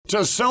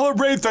To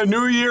celebrate the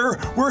new year,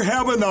 we're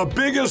having the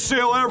biggest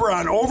sale ever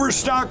on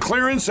overstock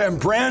clearance and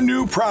brand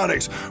new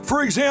products.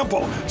 For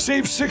example,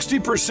 save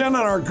 60% on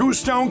our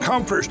Goose Down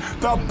comforters,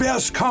 the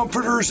best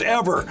comforters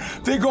ever.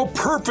 They go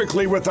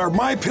perfectly with our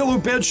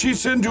MyPillow bed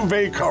sheets and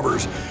duvet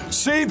covers.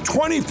 Save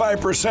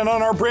 25%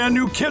 on our brand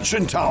new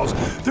kitchen towels.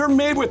 They're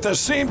made with the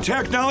same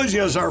technology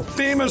as our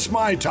famous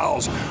My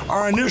Towels.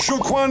 Our initial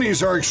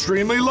quantities are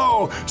extremely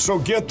low, so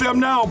get them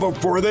now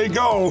before they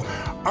go.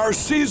 Our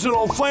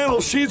seasonal flannel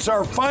sheets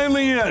are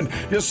finally in.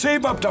 You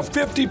save up to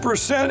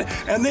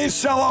 50% and they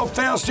sell out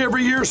fast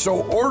every year,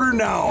 so order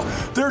now.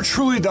 They're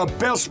truly the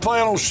best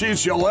flannel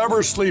sheets you'll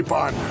ever sleep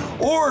on.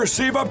 Or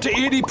save up to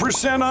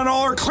 80% on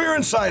all our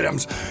clearance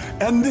items.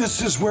 And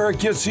this is where it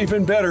gets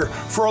even better.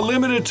 For a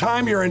limited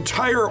time, your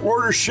entire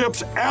order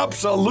ships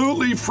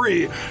absolutely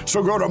free.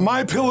 So go to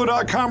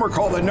MyPillow.com or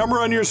call the number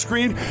on your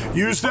screen.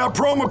 Use that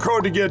promo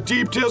code to get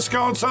deep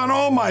discounts on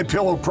all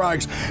MyPillow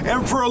products.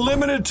 And for a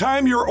limited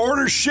time, your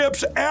order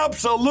ships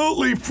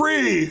absolutely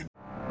free.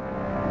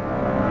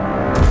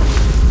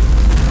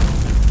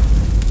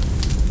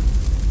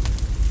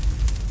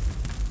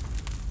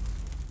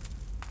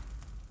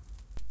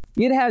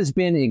 It has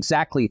been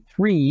exactly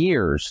 3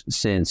 years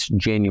since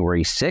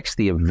January 6th,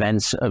 the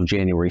events of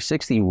January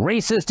 6th, the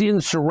racist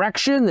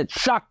insurrection that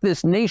shocked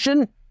this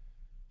nation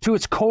to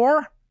its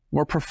core,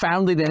 more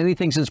profoundly than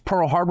anything since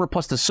Pearl Harbor,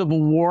 plus the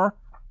Civil War.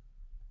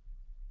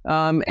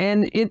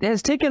 And it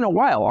has taken a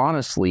while,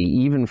 honestly,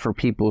 even for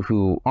people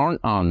who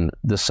aren't on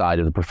the side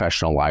of the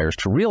professional liars,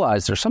 to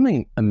realize there's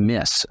something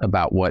amiss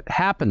about what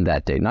happened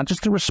that day. Not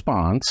just the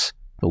response,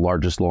 the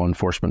largest law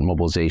enforcement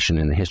mobilization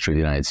in the history of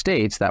the United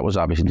States. That was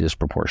obviously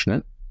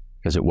disproportionate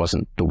because it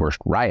wasn't the worst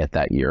riot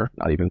that year,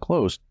 not even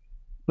close.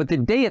 But the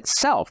day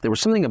itself, there was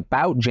something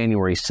about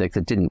January 6th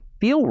that didn't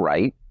feel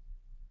right.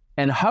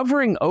 And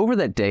hovering over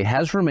that day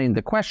has remained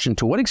the question,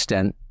 to what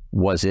extent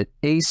was it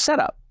a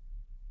setup?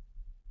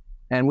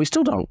 And we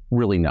still don't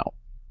really know.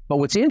 But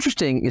what's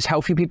interesting is how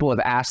few people have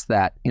asked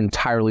that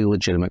entirely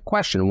legitimate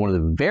question. And one of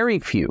the very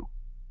few,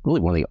 really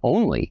one of the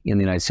only in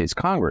the United States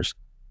Congress,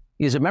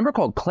 is a member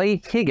called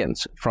Clay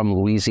Higgins from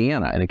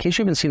Louisiana. And in case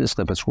you haven't seen this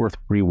clip, it's worth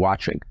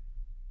rewatching.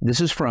 This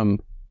is from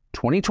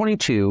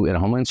 2022 in a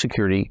Homeland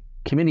Security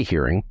Committee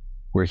hearing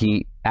where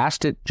he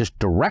asked it just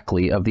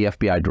directly of the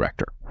FBI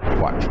director.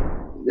 Watch.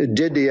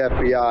 Did the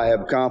FBI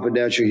have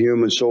confidential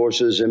human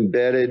sources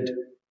embedded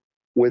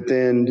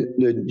within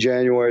the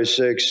January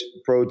 6th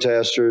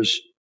protesters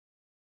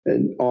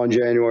on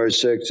January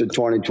 6th of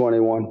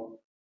 2021?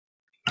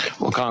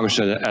 Well,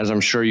 Congressman, as I'm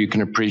sure you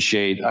can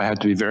appreciate, I have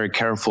to be very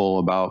careful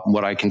about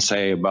what I can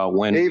say about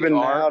when. Even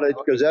now,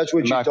 because that's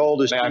what you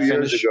told us 2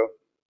 years ago.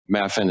 May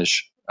I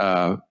finish?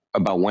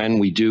 About when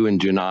we do and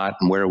do not,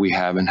 and where we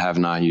have and have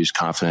not used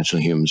confidential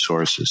human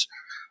sources.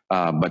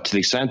 But to the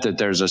extent that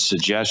there's a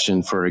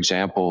suggestion, for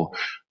example,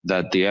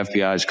 that the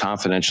FBI's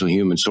confidential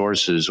human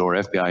sources or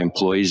FBI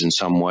employees in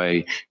some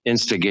way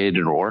instigated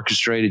or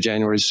orchestrated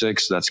January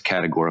 6th, that's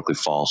categorically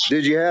false.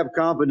 Did you have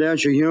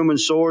confidential human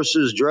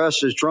sources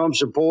dressed as Trump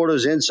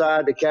supporters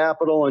inside the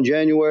Capitol on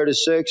January the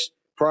 6th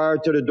prior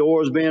to the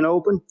doors being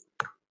open?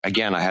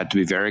 Again, I had to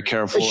be very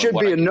careful. It should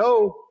be a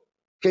no.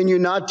 Can you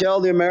not tell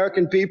the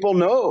American people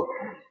no?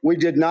 We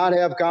did not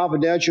have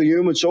confidential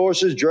human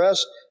sources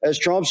dressed as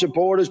Trump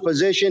supporters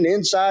positioned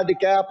inside the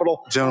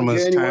Capitol.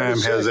 Gentleman's time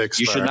has expired.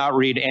 You should not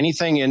read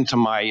anything into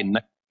my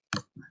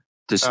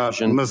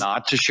decision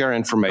not to share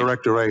information.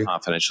 Director Ray,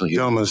 confidential human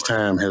gentleman's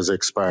time has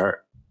expired.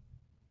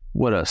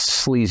 What a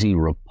sleazy,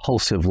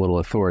 repulsive little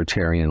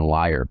authoritarian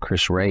liar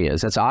Chris Wray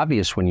is. That's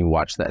obvious when you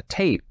watch that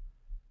tape.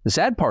 The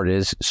sad part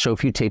is so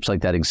few tapes like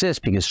that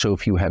exist because so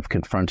few have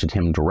confronted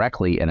him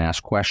directly and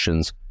asked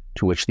questions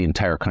to which the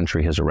entire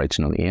country has a right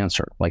to know the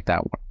answer, like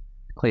that one.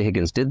 Clay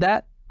Higgins did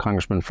that.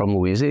 Congressman from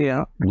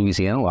Louisiana,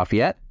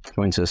 Lafayette,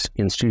 joins us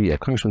in studio.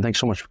 Congressman, thanks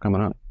so much for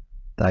coming on.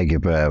 Thank you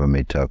for having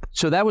me, Tuck.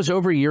 So that was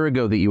over a year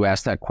ago that you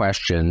asked that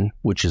question,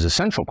 which is a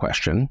central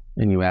question,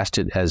 and you asked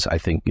it, as I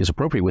think is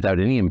appropriate,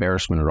 without any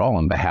embarrassment at all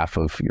on behalf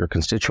of your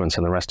constituents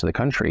and the rest of the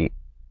country.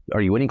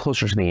 Are you any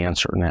closer to the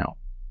answer now?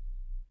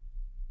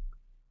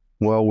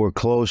 Well, we're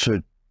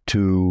closer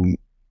to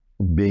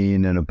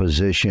being in a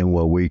position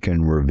where we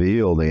can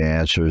reveal the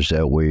answers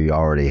that we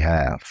already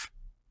have.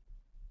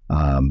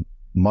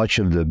 Much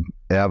of the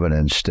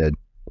evidence that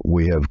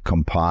we have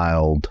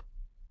compiled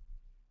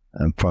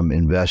from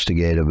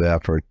investigative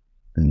effort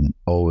and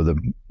over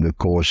the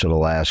course of the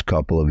last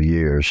couple of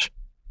years,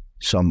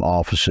 some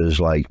officers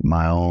like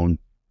my own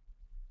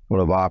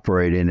sort of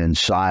operating in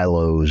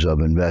silos of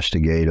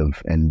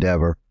investigative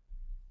endeavor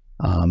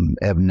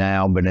have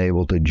now been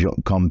able to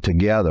come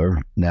together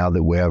now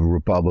that we have a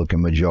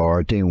Republican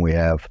majority and we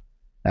have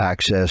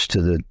access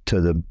to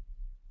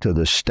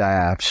the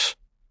staffs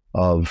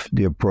of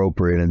the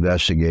appropriate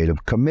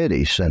investigative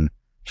committees. And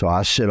so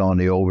I sit on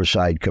the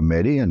oversight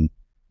committee, and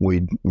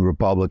we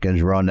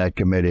Republicans run that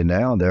committee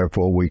now, and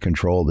therefore we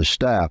control the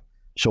staff.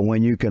 So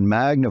when you can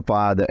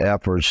magnify the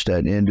efforts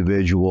that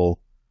individual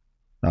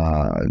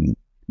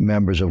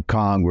members of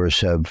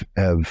Congress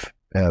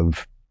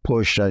have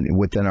pushed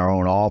within our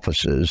own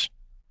offices,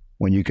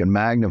 when you can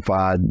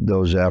magnify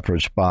those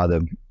efforts by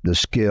the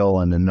skill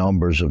and the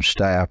numbers of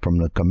staff from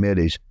the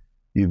committees,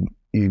 you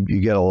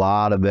get a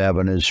lot of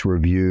evidence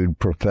reviewed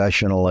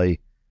professionally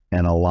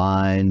and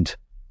aligned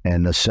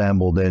and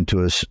assembled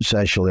into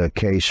essentially a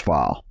case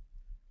file.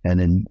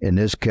 And in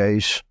this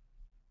case,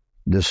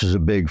 this is a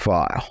big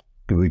file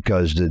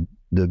because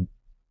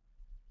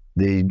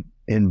the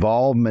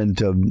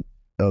involvement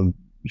of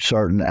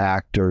certain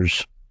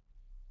actors,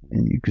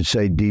 and you could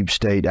say deep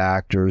state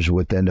actors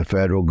within the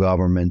federal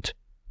government,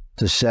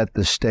 to set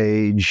the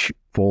stage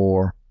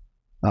for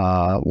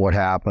what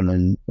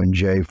happened in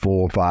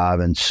J4, 5,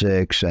 and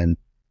 6,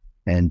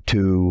 and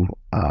to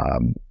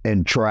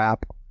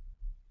entrap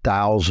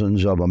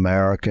thousands of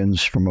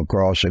Americans from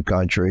across the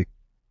country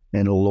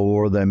and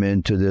lure them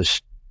into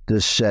this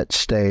set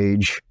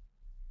stage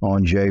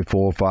on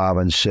J4, 5,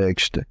 and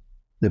 6.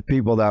 The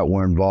people that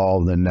were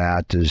involved in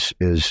that is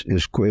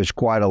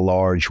quite a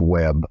large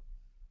web.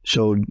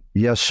 So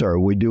yes, sir,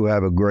 we do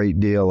have a great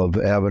deal of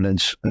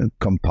evidence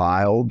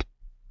compiled,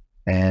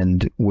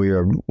 and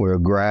we're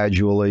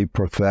gradually,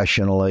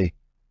 professionally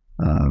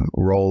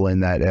rolling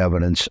that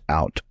evidence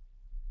out.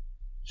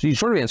 So you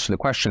sort of answered the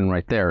question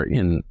right there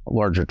in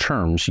larger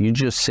terms. You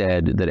just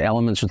said that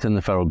elements within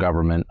the federal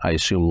government, I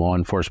assume law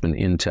enforcement,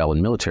 intel,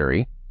 and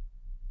military,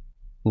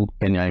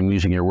 and I'm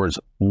using your words,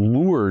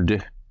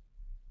 lured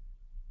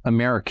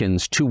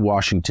Americans to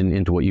Washington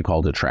into what you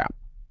called a trap.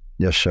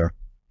 Yes, sir.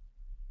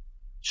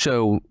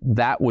 So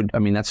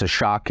that's a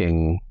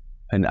shocking,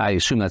 and I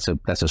assume that's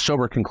a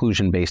sober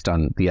conclusion based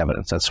on the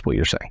evidence. That's what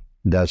you're saying.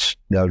 That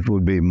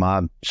would be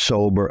my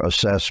sober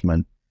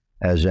assessment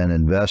as an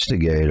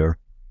investigator.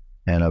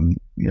 And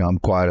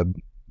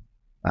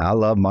I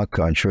love my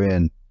country,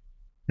 and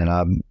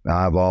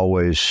I've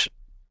always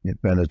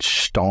been a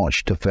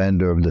staunch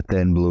defender of the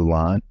thin blue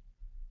line,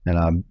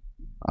 and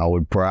I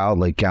would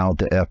proudly count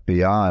the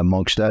FBI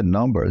amongst that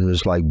number.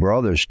 It's like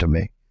brothers to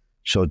me.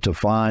 So to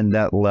find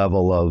that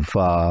level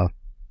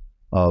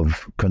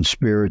of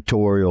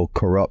conspiratorial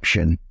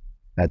corruption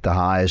at the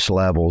highest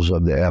levels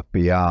of the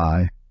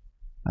FBI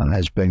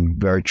has been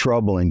very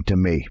troubling to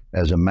me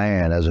as a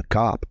man, as a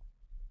cop.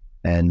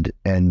 And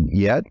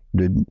yet,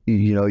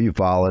 you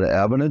follow the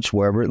evidence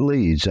wherever it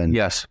leads. And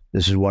yes,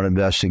 this is what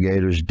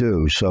investigators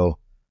do. So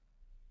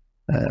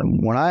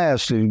when I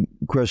asked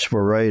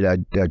Christopher Wray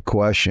that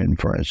question,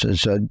 for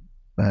instance, I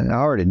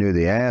already knew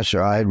the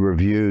answer. I had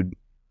reviewed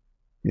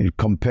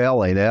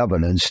compelling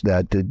evidence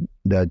that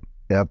the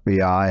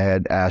FBI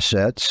had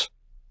assets,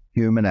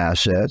 human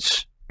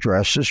assets,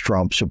 dressed as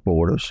Trump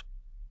supporters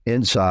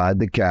inside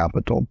the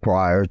Capitol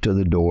prior to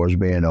the doors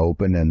being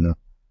open and the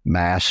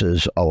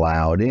masses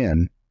allowed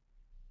in.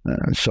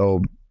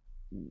 So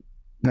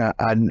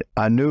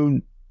I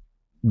knew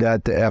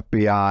that the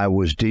FBI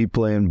was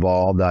deeply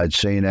involved. I'd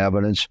seen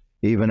evidence,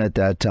 even at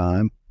that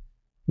time,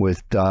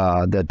 with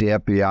that the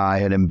FBI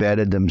had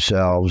embedded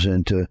themselves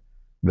into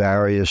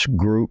various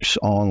groups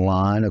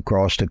online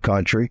across the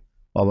country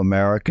of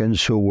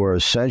Americans who were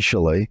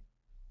essentially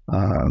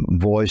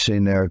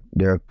voicing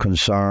their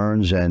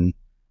concerns and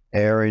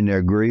airing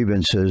their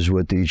grievances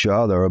with each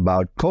other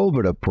about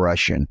COVID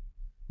oppression.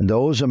 And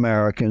those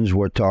Americans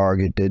were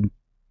targeted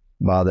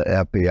by the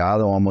FBI,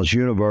 though almost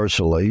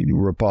universally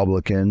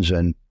Republicans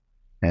and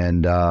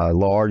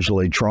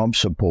largely Trump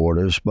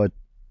supporters. But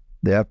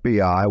the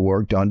FBI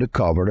worked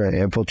undercover to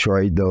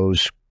infiltrate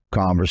those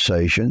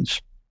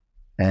conversations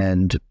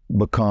and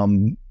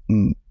become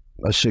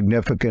a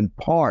significant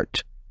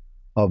part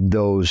of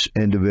those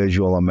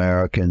individual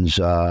Americans'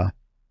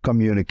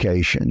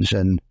 communications.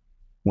 And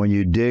when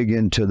you dig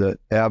into the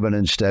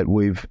evidence that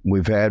we've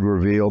had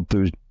revealed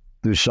through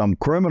some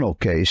criminal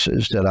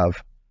cases that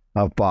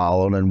I've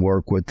followed and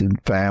worked with the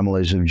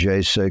families of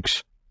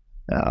J6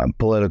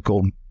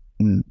 political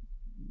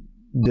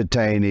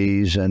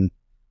detainees and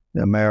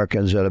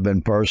Americans that have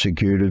been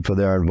persecuted for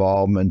their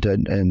involvement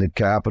in the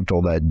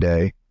Capitol that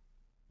day,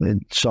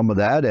 and some of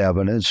that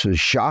evidence is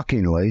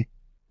shockingly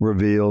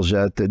reveals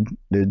that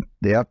the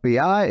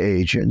FBI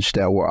agents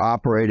that were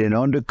operating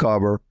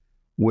undercover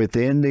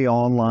within the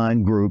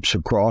online groups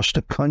across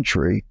the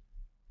country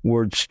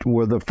were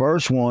the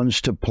first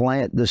ones to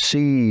plant the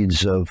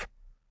seeds of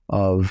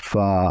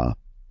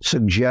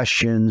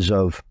suggestions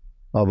of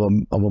a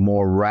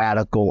more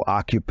radical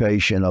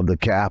occupation of the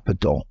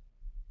Capitol,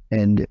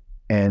 and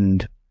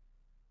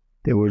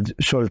they were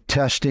sort of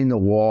testing the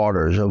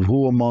waters of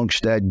who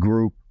amongst that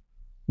group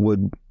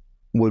would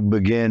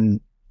begin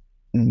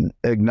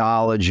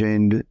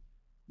acknowledging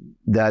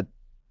that,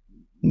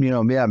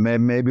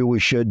 maybe we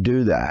should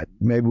do that.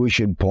 Maybe we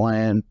should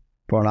plan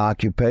for an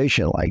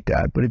occupation like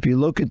that. But if you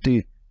look at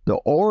the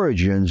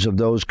origins of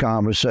those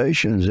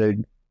conversations,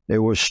 they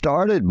were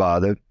started by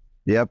the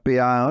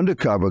FBI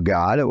undercover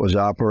guy that was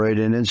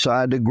operating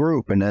inside the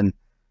group. And then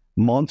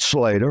months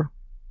later,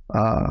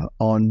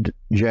 on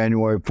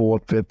January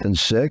 4th, 5th, and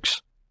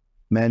 6th,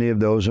 many of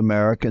those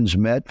Americans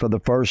met for the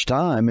first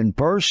time in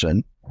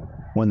person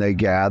when they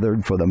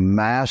gathered for the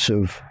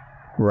massive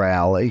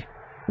rally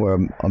where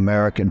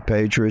American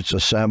patriots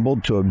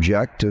assembled to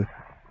object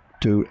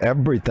to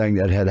everything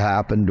that had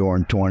happened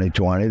during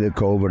 2020, the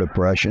COVID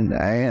oppression,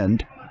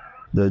 and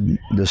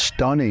the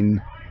stunning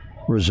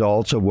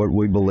results of what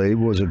we believe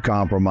was a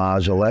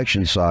compromised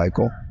election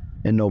cycle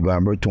in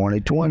November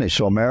 2020.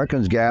 So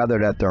Americans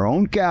gathered at their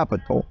own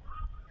capital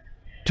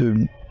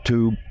to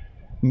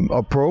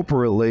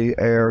appropriately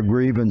air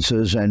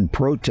grievances and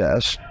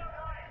protests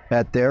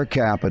at their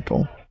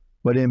capital,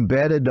 but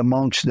embedded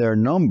amongst their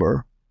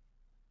number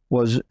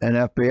was an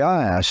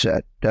FBI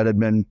asset that had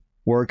been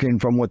working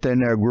from within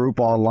their group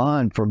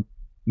online for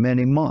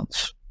many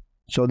months.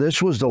 So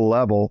this was the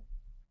level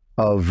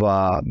of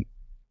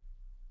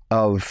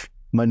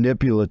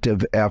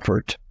manipulative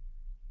effort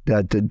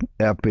that the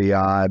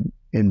FBI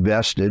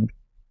invested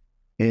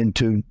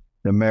into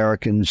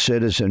American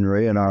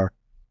citizenry and our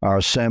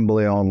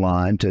assembly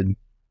online to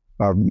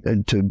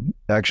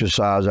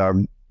exercise our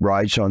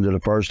rights under the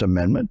First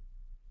Amendment,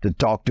 to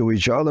talk to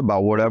each other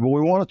about whatever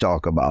we want to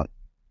talk about,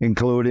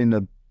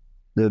 including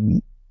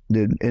the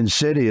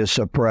insidious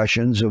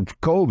oppressions of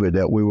COVID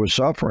that we were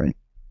suffering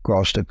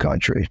across the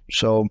country.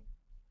 So,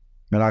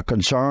 and our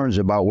concerns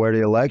about where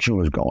the election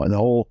was going, the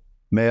whole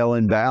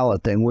mail-in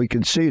ballot thing, we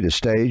could see the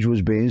stage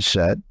was being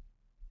set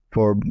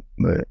for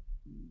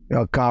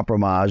a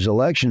compromised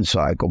election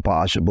cycle,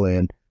 possibly.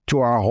 And to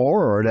our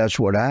horror, that's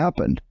what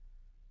happened.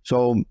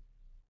 So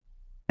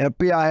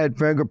FBI had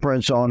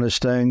fingerprints on this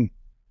thing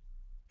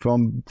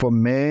for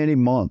many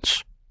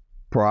months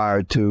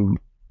prior to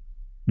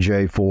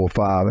J4,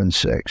 5, and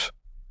 6.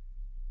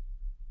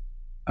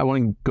 I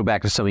want to go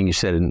back to something you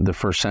said in the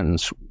first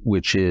sentence,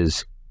 which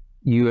is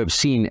you have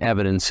seen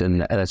evidence,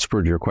 and that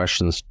spurred your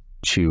questions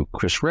to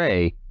Chris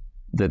Wray,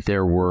 that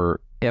there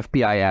were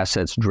FBI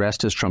assets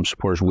dressed as Trump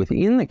supporters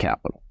within the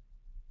Capitol.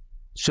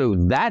 So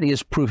that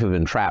is proof of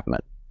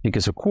entrapment,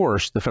 because, of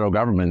course, the federal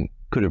government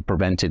could have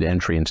prevented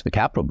entry into the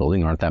Capitol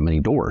building. There aren't that many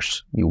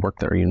doors. You work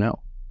there, you know.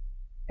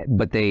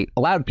 But they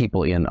allowed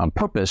people in on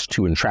purpose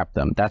to entrap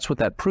them. That's what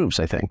that proves,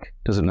 I think.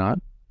 Does it not?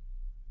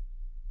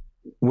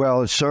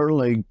 Well, it's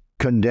certainly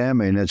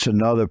condemning. It's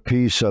another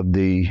piece of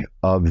the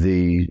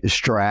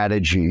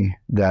strategy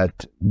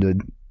that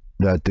the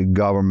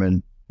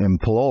government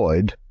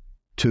employed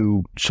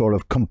to sort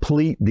of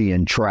complete the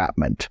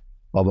entrapment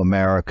of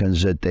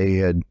Americans that they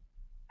had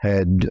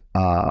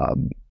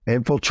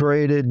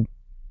infiltrated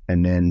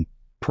and then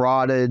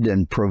prodded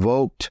and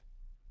provoked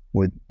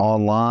with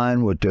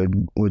online with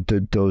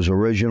those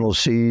original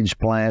seeds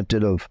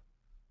planted of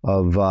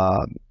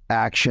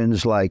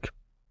actions like,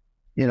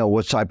 you know,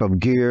 what type of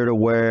gear to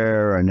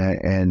wear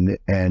and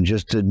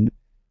just in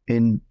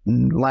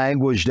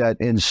language that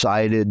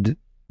incited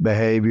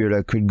behavior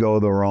that could go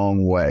the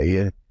wrong way.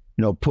 You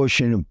know,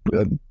 pushing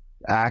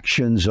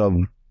actions of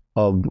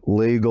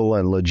legal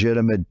and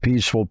legitimate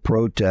peaceful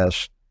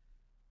protests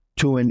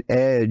to an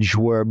edge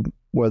where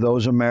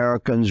those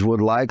Americans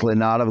would likely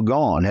not have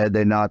gone had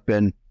they not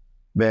been,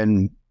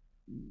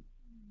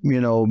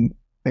 you know,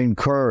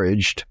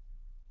 encouraged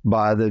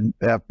by the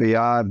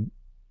FBI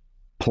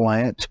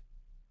plant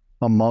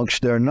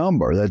amongst their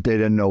number that they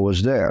didn't know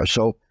was there.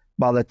 So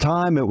by the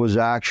time it was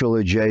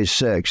actually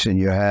J6 and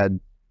you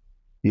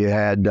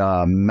had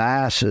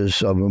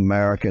masses of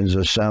Americans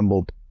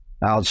assembled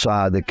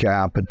outside the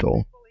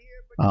Capitol,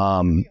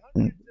 you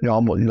know,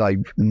 almost like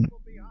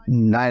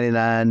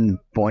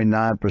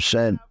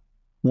 99.9%,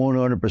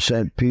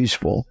 100%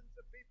 peaceful.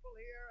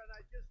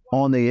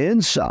 On the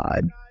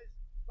inside,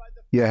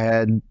 you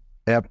had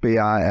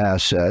FBI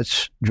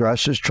assets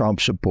dressed as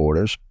Trump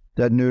supporters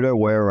that knew their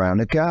way around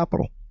the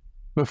Capitol.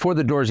 Before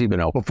the doors even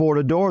open. Before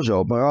the doors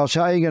open. Or else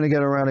how are you going to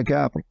get around the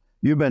Capitol?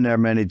 You've been there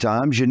many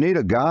times. You need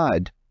a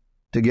guide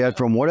to get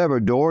from whatever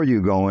door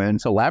you go in.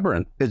 It's a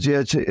labyrinth.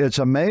 It's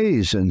a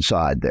maze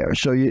inside there.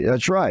 So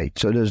that's right.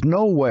 So there's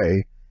no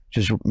way,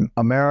 just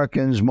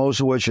Americans, most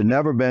of which have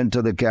never been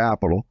to the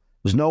Capitol,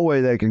 there's no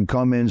way they can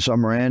come in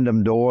some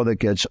random door that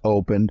gets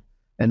opened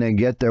and then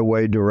get their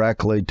way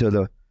directly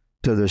to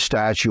the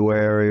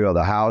statuary or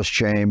the House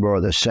chamber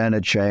or the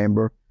Senate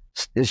chamber.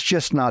 It's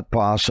just not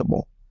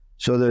possible.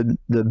 So the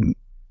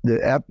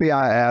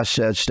FBI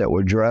assets that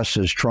were dressed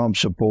as Trump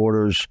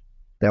supporters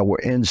that were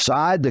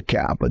inside the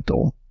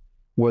Capitol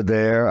were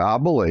there, I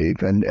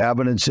believe, and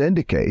evidence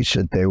indicates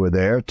that they were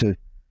there to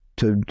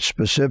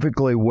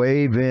specifically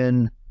wave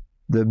in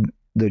the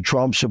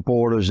Trump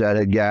supporters that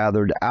had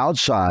gathered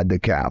outside the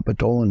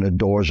Capitol, and the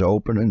doors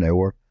open and they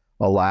were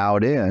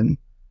allowed in.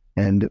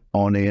 And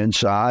on the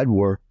inside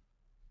were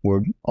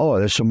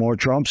there's some more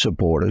Trump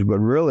supporters, but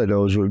really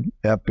those were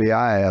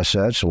FBI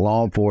assets,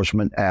 law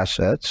enforcement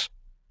assets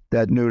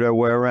that knew their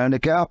way around the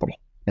Capitol.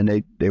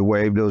 And they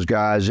waved those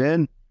guys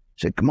in,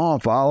 said, come on,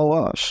 follow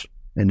us.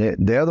 And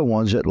they're the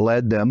ones that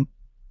led them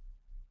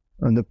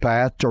on the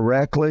path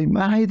directly.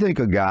 How do you think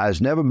a guy's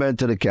never been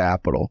to the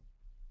Capitol,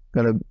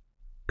 gonna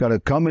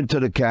come into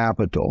the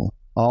Capitol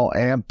all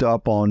amped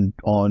up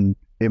on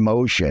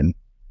emotion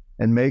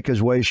and make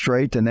his way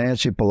straight to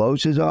Nancy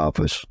Pelosi's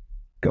office?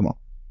 Come on.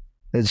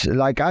 It's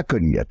like I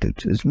couldn't get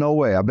it. There's no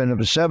way. I've been there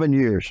for 7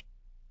 years.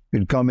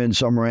 could come in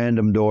some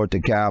random door at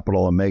the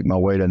Capitol and make my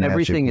way to Nancy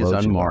Everything is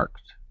Pelosi's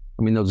unmarked.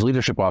 I mean, those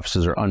leadership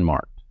offices are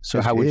unmarked.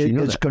 So how would you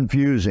know It's that?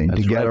 confusing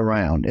to get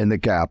around in the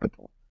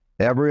Capitol.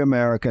 Every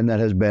American that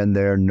has been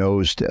there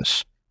knows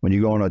this. When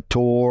you go on a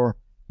tour,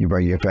 you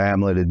bring your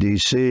family to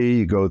D.C.,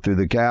 you go through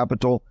the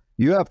Capitol,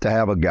 you have to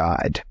have a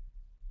guide.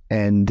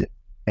 And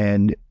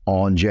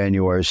on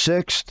January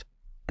 6th,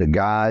 the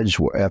guides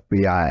were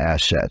FBI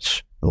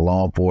assets, the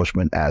law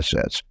enforcement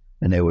assets.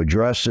 And they were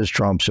dressed as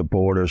Trump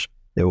supporters.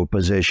 They were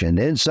positioned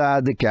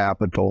inside the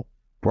Capitol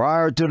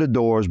prior to the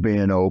doors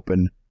being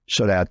open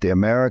so that the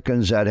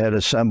Americans that had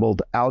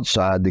assembled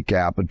outside the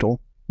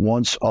Capitol,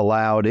 once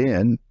allowed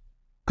in,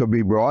 could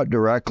be brought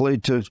directly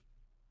to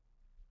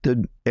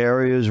the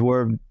areas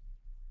where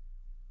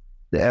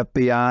the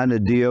FBI and the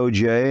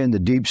DOJ and the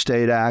deep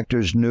state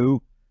actors knew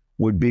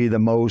would be the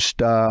most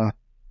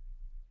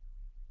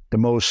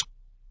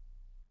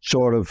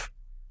sort of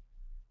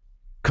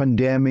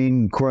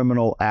condemning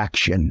criminal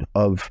action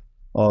of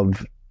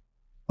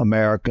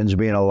Americans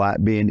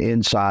being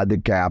inside the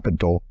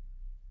Capitol,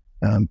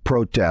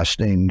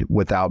 protesting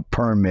without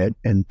permit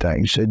and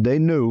things. So they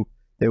knew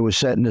they were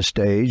setting the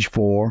stage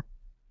for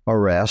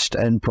arrest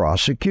and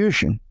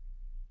prosecution.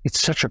 It's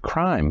such a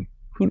crime.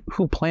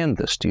 Who planned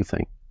this, do you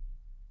think?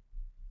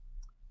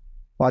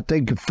 Well, I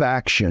think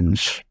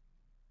factions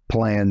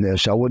planned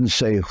this. I wouldn't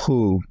say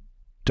who,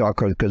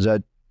 Tucker, because I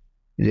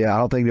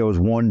don't think there was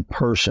one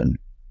person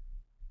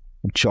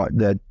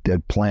that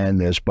planned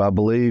this, but I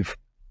believe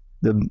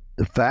the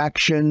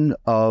faction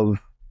of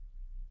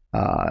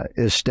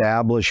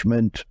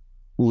establishment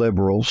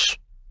liberals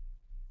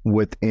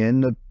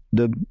within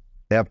the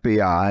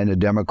FBI and the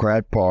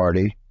Democrat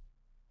Party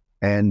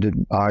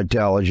and our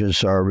intelligence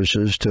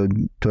services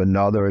to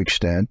another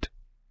extent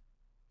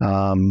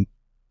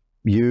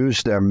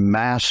use their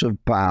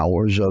massive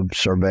powers of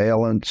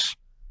surveillance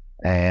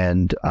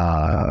and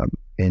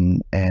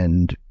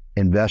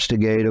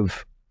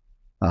investigative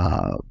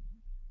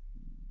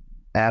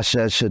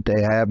assets that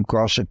they have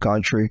across the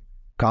country,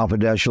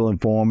 confidential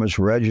informants,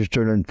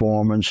 registered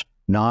informants,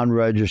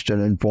 non-registered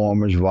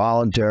informants,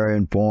 voluntary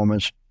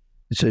informants.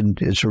 It's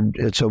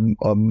a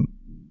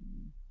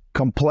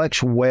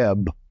complex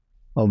web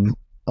of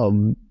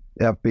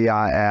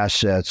FBI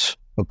assets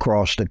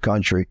across the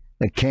country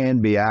that can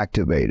be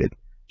activated.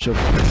 So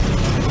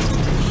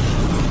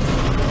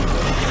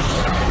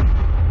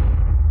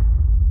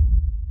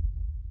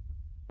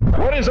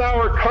what is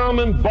our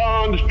common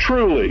bond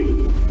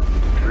truly?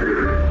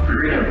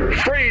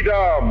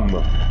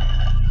 Freedom.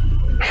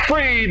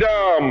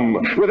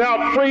 Freedom.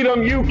 Without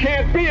freedom, you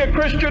can't be a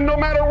Christian no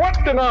matter what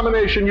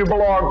denomination you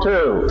belong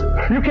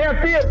to. You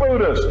can't be a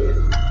Buddhist.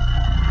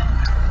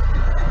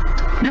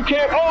 You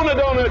can't own a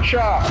donut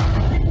shop.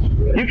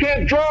 You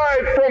can't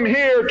drive from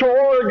here to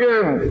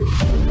Oregon.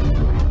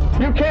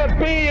 You can't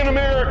be an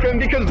American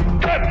because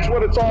that's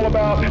what it's all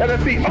about, and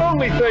that's the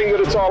only thing that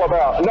it's all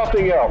about.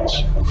 Nothing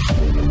else.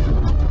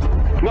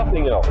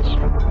 Nothing else.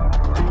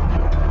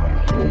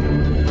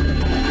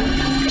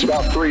 It's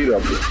about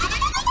freedom.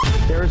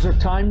 There's a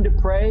time to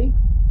pray,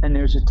 and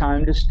there's a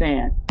time to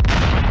stand.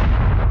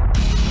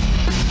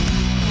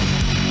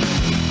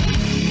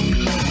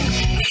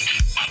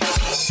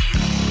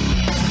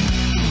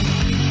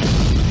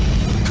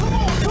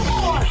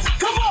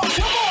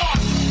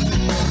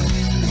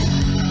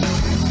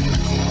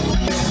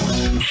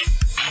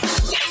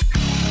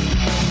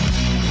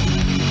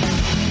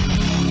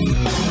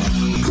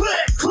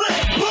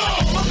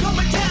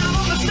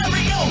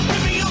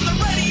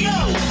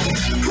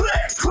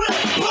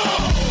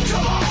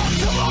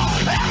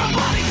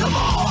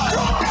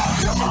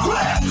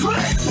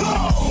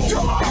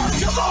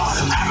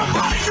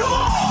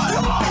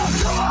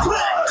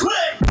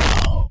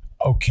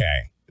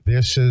 Okay,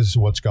 this is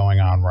what's going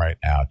on right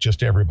now.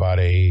 Just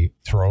everybody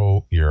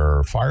throw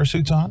your fire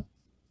suits on,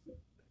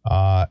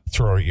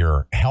 throw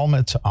your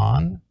helmets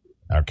on,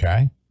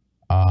 okay?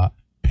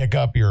 Pick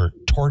up your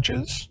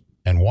torches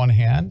in one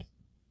hand,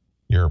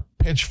 your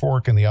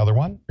pitchfork in the other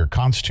one, your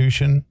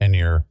Constitution in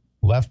your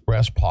left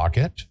breast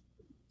pocket,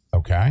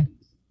 okay?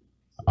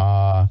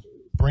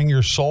 Bring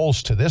your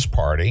souls to this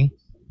party.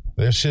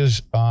 This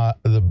is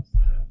the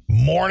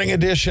morning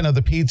edition of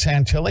the Pete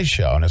Santilli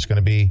Show, and it's going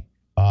to be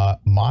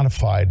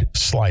modified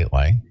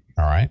slightly,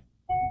 all right?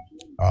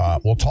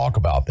 We'll talk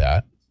about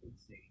that.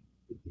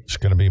 It's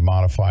going to be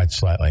modified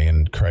slightly,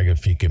 and Craig,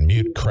 if you can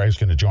mute, Craig's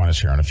going to join us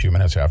here in a few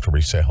minutes after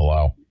we say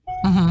hello.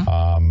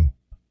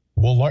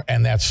 We'll learn,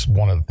 and that's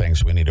one of the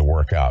things we need to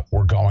work out.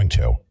 We're going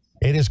to.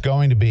 It is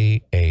going to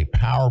be a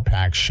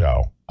power-packed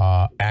show,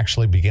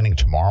 actually beginning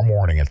tomorrow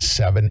morning at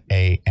 7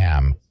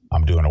 a.m.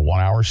 I'm doing a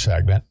 1-hour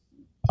segment.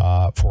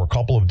 For a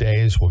couple of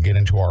days, we'll get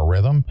into our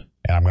rhythm,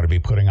 and I'm going to be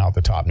putting out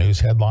the top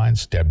news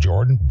headlines. Deb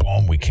Jordan,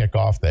 boom, we kick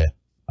off the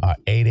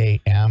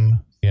 8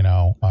 a.m.,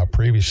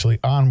 previously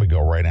on. We go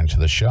right into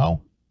the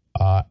show.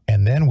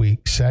 And then we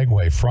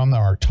segue from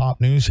our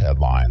top news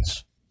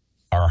headlines,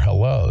 our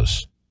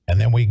hellos, and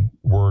then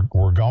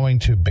we're going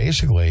to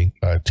basically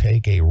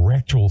take a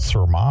rectal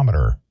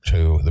thermometer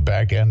to the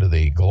back end of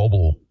the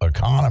global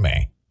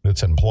economy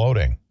that's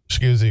imploding.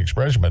 Excuse the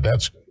expression, but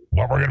that's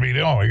what we're going to be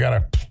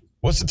doing.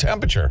 What's the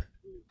temperature?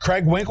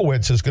 Craig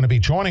Winkowitz is going to be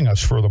joining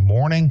us for the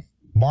morning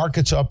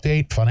markets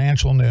update,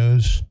 financial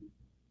news,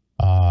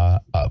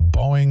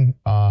 Boeing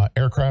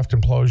aircraft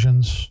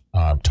implosions,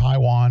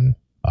 Taiwan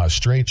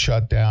straight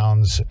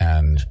shutdowns,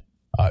 and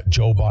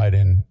Joe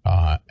Biden,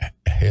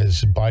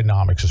 his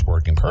Bidenomics is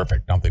working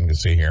perfect. Nothing to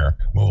see here.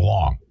 Move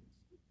along.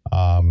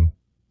 And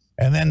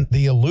then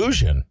the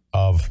illusion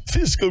of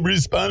fiscal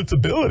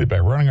responsibility by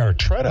running our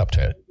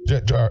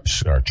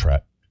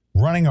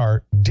running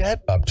our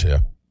debt up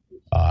to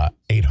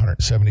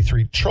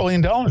 $873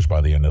 trillion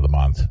by the end of the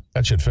month.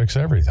 That should fix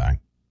everything.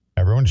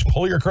 Everyone just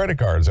pull your credit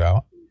cards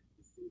out.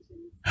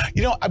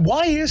 You know,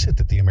 why is it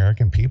that the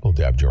American people,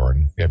 Deb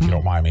Jordan, if you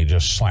don't mind me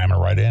just slamming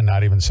right in,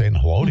 not even saying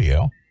hello to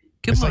you.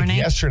 Good morning. Like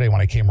yesterday when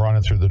I came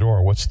running through the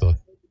door, what's the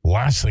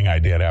last thing I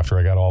did after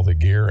I got all the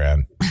gear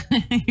in?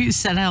 You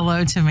said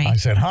hello to me. I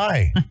said,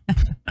 hi.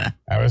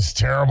 That was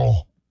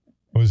terrible.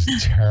 It was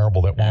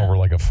terrible. That went over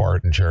like a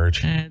fart in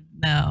church.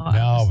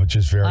 But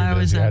just very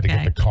busy. I had to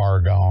get the car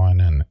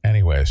going. And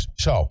anyways,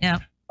 so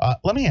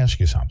let me ask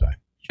you something.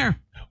 Sure.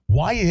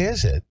 Why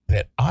is it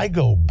that I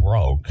go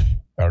broke,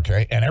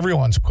 okay, and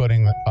everyone's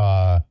putting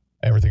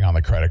everything on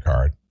the credit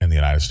card in the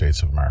United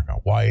States of America?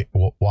 Why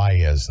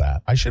is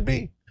that? I should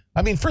be.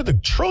 I mean, for the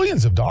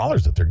trillions of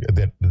dollars that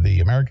the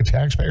American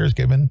taxpayer has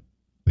given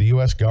the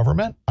U.S.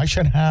 government, I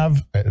should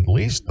have at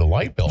least the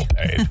light bill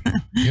paid.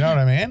 You know what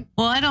I mean?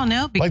 Well, I don't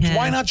know. Because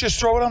why not just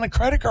throw it on the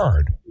credit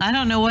card? I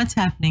don't know what's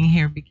happening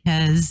here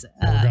because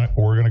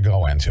we're gonna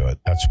go into it.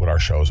 That's what our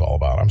show is all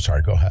about. I'm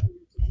sorry. Go ahead.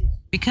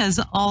 Because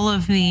all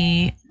of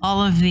the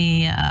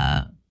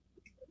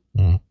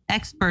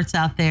experts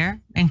out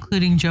there,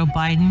 including Joe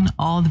Biden,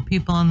 all the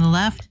people on the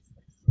left,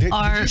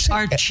 are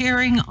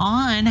cheering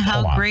on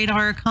how great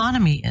our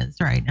economy is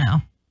right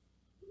now.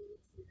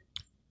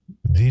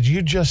 Did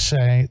you just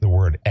say the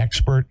word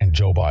expert and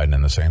Joe Biden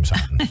in the same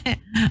sentence?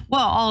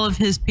 Well, all of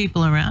his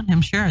people around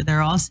him, sure.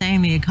 They're all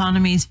saying the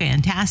economy is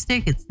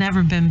fantastic. It's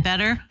never been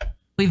better.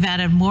 We've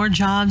added more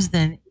jobs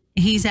than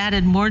he's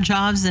added more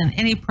jobs than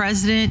any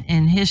president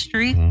in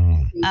history.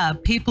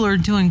 People are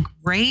doing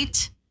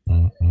great.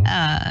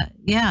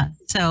 Yeah.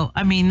 So,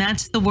 I mean,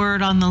 that's the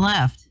word on the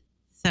left.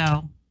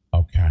 So.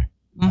 Okay.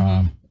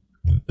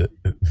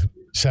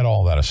 Set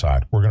all that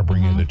aside. We're going to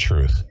bring in the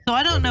truth. So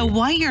I don't know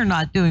why you're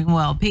not doing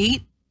well,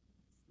 Pete.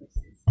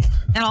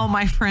 And all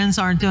my friends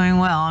aren't doing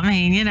well. I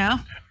mean, you know.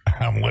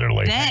 I'm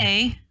literally.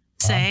 They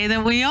say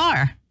that we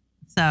are.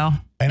 So.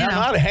 And I'm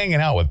not hanging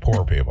out with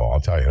poor people.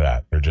 I'll tell you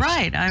that. They're just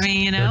right. I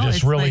mean, you know, they're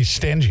just really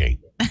stingy.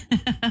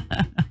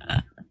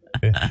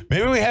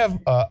 Maybe we have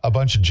a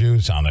bunch of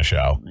Jews on the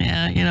show.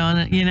 Yeah, you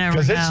know, you never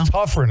know. Because it's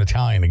tough for an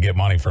Italian to get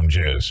money from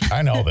Jews.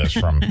 I know this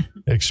from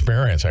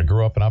experience. I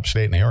grew up in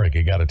upstate New York.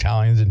 You got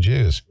Italians and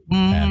Jews.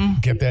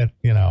 And get that,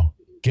 you know,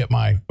 get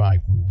my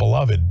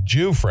beloved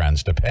Jew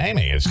friends to pay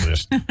me. It's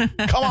just,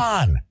 come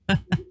on.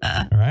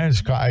 Right?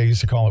 I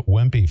used to call it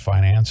wimpy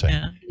financing.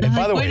 Yeah. And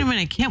by the way, wait a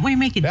minute, can't we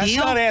make a that's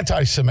deal? That's not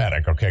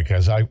anti-Semitic, okay?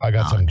 Because I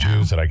got some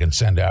Jews that I can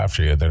send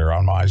after you that are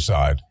on my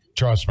side.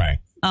 Trust me.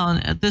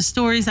 The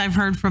stories I've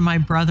heard from my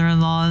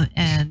brother-in-law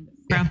and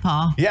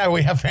grandpa. Yeah,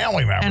 we have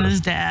family members. And his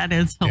dad.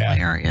 It's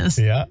hilarious.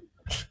 Yeah.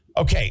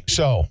 Okay,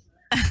 so.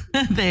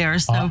 They are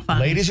so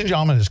funny. Ladies and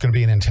gentlemen, it's going to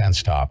be an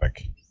intense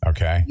topic,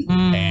 okay?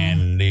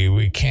 And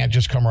we can't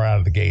just come right out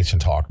of the gates and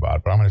talk about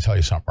it, but I'm going to tell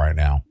you something right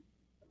now.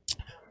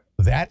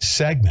 That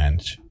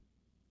segment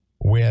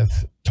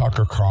with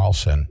Tucker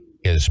Carlson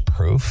is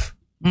proof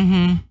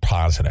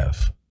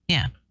positive.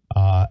 Yeah.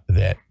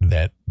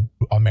 That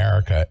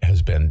America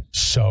has been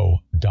so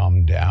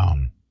dumbed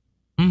down.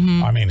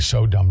 I mean,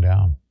 so dumbed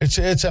down.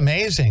 It's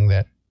amazing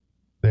that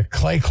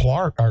Clay,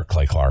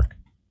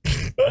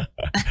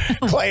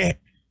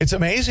 it's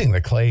amazing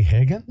that Clay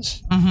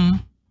Higgins,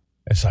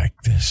 it's like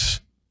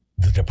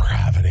the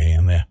depravity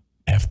and the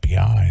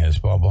FBI is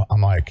blah, blah.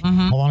 I'm like,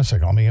 hold on a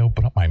second. Let me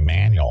open up my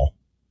manual.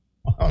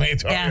 Let me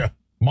tell you,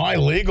 my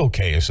legal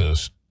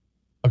cases,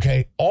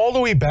 okay, all the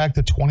way back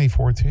to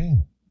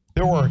 2014.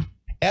 There were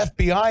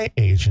FBI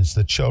agents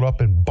that showed up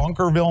in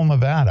Bunkerville,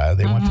 Nevada.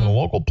 They went to the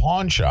local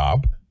pawn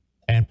shop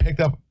and picked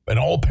up an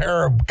old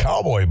pair of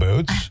cowboy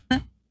boots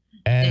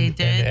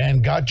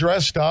and got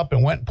dressed up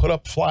and went and put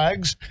up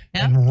flags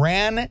and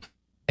ran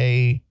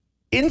a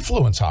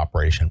influence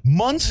operation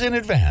months in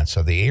advance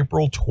of the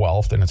April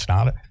 12th. And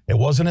it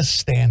wasn't a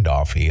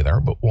standoff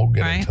either, but we'll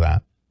get into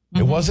that.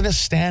 It wasn't a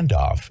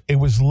standoff. It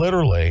was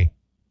literally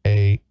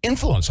a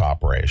influence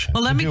operation.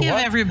 Well, let me give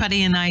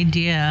everybody an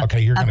idea. Okay,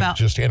 you're going to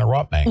just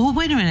interrupt me. Well,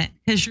 wait a minute,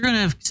 because I'm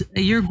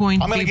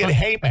going to get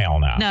hate mail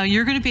now. No,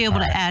 you're going to be able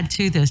to add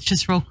to this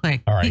just real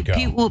quick. All right,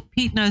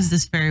 Pete knows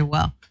this very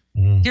well.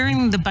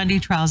 During the Bundy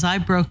trials, I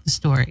broke the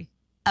story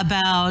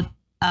about,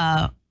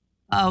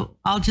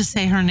 I'll just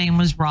say her name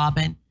was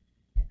Robin.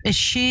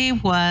 She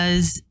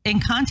was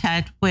in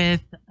contact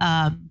with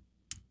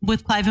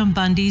Cliven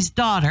Bundy's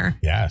daughter.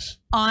 Yes.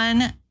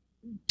 On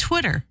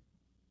Twitter.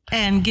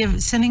 And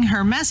sending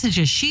her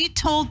messages. She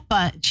told.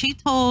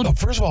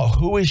 First of all,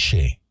 who is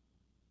she?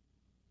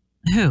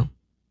 Who?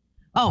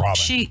 Oh, Robin.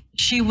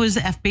 she was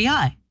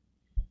FBI.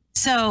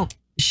 So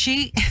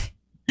she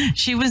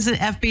was an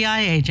FBI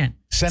agent.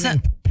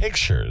 Sending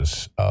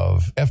pictures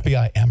of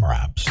FBI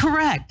MRAPs.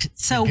 Correct.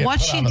 So what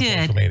she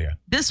did,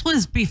 this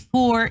was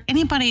before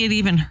anybody had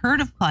even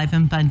heard of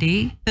Cliven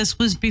Bundy. This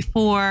was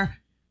before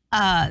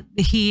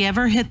he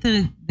ever hit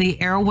the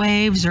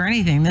airwaves or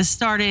anything. This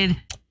started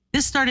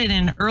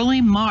in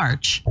early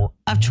March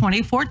of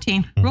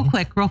 2014. Real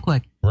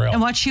quick.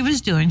 And what she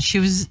was doing, she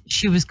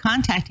was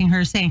contacting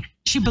her, saying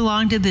she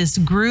belonged to this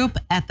group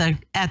at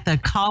the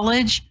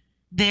college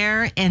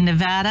there in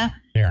Nevada,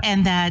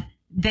 and that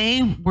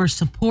they were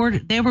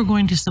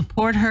going to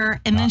support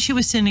her. And then she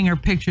was sending her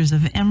pictures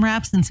of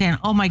MRAPs and saying,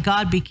 "Oh my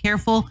God, be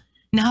careful!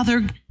 Now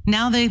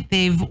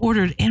they've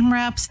ordered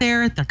MRAPs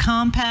there at the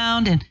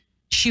compound." And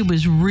she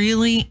was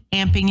really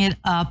amping it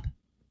up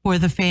for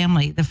the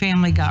family. The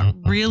family got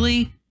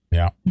really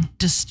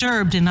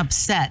disturbed and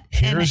upset.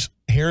 Here's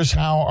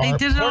how they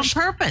did it on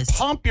purpose.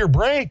 Pump your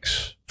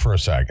brakes for a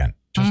second,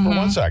 just for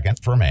 1 second,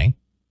 for me,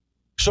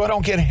 so I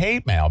don't get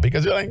hate mail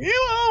because you're like,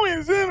 you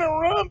always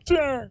interrupt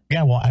her.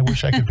 Yeah, well, I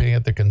wish I could be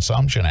at the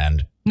consumption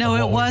end. No,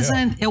 it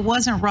wasn't. It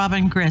wasn't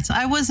Robin Gritz.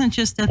 I wasn't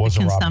just at the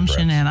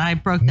consumption end. I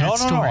broke that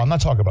story. No. I'm not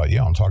talking about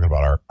you. I'm talking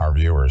about our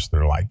viewers.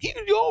 They're like, you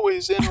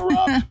always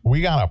interrupt.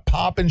 We got a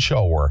poppin'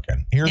 show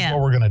working. Here's what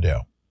we're gonna do.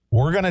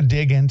 We're gonna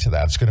dig into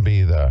that. It's gonna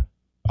be the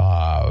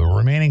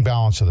remaining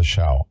balance of the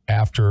show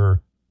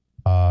after.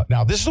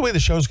 Now, this is the way the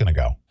show's going to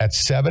go. At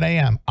 7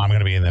 a.m., I'm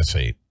going to be in this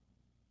seat.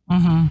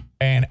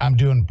 And I'm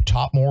doing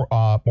top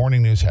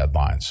morning news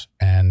headlines.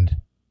 And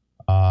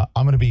I'm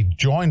going to be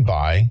joined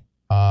by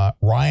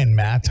Ryan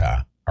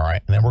Matta. All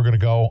right. And then we're going to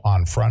go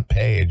on front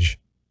page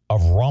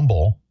of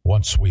Rumble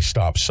once we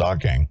stop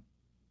sucking.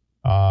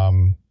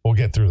 We'll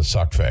get through the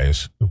suck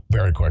phase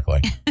very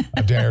quickly,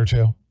 a day or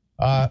two.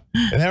 And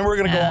then we're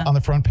going to go on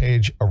the front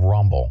page of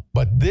Rumble.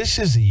 But this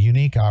is a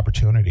unique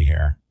opportunity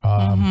here.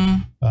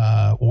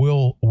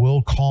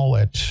 We'll call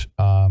it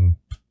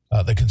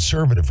the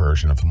conservative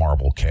version of the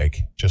marble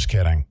cake. Just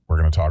kidding. We're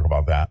going to talk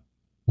about that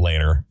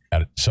later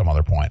at some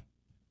other point.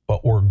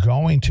 But we're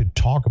going to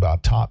talk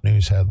about top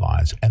news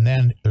headlines. And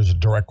then there's a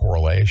direct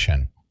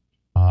correlation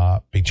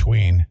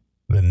between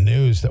the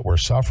news that we're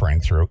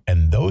suffering through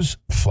and those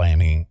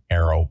flaming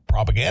arrow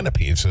propaganda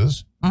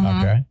pieces.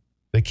 Okay.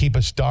 They keep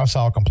us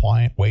docile,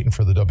 compliant, waiting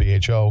for the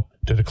WHO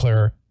to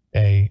declare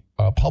a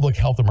public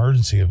health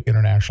emergency of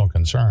international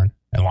concern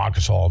and lock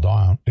us all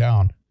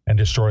down and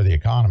destroy the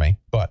economy.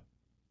 But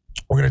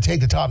we're going to take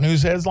the top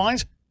news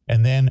headlines,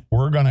 and then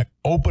we're going to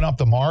open up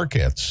the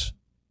markets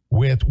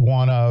with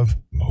one of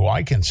who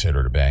I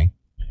consider to be,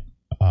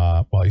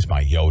 well, he's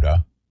my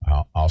Yoda,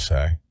 I'll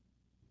say.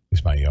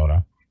 He's my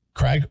Yoda.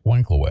 Craig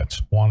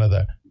Winklowitz, one of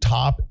the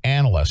top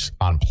analysts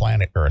on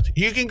planet Earth.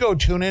 You can go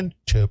tune in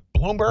to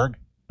Bloomberg.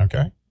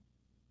 Okay.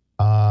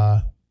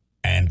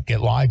 And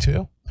get lied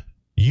to.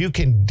 You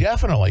can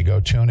definitely go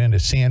tune into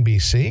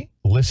CNBC,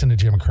 listen to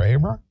Jim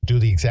Cramer, do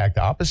the exact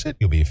opposite.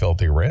 You'll be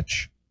filthy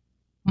rich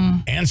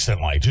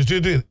instantly. Just do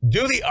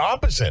the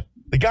opposite.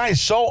 The guy is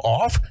so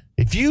off.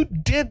 If you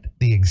did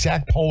the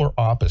exact polar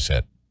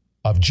opposite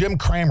of Jim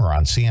Cramer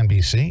on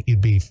CNBC, you'd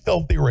be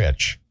filthy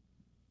rich.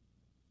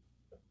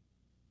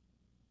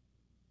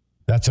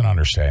 That's an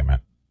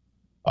understatement.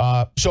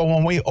 So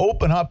when we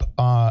open up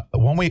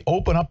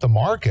the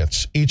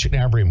markets each and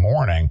every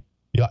morning,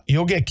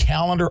 you'll get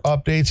calendar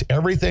updates,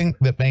 everything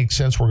that makes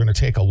sense. We're going to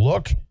take a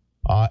look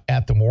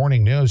at the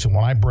morning news. And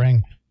when I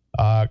bring,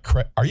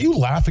 are you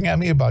laughing at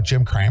me about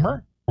Jim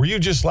Cramer? Were you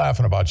just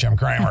laughing about Jim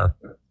Cramer?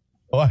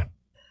 What?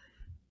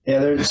 Yeah,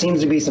 there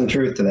seems to be some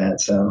truth to that.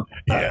 So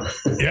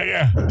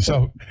yeah.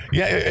 So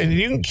and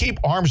you can keep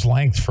arm's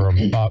length from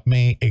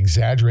me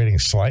exaggerating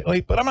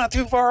slightly, but I'm not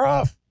too far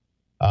off.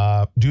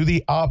 Do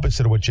the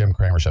opposite of what Jim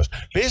Cramer says.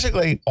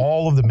 Basically,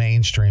 all of the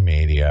mainstream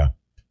media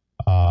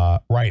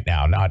right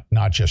now,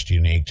 not just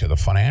unique to the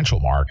financial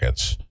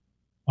markets,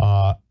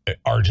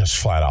 are just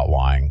flat out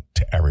lying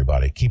to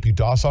everybody. Keep you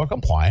docile,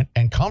 compliant,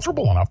 and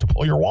comfortable enough to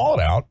pull your wallet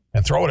out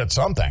and throw it at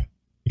something.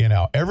 You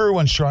know,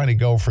 everyone's trying to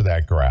go for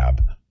that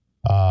grab.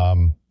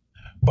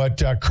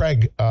 But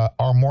Craig,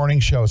 our morning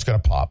show is going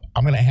to pop.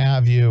 I'm going to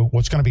have you.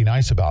 What's going to be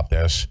nice about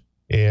this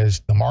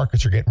is the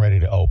markets are getting ready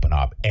to open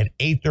up at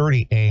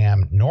 8:30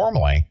 a.m.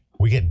 Normally,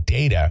 we get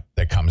data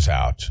that comes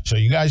out. So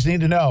you guys need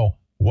to know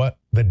what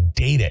the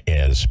data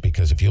is,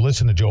 because if you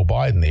listen to Joe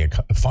Biden,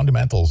 the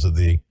fundamentals of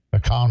the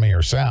economy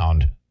are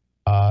sound.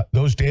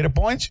 Those data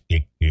points,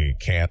 you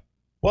can't.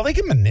 Well, they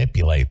can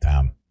manipulate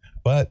them,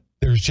 but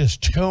there's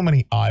just too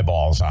many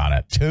eyeballs on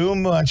it, too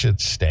much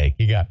at stake.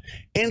 You got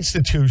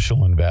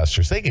institutional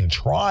investors. They can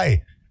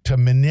try to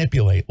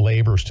manipulate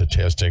labor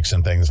statistics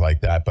and things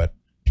like that, but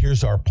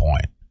here's our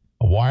point.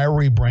 Why are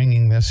we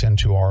bringing this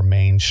into our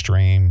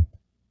mainstream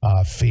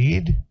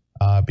feed?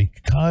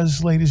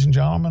 Because, ladies and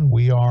gentlemen,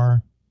 we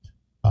are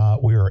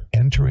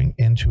entering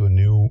into a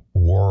new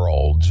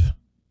world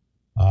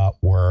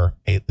where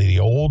the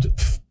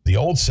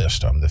old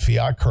system, the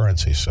fiat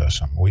currency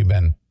system, we've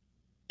been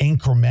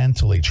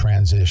incrementally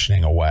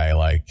transitioning away,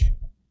 like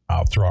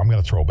I'm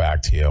going to throw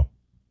back to you.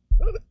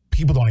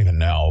 People don't even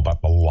know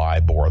about the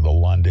LIBOR, the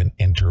London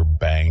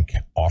Interbank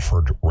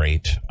Offered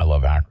Rate. I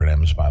love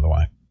acronyms, by the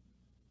way.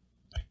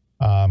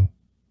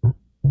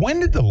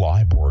 When did the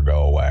LIBOR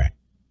go away?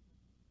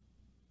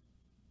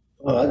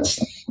 Well, it's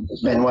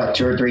been,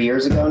 2 or 3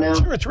 years ago now?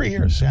 2 or 3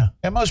 years, yeah.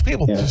 And most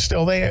people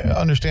still, they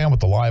understand what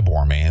the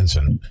LIBOR means.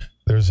 And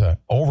there's a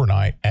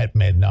overnight at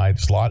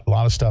midnight, a lot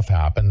of stuff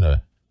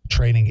happened.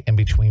 Trading in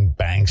between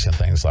banks and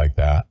things like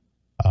that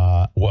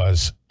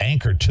was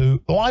anchored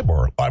to the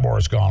LIBOR. LIBOR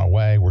has gone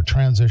away. We're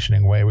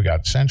transitioning away. We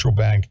got central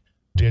bank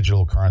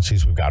digital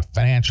currencies. We've got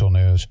financial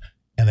news.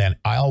 And then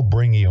I'll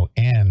bring you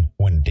in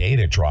when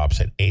data drops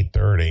at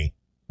 8:30.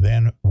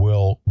 Then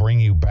we'll bring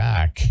you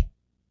back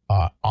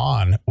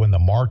on when the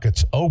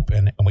markets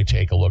open and we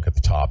take a look at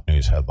the top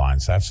news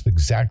headlines. That's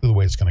exactly the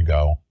way it's going to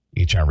go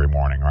each and every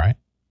morning, right?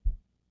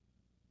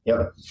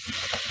 Yep.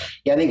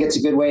 Yeah, I think it's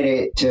a good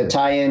way to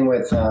tie in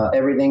with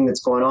everything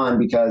that's going on,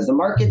 because the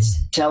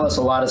markets tell us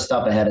a lot of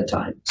stuff ahead of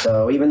time.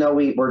 So even though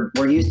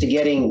we're used to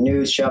getting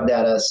news shoved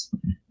at us,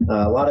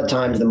 a lot of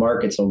times the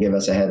markets will give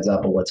us a heads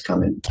up of what's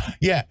coming.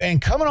 Yeah,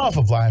 and coming off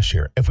of last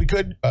year, if we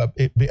could,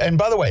 and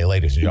by the way,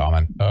 ladies and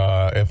gentlemen,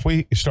 if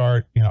we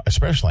start,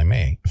 especially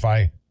me, if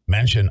I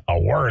mention a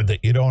word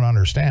that you don't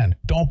understand,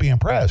 don't be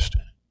impressed.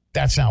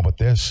 That's not what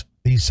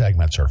these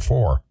segments are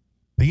for.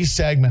 These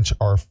segments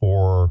are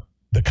for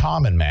the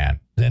common man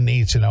that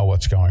needs to know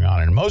what's going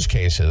on. In most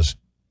cases,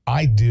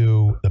 I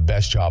do the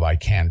best job I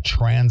can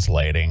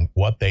translating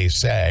what they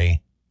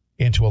say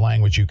into a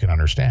language you can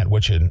understand,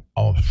 which in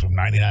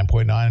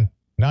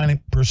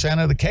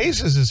 99.99% of the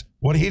cases is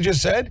what he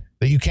just said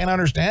that you can't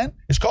understand.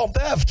 It's called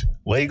theft,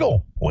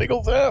 legal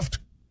theft,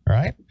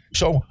 right?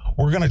 So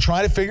we're going to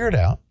try to figure it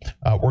out.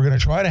 We're going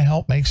to try to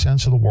help make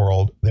sense of the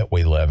world that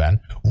we live in.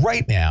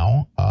 Right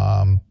now,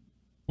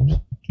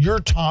 you're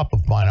top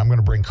of mind. I'm going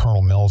to bring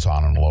Colonel Mills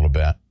on in a little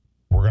bit.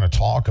 We're going to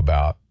talk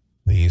about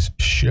these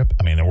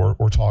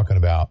we're talking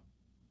about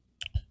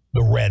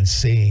the Red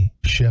Sea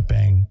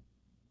shipping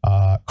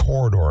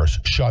corridors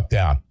shut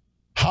down.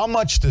 How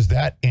much does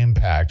that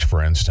impact,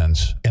 for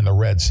instance, in the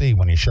Red Sea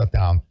when you shut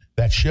down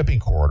that shipping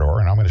corridor?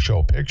 And I'm going to show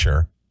a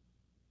picture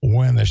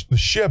when the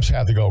ships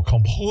had to go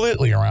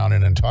completely around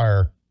an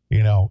entire,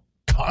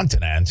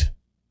 continent.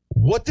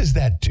 What does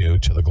that do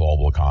to the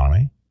global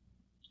economy?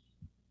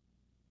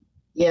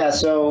 Yeah,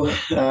 so,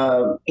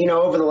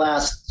 over the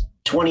last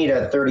 20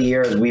 to 30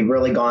 years, we've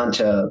really gone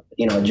to,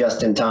 a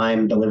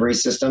just-in-time delivery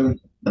system,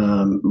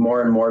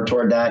 more and more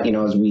toward that,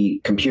 as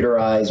we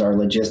computerize our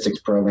logistics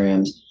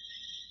programs.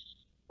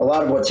 A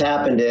lot of what's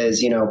happened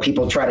is,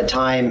 people try to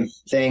time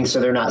things so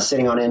they're not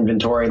sitting on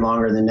inventory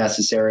longer than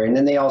necessary. And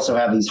then they also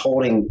have these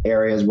holding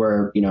areas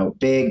where,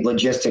 big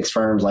logistics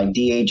firms like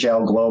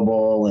DHL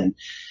Global and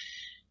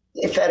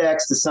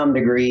FedEx to some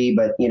degree,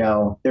 but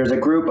there's a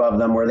group of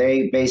them where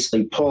they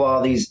basically pull all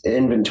these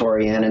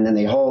inventory in and then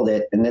they hold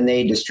it and then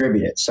they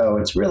distribute it. So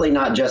it's really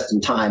not just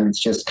in time. It's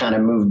just kind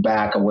of moved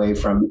back away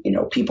from,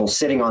 people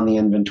sitting on the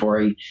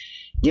inventory,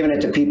 giving it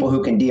to people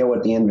who can deal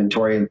with the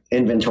inventory.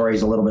 Inventory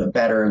is a little bit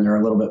better and they're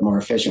a little bit more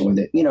efficient with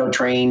it.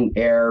 Train,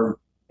 air,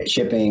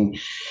 shipping.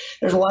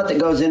 There's a lot that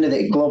goes into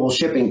the global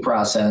shipping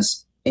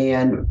process.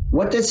 And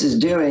what this is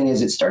doing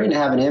is it's starting to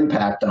have an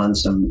impact on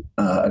some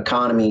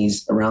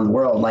economies around the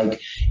world. Like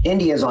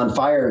India is on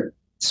fire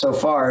so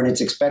far, and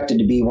it's expected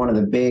to be one of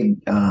the big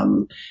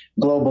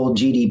global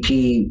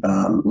GDP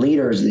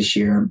leaders this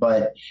year.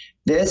 But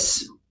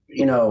this,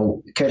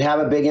 could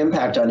have a big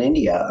impact on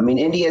India. I mean,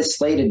 India is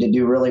slated to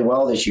do really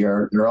well this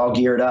year. They're all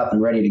geared up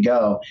and ready to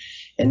go.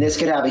 And this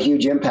could have a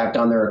huge impact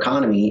on their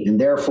economy.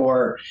 And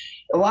therefore,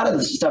 a lot of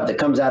the stuff that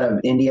comes out of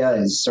India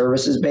is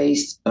services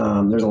based.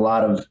 There's a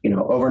lot of,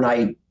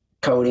 overnight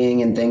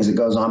coding and things that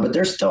goes on, but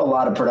there's still a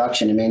lot of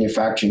production and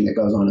manufacturing that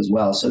goes on as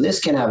well. So this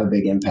can have a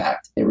big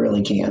impact. It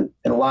really can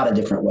in a lot of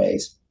different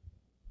ways.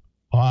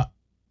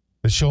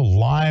 The show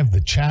live, the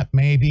chat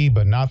maybe,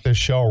 but not this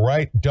show,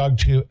 right? Doug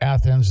to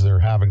Athens, they're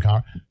having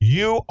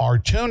you are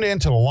tuned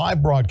into the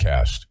live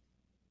broadcast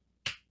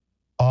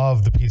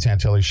of the Pete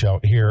Santilli Show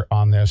here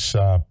on this.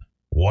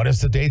 What is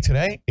the date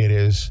today? It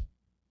is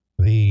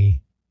the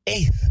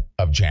 8th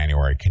of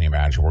January. Can you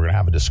imagine? We're going to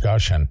have a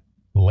discussion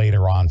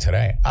later on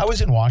today. I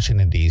was in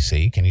Washington,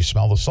 D.C. Can you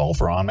smell the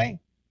sulfur on me?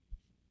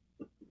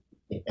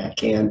 I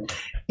can.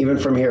 Even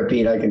from here,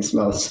 Pete, I can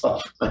smell the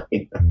sulfur.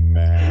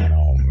 Man,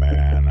 oh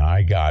man.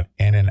 I got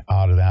in and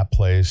out of that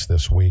place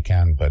this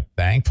weekend, but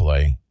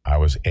thankfully I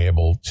was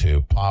able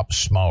to pop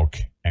smoke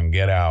and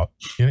get out.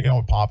 You know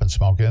what pop and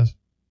smoke is?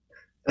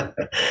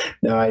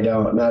 No, I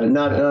don't.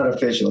 Not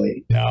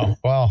officially. No.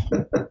 Well,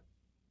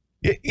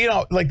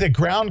 like the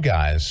ground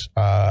guys,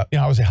 I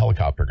was a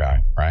helicopter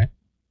guy, right?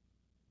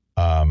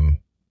 When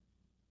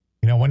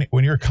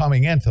you're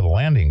coming into the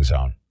landing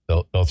zone,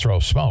 they'll throw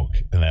smoke,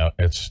 and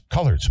it's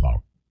colored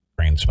smoke.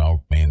 Green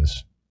smoke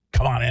means,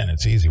 come on in,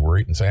 it's easy, we're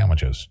eating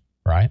sandwiches,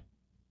 right?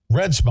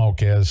 Red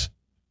smoke is,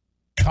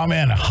 come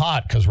in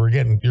hot because you're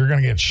going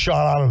to get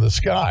shot out of the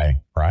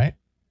sky, right?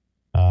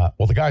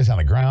 Well, the guys on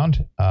the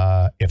ground,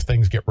 if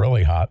things get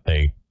really hot,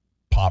 they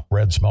pop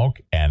red smoke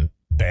and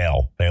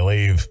bail. They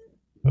leave.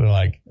 They're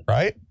like,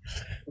 right?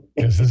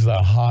 Because this is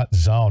a hot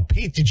zone.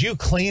 Pete, did you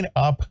clean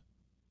up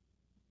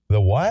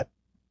the what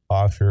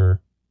off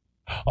your...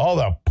 Oh,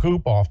 the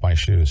poop off my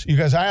shoes. You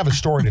guys, I have a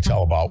story to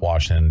tell about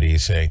Washington,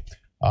 D.C.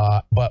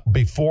 But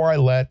before I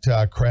let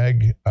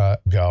Craig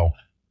go,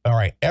 all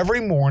right, every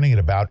morning at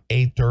about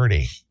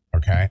 8:30,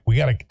 okay, we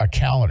got a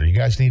calendar. You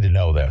guys need to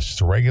know this.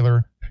 It's a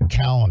regular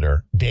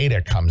calendar.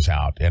 Data comes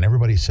out, and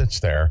everybody sits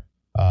there.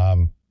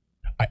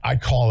 I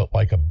call it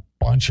like a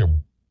bunch of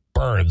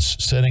birds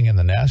sitting in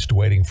the nest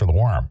waiting for the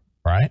worm,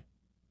 right?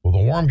 Well,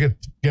 the worm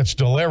gets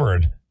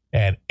delivered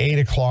at 8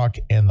 o'clock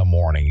in the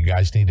morning. You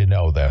guys need to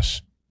know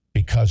this,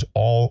 because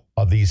all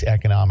of these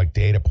economic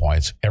data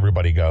points,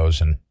 everybody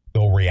goes and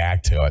they'll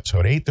react to it.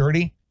 So at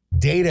 8:30,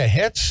 data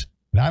hits.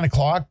 9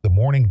 o'clock, the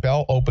morning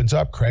bell opens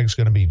up. Craig's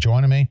going to be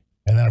joining me.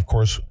 And then, of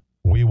course,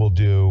 we will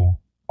do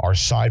our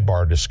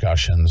sidebar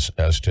discussions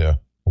as to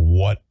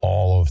what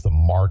all of the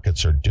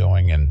markets are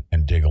doing and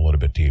dig a little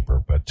bit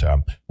deeper. But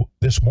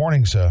this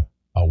morning's a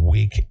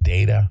weak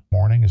data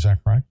morning. Is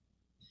that correct?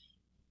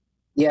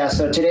 Yeah.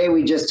 So today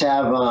we just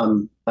have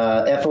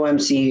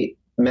FOMC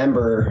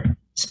member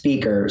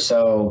speaker.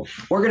 So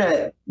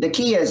the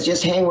key is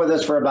just hang with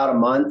us for about a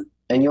month,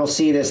 and you'll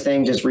see this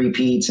thing just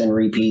repeats and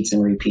repeats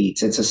and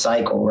repeats. It's a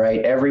cycle,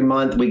 right? Every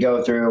month we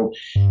go through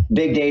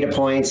big data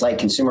points like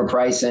consumer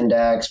price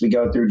index. We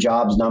go through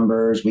jobs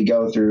numbers. We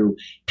go through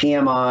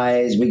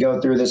PMIs. We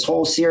go through this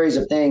whole series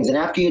of things. And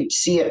after you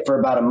see it for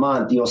about a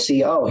month, you'll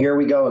see, oh, here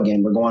we go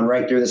again. We're going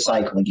right through the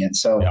cycle again.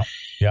 So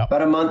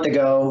about a month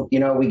ago,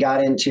 we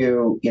got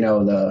into,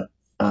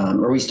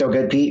 are we still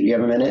good, Pete? You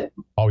have a minute?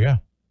 Oh, yeah.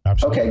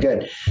 Absolutely. Okay, good.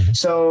 Mm-hmm.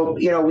 So,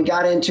 we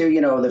got into,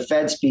 the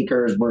Fed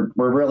speakers were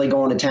really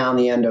going to town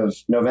the end of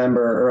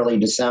November, early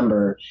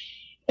December.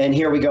 And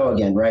here we go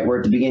again, right? We're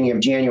at the beginning of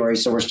January.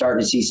 So we're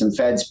starting to see some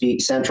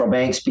central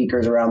bank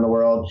speakers around the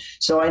world.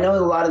 So I know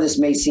a lot of this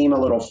may seem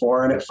a little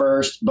foreign at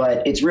first,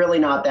 but it's really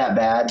not that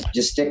bad.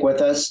 Just stick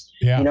with us.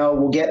 Yeah.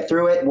 We'll get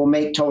through it. We'll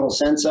make total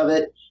sense of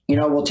it.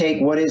 We'll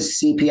take what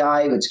is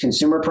CPI, it's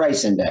consumer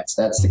price index.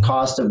 That's the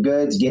cost of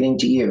goods getting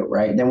to you,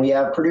 right? Then we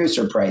have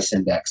producer price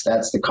index.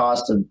 That's the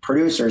cost of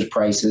producers'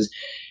 prices.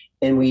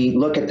 And we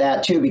look at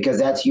that too, because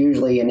that's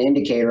usually an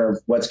indicator of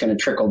what's going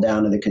to trickle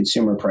down to the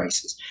consumer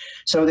prices.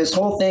 So this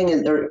whole thing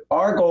is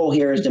our goal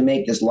here is to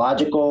make this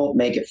logical,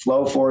 make it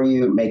flow for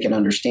you, make it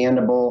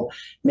understandable,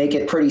 make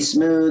it pretty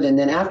smooth. And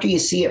then after you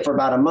see it for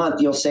about a month,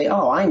 you'll say,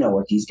 oh, I know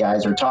what these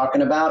guys are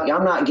talking about.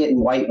 I'm not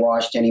getting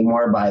whitewashed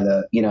anymore by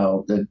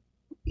the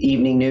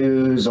evening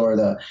news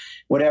or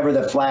whatever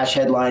the flash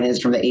headline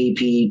is from the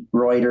AP,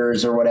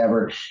 Reuters, or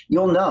whatever.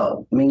 You'll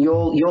know. I mean,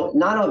 you'll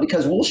not only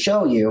because we'll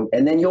show you,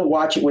 and then you'll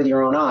watch it with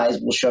your own eyes.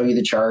 We'll show you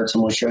the charts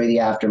and we'll show you the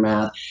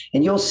aftermath,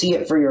 and you'll see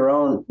it with your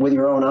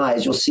own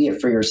eyes. You'll see it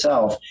for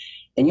yourself,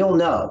 and you'll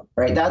know,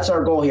 right? That's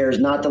our goal here, is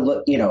not to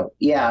look,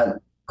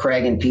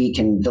 Craig and Pete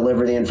can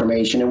deliver the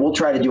information, and we'll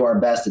try to do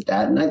our best at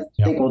that. And I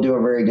think we'll do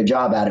a very good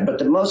job at it. But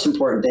the most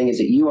important thing is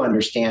that you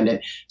understand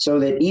it, so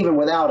that even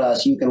without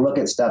us, you can look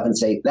at stuff and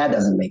say, that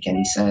doesn't make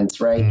any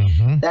sense, right?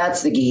 Mm-hmm.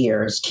 That's the key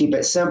here, is keep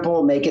it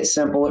simple, make it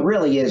simple. It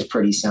really is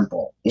pretty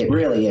simple. It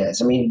really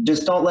is. I mean,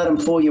 just don't let them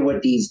fool you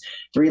with these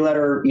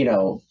 3-letter,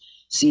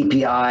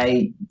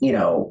 CPI,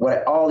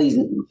 what all these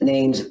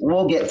names.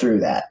 We'll get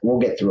through that. We'll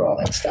get through all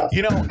that stuff.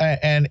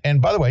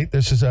 And by the way,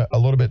 this is a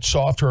little bit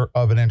softer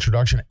of an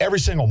introduction. Every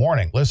single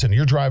morning, listen,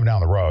 you're driving down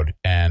the road,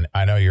 and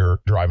I know you're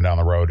driving down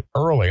the road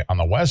early on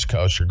the West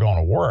Coast. You're going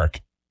to work.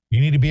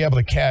 You need to be able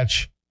to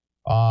catch,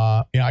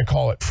 I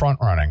call it front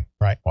running,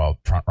 right? Well,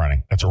 front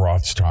running, that's a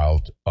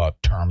Rothschild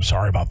term.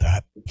 Sorry about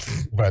that.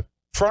 But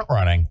front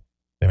running,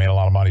 they made a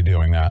lot of money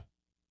doing that.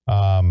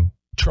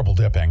 Triple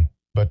dipping.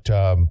 But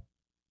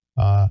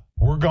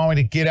we're going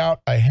to get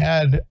out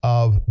ahead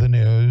of the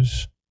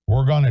news.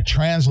 We're going to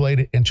translate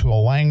it into a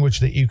language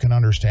that you can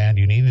understand.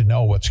 You need to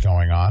know what's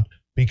going on,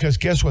 because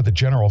guess what? The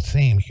general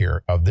theme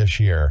here of this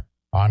year,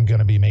 I'm going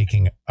to be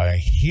making a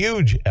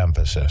huge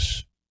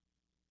emphasis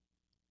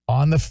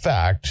on the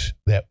fact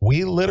that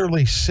we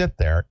literally sit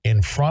there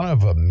in front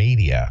of a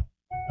media,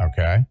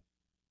 okay,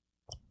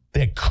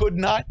 that could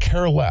not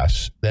care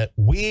less that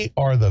we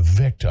are the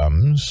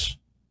victims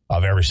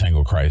of every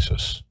single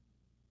crisis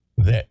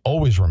that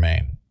always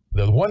remain.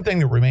 The one thing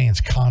that remains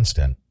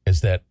constant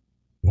is that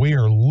we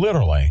are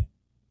literally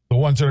the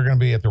ones that are going to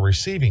be at the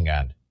receiving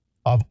end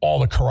of all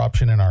the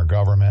corruption in our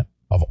government,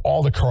 of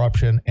all the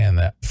corruption in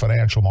the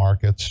financial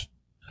markets.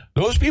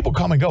 Those people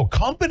come and go.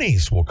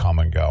 Companies will come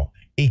and go.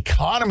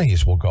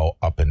 Economies will go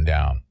up and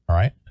down, all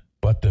right?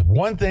 But the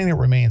one thing that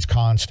remains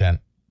constant,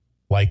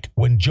 like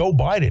when Joe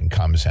Biden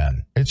comes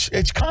in, it's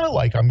kind of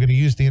like, I'm going to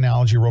use the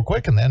analogy real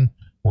quick, and then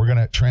we're going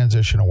to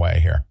transition away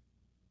here.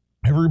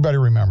 Everybody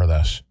remember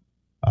this.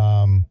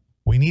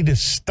 We need to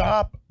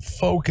stop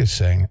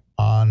focusing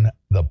on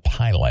the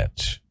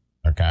pilot,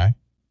 okay?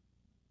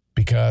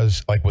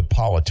 Because like with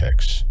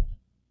politics,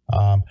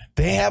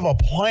 they have a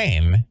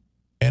plane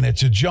and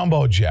it's a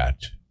jumbo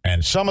jet,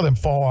 and some of them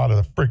fall out of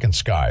the freaking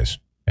skies.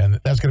 And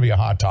that's going to be a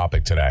hot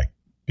topic today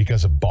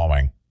because of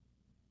Boeing.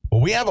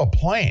 Well, we have a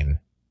plane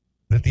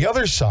that the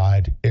other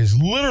side is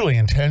literally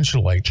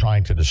intentionally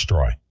trying to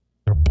destroy.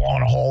 They're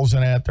blowing holes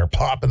in it. They're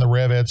popping the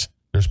rivets.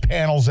 There's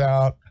panels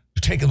out.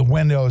 They're taking the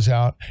windows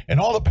out. And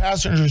all the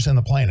passengers in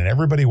the plane and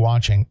everybody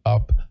watching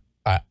up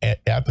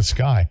at the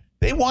sky,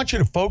 they want you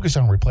to focus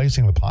on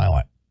replacing the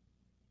pilot.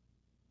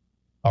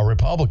 A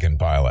Republican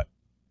pilot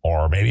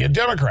or maybe a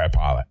Democrat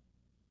pilot.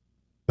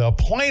 The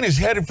plane is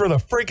headed for the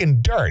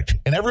freaking dirt,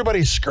 and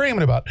everybody's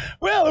screaming about,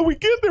 well, if we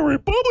get the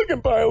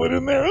Republican pilot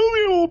in there,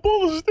 he'll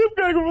pull the stiff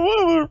guy,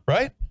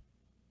 right?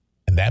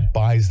 And that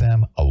buys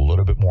them a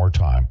little bit more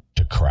time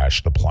to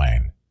crash the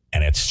plane.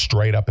 And it's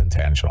straight up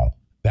intentional.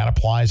 That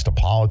applies to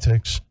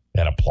politics.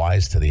 That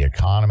applies to the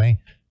economy.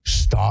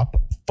 Stop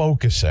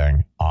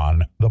focusing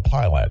on the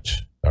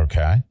pilots,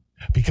 okay?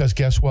 Because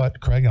guess what,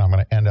 Craig, and I'm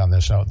going to end on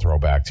this note and throw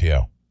it back to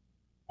you.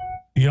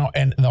 You know,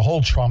 and the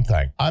whole Trump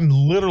thing, I'm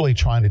literally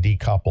trying to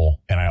decouple,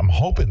 and I'm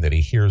hoping that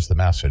he hears the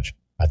message.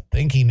 I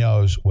think he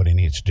knows what he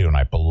needs to do, and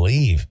I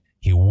believe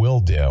he will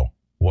do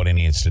what he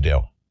needs to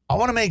do. I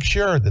want to make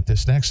sure that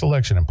this next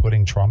election and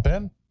putting Trump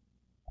in,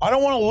 I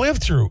don't want to live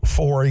through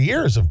 4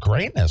 years of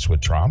greatness with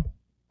Trump.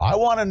 I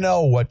want to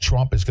know what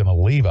Trump is going to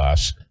leave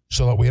us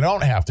so that we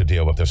don't have to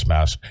deal with this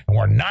mess, and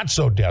we're not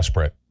so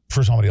desperate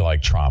for somebody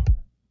like Trump.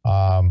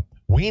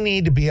 We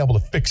need to be able to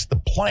fix the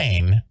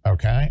plane,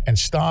 okay, and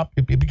stop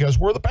because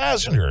we're the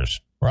passengers,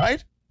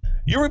 right?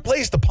 You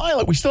replace the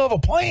pilot, we still have a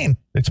plane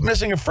that's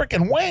missing a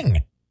freaking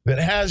wing that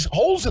has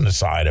holes in the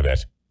side of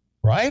it,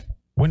 right?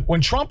 When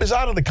Trump is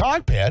out of the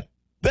cockpit,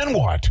 then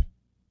what?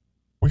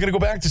 We're going to go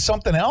back to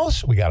something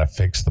else? We got to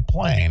fix the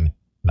plane,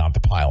 not the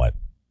pilot,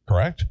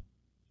 correct?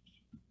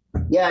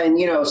 Yeah, and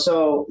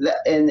so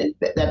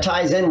that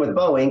ties in with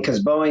Boeing,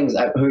 because Boeing's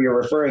who you're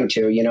referring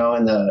to,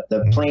 and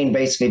the plane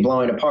basically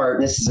blowing apart.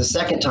 And this is the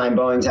second time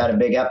Boeing's had a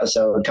big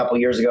episode. A couple of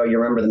years ago, you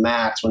remember the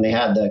MAX when they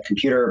had the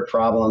computer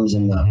problems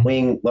and the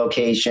wing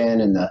location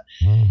and the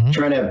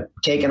trying to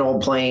take an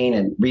old plane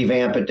and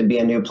revamp it to be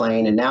a new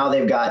plane. And now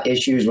they've got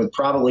issues with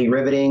probably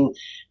riveting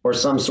or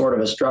some sort of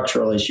a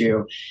structural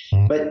issue.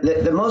 But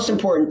the most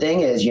important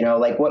thing is,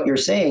 like what you're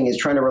saying is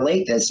trying to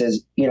relate this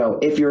is,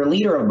 if you're a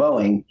leader of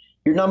Boeing,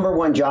 your number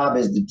one job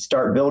is to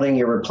start building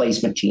your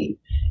replacement team,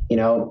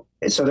 so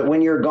that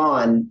when you're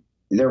gone,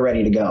 they're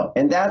ready to go.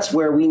 And that's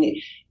where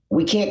we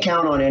can't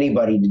count on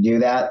anybody to do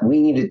that.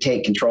 We need to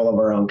take control of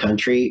our own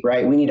country,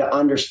 right? We need to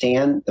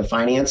understand the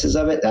finances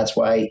of it. That's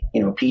why,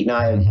 Pete and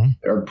I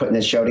are putting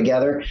this show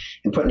together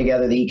and putting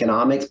together the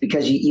economics,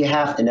 because you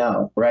have to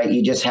know, right?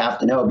 You just have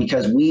to know,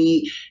 because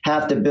we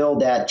have to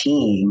build that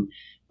team,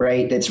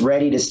 right, that's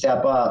ready to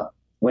step up.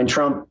 When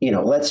Trump,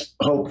 let's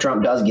hope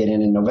Trump does get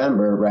in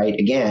November, right?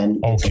 Again.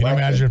 Oh, can you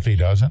imagine if he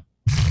doesn't?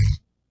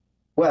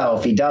 Well,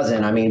 if he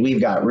doesn't, I mean, we've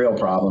got real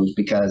problems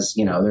because,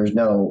 there's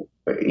no,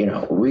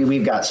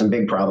 we've got some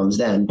big problems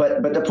then.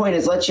 But the point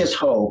is, let's just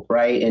hope,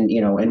 right? And,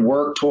 and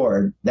work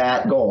toward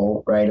that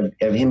goal, right,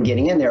 of him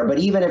getting in there. But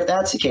even if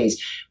that's the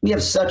case, we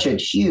have such a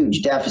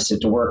huge deficit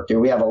to work through.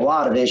 We have a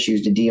lot of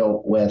issues to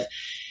deal with.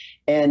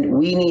 And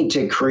we need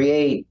to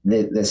create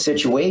the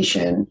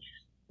situation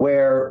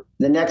where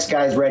the next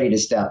guy's ready to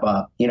step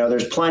up.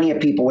 There's plenty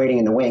of people waiting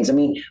in the wings. I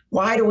mean,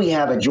 why do we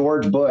have a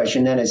George Bush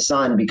and then his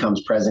son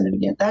becomes president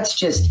again?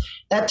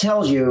 That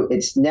tells you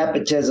it's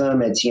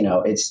nepotism. It's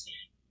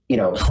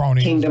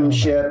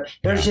kingdomship.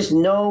 There's just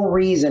no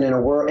reason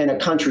in a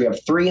country of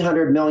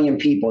 300 million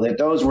people that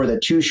those were the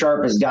two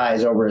sharpest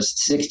guys over a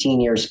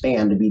 16-year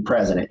span to be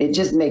president. It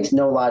just makes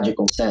no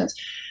logical sense.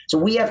 So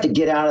we have to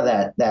get out of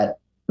that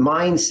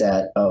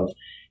mindset of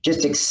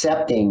just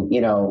accepting,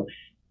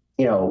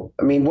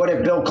 I mean, what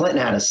if Bill Clinton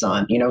had a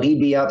son? He'd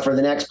be up for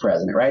the next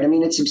president, right? I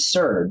mean, it's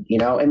absurd.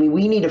 I mean,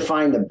 we need to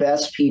find the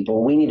best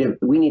people. We need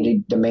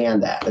to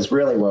demand that. That's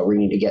really what we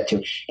need to get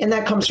to, and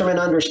that comes from an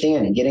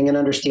understanding, getting an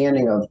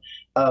understanding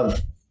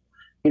of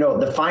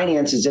the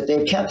finances that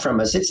they've kept from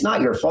us. It's not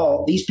your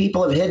fault. These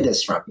people have hid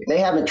this from you. They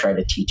haven't tried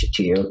to teach it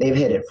to you. They've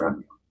hid it from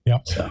you.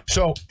 Yeah.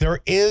 So there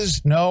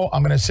is no.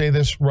 I'm going to say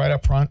this right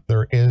up front.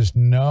 There is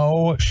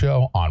no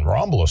show on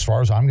Rumble, as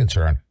far as I'm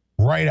concerned,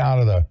 right out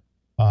of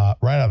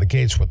the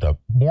gates with the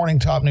morning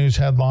top news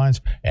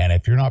headlines. And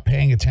if you're not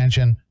paying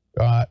attention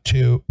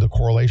to the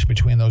correlation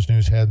between those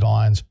news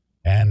headlines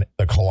and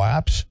the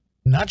collapse,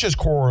 not just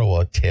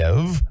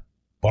correlative,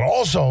 but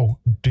also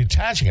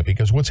detaching it,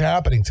 because what's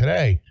happening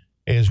today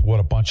is what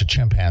a bunch of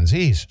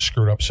chimpanzees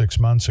screwed up 6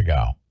 months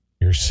ago.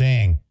 You're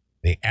seeing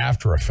the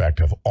after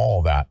effect of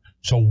all that.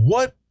 So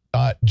what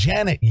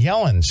Janet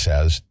Yellen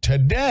says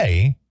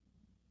today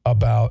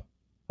about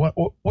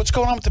what's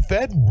going on with the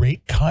Fed?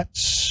 Rate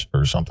cuts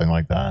or something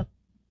like that?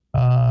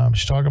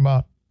 She's talking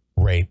about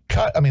rate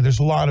cut. I mean, there's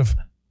a lot of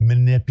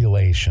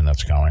manipulation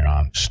that's going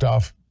on,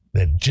 stuff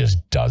that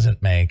just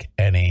doesn't make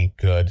any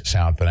good,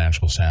 sound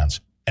financial sense.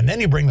 And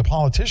then you bring the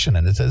politician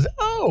in that says,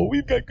 oh,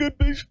 we've got good,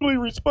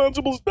 fiscally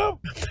responsible stuff.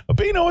 But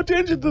pay no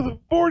attention to the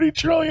 $40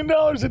 trillion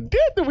in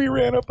debt that we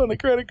ran up on the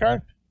credit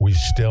card. We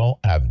still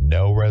have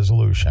no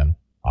resolution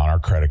on our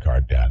credit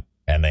card debt.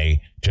 And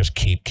they just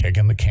keep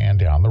kicking the can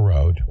down the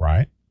road,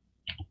 right?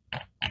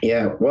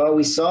 Yeah, well,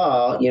 we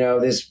saw,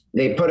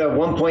 they put a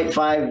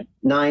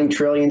 1.59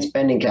 trillion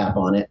spending cap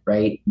on it,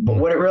 right? But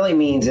what it really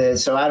means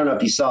is, so I don't know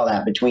if you saw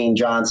that between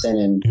Johnson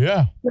and,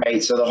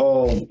 right? So the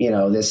whole,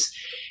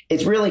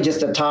 it's really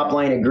just a top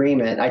line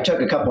agreement. I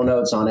took a couple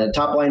notes on it, a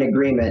top line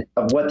agreement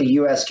of what the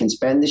U.S. can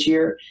spend this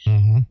year.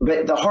 Mm-hmm.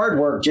 But the hard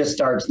work just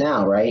starts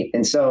now, right?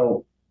 And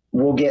so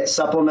we'll get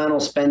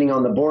supplemental spending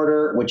on the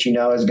border, which,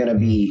 is going to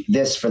be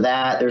this for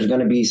that. There's going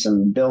to be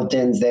some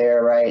built-ins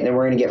there, right? And then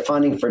we're going to get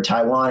funding for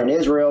Taiwan and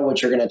Israel,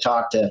 which you're going to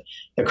talk to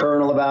the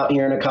colonel about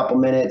here in a couple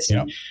minutes.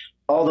 Yep. And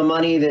all the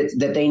money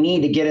that they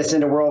need to get us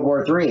into World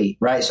War III,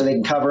 right? So they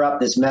can cover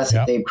up this mess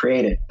that they've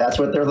created. That's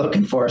what they're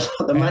looking for. So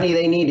the money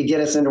they need to get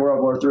us into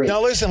World War III.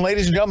 Now, listen,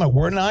 ladies and gentlemen,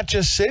 we're not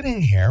just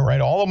sitting here, right?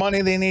 All the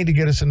money they need to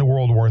get us into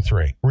World War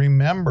III.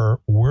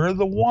 Remember, we're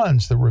the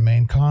ones that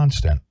remain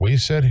constant. We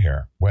sit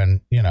here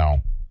when,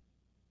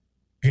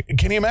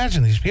 can you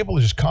imagine these people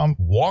just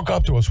walk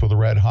up to us with a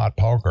red hot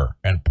poker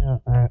and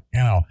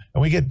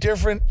we get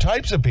different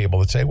types of people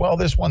that say, well,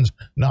 this one's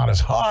not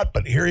as hot,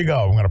 but here you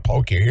go. I'm going to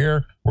poke you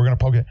here. We're going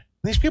to poke you.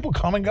 These people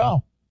come and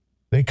go.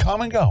 They come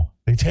and go.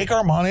 They take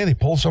our money. They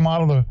pull some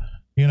out of the,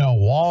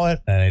 wallet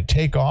and they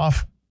take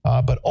off.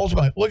 But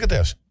ultimately, look at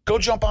this. Go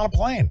jump on a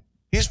plane.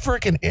 These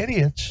freaking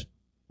idiots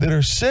that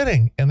are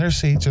sitting in their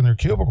seats in their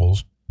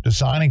cubicles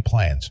designing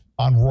planes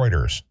on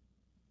Reuters.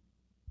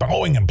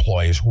 Boeing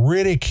employees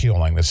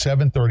ridiculing the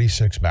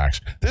 737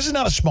 MAX. This is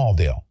not a small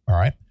deal, all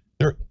right?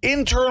 There are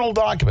internal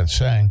documents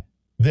saying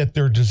that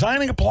they're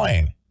designing a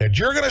plane that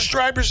you're going to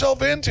strap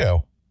yourself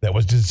into that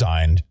was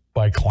designed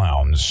by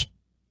clowns.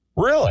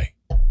 Really?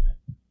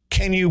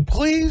 Can you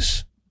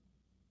please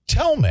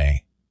tell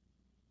me,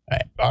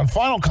 on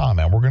final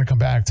comment, we're going to come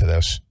back to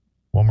this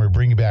when we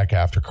bring you back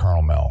after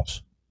Colonel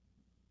Mills.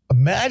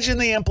 Imagine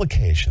the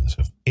implications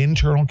of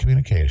internal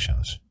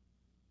communications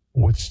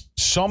with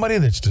somebody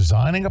that's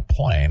designing a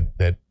plane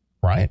that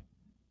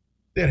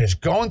is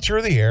going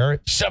through the air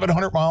at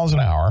 700 miles an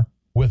hour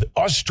with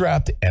us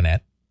strapped in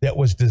it that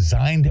was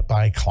designed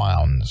by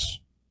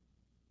clowns.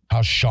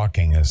 How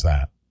shocking is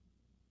that?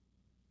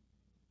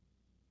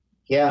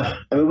 Yeah.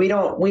 I mean, we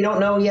don't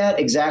know yet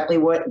exactly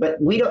what, but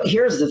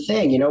here's the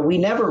thing, we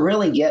never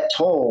really get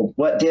told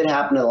what did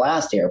happen to the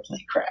last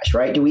airplane crash,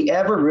 right? Do we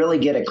ever really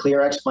get a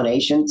clear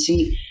explanation?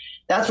 See,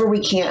 that's where we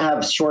can't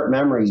have short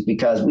memories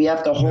because we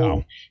have to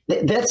hold.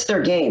 No. That's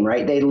their game,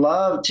 right? They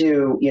love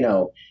to,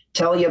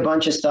 tell you a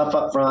bunch of stuff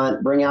up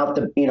front, bring out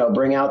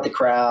the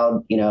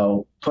crowd,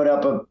 put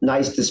up a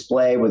nice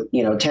display with,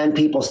 10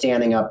 people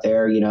standing up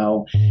there,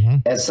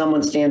 as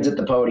someone stands at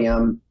the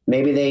podium,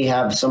 maybe they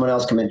have someone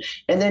else come in.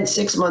 And then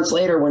 6 months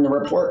later, when the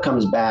report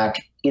comes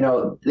back,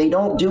 they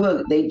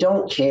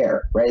don't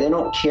care, right? They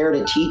don't care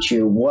to teach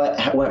you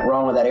what went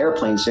wrong with that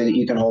airplane so that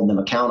you can hold them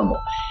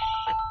accountable.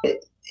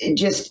 It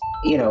just,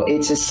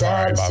 it's a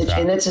sad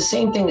situation. And it's the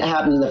same thing that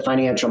happens in the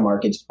financial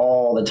markets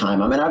all the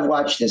time. I mean, I've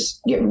watched this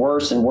get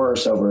worse and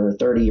worse over a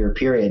 30-year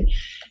period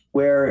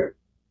where,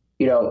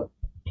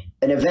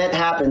 an event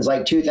happens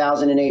like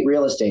 2008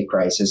 real estate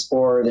crisis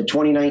or the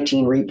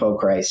 2019 repo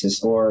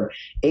crisis or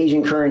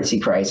Asian currency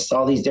crisis,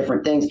 all these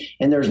different things.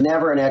 And there's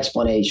never an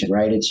explanation,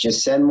 right? It's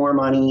just send more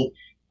money,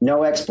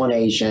 no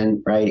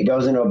explanation, right? It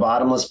goes into a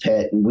bottomless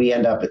pit and we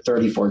end up at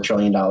 $34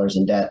 trillion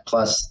in debt,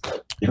 plus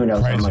who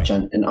knows how much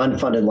in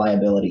unfunded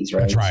liabilities,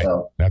 right? That's right.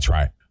 That's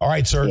right. All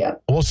right, sir. Yeah.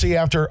 We'll see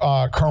after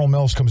Colonel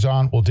Mills comes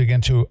on. We'll dig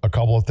into a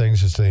couple of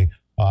things as the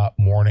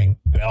morning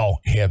bell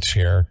hits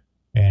here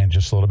in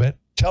just a little bit.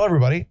 Tell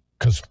everybody,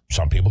 because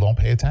some people don't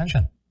pay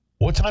attention.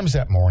 What time does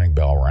that morning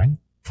bell ring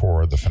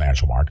for the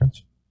financial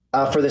markets?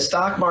 For the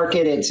stock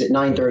market, it's at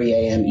 9:30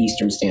 a.m.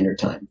 Eastern Standard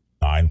Time.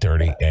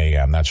 9:30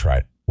 a.m. That's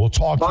right. We'll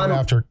talk to you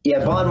after.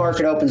 Yeah, bond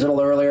market opens a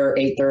little earlier,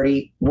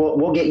 8:30.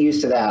 We'll get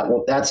used to that.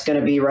 That's going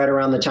to be right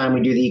around the time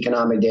we do the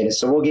economic data.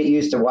 So we'll get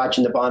used to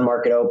watching the bond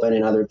market open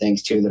and other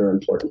things too that are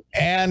important.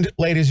 And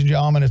ladies and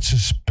gentlemen, it's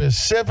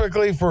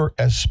specifically for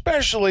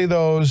especially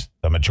the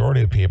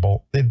majority of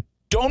people that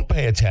don't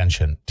pay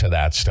attention to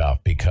that stuff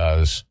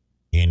because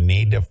you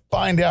need to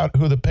find out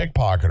who the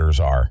pickpocketers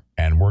are.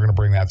 And we're going to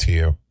bring that to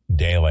you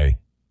daily.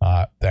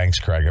 Thanks,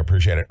 Craig. I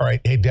appreciate it. All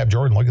right. Hey, Deb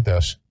Jordan, look at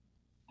this.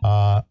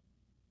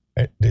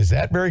 Is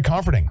that very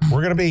comforting?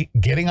 We're going to be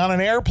getting on an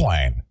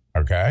airplane.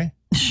 Okay.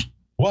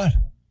 What?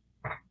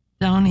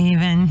 Don't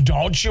even.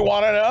 Don't you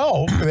want to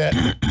know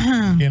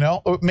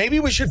that, maybe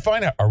we should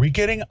find out. Are we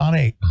getting on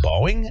a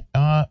Boeing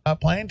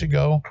plane to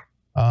go?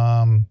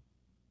 Are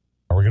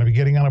we going to be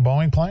getting on a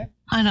Boeing plane?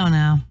 I don't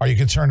know. Are you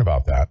concerned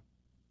about that?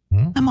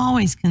 I'm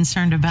always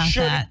concerned about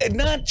that. Should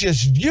not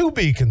just you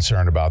be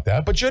concerned about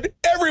that, but should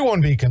everyone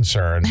be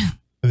concerned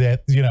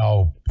that,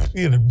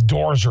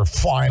 doors are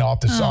flying off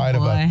the side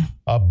of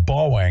a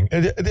Boeing?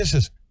 This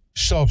is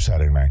so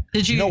upsetting me.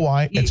 You know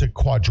why? It's a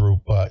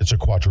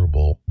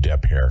quadruple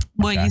dip here.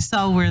 Well, you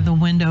saw where the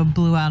window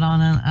blew out on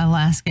an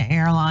Alaska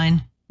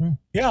airline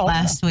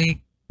last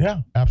week. Yeah,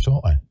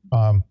 absolutely.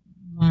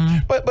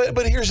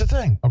 But here's the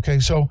thing. Okay,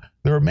 so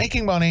they're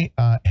making money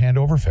hand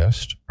over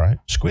fist, right?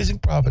 Squeezing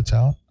profits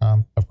out.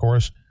 Of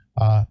course,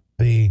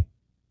 the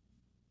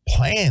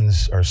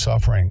planes are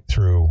suffering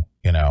through,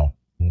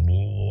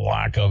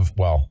 lack of,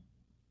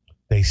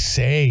 they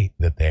say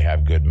that they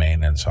have good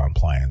maintenance on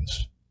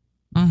planes.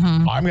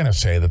 Mm-hmm. I'm going to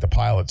say that the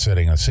pilot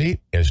sitting in the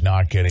seat is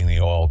not getting the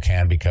oil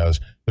can because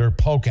they're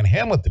poking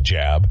him with the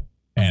jab,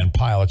 and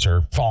pilots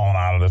are falling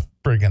out of the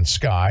friggin'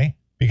 sky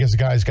because the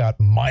guy's got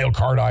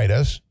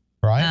myocarditis,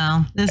 right?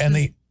 No,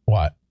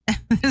 what?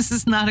 This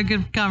is not a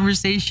good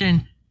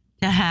conversation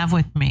to have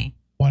with me.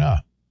 Why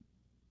not?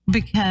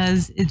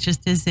 Because it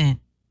just isn't.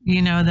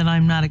 You know that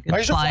I'm not a good I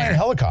used to fly flyer. in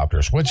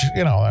helicopters, which,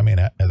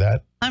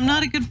 that. I'm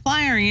not a good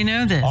flyer. You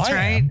know this, I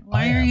right? am.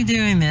 Why are you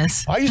doing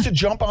this? I used to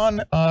jump on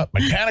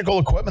mechanical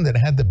equipment that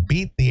had to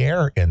beat the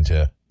air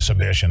into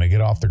submission to get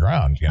off the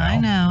ground. I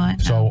know.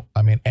 So,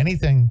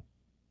 anything,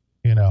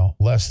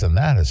 less than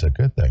that is a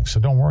good thing. So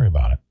don't worry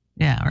about it.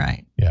 Yeah,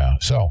 right. Yeah.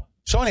 So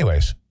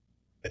anyways,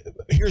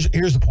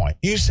 here's the point.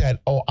 You said,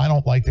 I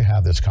don't like to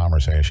have this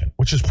conversation,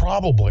 which is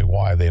probably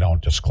why they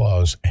don't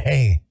disclose,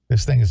 hey,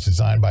 this thing is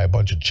designed by a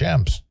bunch of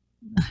chimps.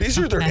 These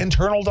are their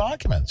internal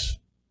documents.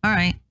 All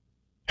right.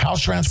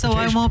 House Transportation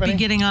So I won't Committee. be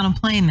getting on a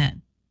plane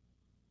then.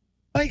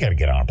 Oh, you got to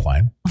get on a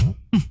plane.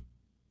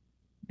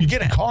 You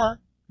get a car.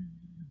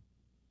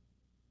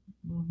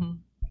 Mm-hmm.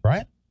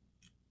 Right?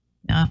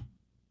 Yeah.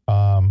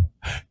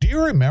 Do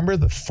you remember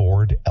the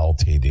Ford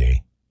LTD?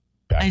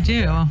 I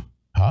do.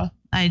 Huh?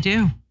 I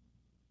do.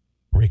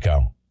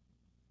 Rico,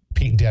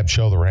 Pete and Deb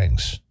show the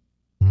rings.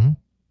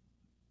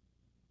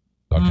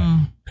 Okay.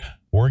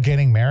 We're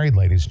getting married,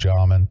 ladies and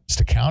gentlemen. It's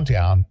the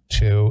countdown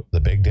to the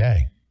big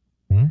day.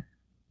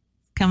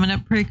 Coming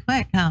up pretty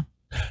quick, huh?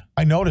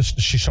 I noticed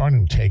she's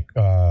starting to take,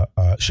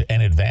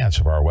 in advance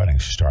of our wedding,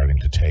 she's starting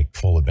to take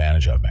full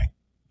advantage of me.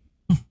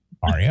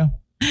 Are you?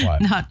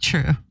 What? Not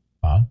true.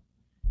 Huh?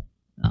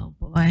 Oh,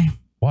 boy.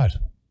 What?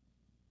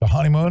 The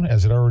honeymoon?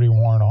 Has it already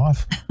worn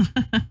off?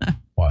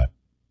 What?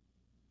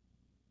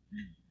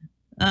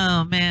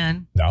 Oh,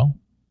 man. No?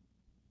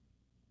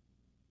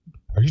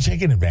 Are you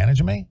taking advantage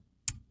of me?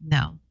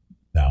 No.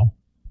 No?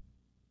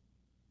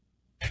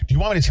 Do you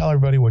want me to tell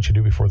everybody what you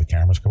do before the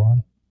cameras come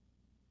on?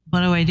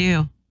 What do I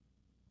do?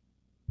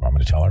 Want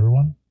me to tell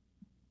everyone?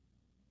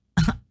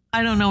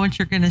 I don't know what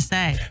you're going to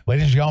say.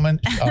 Ladies and gentlemen,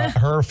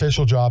 her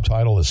official job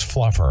title is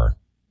fluffer.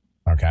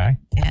 Okay?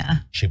 Yeah.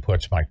 She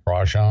puts my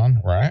crush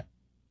on, right?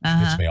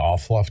 Uh-huh. Gets me all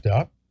fluffed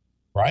up,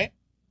 right?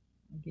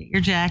 Get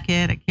your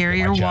jacket, carry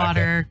Get my your jacket.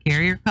 water,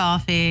 carry your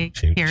coffee,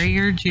 carry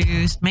your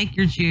juice, make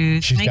your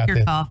juice, She's make got your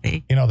the,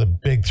 coffee. The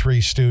big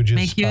Three Stooges.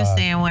 Make you a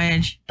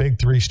sandwich. Big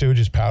Three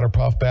Stooges powder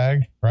puff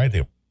bag, right?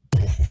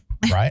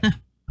 Right?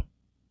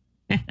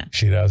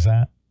 She does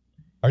that.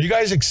 Are you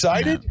guys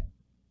excited? Yeah.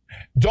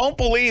 Don't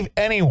believe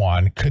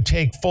anyone could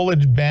take full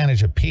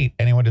advantage of Pete.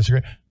 Anyone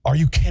disagree? Are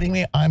you kidding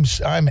me?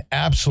 I'm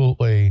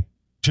absolutely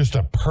just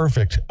a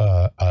perfect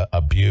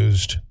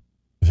abused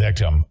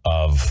victim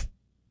of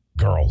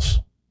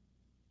girls.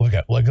 Look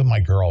at my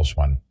girls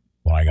when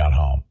I got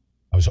home.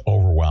 I was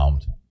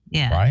overwhelmed.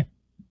 Yeah. Right?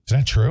 Is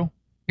that true?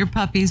 Your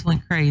puppies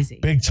went crazy.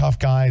 Big tough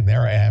guy, and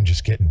there I am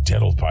just getting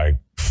diddled by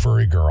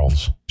furry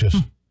girls. Just,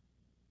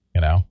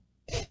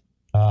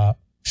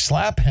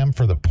 slap him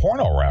for the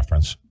porno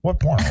reference. What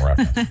porno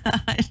reference?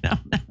 I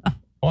don't know.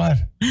 What?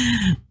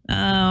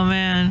 Oh,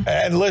 man.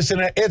 And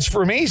listen, It's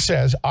For Me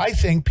says, I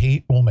think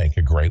Pete will make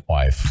a great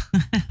wife.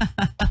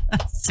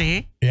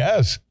 See?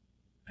 Yes.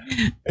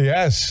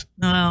 Yes.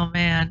 Oh,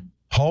 man.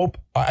 Hope.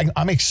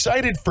 I'm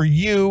excited for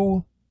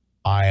you.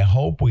 I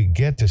hope we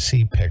get to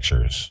see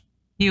pictures.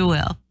 You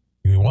will.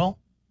 You will?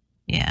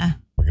 Yeah.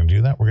 We're going to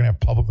do that? We're going to have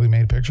publicly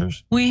made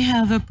pictures? We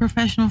have a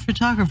professional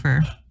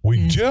photographer.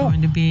 We do?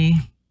 Going to be.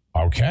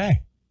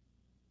 Okay.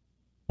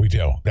 We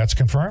do. That's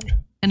confirmed?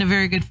 And a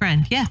very good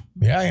friend. Yeah.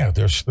 Yeah.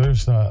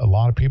 There's a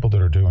lot of people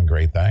that are doing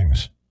great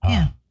things.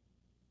 Yeah.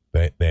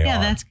 They yeah,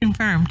 are. that's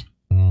confirmed.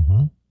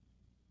 Mm-hmm.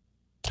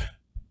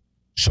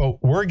 So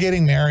we're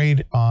getting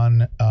married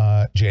on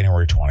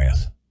January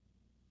 20th.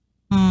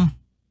 Is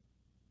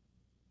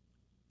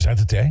that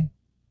the day?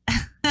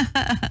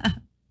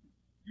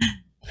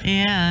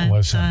 Yeah.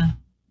 Listen.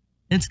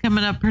 It's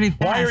coming up pretty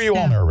fast. Why are you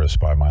all nervous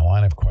by my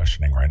line of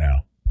questioning right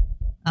now?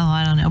 Oh,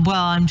 I don't know.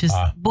 Well, I'm just,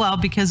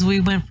 because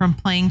we went from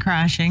plane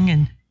crashing,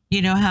 and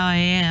you know how I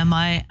am.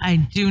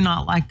 I do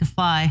not like to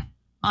fly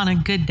on a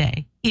good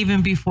day,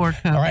 even before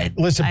COVID. All right,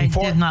 listen, I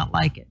did not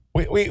like it.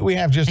 We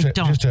have just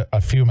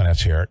a few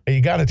minutes here. You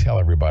got to tell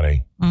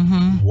everybody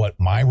what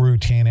my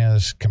routine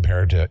is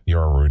compared to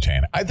your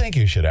routine. I think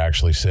you should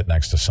actually sit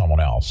next to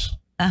someone else.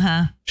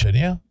 Shouldn't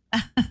you?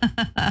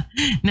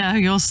 No,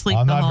 you'll sleep.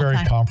 I'm the not whole very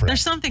time. comforting.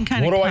 There's something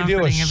kind of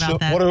comforting about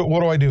that. What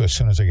do I do as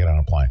soon as I get on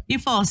a plane? You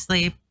fall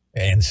asleep.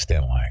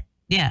 Instantly.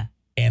 Yeah.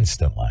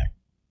 Instantly.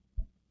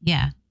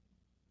 Yeah.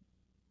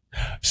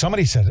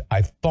 Somebody said,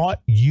 I thought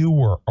you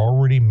were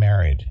already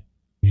married.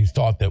 You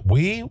thought that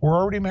we were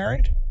already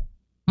married?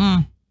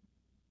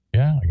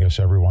 Yeah, I guess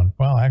everyone.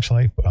 Well,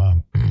 actually,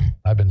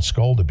 I've been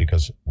scolded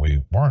because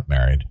we weren't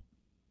married.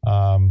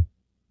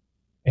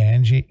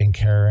 Angie and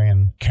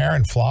Karen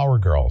Flower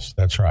Girls.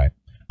 That's right.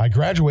 I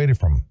graduated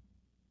from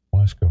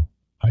Wesco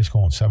High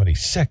School in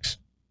 76.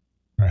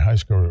 high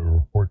school to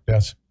report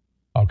deaths.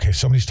 Okay,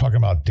 somebody's talking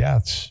about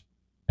deaths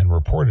and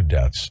reported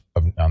deaths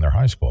on their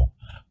high school.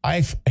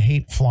 I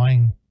hate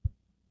flying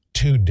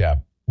too,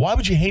 Deb. Why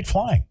would you hate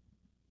flying?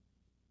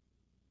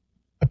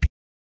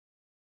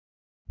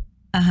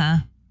 Uh-huh.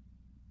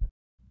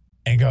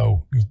 And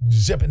go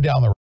zipping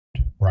down the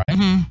road, right?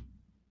 Mm-hmm.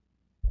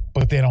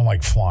 But they don't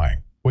like flying,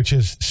 which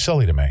is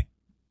silly to me.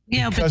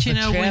 Yeah, Because but you the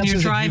know, when chances you're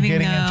of you driving,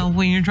 getting into-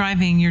 when you're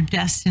driving, your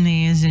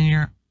destiny is in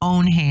your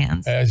own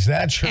hands. Is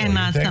that true? And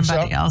not You think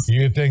somebody so? else.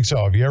 You think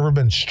so? Have you ever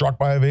been struck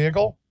by a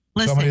vehicle?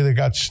 Listen, Somebody that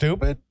got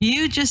stupid?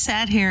 you just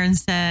sat here and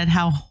said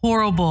how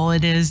horrible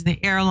it is,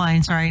 the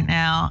airlines right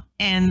now.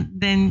 And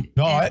then,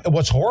 No,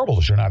 what's horrible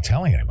is you're not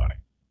telling anybody.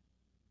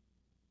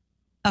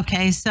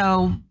 okay,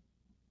 so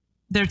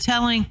they're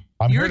telling,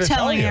 I'm here you're to tell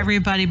telling you.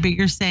 everybody, but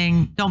you're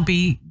saying, don't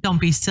be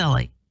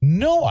silly.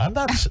 No, I'm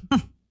not.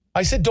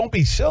 I said don't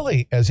be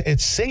silly, as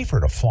it's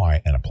safer to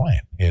fly in a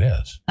plane. It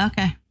is.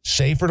 Okay.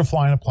 Safer to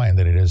fly in a plane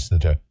than it is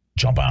to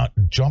jump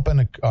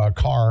in a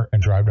car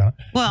and drive down.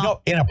 Well,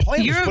 no, in a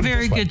plane. You're a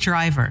very good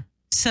driver.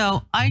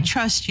 So I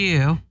trust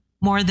you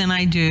more than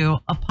I do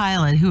a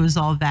pilot who is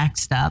all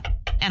vaxxed up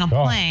and a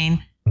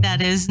plane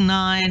that is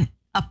not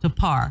up to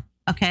par.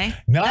 Okay.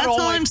 That's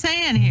all I'm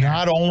saying here.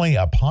 Not only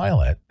a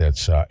pilot,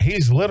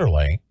 he's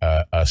literally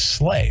a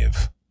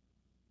slave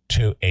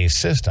to a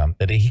system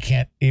that he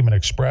can't even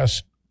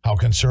express how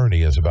concerned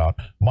he is about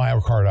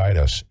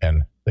myocarditis,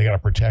 and they got to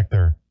protect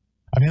their.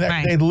 I mean,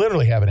 they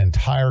literally have an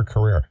entire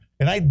career,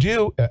 and I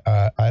do.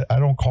 I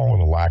don't call it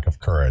a lack of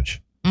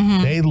courage.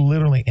 Mm-hmm. They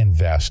literally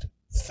invest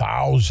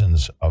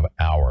thousands of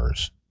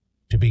hours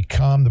to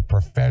become the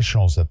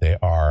professionals that they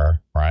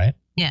are, right?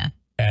 Yeah.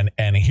 And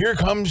here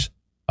comes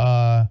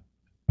the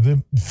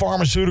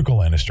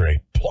pharmaceutical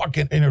industry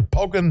poking,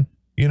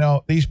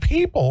 these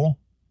people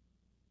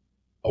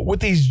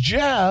with these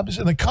jabs,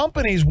 and the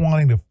companies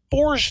wanting to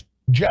force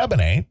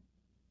jabinate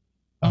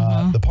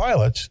the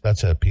pilots.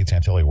 That's a Pete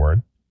Santilli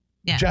word.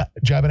 Yeah.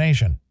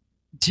 Jabination.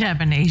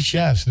 Jabination.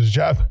 Yes, it's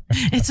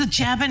It's a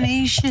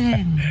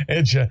jabination.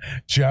 It's a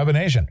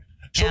jabination.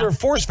 So they're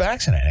forced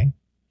vaccinating,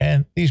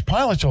 and these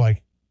pilots are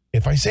like,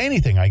 if I say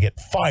anything, I get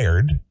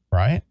fired,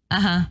 right?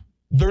 Uh-huh.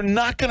 They're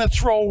not going to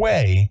throw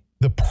away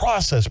the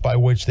process by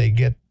which they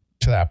get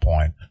to that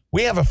point.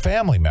 We have a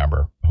family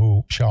member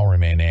who shall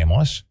remain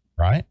nameless,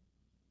 right?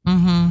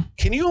 Mm-hmm.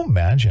 Can you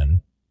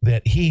imagine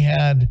that he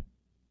had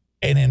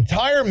an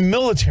entire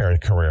military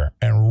career,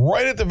 and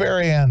right at the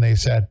very end they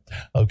said,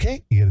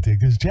 okay, you got to take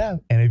this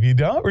jab, and if you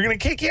don't, we're going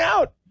to kick you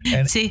out.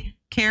 And see,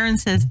 Karen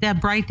says,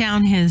 Deb, write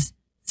down his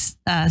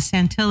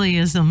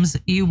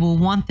Santilliisms. You will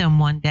want them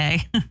one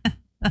day.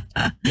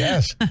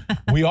 Yes,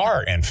 we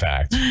are, in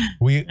fact.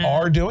 We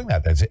are doing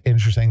that. That's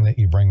interesting that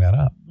you bring that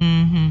up.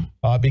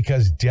 Mm-hmm.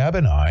 Because Deb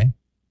and I,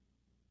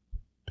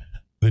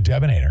 the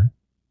Debinator,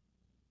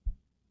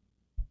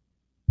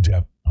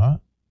 Deb, huh?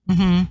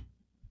 Mm-hmm.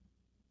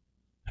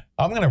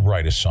 I'm going to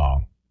write a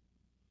song,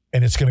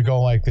 and it's going to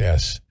go like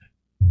this.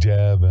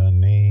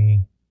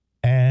 Debony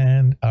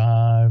and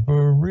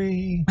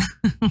Ivory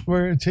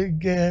were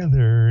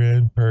together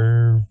and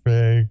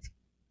perfect.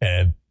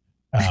 And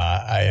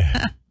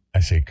I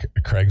see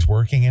Craig's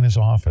working in his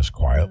office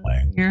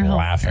quietly, You're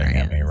laughing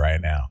at me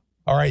right now.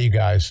 All right, you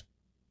guys.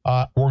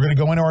 We're going to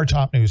go into our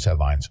top news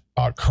headlines.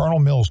 Colonel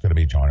Mill's going to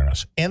be joining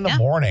us in the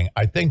morning,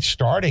 I think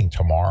starting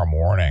tomorrow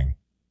morning.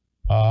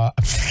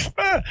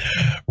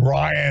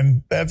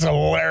 Ryan, that's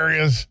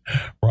hilarious.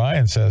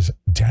 Ryan says,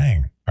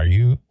 dang, are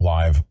you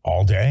live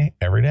all day,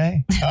 every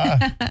day?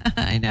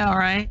 I know,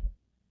 right?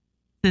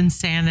 It's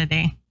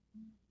insanity.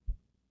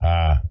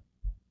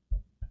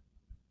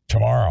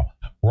 Tomorrow,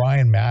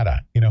 Ryan Matta.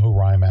 You know who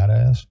Ryan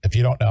Matta is? If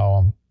you don't know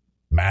him,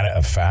 Matta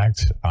of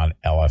Fact on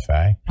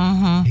LFA.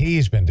 Mm-hmm.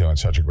 He's been doing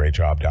such a great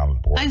job down the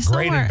board.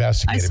 Great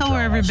investigative I saw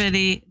where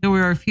journalist. there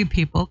were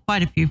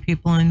quite a few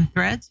people in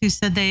threads who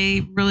said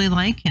they really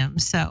like him.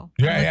 So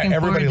Yeah,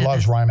 everybody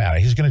loves Ryan Matta.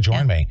 He's going to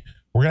join me.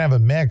 We're going to have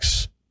a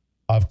mix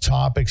of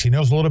topics. He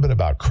knows a little bit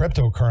about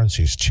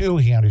cryptocurrencies too.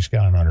 He's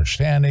got an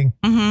understanding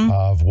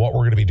of what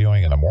we're going to be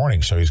doing in the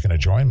morning. So he's going to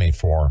join me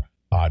for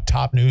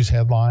top news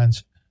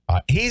headlines.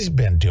 He's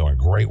been doing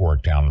great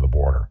work down at the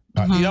border.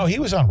 He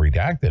was on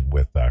Redacted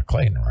with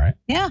Clayton, right?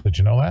 Yeah. Did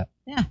you know that?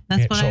 Yeah,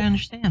 that's what I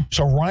understand.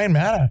 So Ryan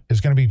Matta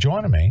is going to be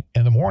joining me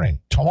in the morning.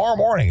 Tomorrow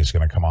morning he's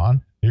going to come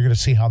on. You're going to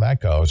see how that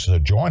goes. So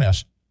join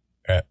us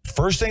at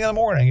first thing in the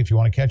morning if you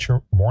want to catch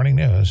your morning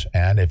news.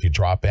 And if you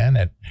drop in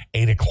at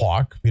 8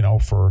 o'clock,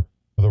 for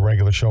the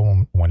regular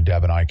show when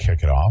Deb and I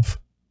kick it off,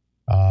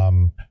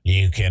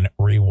 you can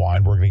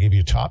rewind. We're going to give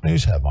you top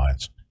news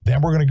headlines.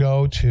 Then we're going to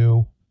go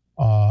to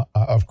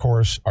of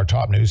course, our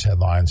top news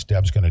headlines.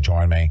 Deb's going to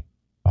join me.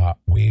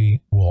 We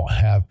will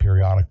have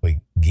periodically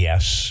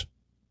guests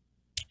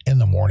in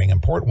the morning,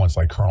 important ones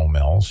like Colonel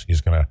Mills.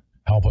 He's going to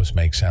help us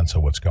make sense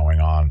of what's going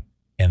on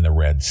in the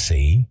Red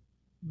Sea.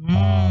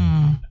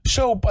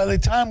 So by the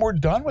time we're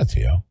done with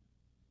you,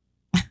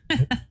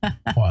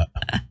 what?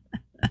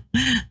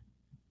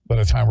 By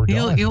the time we're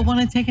done, you'll want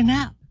to take a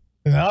nap.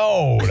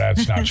 No,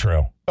 that's not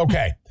true.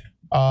 Okay.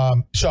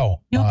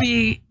 So you'll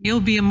be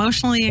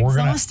emotionally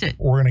exhausted.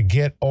 We're gonna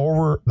get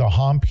over the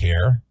hump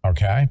here,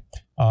 okay?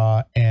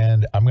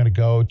 And I'm gonna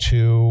go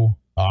to,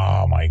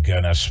 oh my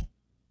goodness,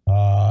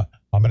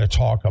 I'm gonna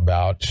talk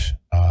about,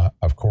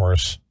 of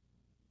course,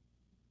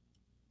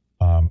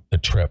 the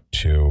trip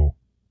to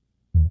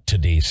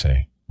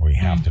DC. We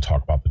have to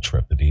talk about the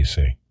trip to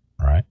DC,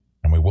 right?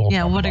 And we will.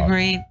 Yeah, what a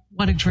great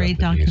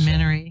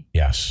documentary.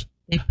 Yes,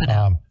 they put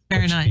out.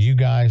 Very nice. You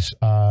guys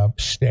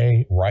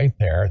stay right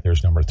there.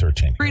 There's number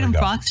 13. Freedom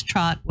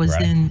Foxtrot was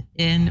in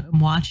and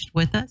watched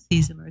with us.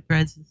 He's in our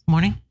threads this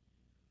morning.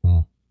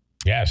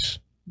 Yes.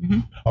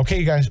 Mm-hmm. Okay,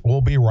 you guys,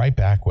 we'll be right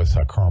back with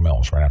Colonel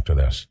Mills right after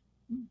this.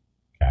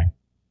 Okay.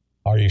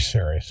 Are you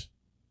serious?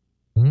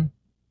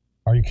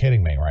 Are you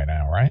kidding me right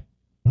now, right?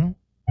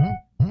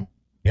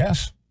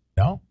 Yes?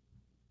 No?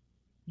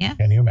 Yeah.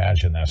 Can you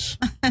imagine this?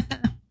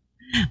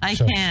 I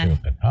so can.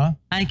 Stupid, huh?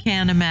 I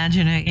can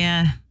imagine it,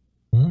 yeah.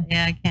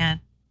 Yeah, I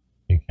can.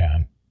 You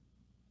can.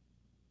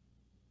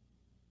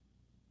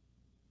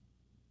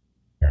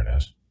 Here it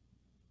is.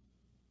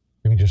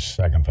 Give me just a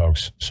second,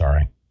 folks.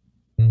 Sorry.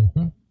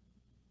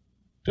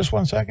 Just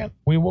 1 second.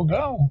 We will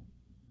go.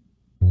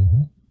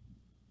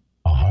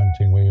 A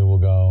hunting we will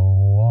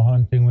go. A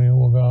hunting we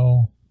will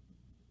go.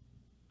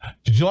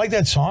 Did you like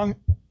that song?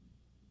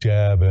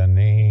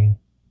 Debony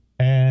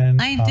and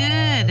I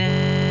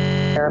did.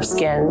 Of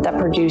skin that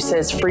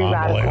produces free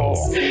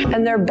radicals,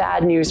 and they're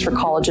bad news for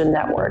collagen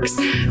networks.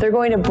 They're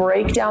going to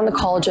break down the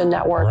collagen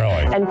network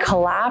and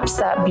collapse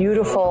that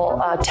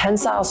beautiful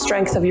tensile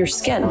strength of your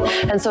skin.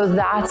 And so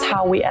that's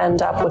how we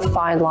end up with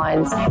fine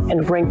lines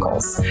and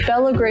wrinkles.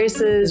 Bella Grace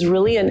is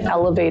really an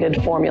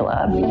elevated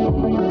formula.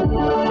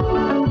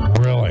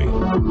 Really?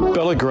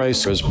 Bella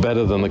Grace is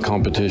better than the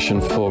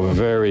competition for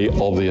very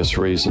obvious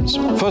reasons.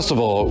 First of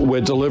all,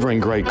 we're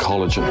delivering great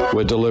collagen.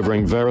 We're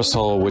delivering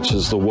Verisol, which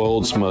is the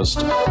world's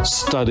most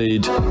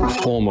studied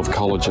form of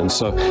collagen.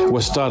 So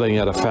we're starting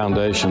at a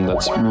foundation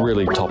that's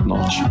really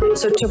top-notch.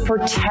 So to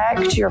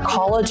protect your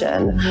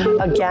collagen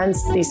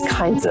against these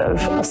kinds of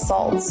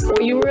assaults,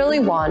 what you really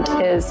want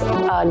is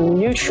a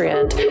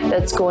nutrient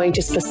that's going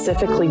to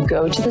specifically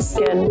go to the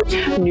skin,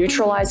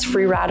 neutralize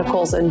free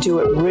radicals, and do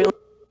it really.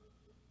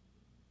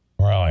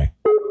 Really?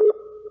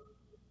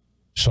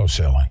 So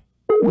silly.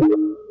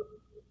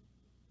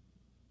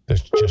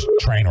 There's just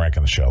train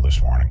wrecking the show this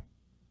morning.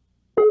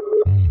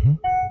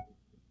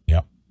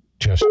 Yep.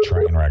 Just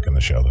train wrecking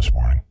the show this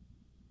morning.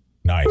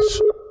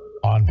 Nice.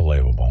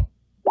 Unbelievable.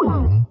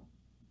 All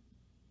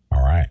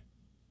right.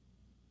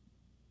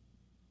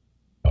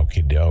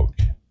 Okie doke.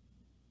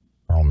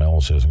 Colonel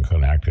Mills isn't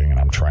connecting and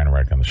I'm train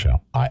wrecking the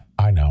show.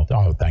 I know.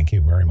 Oh, thank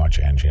you very much,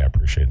 Angie. I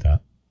appreciate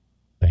that.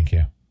 Thank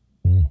you.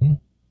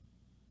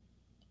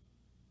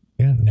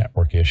 Yeah,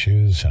 network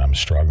issues, and I'm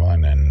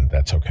struggling, and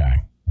that's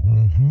okay.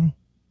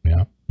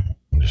 Yeah,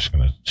 I'm just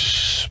going to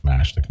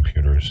smash the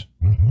computers.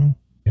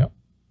 Yep.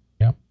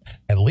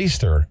 At least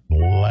they're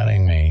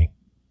letting me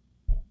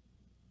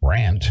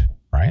rant,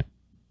 right? At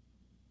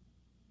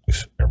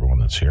least everyone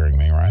that's hearing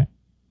me, right?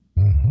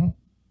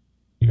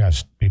 You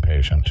guys be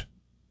patient.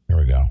 Here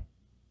we go.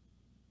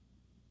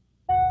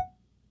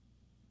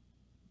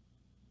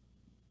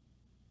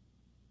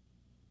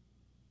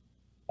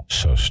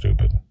 So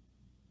stupid.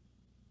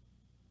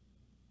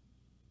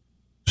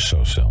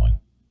 So silly.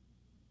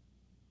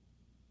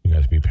 You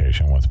guys be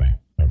patient with me,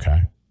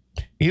 okay?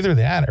 Either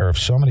that, or if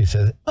somebody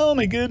says, "Oh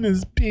my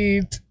goodness,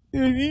 Pete,"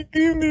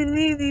 send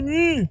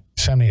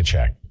me a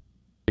check.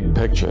 Big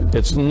picture.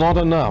 It's not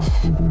enough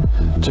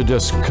to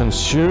just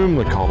consume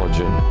the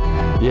collagen.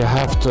 You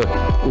have to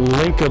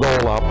link it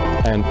all up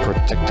and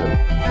protect it.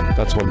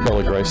 That's what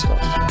Bella Grace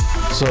does.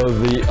 So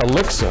the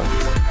elixir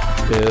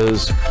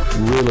is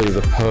really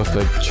the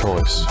perfect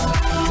choice.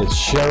 It's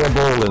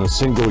shareable in a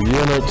single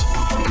unit.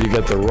 You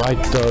get the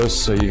right dose,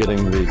 so you're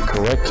getting the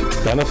correct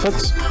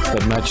benefits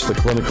that match the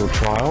clinical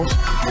trials.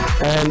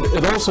 And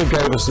it also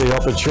gave us the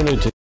opportunity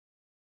to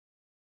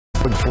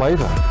good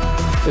flavor.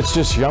 It's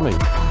just yummy.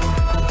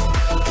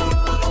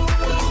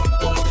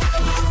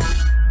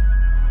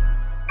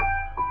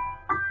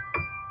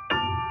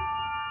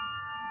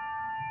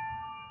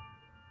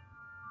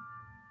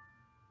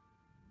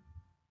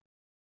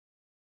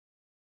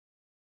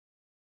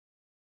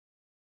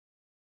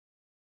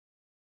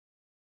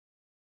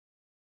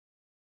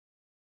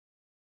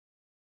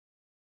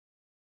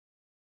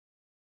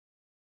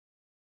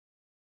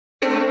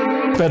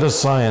 Better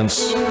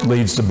science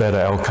leads to better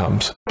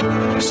outcomes.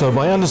 So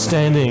by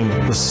understanding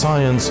the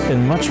science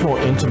in much more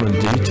intimate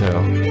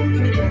detail,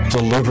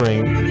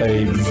 delivering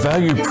a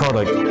value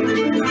product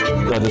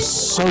that is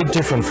so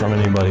different from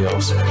anybody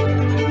else,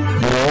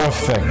 more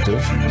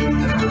effective,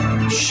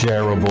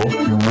 shareable,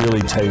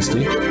 really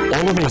tasty,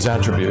 all of these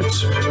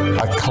attributes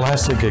are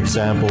classic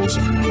examples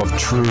of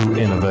true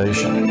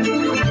innovation.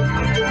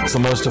 It's the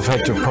most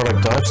effective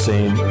product I've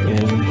seen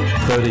in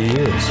 30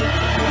 years.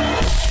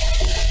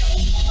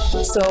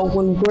 So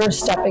when we're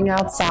stepping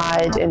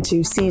outside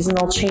into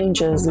seasonal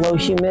changes, low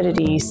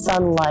humidity,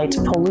 sunlight,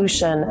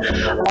 pollution,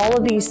 all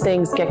of these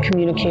things get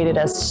communicated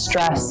as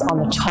stress on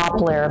the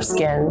top layer of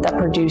skin that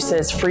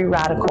produces free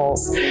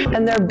radicals,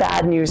 and they're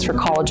bad news for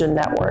collagen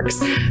networks.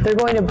 They're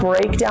going to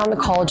break down the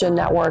collagen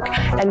network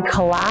and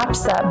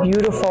collapse that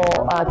beautiful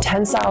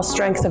tensile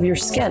strength of your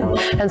skin.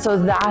 And so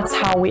that's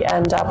how we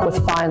end up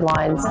with fine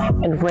lines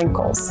and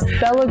wrinkles.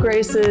 Bella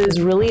Grace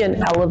is really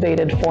an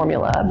elevated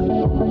formula.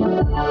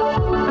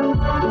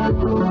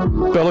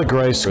 Bella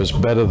Grace is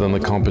better than the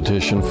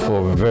competition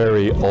for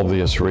very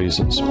obvious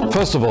reasons.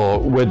 First of all,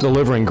 we're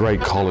delivering great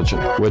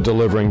collagen. We're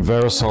delivering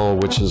Verisol,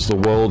 which is the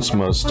world's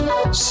most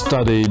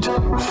studied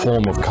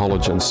form of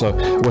collagen. So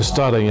we're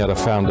starting at a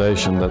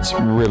foundation that's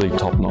really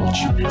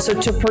top-notch. So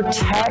to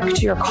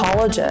protect your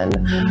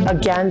collagen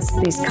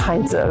against these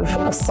kinds of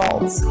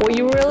assaults, what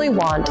you really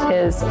want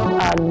is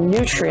a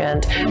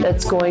nutrient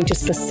that's going to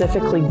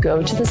specifically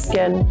go to the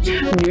skin,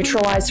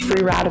 neutralize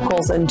free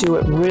radicals and do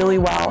it really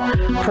well,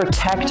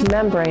 protect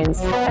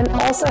membranes, and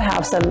also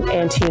have some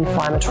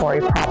anti-inflammatory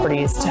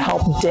properties to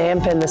help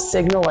dampen the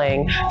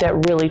signaling that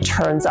really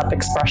turns up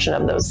expression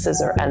of those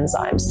scissor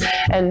enzymes.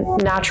 And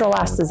natural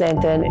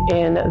astaxanthin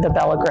in the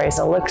Bella Grace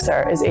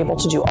elixir is able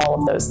to do all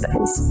of those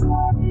things.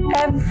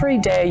 Every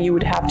day you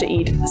would have to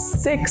eat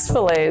 6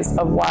 fillets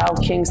of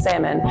wild king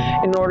salmon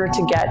in order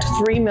to get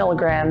 3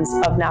 milligrams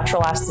of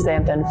natural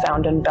astaxanthin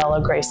found in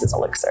Bella Grace's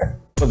elixir.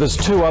 But there's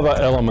 2 other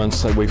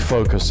elements that we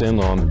focus in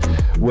on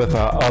with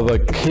our other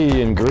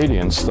key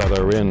ingredients that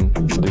are in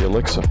the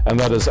elixir, and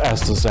that is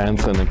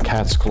astaxanthin and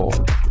cat's claw.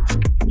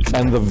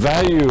 And the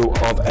value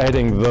of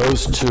adding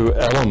those 2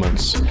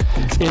 elements,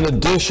 in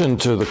addition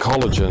to the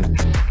collagen,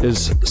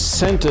 is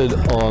centered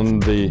on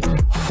the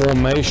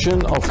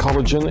formation of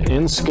collagen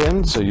in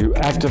skin. So you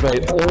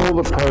activate all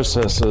the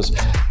processes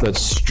that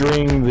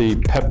string the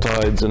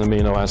peptides and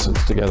amino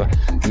acids together.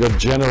 You're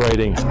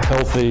generating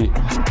healthy,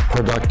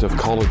 productive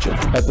collagen.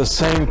 At the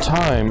same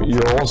time,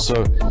 you're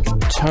also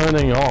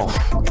turning off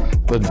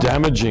the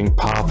damaging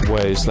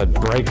pathways that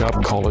break up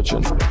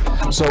collagen.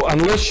 So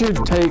unless you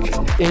take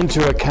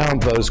into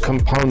account those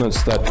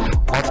components that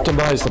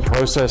optimize the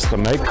process to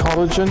make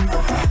collagen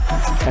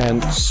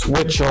and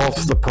switch off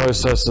the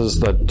processes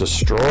that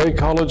destroy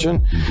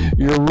collagen,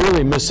 you're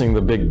really missing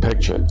the big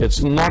picture.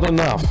 It's not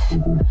enough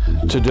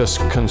to just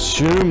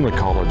consume the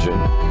collagen.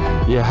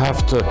 You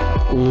have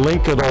to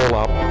link it all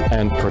up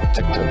and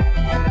protect it.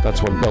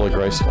 That's what Bella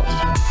Grace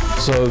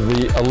does. So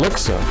the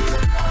elixir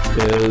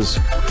is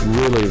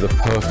really the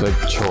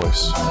perfect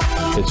choice.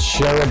 It's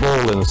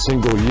shareable in a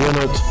single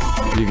unit.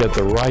 You get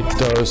the right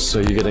dose, so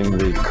you're getting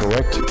the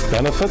correct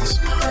benefits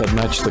that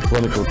match the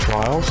clinical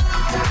trials.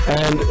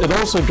 And it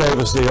also gave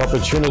us the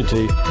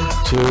opportunity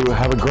to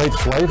have a great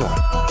flavor.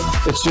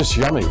 It's just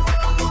yummy.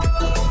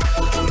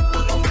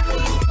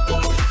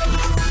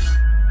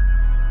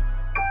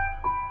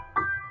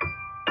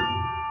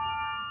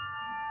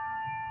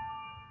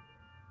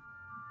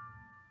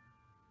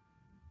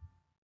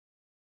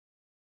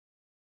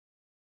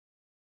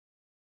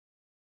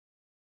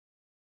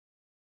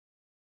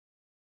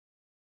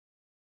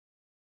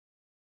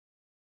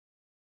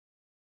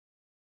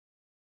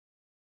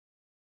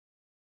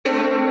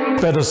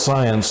 Better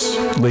science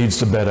leads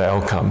to better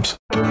outcomes.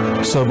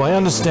 So by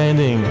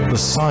understanding the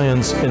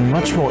science in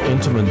much more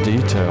intimate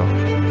detail,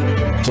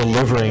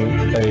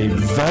 delivering a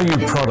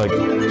value product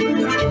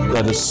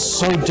that is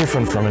so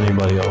different from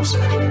anybody else,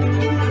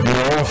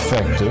 more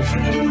effective,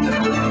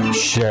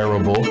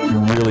 shareable,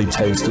 really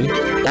tasty,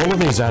 all of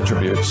these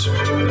attributes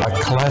are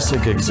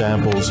classic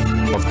examples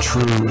of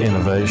true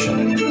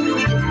innovation.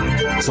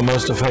 It's the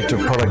most effective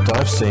product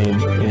I've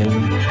seen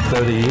in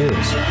 30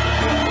 years.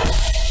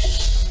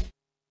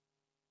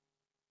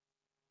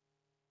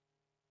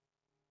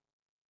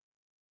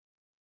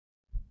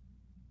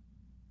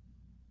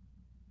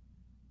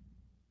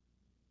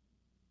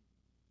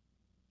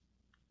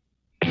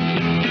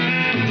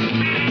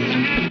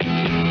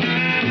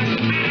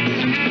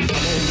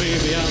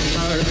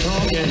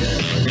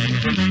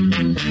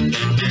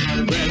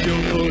 Grab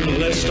your coat and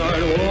let's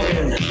start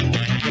walking.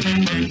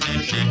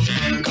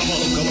 Come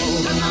on, come on.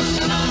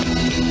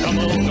 Come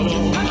on, come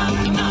on.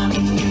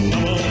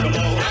 Come on, come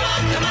on.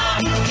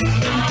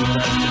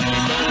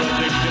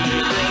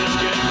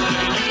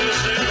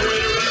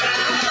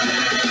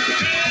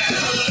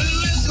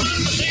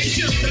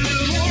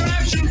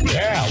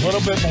 Yeah, a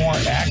little bit more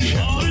action.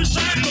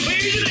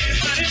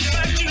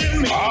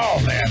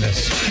 Oh, man,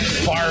 this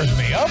fires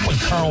me up when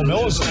Colonel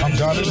Mills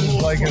comes out. This is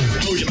like his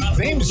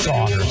theme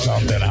song or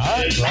something,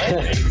 huh?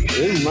 Right? This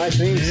is my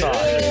theme song.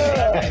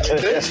 Yeah,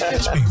 this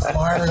gets me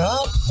fired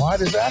up. Why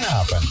did that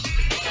happen?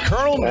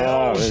 Colonel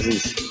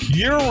Mills,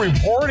 you're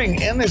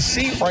reporting in the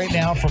seat right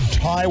now from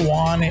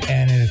Taiwan,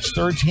 and it's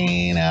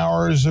 13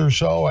 hours or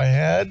so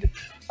ahead.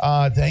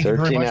 Thank you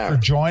very much for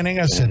joining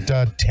us at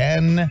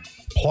 10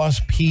 plus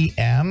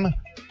p.m.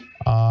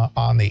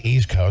 On the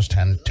East Coast,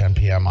 10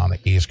 p.m. on the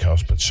East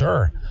Coast. But,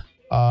 sir,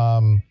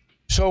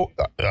 so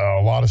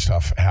a lot of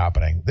stuff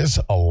happening. This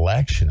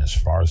election, as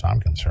far as I'm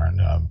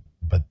concerned,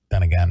 but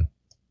then again,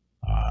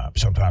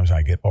 Sometimes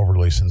I get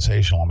overly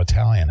sensational. I'm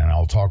Italian, and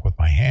I'll talk with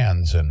my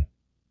hands. And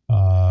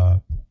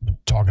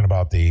talking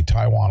about the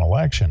Taiwan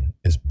election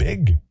is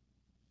big.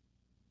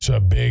 It's a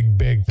big,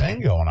 big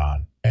thing going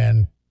on.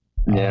 And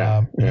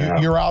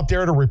you're out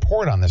there to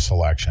report on this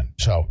election.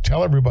 So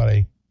tell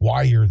everybody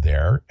why you're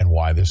there and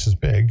why this is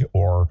big,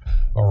 or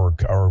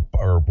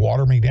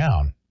water me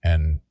down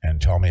and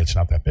tell me it's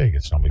not that big.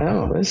 It's not big.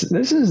 Oh, this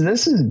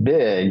is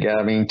big.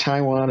 I mean,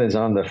 Taiwan is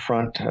on the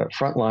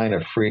front line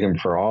of freedom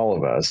for all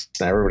of us.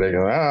 And everybody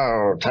goes,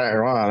 "Oh,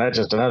 Taiwan, that's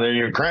just another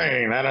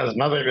Ukraine. That has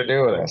nothing to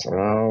do with us."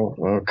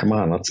 Oh, come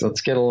on.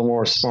 Let's get a little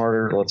more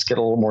smarter. Let's get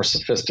a little more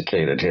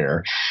sophisticated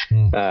here.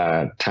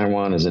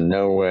 Taiwan is in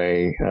no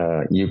way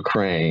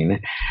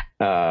Ukraine.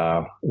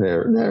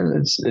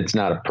 It's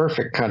not a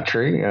perfect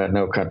country.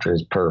 No country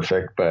is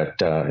perfect, but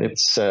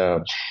it's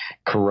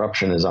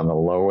corruption is on the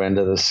low end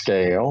of the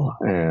scale.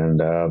 And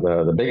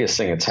the biggest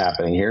thing that's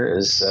happening here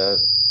is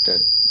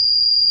that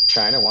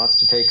China wants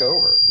to take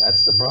over.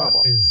 That's the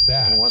problem. What is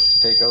that? China wants to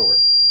take over.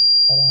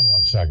 Hold on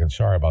 1 second.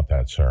 Sorry about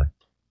that, sir.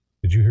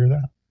 Did you hear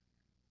that?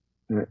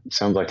 It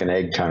sounds like an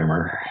egg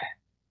timer.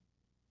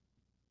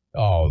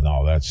 Oh,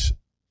 no, that's...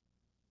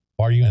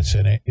 Are you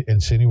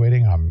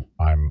insinuating I'm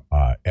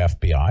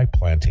FBI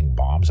planting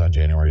bombs on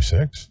January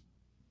 6th?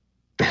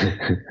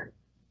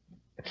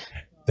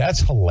 That's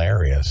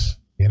hilarious.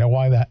 You know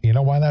why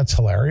that's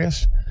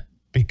hilarious?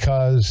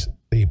 Because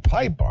the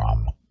pipe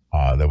bomb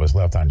that was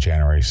left on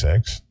January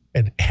 6th,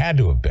 it had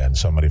to have been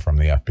somebody from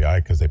the FBI,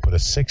 because they put a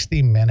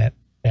 60-minute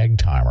egg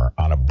timer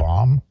on a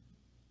bomb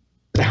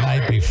the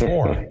night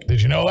before.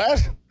 Did you know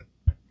that?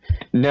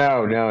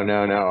 No.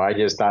 I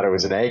just thought it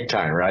was an egg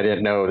timer. I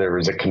didn't know there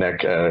was a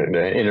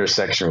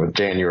intersection with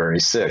January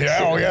 6th.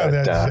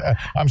 Yeah,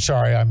 I'm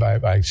sorry.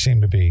 I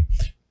seem to be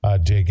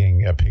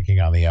picking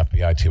on the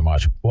FBI too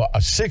much. Well, a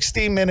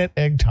 60-minute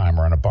egg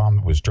timer on a bomb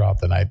that was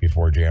dropped the night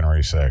before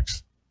January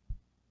 6th.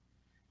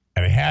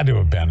 And it had to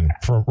have been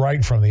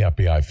right from the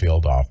FBI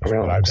field office.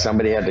 Well,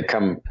 somebody had to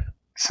come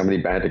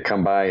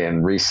by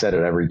and reset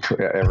it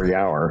every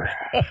hour.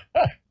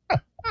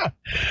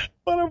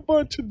 What a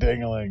bunch of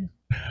dinglings.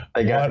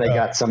 They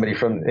got somebody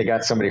from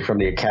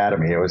the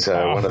academy. It was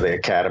one of the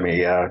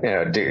academy.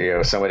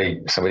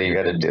 Somebody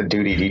had a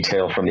duty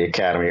detail from the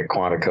academy at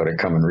Quantico to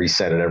come and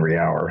reset it every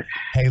hour.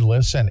 Hey,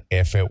 listen,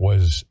 if it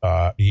was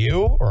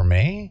you or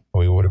me,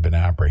 we would have been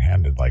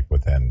apprehended like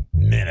within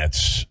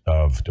minutes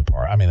of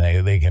depart. I mean,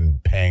 they can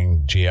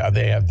ping.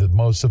 They have the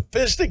most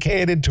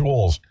sophisticated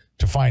tools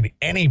to find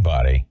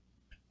anybody.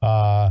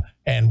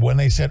 And when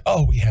they said,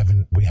 "Oh, we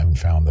haven't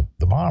found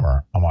the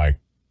bomber," I'm like,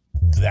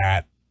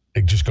 that.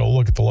 Just go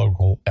look at the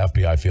local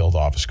FBI field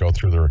office, go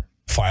through their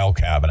file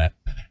cabinet.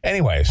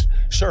 Anyways,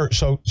 sir,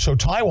 so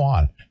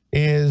Taiwan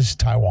is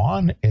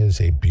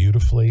a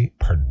beautifully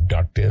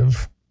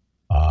productive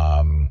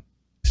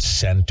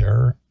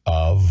center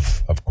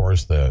of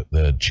course,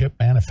 the chip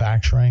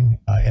manufacturing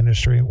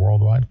industry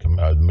worldwide.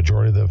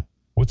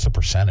 What's the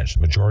percentage?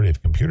 The majority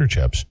of computer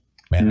chips.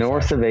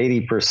 North of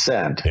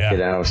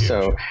 80%,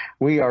 so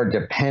we are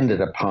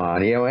dependent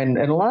upon, and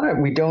a lot of,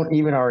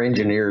 our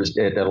engineers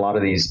at a lot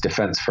of these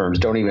defense firms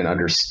don't even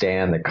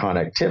understand the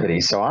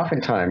connectivity. So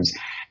oftentimes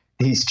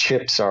these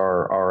chips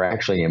are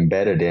actually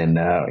embedded in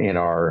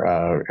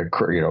our,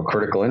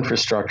 critical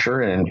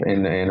infrastructure and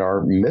in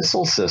our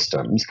missile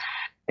systems.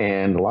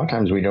 And a lot of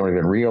times we don't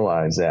even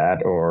realize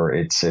that, or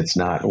it's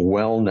not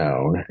well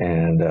known.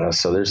 And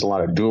so there's a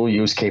lot of dual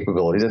use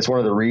capabilities. That's one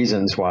of the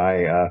reasons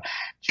why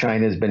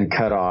China has been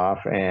cut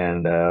off,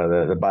 and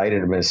the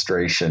Biden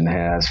administration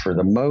has, for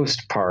the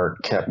most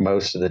part, kept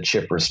most of the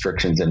chip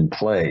restrictions in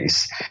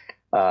place.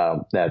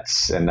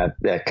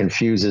 That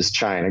confuses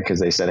China, because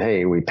they said,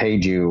 "Hey, we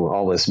paid you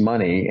all this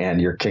money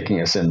and you're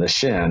kicking us in the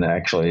shin."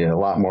 Actually, a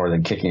lot more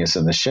than kicking us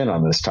in the shin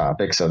on this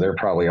topic. So they're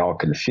probably all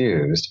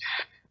confused.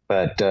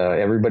 But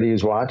everybody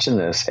who's watching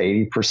this,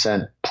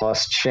 80%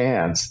 plus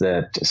chance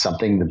that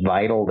something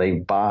vital they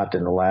bought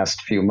in the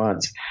last few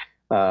months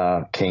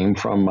came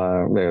from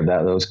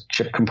those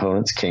chip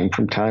components came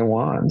from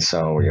Taiwan.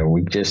 So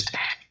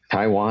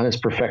Taiwan has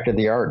perfected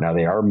the art. Now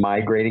they are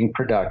migrating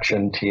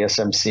production.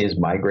 TSMC is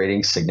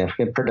migrating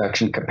significant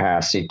production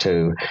capacity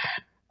to,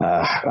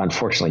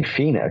 unfortunately,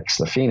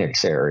 the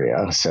Phoenix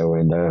area. So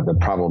in the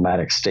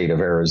problematic state of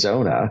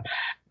Arizona.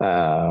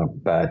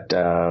 But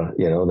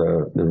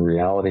the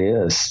reality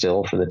is,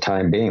 still for the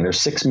time being,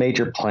 there's 6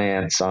 major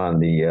plants on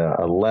the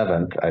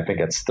 11th. I think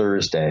it's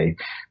Thursday.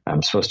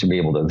 I'm supposed to be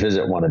able to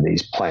visit one of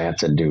these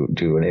plants and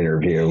do an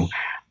interview.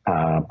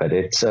 But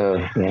it's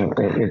a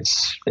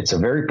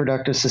very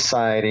productive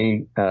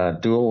society,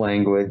 dual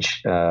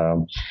language,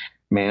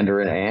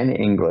 Mandarin and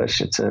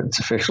English. It's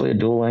officially a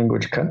dual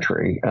language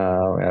country,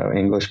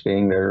 English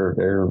being their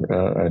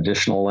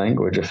additional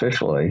language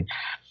officially.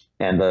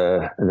 And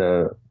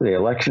the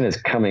election is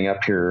coming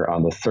up here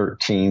on the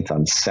 13th,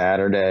 on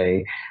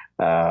Saturday.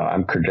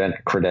 I'm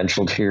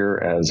credentialed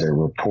here as a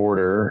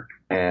reporter,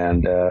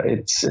 and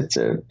it's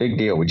a big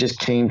deal. We just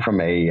came from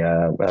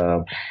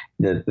the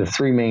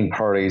 3 main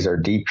parties are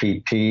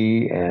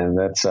DPP, and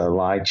that's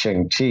Lai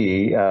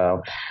Ching-te.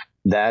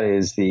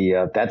 that's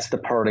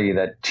the party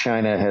that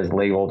China has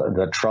labeled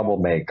the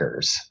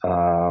troublemakers.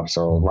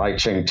 So Lai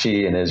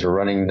Ching-te and his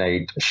running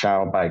mate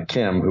Xiao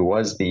Bai-kim, who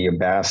was the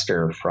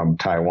ambassador from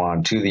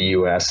Taiwan to the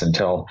U.S.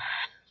 until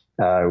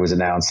it was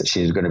announced that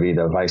she's going to be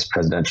the vice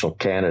presidential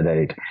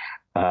candidate.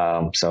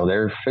 So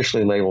they're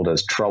officially labeled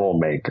as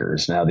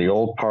troublemakers. Now, the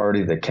old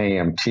party, the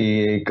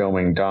KMT,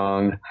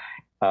 Kuomintang,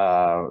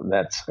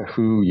 that's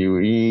Hu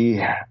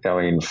Yui,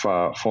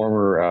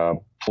 former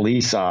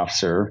police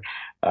officer,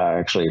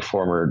 actually a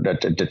former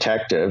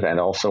detective, and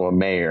also a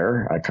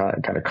mayor. I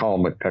kind of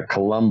call him a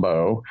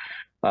Columbo.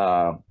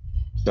 Lai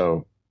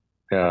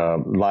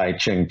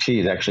Ching-te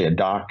is actually a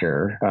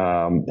doctor.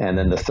 And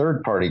then the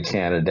third party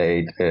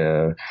candidate,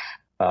 the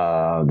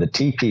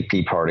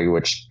TPP party,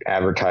 which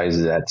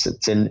advertises that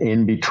it's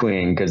in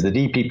between, because the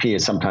DPP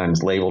is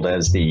sometimes labeled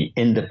as the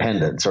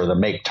independents or the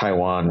Make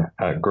Taiwan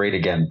Great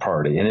Again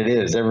party. And it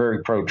is. They're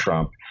very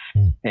pro-Trump.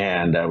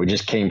 And we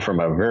just came from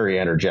a very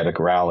energetic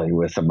rally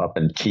with them up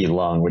in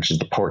Keelung, which is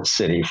the port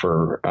city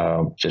for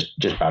just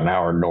about an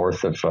hour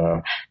north of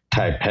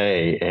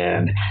Taipei.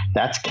 And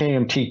that's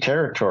KMT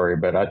territory.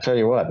 But I tell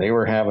you what, they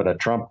were having a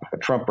Trump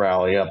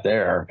rally up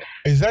there.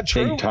 Is that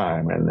true? Big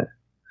time. And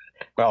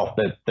well,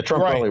 the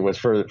Trump rally was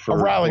for a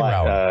rally.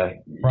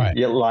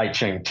 Lai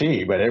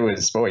Ching-te, but it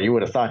was, boy, you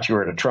would have thought you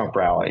were at a Trump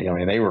rally. I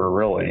mean, they were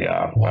really,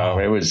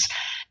 it was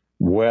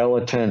well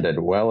attended.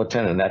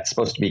 And that's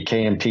supposed to be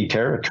KMT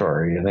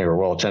territory, and they were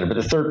well attended. But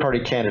the third party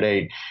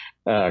candidate,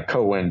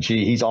 Ko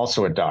Wen-ji, he's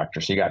also a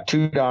doctor. So you got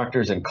two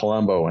doctors in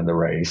Colombo in the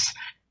race.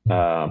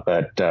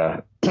 But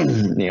the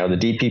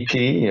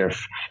DPP,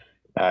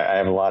 I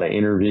have a lot of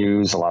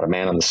interviews, a lot of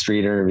man on the street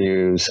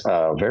interviews,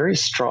 very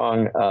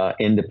strong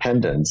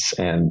independence,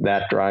 and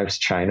that drives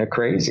China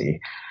crazy.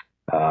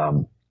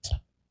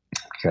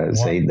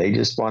 Because they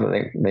just want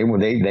to,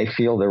 they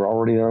feel they're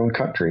already their own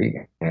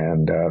country,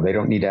 and they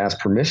don't need to ask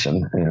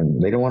permission,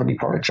 and they don't want to be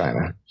part of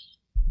China.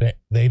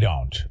 They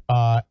don't.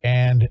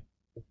 And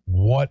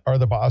what are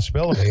the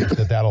possibilities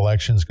that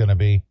election is going to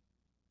be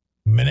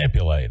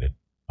manipulated?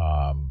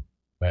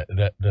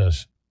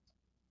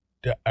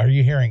 Are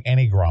you hearing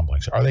any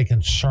grumblings? Are they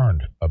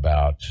concerned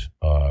about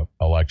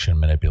election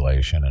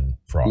manipulation and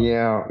fraud?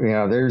 Yeah.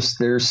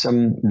 There's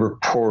some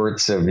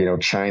reports of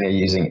China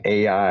using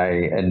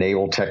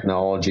AI-enabled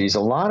technologies.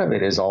 A lot of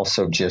it is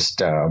also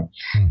just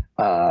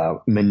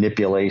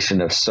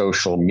manipulation of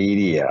social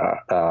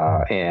media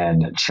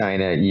and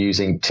China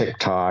using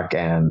TikTok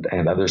and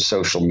other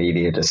social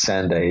media to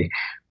send a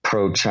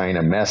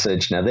pro-China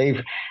message. Now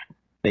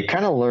they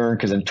kind of learned,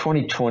 because in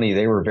 2020,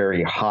 they were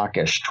very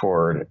hawkish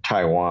toward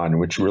Taiwan,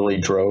 which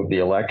really drove the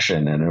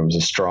election, and it was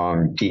a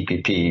strong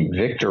DPP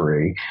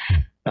victory.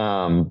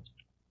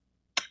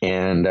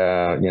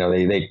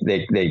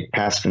 They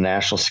passed a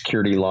national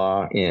security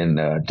law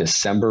in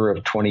December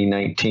of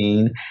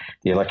 2019.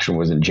 The election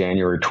was in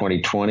January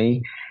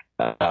 2020.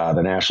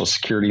 The national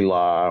security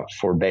law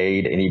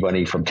forbade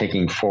anybody from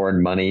taking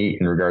foreign money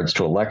in regards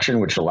to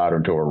election, which allowed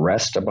them to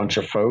arrest a bunch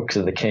of folks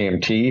in the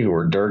KMT who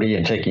were dirty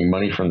and taking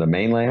money from the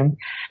mainland.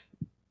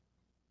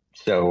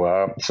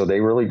 So they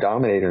really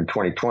dominated in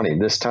 2020.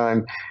 This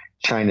time,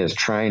 China is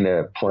trying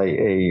to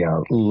play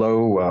a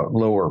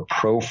lower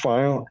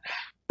profile.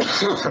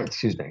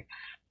 Excuse me.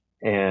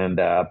 And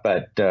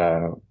but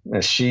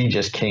Xi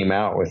just came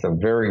out with a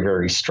very,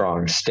 very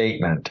strong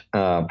statement,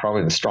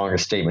 probably the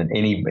strongest statement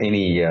any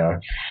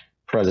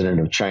president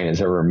of China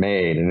has ever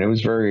made, and it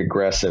was very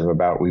aggressive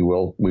about we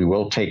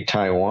will take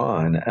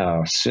Taiwan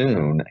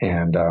soon.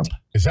 And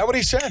is that what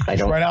he said?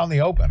 It's right out in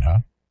the open, huh?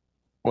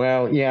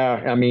 Well,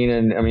 yeah. I mean,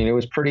 it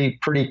was pretty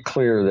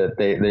clear that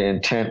the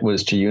intent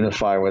was to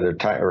unify whether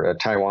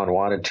Taiwan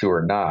wanted to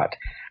or not.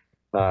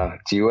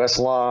 It's U.S.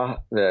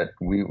 law that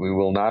we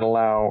will not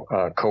allow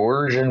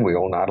coercion. We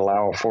will not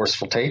allow a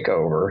forceful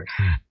takeover.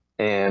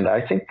 And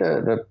I think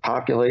the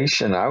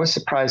population, I was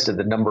surprised at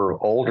the number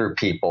of older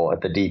people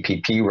at the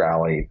DPP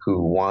rally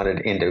who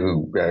wanted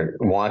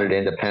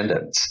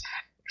independence.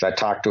 Because I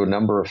talked to a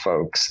number of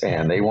folks,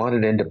 and they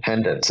wanted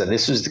independence. And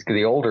this was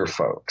the older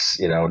folks,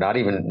 not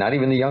even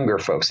the younger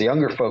folks. The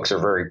younger folks are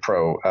very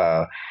pro.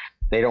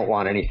 They don't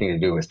want anything to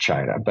do with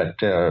China. But,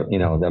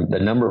 the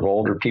number of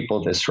older people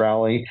at this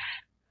rally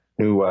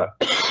who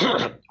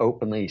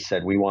openly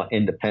said, we want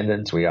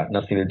independence, we got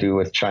nothing to do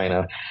with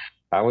China.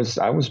 I was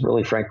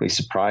really, frankly,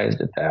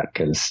 surprised at that,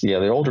 because,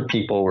 the older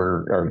people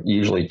are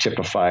usually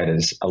typified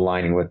as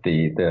aligning with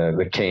the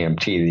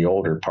KMT, the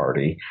older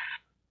party.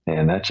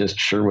 And that just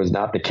sure was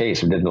not the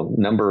case. We did a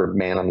number of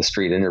man on the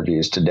street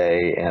interviews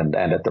today and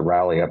at the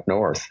rally up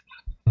north.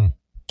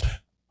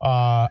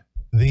 Of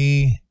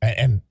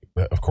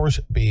course,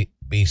 be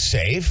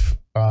safe.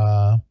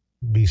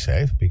 Be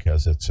safe,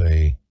 because it's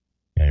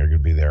you're going to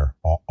be there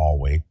all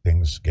week.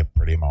 Things get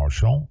pretty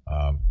emotional.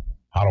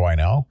 How do I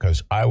know?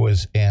 Because I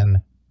was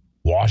in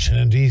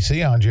Washington,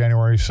 D.C. on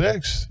January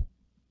 6th.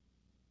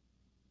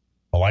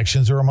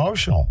 Elections are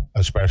emotional,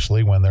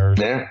 especially when there's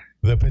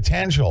the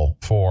potential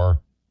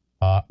for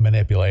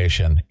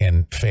manipulation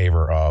in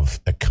favor of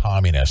the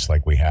communists,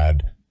 like we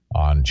had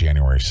on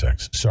January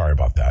 6th. Sorry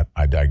about that.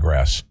 I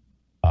digress.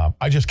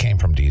 I just came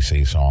from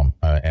D.C., so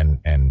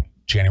and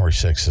January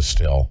 6th is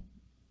still,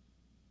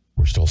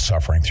 we're still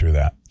suffering through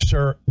that.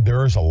 Sir,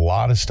 there is a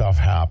lot of stuff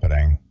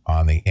happening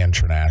on the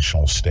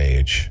international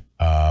stage.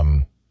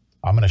 I'm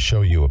going to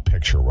show you a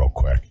picture real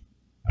quick.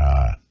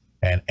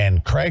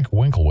 And Craig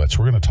Winklewitz,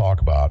 we're going to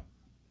talk about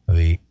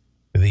the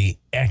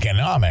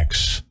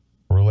economics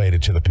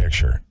related to the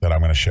picture that I'm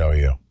going to show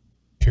you.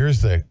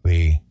 Here's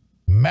the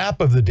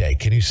map of the day.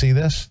 Can you see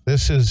this?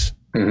 This is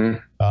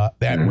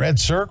that red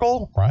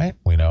circle, right?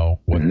 We know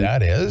what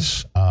that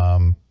is.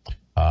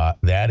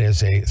 That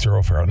is a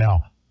thoroughfare.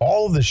 Now,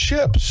 all of the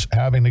ships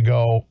having to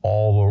go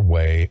all the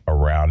way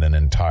around an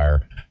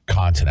entire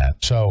continent.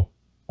 So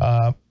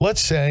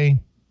let's say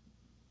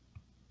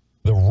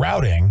the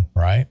routing,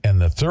 right,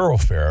 and the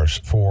thoroughfares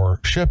for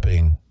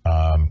shipping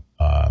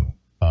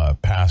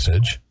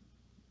passage,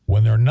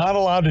 when they're not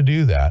allowed to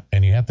do that,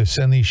 and you have to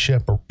send these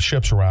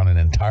ships around an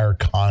entire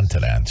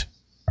continent,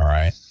 all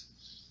right,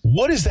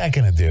 what is that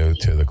going to do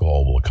to the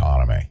global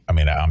economy? I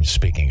mean, I'm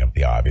speaking of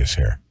the obvious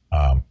here.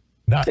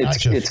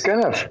 It's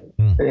going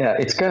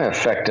to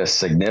affect us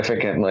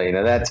significantly.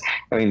 Now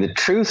the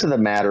truth of the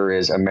matter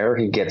is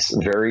America gets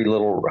very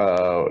little,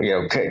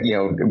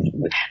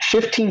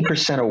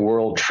 15% of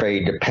world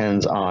trade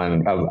depends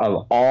on,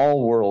 of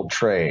all world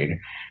trade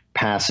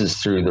passes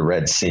through the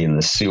Red Sea and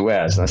the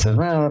Suez. And I said,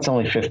 well, that's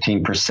only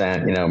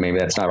 15%, maybe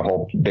that's not a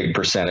whole big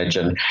percentage.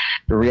 And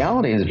the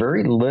reality is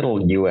very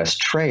little U.S.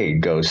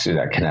 trade goes through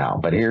that canal.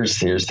 But here's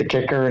the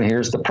kicker and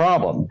here's the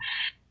problem.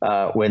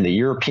 When the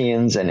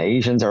Europeans and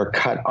Asians are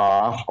cut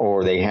off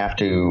or they have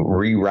to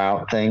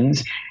reroute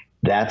things,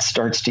 that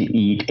starts to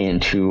eat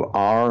into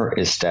our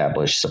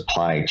established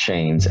supply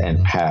chains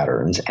and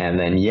patterns. And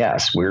then,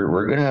 yes,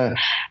 we're going to,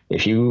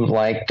 if you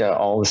liked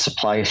all the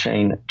supply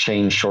chain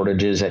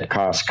shortages at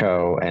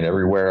Costco and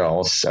everywhere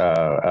else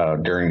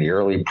during the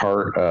early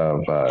part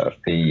of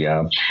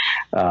the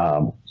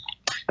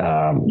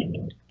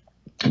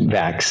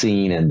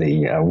vaccine and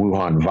the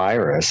Wuhan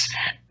virus,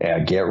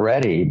 get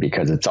ready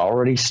because it's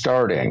already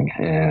starting.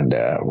 And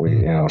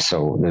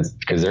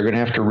because they're going to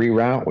have to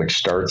reroute, which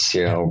starts,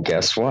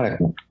 guess what?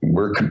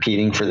 We're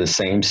competing for the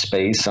same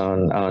space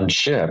on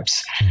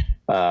ships,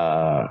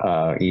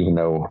 even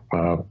though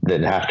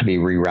that have to be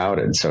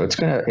rerouted. So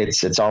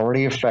it's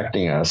already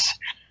affecting us.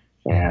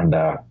 And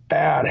bad.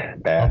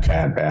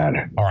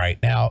 All right,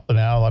 now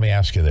let me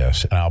ask you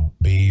this, and I'll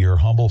be your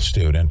humble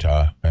student.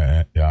 I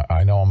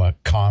know I'm a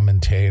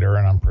commentator,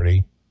 and I'm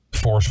pretty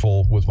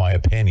forceful with my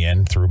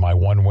opinion through my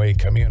one-way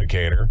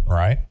communicator,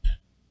 right?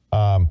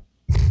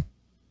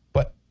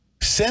 But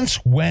since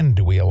when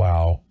do we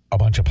allow a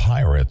bunch of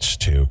pirates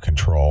to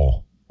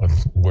control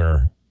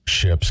where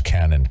ships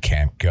can and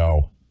can't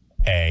go?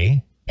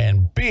 A,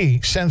 and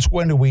B, since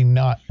when do we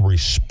not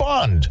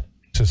respond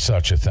to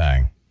such a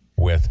thing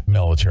with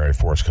military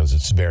force, because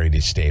it's very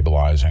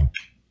destabilizing,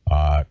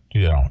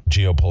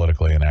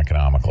 geopolitically and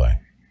economically?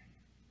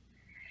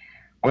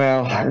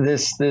 Well,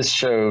 this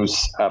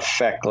shows a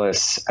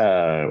feckless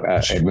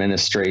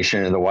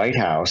administration of the White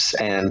House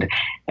and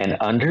an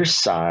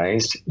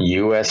undersized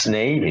U.S.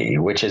 Navy,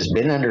 which has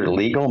been under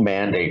legal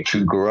mandate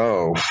to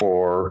grow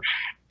for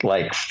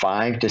like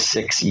 5 to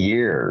 6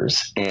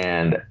 years,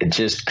 and it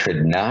just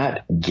could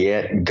not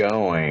get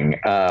going.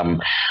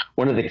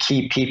 One of the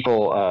key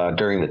people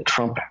during the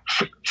Trump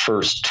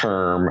first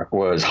term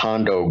was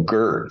Hondo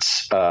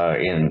Gertz.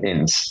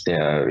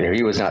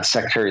 He was not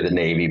Secretary of the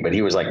Navy, but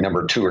he was like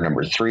number 2 or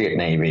number 3 at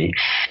Navy.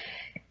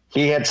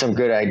 He had some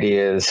good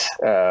ideas.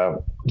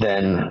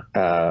 Then,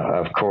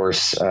 of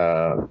course,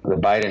 the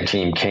Biden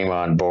team came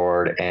on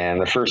board,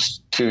 and the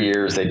first 2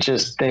 years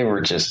they were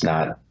just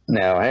not.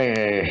 Now,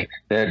 hey,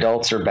 the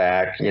adults are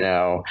back,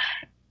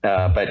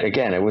 but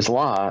again, it was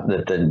law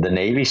that the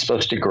Navy's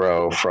supposed to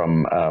grow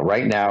from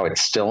right now. It's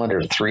still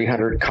under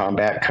 300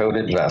 combat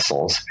coded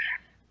vessels.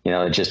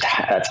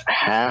 That's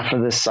half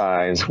of the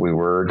size we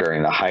were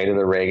during the height of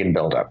the Reagan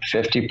buildup,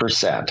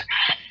 50%.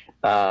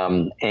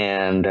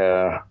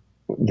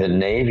 The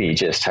Navy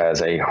just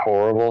has a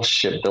horrible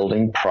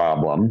shipbuilding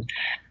problem,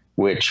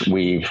 which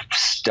we've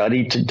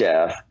studied to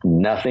death.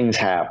 Nothing's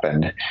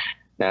happened.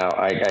 Now,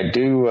 I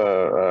do,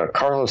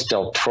 Carlos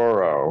Del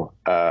Toro,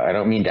 I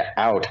don't mean to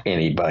out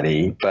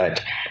anybody,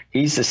 but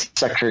he's the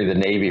Secretary of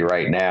the Navy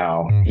right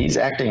now. He's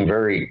acting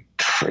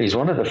he's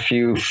one of the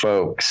few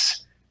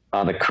folks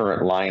on the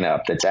current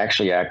lineup that's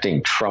actually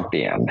acting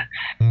Trumpian,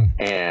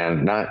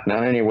 and not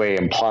in any way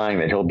implying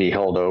that he'll be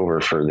held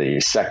over for the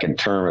second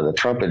term of the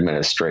Trump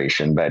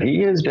administration, but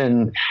he has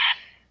been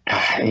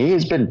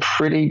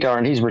pretty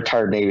darn. He's a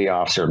retired Navy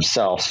officer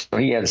himself, so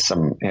he has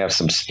some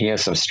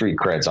street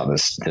creds on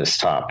this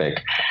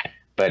topic.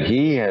 But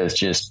he has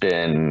just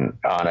been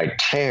on a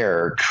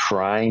tear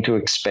trying to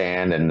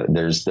expand, and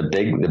there's the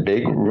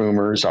big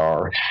rumors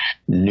are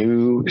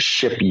new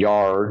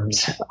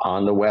shipyards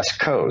on the West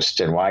Coast.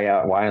 And why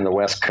on the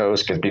West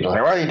Coast? Because people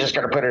say, well, you just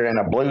got to put it in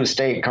a blue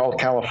state called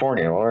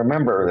California. Well,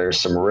 remember,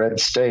 there's some red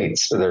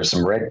states, there's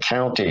some red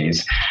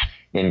counties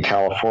in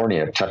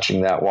California,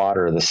 touching that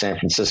water of the San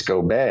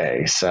Francisco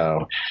Bay.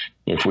 So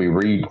if we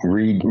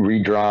redrew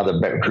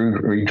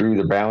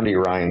the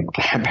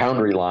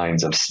boundary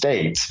lines of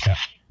states,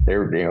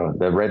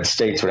 the red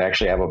states would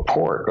actually have a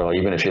port. Well,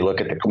 even if you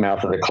look at the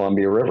mouth of the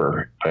Columbia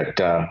River, but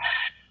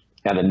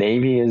and the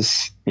Navy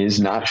is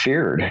not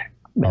feared.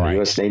 The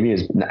U.S. Navy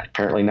is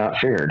apparently not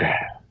feared.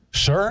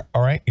 Sir,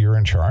 all right, you're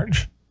in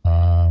charge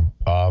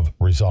of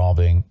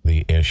resolving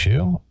the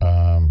issue.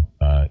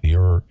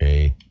 You're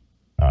a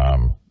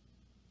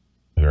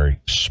very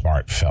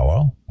smart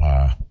fellow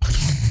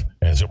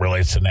as it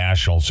relates to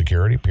national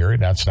security,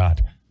 period.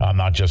 I'm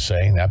not just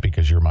saying that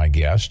because you're my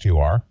guest. You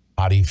are.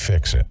 How do you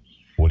fix it?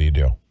 What do you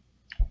do?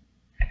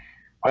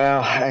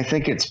 Well, I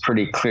think it's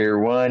pretty clear.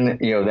 One,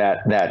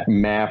 that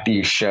map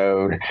you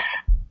showed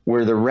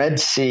where the Red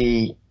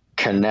Sea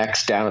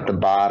connects down at the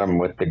bottom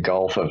with the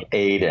Gulf of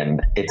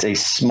Aden. It's a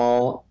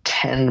small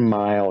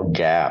 10-mile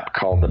gap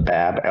called the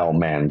Bab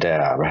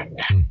el-Mandeb.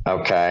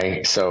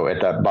 Okay, so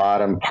at that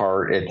bottom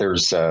part,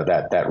 there's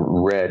that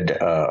red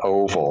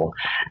oval.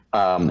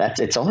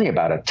 It's only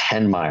about a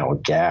 10-mile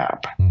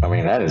gap. I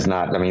mean, that is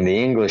not. I mean, the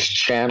English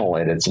Channel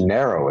at its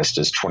narrowest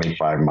is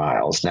 25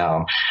 miles.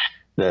 Now,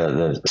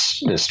 the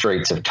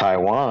Straits of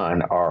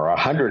Taiwan are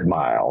 100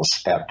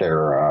 miles at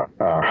their at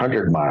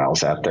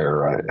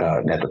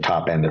the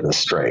top end of the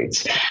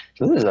straits.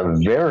 So this is a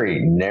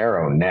very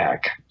narrow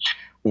neck.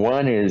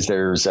 One is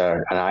there's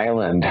an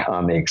island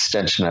on the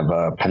extension of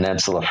a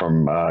peninsula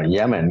from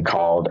Yemen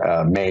called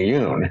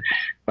Mayun.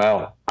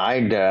 Well,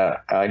 I'd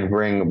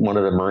bring one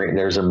of the marine.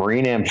 There's a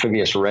Marine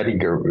Amphibious Ready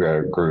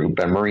group,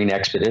 a Marine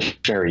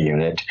Expeditionary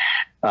Unit.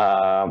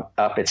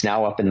 It's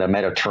now up in the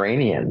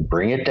Mediterranean.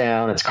 Bring it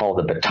down. It's called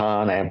the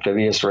Bataan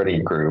Amphibious Ready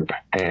Group,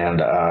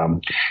 and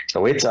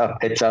so it's up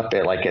at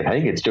I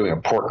think it's doing a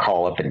port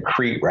call up in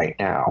Crete right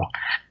now.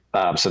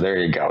 So there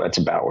you go. That's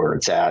about where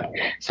it's at.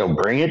 So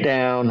bring it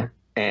down.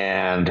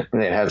 And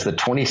it has the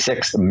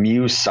 26th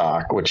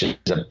MUSOC, which is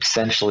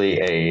essentially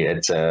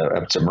it's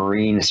a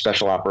Marine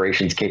Special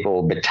Operations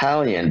capable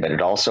battalion, but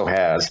it also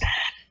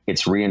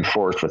it's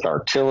reinforced with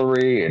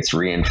artillery, it's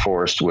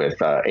reinforced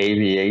with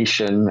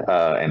aviation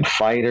and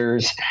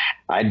fighters.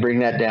 I'd bring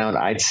that down.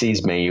 I'd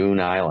seize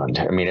Mayun Island.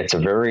 I mean,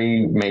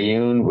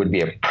 Mayun would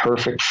be a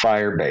perfect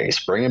fire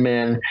base. Bring them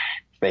in.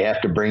 They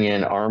have to bring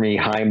in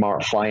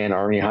fly in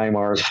Army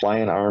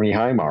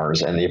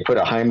HIMARS, and you put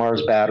a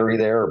HIMARS battery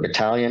there or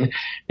battalion.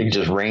 You can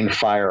just rain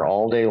fire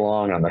all day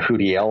long on the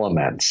Houthi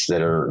elements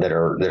that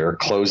are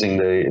closing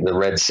the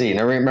Red Sea.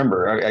 Now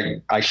remember,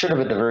 I should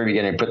have at the very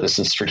beginning put this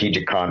in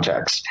strategic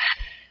context.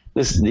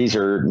 These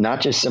are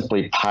not just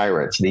simply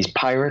pirates. These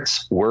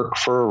pirates work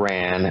for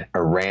Iran.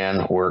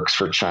 Iran works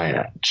for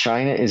China.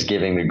 China is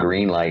giving the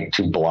green light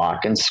to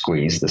block and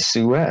squeeze the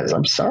Suez.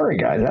 I'm sorry,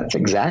 guys. That's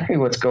exactly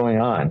what's going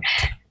on.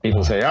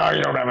 People say, oh,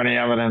 you don't have any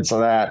evidence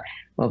of that.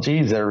 Well,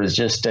 geez, there was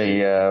just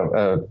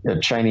a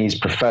Chinese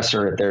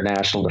professor at their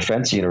National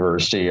Defense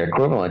University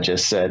equivalent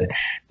just said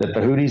that the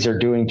Houthis are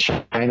doing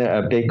China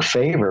a big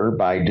favor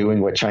by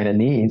doing what China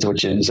needs,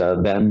 which is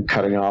them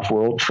cutting off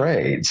world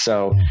trade.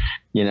 So,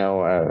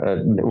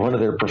 one of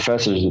their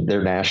professors at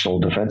their National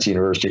Defense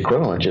University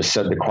equivalent just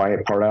said the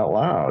quiet part out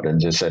loud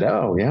and just said,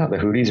 oh, yeah, the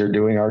Houthis are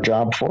doing our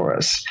job for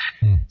us.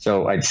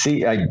 So I'd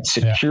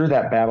secure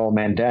that Bab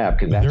el-Mandeb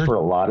because that's where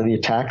a lot of the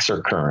attacks are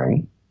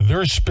occurring.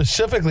 They're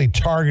specifically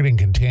targeting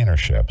container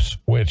ships,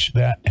 which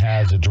that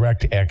has a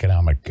direct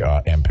economic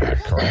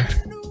impact, correct?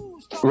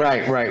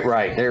 Right.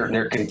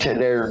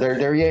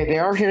 They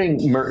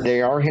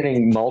are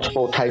hitting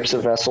multiple types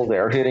of vessels. They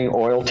are hitting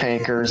oil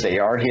tankers. They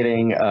are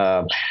hitting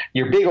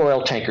your big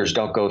oil tankers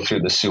don't go through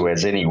the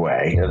Suez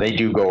anyway. They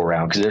do go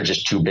around because they're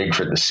just too big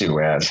for the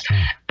Suez.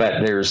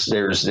 But there's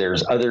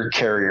other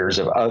carriers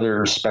of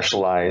other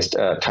specialized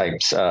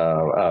types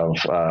of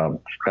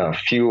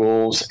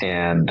fuels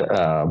and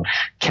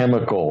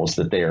chemicals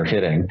that they are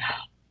hitting.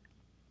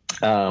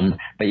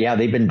 But yeah,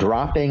 they've been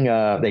dropping.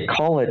 They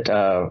call it.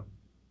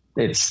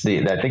 I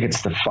think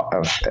it's the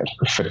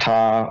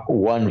Fatah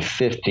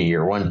 150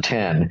 or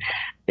 110.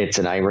 It's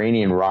an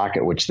Iranian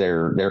rocket, which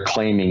they're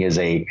claiming is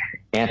a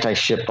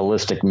anti-ship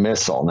ballistic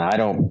missile. Now, I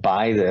don't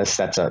buy this.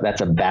 That's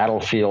a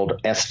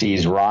battlefield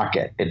Estes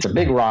rocket. It's a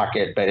big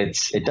rocket, but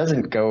it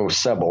doesn't go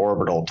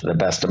suborbital to the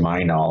best of my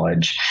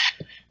knowledge.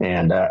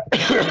 And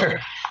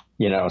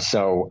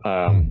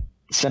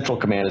Central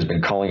Command has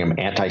been calling them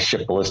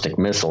anti-ship ballistic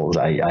missiles.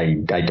 I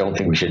don't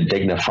think we should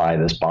dignify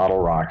this bottle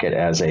rocket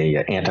as a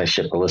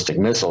anti-ship ballistic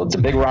missile. It's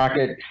a big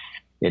rocket.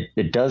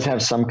 It does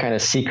have some kind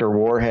of seeker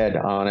warhead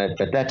on it,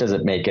 but that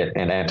doesn't make it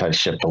an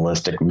anti-ship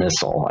ballistic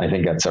missile. I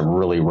think that's a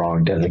really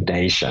wrong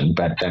designation.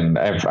 But then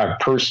I've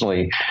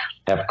personally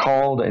have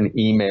called and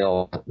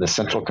emailed the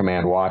Central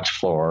Command watch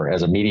floor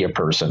as a media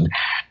person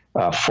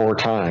 4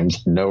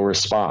 times, no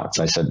response.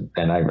 I said,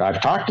 and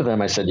I've talked to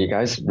them. I said, you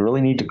guys really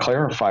need to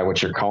clarify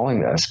what you're calling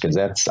this, because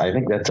I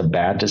think that's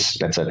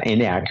that's an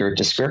inaccurate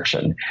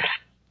description,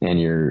 and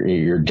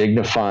you're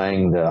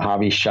dignifying the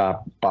hobby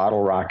shop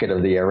bottle rocket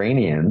of the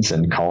Iranians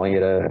and calling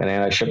it an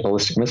anti-ship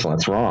ballistic missile.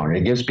 That's wrong.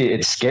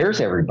 It scares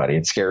everybody.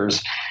 It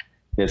scares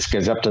It's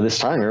because up to this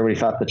time, everybody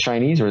thought the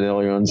Chinese were the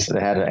only ones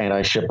that had an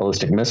anti-ship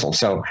ballistic missile.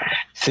 So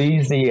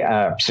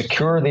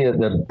secure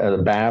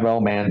the Bab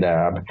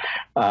el-Mandab,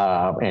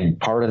 and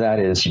part of that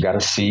is you got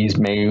to seize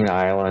Mayoun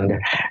Island.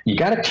 You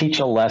got to teach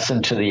a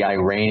lesson to the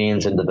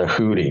Iranians and to the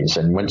Houthis.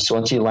 And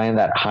once you land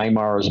that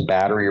HIMARS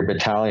battery or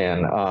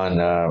battalion on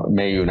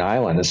Mayoun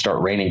Island and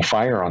start raining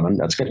fire on them,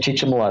 that's going to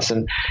teach them a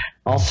lesson.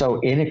 Also,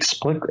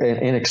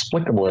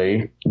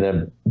 inexplicably,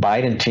 the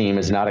Biden team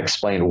has not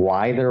explained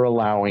why they're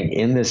allowing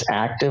in this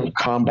active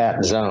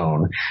combat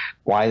zone,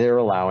 why they're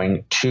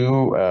allowing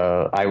 2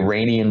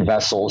 Iranian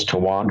vessels to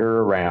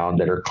wander around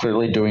that are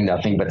clearly doing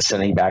nothing but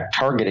sending back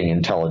targeting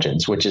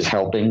intelligence, which is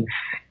helping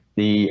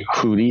the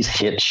Houthis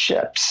hit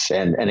ships.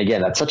 And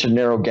again, that's such a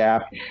narrow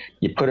gap.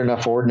 You put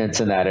enough ordnance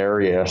in that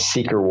area,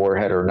 seeker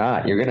warhead or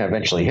not, you're going to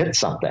eventually hit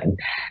something.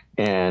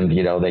 And,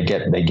 they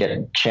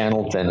get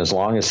channeled. And as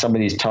long as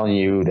somebody's telling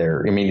you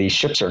these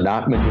ships are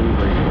not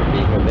maneuvering or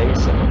being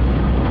evasive.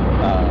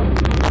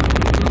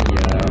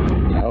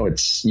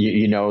 It's,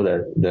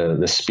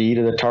 the speed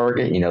of the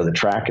target, the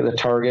track of the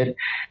target.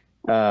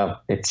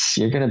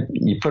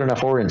 You put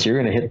enough ordnance,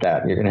 you're going to hit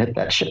that. You're going to hit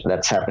that ship.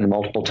 That's happened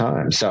multiple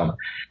times. So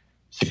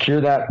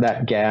secure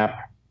that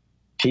gap.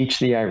 Teach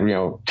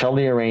tell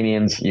the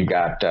Iranians you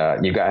have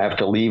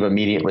to leave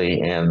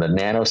immediately, and the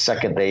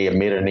nanosecond they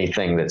emit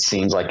anything that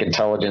seems like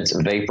intelligence,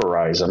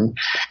 vaporize them.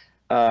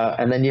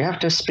 And then you have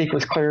to speak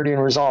with clarity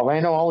and resolve. I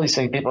know all these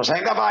things. People are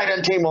saying the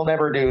Biden team will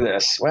never do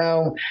this.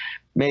 Well,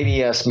 maybe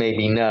yes,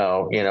 maybe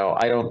no.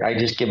 I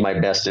just give my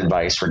best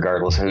advice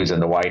regardless of who's in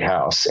the White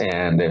House.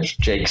 And if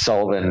Jake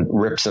Sullivan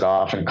rips it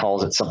off and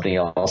calls it something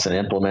else and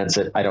implements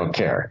it, I don't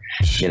care.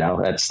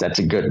 That's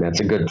a good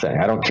thing.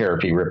 I don't care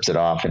if he rips it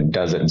off and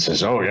does it and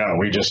says, oh yeah,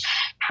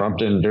 Trump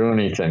didn't do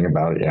anything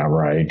about it. Yeah,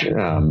 right.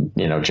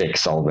 Jake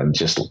Sullivan,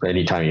 just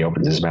anytime he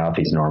opens his mouth,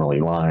 he's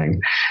normally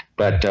lying.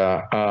 But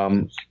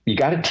you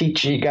got to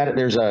teach. You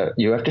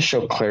have to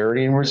show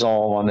clarity and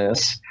resolve on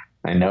this.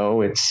 I know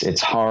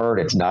it's hard.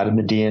 It's not in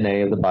the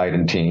DNA of the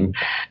Biden team,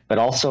 but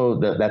also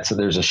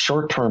there's a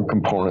short-term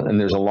component and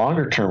there's a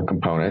longer-term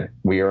component.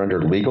 We are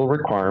under legal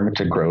requirement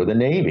to grow the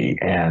Navy,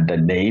 and the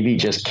Navy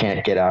just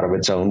can't get out of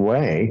its own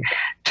way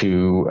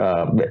to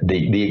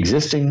the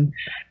existing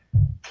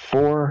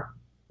 4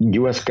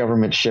 U.S.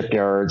 government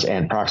shipyards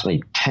and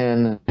approximately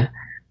 10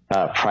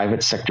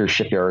 private sector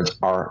shipyards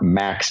are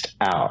maxed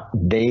out.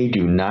 They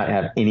do not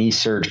have any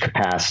surge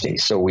capacity.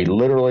 So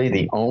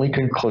the only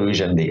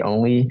conclusion, the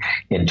only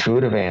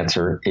intuitive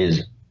answer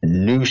is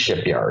new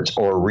shipyards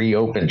or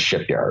reopened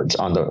shipyards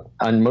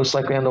most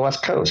likely on the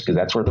West Coast, because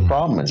that's where the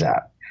problem is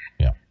at.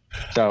 Yeah.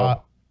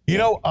 So,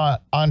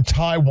 on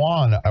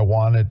Taiwan, I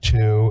wanted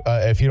to,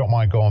 if you don't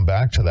mind going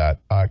back to that,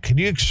 can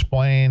you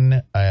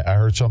explain, I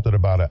heard something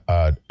about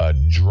a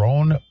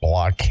drone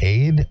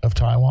blockade of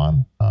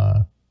Taiwan.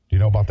 Do you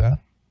know about that?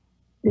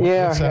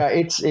 Yeah,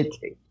 it's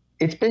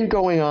been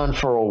going on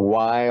for a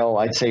while.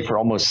 I'd say for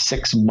almost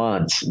 6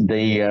 months.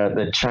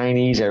 The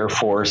Chinese Air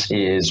Force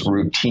is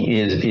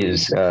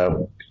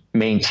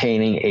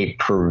maintaining a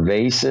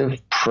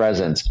pervasive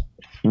presence,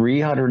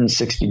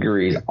 360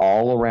 degrees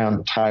all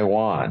around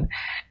Taiwan.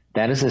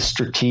 That is a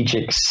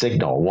strategic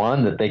signal.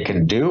 One, that they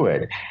can do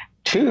it.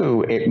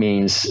 Two, it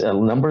means a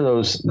number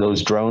of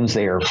those drones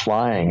they are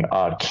flying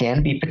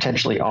can be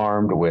potentially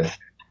armed with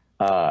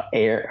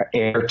air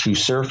to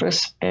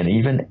surface and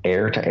even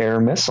air to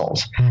air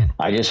missiles.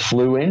 I just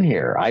flew in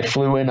here.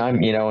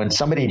 And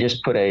somebody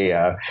just put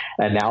a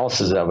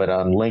analysis of it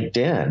on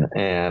LinkedIn,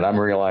 and I'm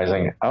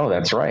realizing, oh,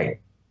 that's right.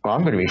 Well,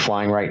 I'm going to be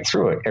flying right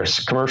through it.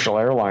 Commercial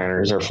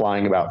airliners are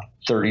flying about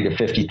 30 to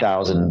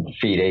 50,000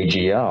 feet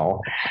AGL,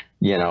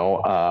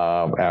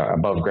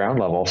 above ground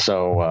level.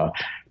 So,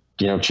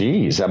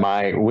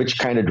 which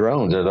kind of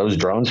drones are those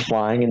drones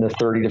flying in the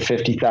 30 to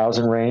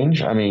 50,000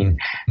 range? I mean,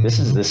 this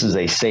is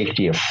a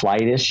safety of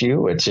flight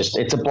issue.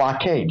 It's a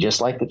blockade, just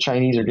like the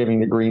Chinese are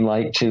giving the green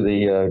light to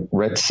the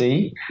Red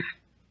Sea.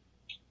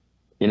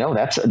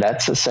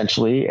 That's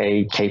essentially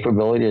a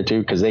capability to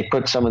do, because they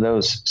put some of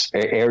those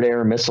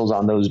air-to-air missiles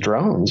on those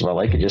drones. Well,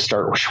 they could just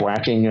start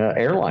schwacking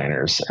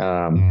airliners.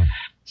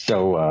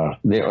 So,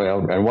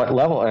 at what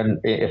level, and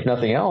if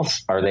nothing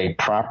else, are they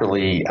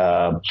properly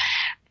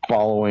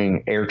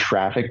following air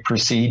traffic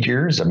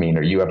procedures? I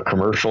mean, you have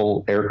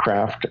commercial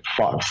aircraft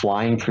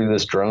flying through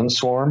this drone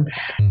swarm?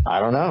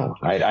 I don't know.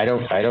 I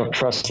don't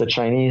trust the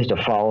Chinese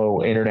to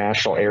follow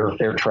international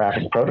air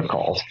traffic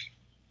protocols.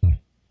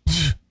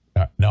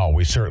 No,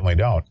 we certainly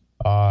don't.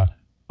 I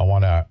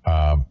want to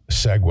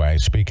segue.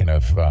 Speaking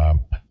of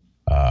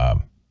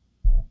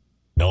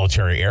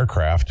military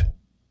aircraft,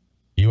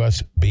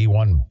 U.S.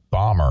 B-1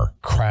 bomber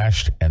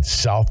crashed in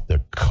South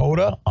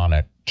Dakota on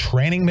a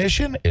training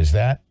mission. Is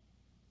that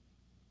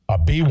a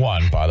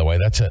B-1, by the way?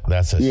 That's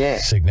a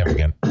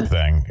significant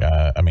thing.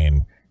 I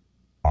mean,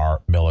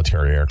 our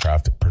military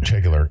aircraft, in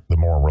particular, the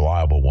more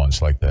reliable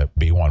ones like the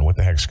B-1, what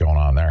the heck's going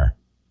on there?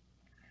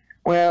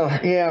 Well,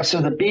 yeah. So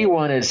the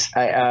B-1 is,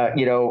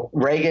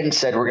 Reagan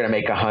said we're going to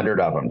make 100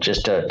 of them.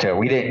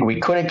 We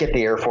couldn't get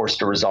the Air Force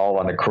to resolve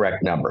on the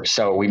correct number,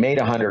 so we made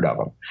 100 of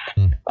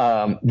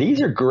them.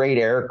 These are great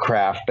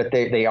aircraft, but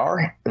they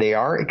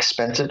are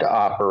expensive to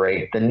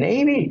operate. The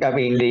Navy,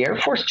 the Air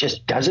Force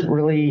just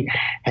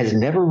has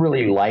never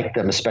really liked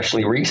them,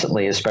 especially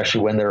recently,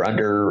 especially when they're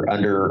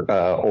under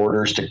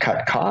orders to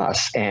cut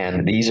costs.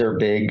 And these are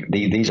big.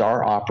 These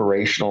are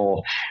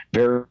operational,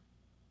 very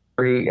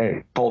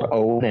called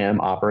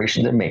O&M,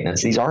 operations and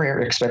maintenance. These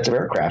are expensive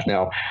aircraft.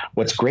 Now,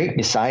 what's great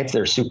besides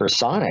they're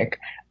supersonic,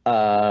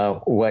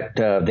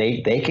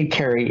 they can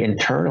carry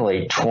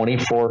internally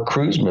 24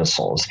 cruise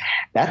missiles.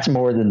 That's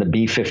more than the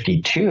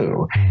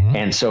B-52.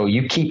 And so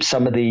you keep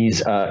some of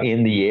these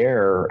in the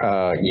air,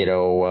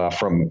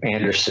 from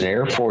Anderson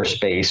Air Force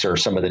Base or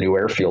some of the new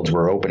airfields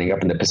we're opening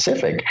up in the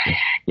Pacific.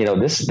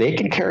 They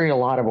can carry a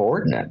lot of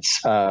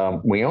ordnance.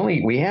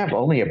 We have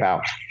only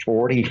about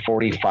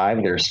 45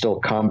 that are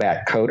still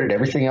combat coded.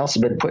 Everything else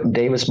has been put in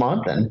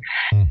Davis-Monthan.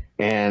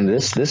 And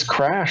this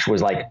crash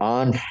was like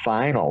on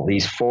final.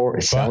 These four,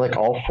 it sounded like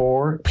all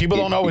four. People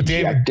don't know what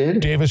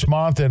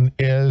Davis-Monthan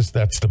is.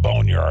 That's the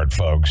boneyard,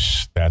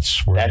 folks.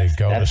 That's where they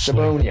go to sleep. That's the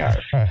boneyard.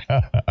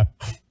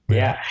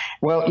 Yeah.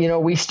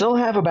 Well, we still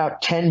have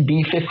about 10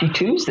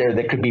 B-52s there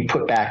that could be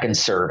put back in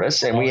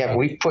service. And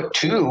we've put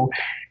two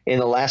in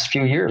the last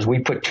few years. We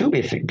put two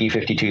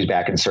B-52s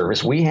back in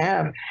service. We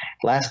have,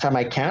 last time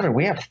I counted,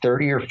 we have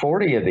 30 or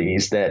 40 of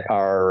these that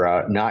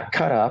are not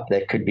cut up.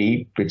 That could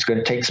be, it's going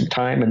to take some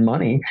time and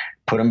money,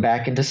 put them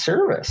back into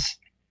service.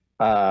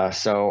 I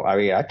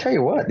tell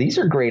you what, these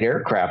are great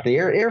aircraft. The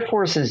Air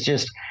Force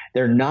is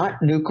they're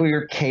not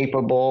nuclear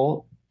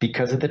capable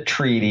because of the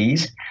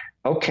treaties.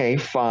 Okay,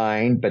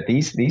 fine, but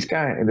these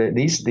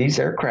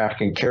aircraft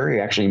can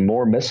carry actually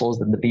more missiles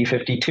than the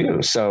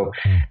B-52. So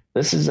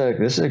this is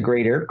a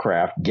great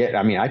aircraft.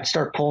 I'd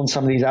start pulling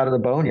some of these out of the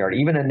boneyard.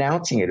 Even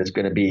announcing it is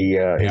going to be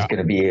have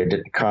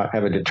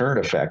a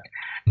deterrent effect.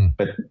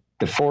 But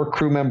the 4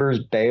 crew members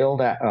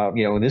bailed out.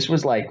 This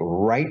was like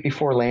right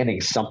before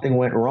landing. Something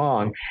went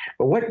wrong.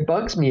 But what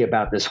bugs me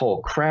about this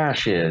whole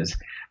crash is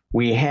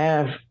we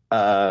have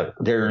I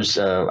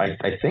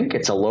think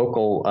it's a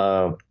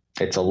local.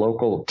 It's a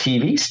local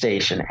TV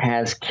station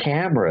has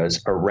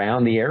cameras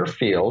around the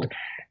airfield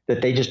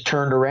that they just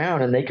turned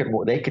around and they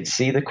could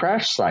see the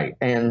crash site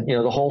and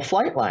the whole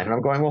flight line. And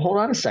I'm going, well, hold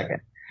on a second.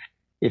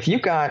 If you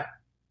got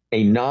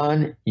a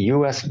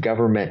non-U.S.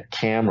 government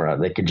camera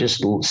that could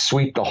just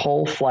sweep the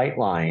whole flight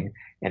line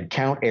and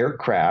count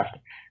aircraft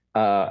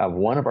of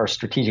one of our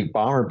strategic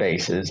bomber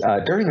bases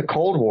during the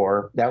Cold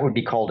War, that would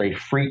be called a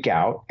freak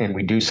out, and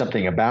we do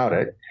something about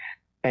it.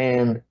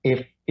 And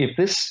if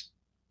this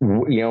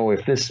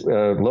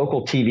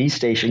local TV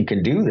station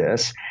can do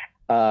this,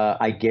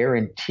 I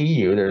guarantee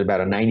you there's about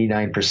a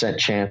 99%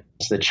 chance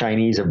the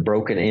Chinese have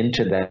broken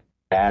into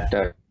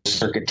that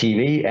circuit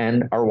TV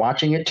and are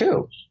watching it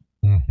too.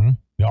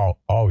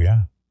 Oh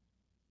yeah.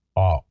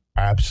 Oh,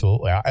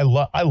 absolutely. I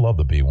love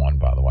the B-1,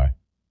 by the way.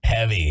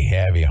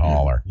 Heavy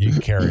hauler. You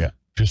can carry it,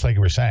 just like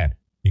you were saying.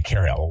 You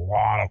carry a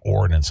lot of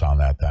ordnance on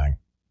that thing.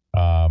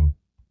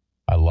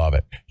 I love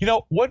it.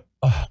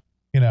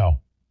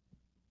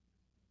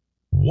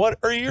 What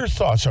are your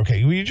thoughts? Okay,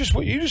 you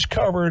just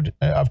covered,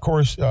 of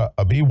course,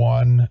 a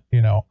B-1,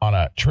 on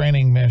a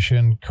training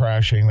mission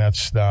crashing.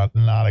 That's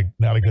not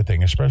a good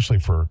thing, especially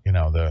for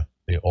the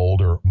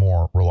older,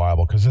 more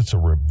reliable, because it's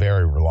a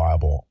very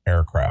reliable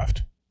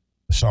aircraft.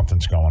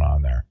 Something's going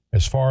on there.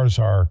 As far as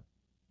have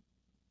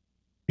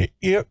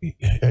you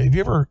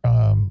ever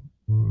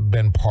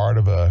been part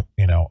of a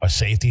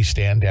safety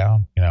stand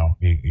down?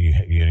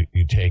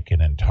 You take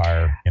an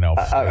entire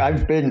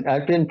I've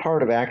been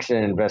part of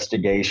accident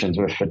investigations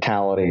with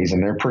fatalities,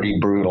 and they're pretty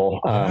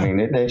brutal.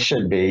 They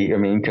should be.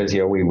 Because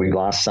we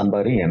lost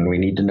somebody and we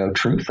need to know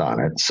truth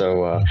on it.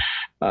 So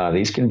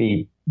these can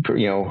be.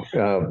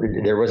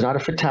 There was not a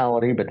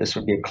fatality, but this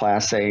would be a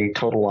Class A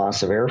total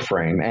loss of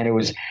airframe, and it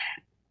was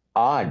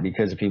odd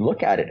because if you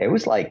look at it, it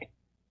was like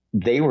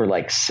they were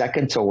like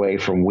seconds away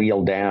from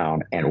wheel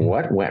down, and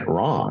what went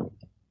wrong?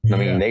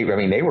 Yeah. They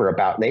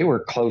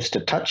were close to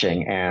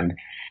touching,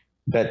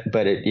 but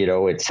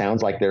it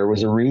sounds like there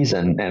was a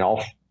reason, and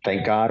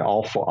thank God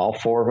all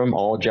four of them,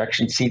 all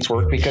ejection seats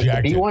worked, because the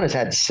B-1 has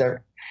had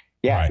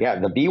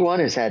the B-1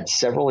 has had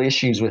several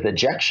issues with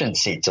ejection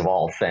seats of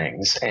all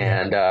things,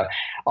 and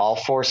all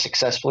 4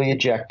 successfully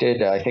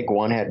ejected. I think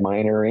one had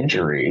minor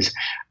injuries,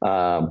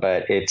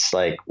 but it's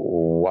like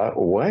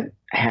what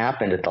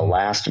happened at the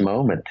last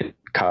moment that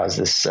caused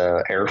this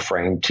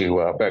airframe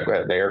to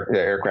the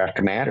aircraft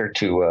commander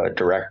to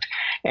direct,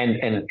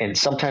 and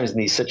sometimes in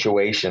these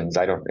situations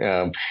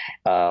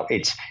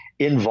it's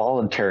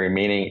involuntary,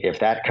 meaning if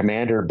that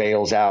commander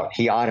bails out,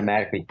 he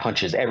automatically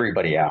punches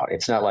everybody out.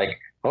 It's not like,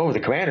 oh,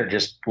 the commander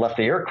just left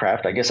the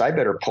aircraft, I guess I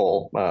better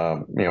pull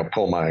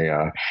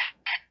my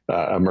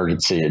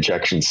emergency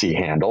ejection seat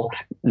handle.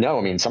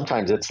 No,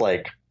 sometimes it's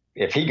like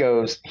if he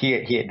goes,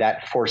 he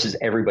that forces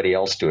everybody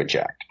else to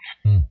eject.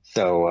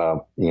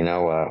 So,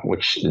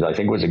 which I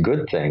think was a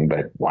good thing,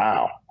 but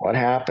wow, what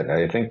happened?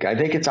 I think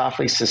it's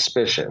awfully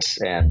suspicious.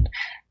 And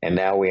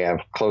now we have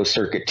closed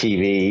circuit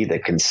TV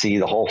that can see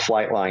the whole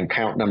flight line,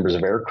 count numbers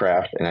of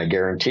aircraft. And I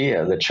guarantee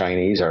you the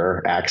Chinese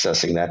are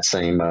accessing that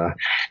same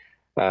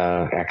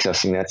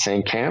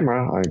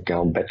camera.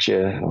 I'll bet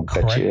you.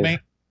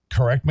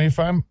 Correct me if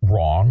I'm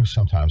wrong.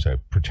 Sometimes I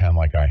pretend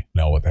like I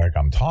know what the heck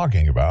I'm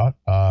talking about.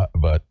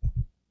 But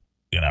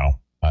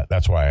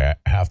that's why I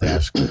have to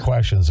ask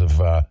questions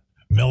of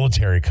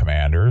military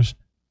commanders.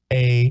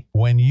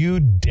 When you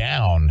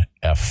down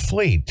a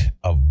fleet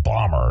of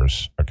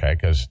bombers, okay,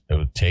 because it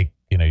would take,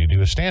 you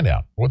do a stand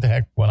down. What the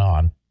heck went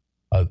on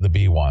the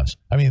B-1s?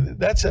 I mean,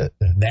 that's a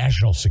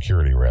national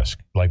security risk.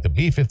 Like the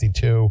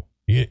B-52,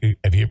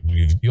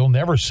 you'll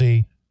never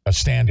see a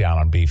stand down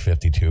on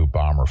B-52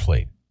 bomber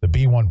fleet. The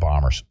B-1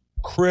 bombers,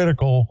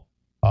 critical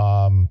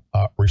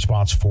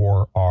response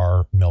for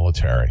our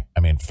military. I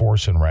mean,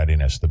 force and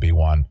readiness, the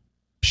B-1.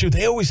 Shoot,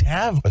 they always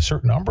have a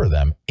certain number of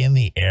them in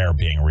the air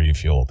being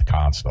refueled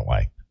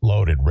constantly,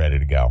 loaded, ready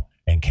to go,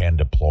 and can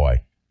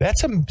deploy.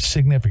 That's a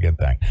significant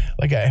thing.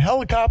 Like a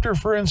helicopter,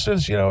 for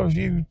instance, if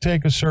you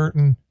take a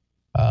certain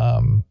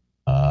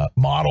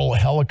model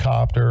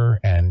helicopter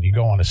and you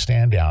go on a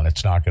stand down,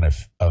 it's not going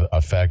to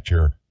affect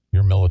your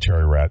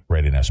military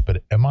readiness.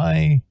 But am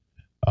I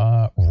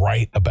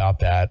right about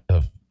that?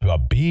 A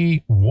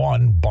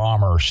B-1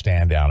 bomber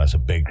stand down is a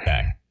big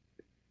thing.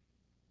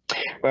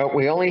 Well,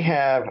 we only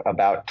have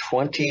about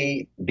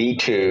 20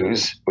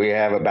 B-2s. We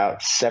have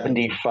about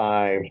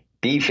 75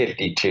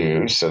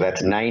 B-52s, so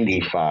that's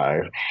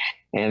 95.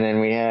 And then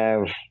we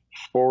have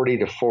 40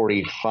 to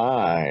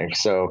 45.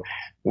 So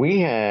we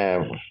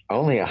have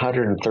only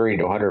 130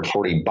 to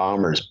 140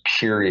 bombers,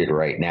 period,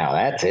 right now.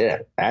 That's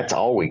it. That's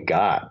all we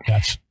got.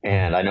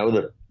 And I know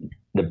that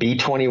the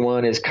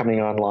B-21 is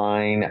coming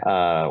online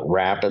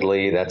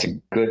rapidly. That's a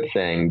good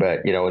thing.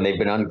 But, and they've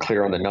been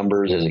unclear on the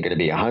numbers. Is it going to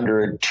be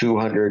 100,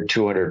 200,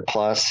 200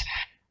 plus?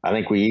 I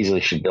think we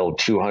easily should build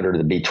 200 of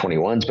the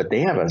B-21s, but they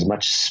have a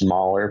much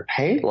smaller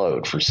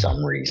payload for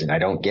some reason. I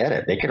don't get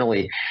it. They can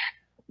only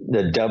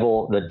the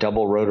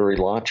double rotary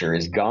launcher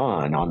is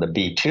gone on the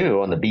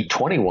B-2. On the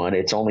B-21,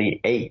 it's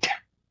only eight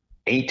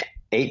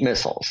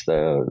missiles.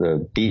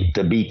 The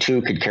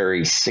B-2 could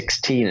carry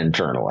 16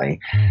 internally.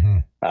 Mm-hmm.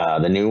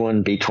 The new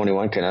one,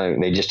 B-21,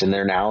 they just in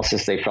their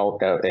analysis, they felt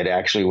that it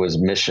actually was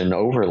mission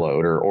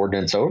overload or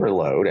ordnance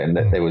overload, and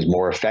that it was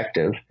more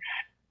effective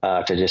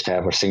to just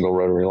have a single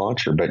rotary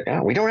launcher. But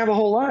we don't have a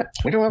whole lot.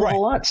 A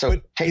whole lot. So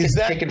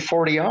taking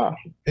 40 off.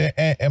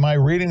 Am I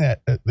reading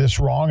this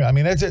wrong? I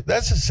mean, that's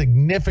a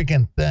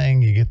significant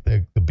thing. You get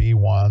the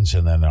B-1s,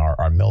 and then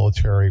our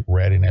military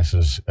readiness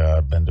has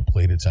been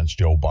depleted since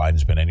Joe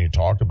Biden's been in. You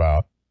talked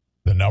about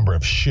the number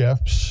of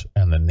ships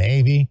and the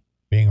Navy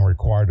being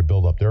required to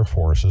build up their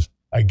forces.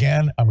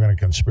 Again, I'm going to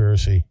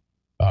conspiracy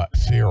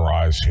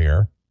theorize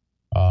here.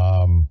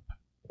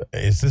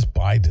 Is this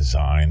by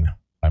design?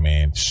 I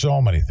mean,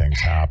 so many things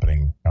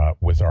happening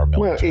with our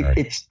military. Well,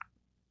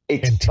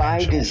 it's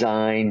by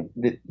design.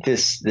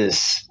 This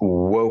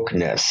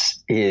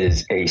wokeness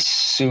is a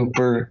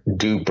super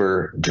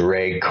duper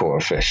drag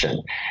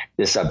coefficient.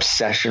 This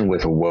obsession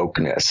with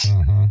wokeness.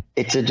 Mm-hmm.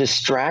 It's a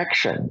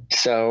distraction.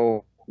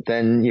 So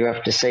then you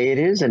have to say it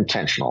is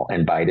intentional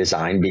and by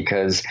design,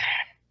 because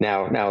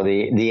now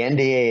the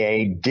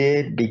NDAA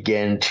did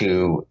begin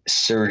to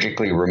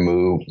surgically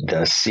remove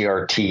the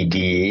CRT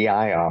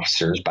DEI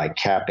officers by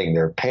capping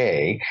their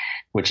pay,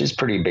 which is a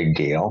pretty big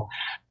deal.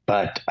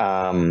 But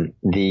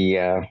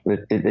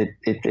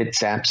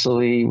it's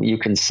absolutely, you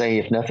can say,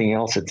 if nothing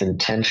else, it's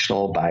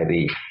intentional by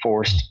the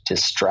forced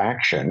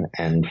distraction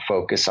and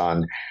focus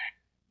on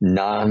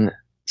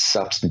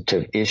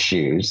non-substantive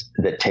issues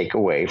that take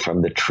away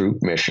from the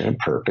troop mission and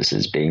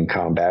purposes being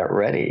combat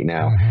ready.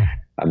 Now, mm-hmm.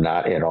 I'm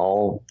not at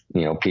all,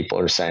 people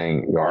are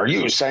saying, are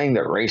you saying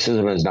that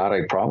racism is not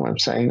a problem? I'm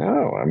saying,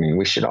 no. I mean,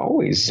 we should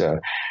always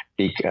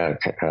be,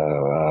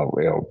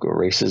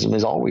 racism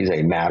is always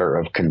a matter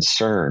of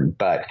concern,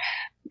 but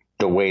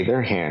the way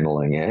they're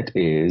handling it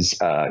is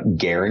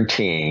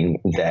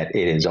guaranteeing that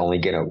it is only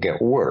going to get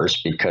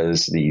worse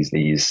because these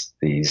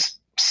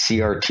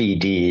CRT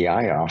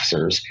DEI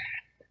officers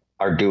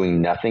are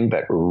doing nothing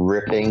but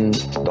ripping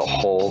the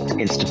whole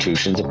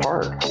institutions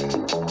apart.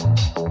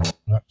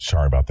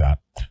 Sorry about that.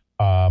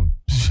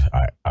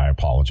 I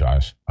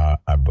apologize. I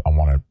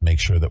want to make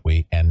sure that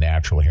we end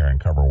naturally here and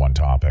cover one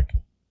topic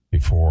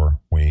before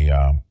we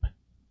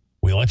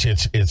let you.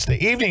 It's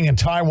the evening in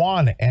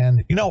Taiwan,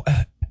 and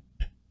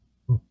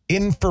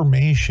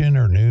information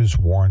or news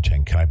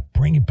warranting. Can I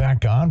bring you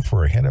back on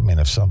for a hit? I mean,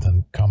 if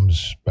something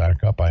comes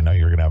back up, I know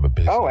you're going to have a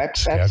busy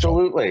schedule.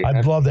 Absolutely.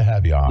 I'd love to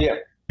have you on.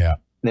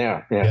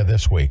 Yeah,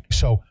 this week.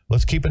 So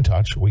let's keep in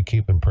touch. We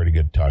keep in pretty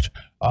good touch.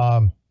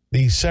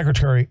 The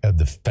Secretary of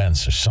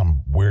Defense, there's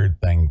some weird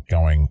thing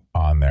going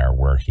on there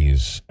where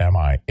he's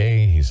MIA,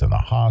 he's in the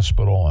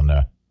hospital.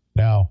 And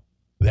now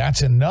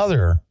that's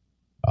that's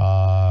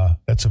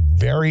a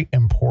very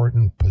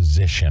important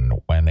position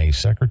when a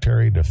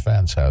Secretary of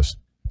Defense has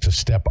to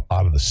step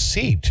out of the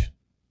seat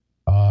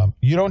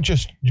You don't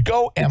just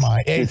go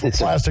MIA for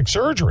plastic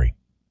surgery,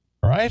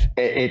 right?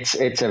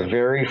 It's a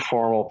very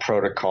formal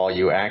protocol.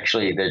 You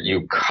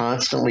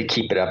constantly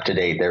keep it up to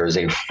date. There is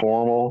a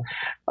formal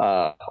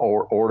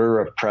order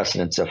of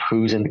precedence of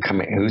who's in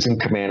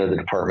command of the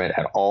department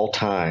at all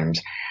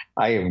times.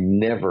 I have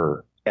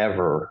never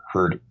ever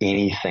heard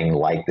anything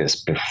like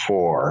this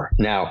before.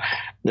 Now,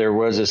 there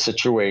was a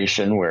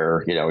situation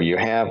where, you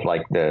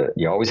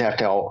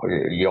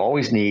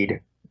always need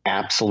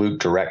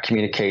absolute direct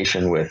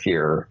communication with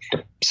your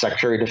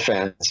Secretary of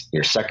Defense,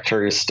 your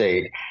Secretary of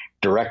State,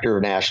 Director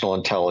of National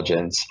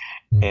Intelligence,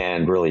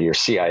 and really your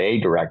CIA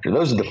director.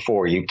 Those are the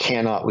four you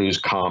cannot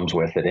lose comms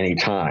with at any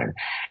time.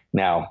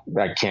 Now,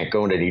 I can't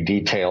go into any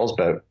details,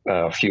 but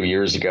a few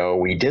years ago,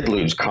 we did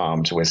lose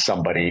comms with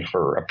somebody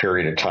for a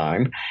period of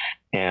time,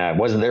 and it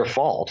wasn't their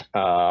fault.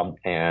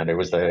 And it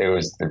was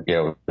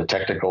the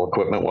technical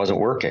equipment wasn't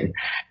working.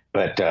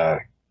 But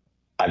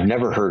I've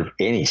never heard of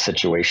any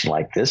situation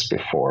like this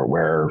before,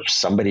 where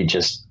somebody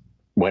just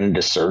went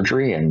into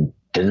surgery and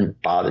didn't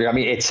bother. I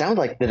mean, it sounds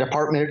like the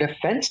Department of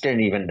Defense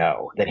didn't even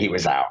know that he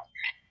was out.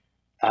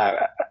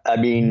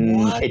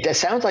 It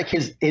just sounds like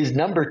his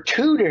number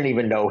two didn't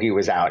even know he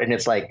was out. And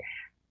it's like,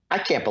 I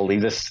can't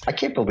believe this. I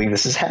can't believe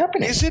this is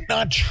happening. Is it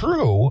not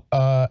true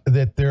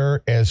that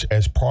there, as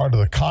part of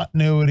the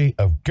continuity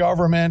of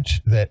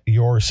government, that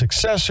your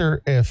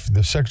successor, if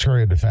the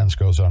Secretary of Defense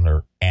goes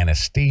under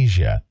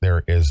anesthesia,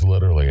 there is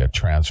literally a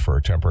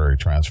temporary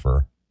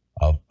transfer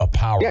of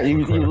power? Yeah,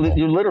 you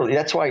literally.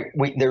 That's why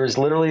there is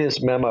literally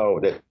this memo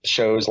that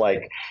shows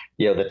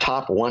the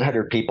top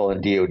 100 people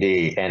in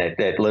DOD, and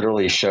it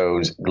literally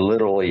shows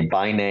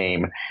by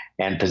name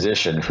and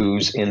position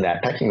who's in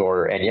that pecking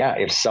order. And yeah,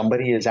 if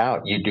somebody is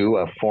out, you do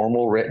a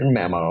formal written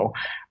memo,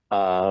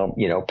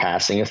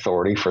 passing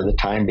authority for the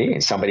time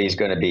being. Somebody's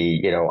going to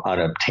be,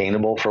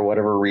 unobtainable for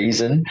whatever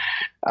reason.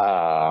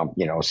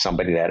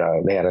 Somebody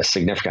that they had a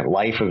significant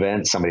life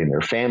event, somebody in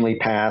their family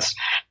passed.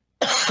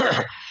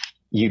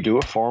 You do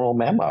a formal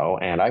memo,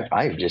 and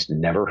I've just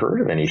never heard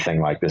of anything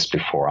like this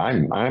before.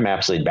 I'm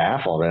absolutely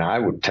baffled, and I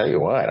would tell you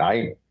what,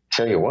 I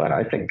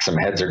think some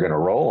heads are going to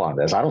roll on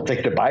this. I don't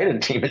think the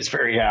Biden team is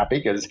very happy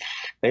because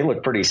they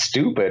look pretty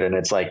stupid, and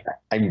it's like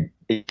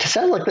it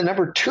sounds like the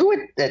number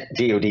two at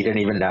DOD didn't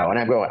even know, and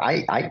I'm going,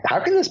 how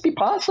can this be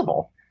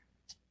possible?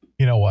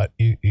 You know what?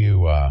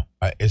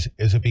 Is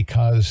it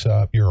because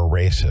you're a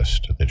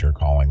racist that you're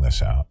calling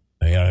this out?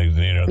 That's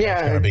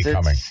going to be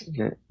coming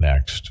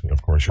next.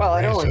 Of course, you're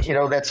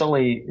racist. That's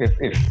only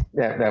if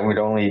that would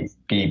only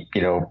be,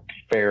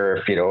 fair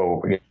if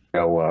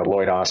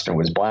Lloyd Austin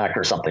was black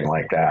or something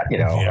like that.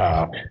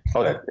 Yeah.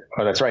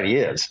 That's right, he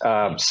is.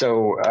 I've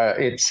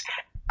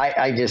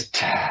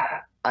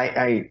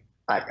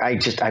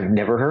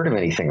never heard of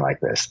anything like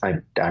this.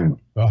 I'm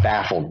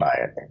baffled by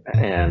it,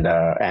 and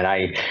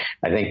I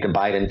think the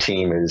Biden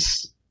team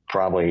is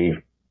probably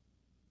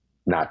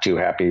not too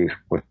happy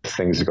with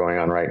things going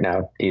on right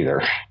now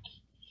either.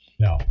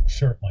 No,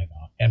 certainly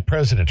not. And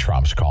President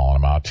Trump's calling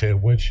them out too,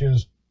 which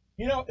is,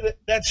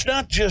 that's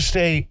not just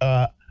a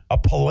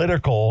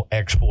political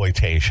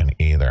exploitation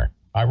either.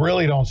 I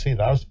really don't see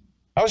that.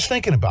 I was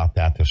thinking about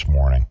that this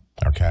morning.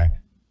 Okay.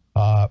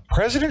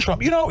 President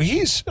Trump,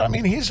 he's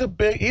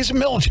a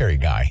military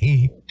guy.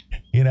 He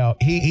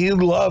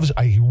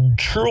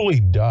truly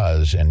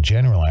does. And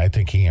genuinely, I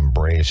think he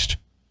embraced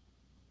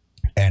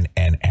and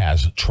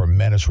has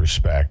tremendous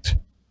respect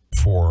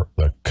for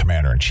the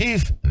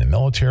commander-in-chief and the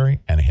military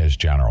and his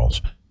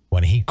generals.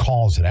 When he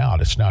calls it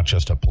out, it's not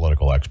just a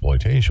political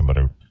exploitation, but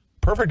a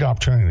perfect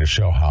opportunity to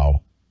show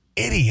how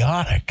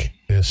idiotic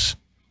the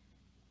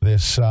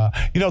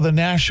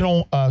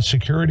National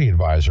Security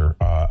Advisor,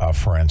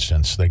 for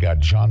instance, they got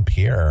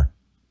Jean-Pierre,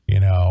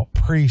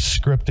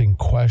 pre-scripting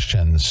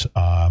questions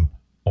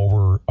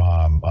over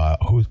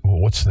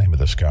what's the name of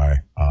this guy?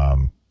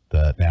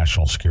 The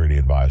National Security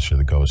Advisor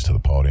that goes to the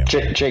podium.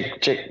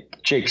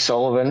 Jake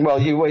Sullivan. Well,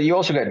 you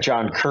also got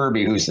John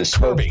Kirby, who's the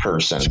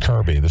spokesperson. It's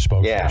Kirby, the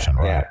spokesperson,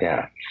 right?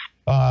 Yeah.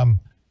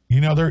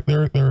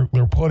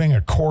 They're putting a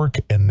cork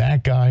in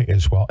that guy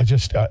as well. I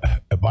just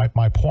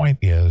my point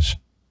is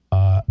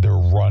they're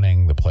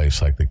running the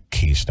place like the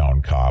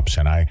Keystone Cops.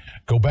 And I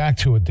go back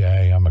to a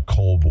day. I'm a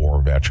Cold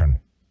War veteran.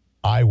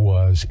 I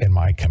was in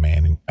my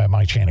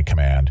chain of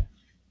command.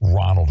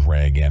 Ronald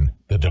Reagan,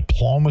 the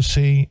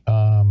diplomacy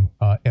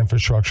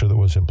infrastructure that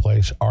was in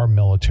place, our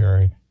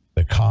military,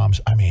 the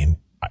comms. I mean,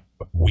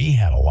 we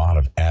had a lot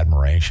of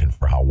admiration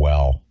for how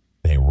well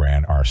they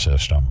ran our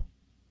system.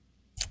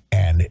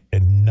 And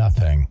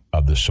nothing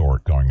of the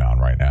sort going on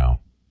right now.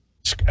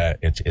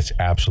 It's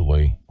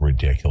absolutely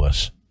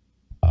ridiculous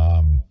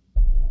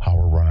how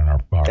we're running our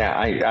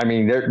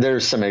Yeah,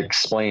 there's some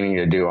explaining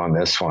to do on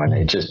this one.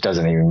 It just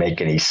doesn't even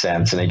make any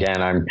sense. And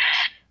again,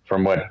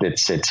 from what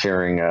it's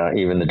hearing,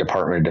 even the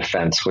Department of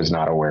Defense was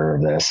not aware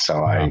of this.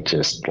 So I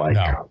just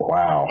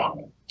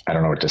wow. I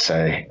don't know what to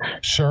say.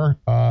 Sir,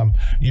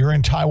 you're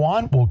in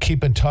Taiwan. We'll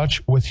keep in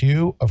touch with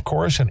you, of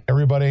course, and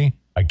everybody,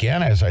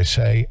 again, as I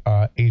say,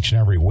 each and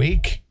every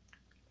week,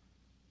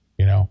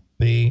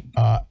 the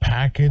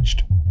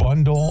packaged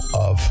bundle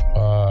of,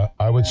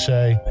 I would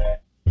say,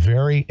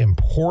 very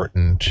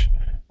important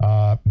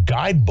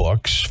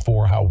guidebooks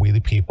for how we,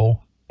 the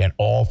people, in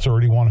all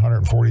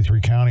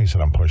 3,143 counties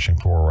that I'm pushing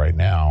for right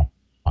now,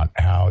 on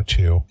how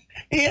to,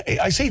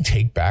 I say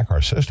take back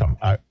our system.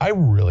 I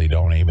really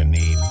don't even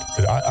need,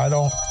 I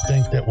don't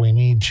think that we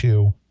need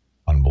to,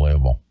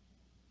 unbelievable.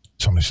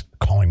 Somebody's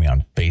calling me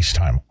on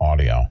FaceTime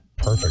audio.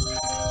 Perfect.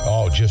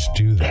 Oh, just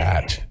do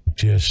that.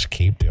 Just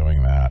keep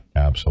doing that.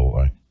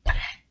 Absolutely.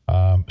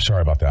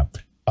 Sorry about that.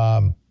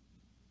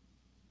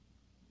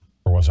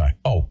 Where was I?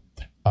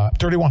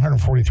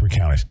 3,143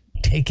 counties.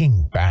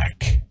 Taking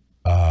back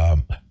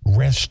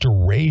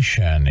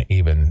restoration,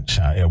 even.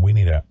 We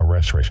need a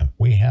restoration.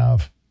 We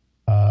have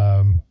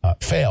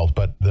failed,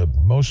 but the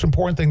most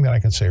important thing that I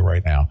can say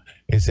right now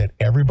is that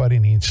everybody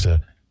needs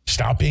to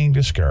stop being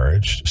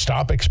discouraged,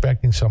 stop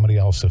expecting somebody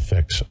else to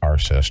fix our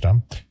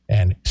system,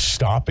 and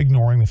stop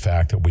ignoring the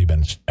fact that we've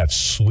been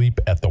asleep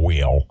at the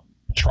wheel,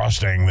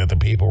 trusting that the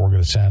people we're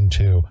going to send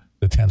to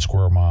the 10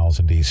 square miles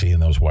in D.C. in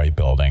those white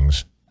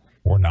buildings,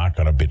 we're not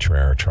going to betray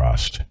our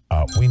trust.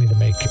 We need to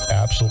make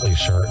absolutely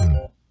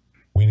certain.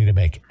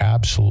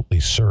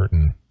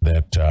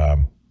 That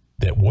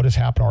that what has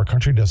happened to our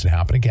country doesn't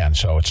happen again.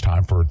 So it's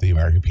time for the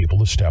American people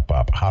to step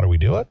up. How do we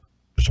do it?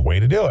 There's a way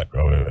to do it.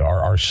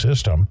 Our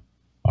system,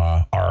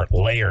 our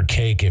layer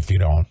cake, if you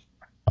don't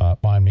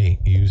mind me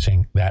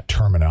using that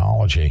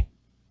terminology,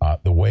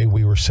 the way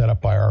we were set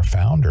up by our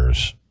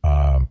founders,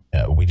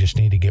 we just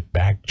need to get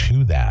back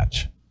to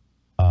that.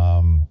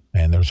 And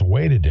there's a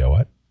way to do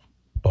it,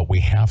 but we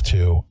have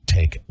to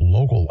take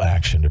local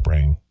action to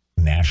bring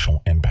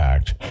national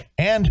impact.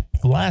 And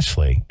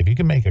lastly, if you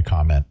can make a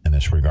comment in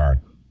this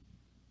regard,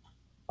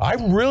 I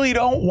really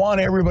don't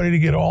want everybody to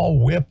get all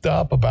whipped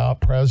up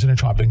about President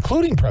Trump,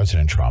 including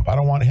President Trump. I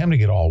don't want him to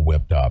get all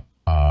whipped up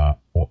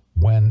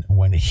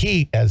when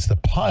he, as the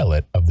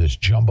pilot of this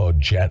jumbo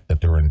jet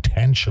that they're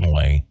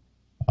intentionally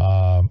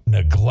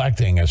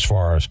neglecting as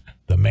far as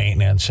the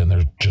maintenance, and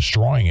they're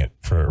destroying it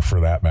for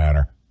that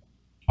matter.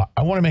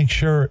 I want to make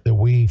sure that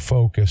we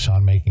focus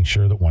on making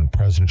sure that when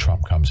President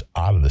Trump comes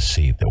out of the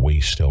seat, that we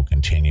still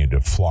continue to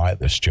fly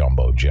this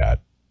jumbo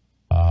jet.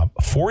 A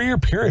 4-year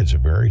period is a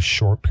very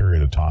short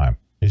period of time.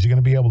 Is he going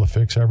to be able to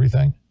fix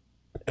everything?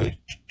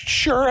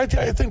 Sure, I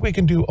think we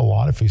can do a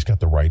lot if he's got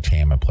the right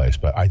team in place.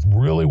 But I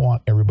really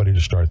want everybody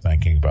to start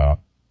thinking about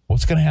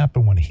what's going to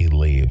happen when he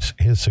leaves,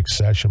 his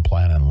succession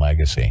plan and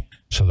legacy,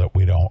 so that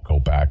we don't go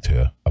back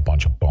to a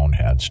bunch of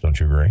boneheads. Don't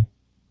you agree?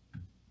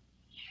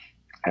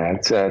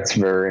 That's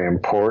very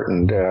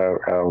important.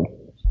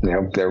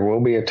 There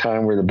will be a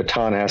time where the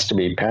baton has to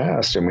be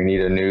passed, and we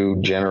need a new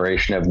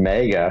generation of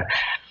mega,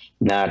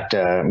 not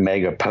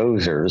mega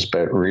posers,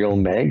 but real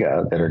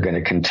mega that are going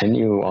to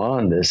continue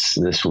on this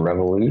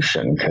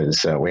revolution,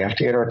 because we have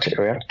to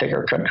take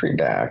our country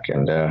back.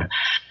 And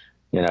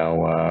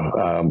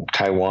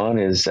Taiwan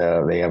is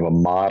they have a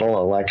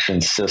model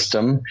election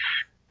system.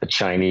 The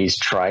Chinese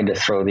tried to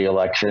throw the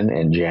election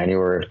in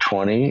January of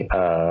 20.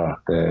 The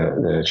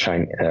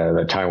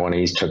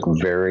Taiwanese took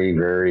very,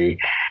 very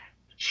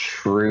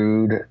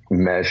shrewd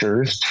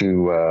measures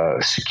to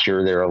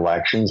secure their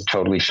elections,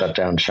 totally shut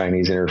down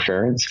Chinese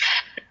interference.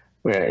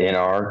 In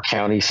our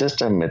county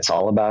system, it's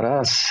all about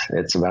us.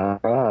 It's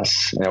about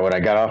us. When I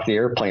got off the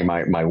airplane,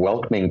 my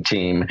welcoming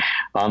team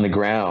on the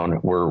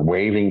ground were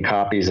waving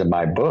copies of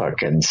my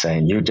book and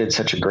saying, "You did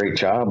such a great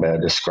job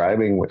at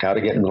describing how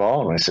to get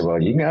involved." And I said,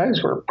 "Well, you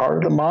guys were part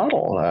of the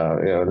model.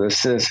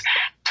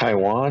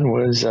 Taiwan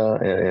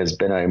has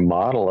been a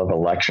model of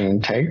election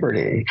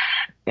integrity."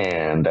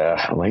 And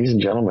ladies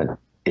and gentlemen,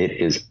 it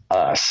is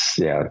us.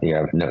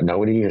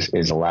 Nobody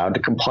is allowed to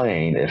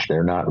complain if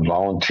they're not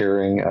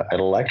volunteering at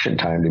election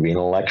time to be an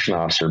election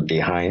officer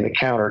behind the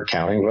counter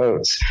counting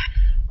votes.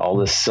 All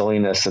this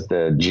silliness that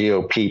the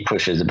GOP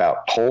pushes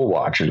about poll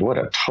watchers, what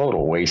a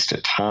total waste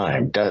of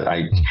time.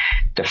 I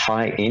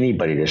defy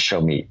anybody to show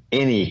me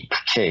any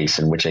case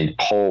in which a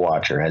poll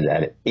watcher has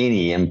had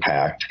any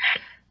impact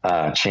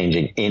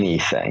changing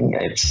anything.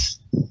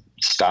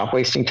 Stop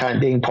wasting time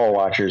being poll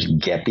watchers,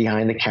 get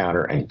behind the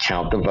counter and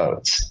count the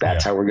votes.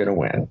 That's how we're going to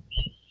win.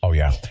 Oh,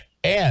 yeah.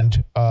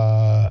 And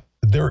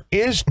there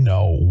is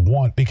no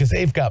one, because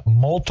they've got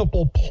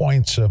multiple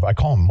points of, I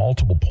call them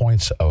multiple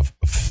points of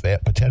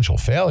potential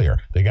failure.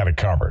 They got it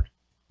covered.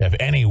 If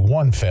any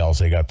one fails,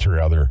 they got 3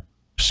 other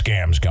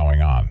scams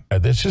going on.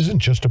 This isn't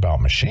just about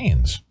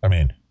machines. I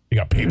mean, you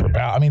got paper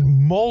ballot. I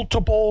mean,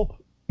 multiple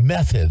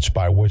methods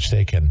by which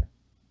they can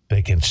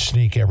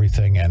sneak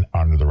everything in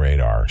under the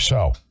radar.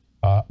 So,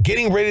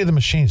 getting rid of the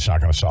machines is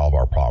not going to solve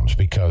our problems,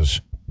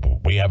 because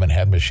we haven't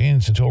had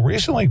machines until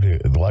recently.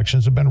 The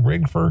elections have been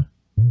rigged for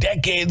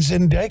decades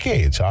and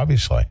decades,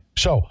 obviously.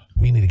 So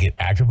we need to get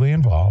actively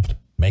involved,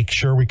 make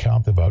sure we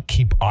count the vote,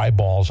 keep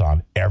eyeballs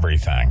on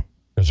everything,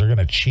 because they're going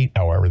to cheat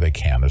however they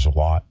can. There's a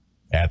lot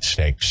at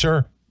stake.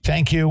 Sir,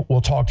 thank you.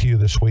 We'll talk to you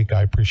this week.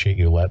 I appreciate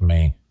you letting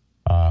me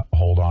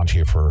hold on to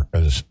you for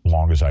as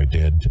long as I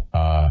did.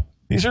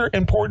 these are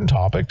important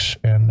topics,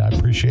 and I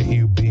appreciate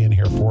you being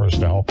here for us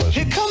to help us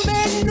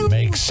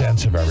make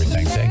sense of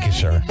everything. Thank you,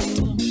 sir.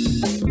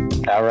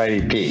 All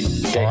righty, Pete.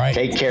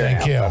 Take care.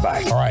 Thank you.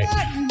 Bye-bye. All right.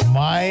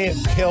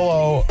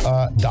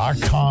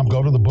 MyPillow.com.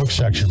 Go to the book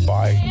section.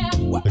 Buy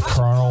the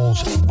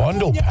Colonel's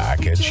bundle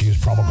package. Use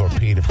promo code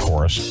Pete, of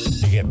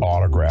course. You get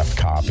autographed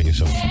copies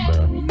of the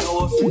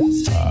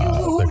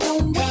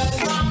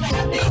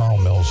Colonel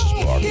Mills'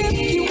 book.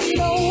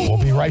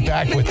 We'll be right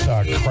back with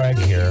Craig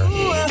here.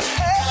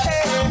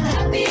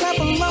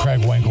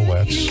 Craig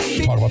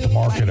Winkowitz. Talk about the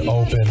market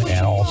open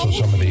and also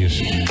some of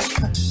these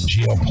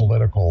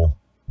geopolitical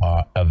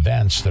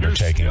events that are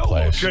taking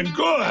place. Good.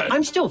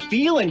 I'm still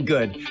feeling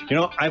good. You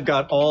know, I've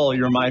got all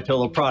your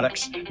MyPillow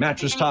products: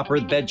 mattress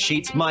topper, bed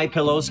sheets,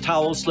 MyPillows,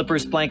 towels,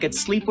 slippers,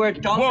 blankets, sleepwear.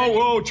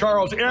 Whoa,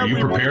 Charles! Are you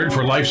prepared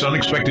for life's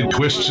unexpected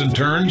twists and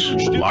turns?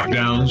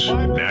 Lockdowns,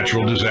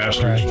 natural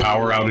disasters,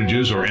 power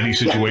outages, or any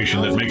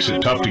situation that makes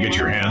it tough to get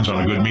your hands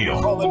on a good meal?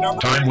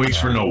 Time waits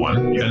for no one,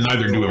 and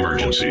neither do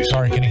emergencies.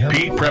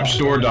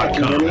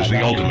 PetePrepStore.com is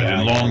the ultimate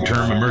in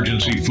long-term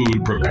emergency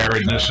food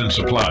preparedness and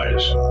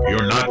supplies.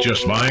 You're not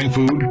just buying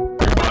food,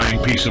 you're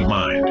buying peace of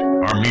mind.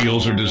 Our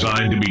meals are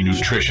designed to be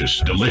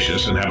nutritious,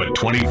 delicious, and have a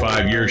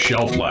 25-year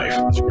shelf life.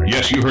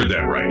 Yes, you heard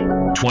that right.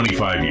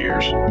 25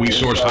 years. We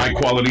source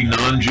high-quality,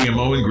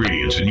 non-GMO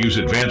ingredients and use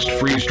advanced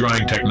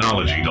freeze-drying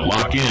technology to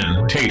lock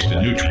in taste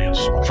and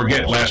nutrients.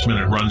 Forget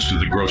last-minute runs to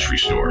the grocery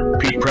store.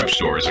 Pete Prep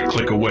Store is a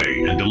click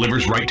away and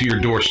delivers right to your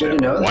doorstep.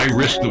 Why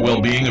risk the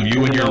well-being of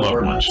you and your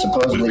loved ones?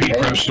 With Pete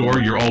Prep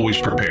Store, you're always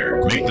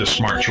prepared. Make the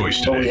smart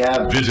choice today.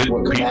 Visit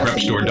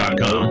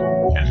PetePrepStore.com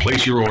and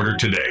place your order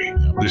today.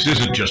 This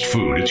isn't just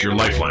food, it's your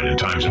lifeline in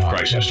times of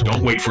crisis.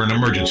 Don't wait for an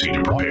emergency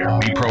to prepare.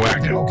 Be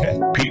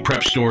proactive.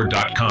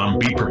 PetePrepStore.com.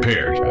 Be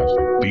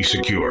prepared. Be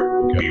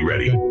secure. Be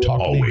ready.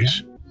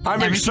 Always.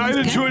 I'm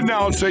excited to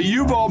announce that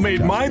you've all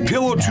made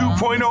MyPillow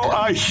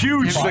 2.0 a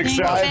huge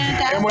success.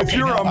 And with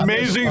your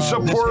amazing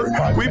support,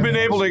 we've been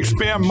able to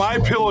expand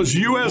MyPillow's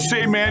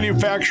USA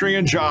manufacturing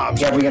and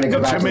jobs.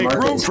 To make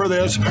room for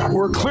this,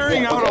 we're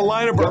clearing out a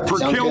line of our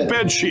per-kill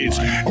bed sheets.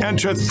 And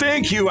to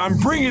thank you, I'm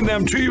bringing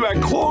them to you at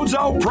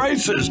closeout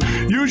prices.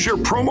 Use your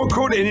promo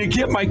code and you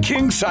get my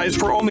king size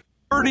for only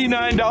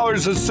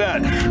 $39 a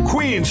set.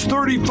 Queens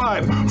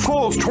 $35,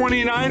 fulls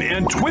 $29,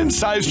 and twin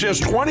size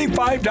just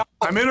 $25.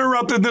 I'm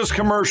interrupting this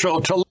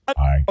commercial to let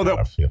you know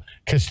that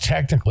because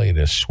technically it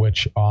is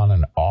switch on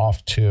and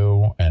off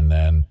too, and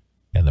then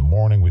in the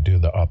morning we do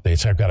the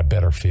updates. I've got a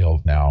better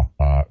feel now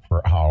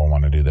for how I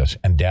want to do this.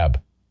 And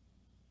Deb,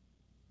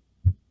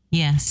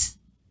 yes,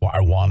 well,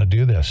 I want to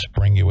do this.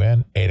 Bring you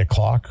in 8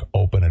 o'clock.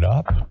 Open it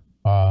up.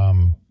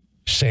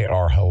 Say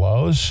our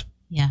hellos.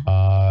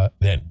 Yeah.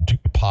 Then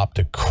pop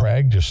to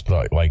Craig. Just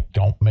like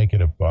don't make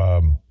it a.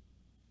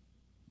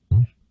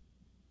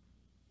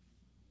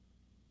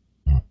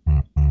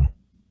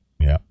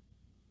 Yeah.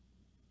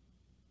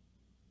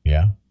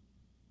 Yeah.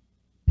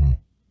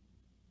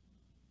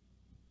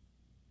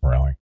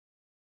 Really.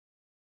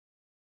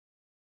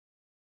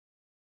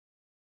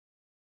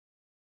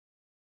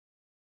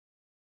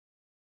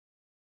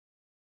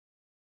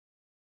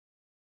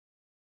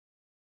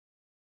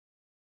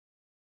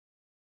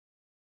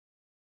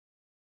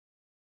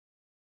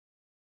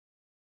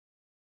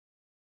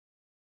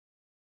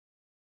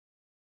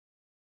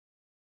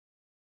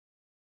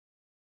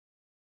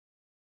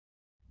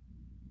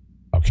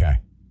 Okay.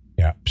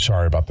 Yeah.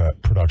 Sorry about the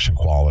production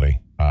quality.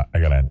 I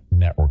got a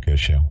network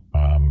issue.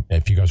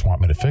 If you guys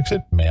want me to fix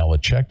it, mail a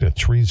check to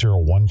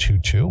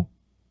 30122,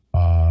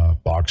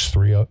 box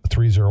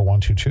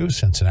 30122,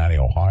 Cincinnati,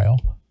 Ohio.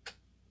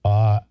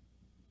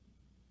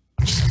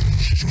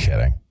 Just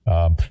kidding.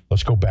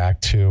 Let's go back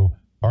to,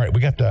 all right,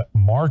 we got the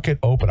market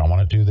open. I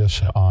want to do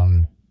this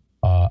on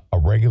a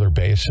regular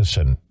basis.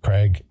 And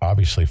Craig,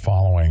 obviously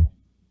following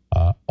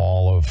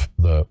all of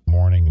the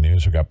morning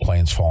news. We got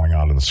planes falling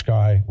out of the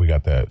sky. We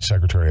got the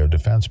Secretary of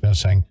Defense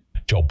missing.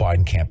 Joe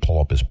Biden can't pull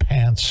up his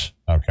pants.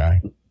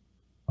 Okay.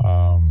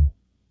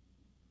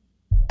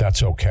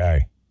 That's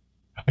okay.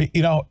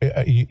 You know,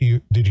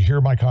 did you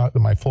hear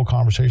my full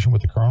conversation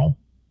with the Colonel?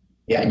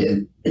 Yeah, I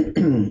did.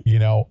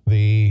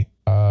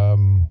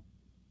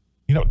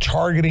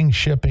 Targeting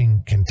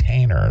shipping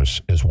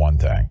containers is one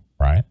thing,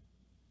 right?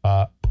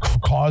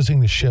 Causing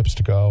the ships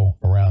to go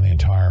around the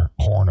entire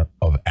Horn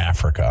of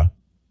Africa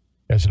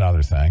is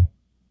another thing.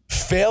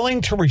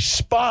 Failing to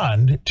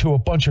respond to a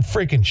bunch of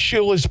freaking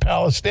shoeless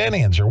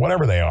Palestinians or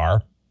whatever they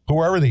are,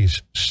 whoever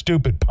these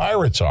stupid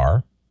pirates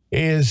are,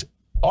 is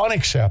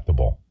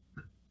unacceptable.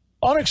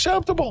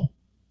 Unacceptable.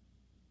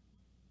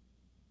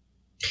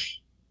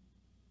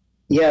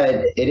 Yeah,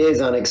 it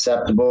is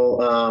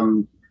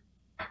unacceptable.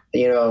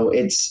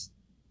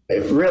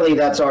 Really,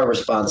 that's our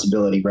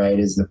responsibility, right?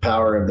 Is the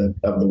power of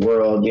the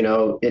world.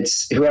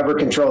 It's whoever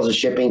controls the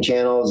shipping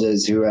channels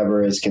is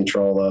whoever is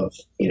control of,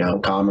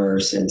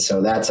 commerce. And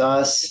so that's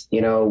us.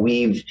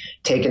 We've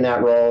taken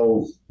that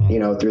role,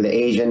 through the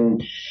Asian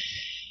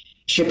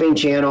shipping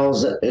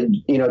channels,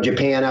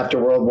 Japan after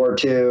World War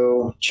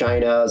II,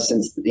 China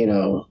since,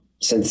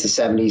 since the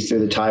 70s through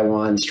the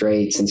Taiwan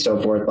Straits and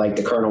so forth, like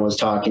the Colonel was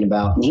talking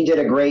about. And he did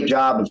a great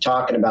job of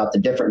talking about the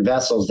different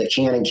vessels that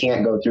can and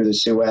can't go through the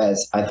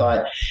Suez. I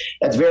thought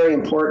that's very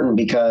important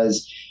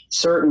because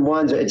certain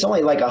ones, it's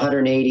only like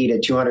 180 to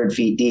 200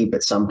 feet deep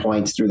at some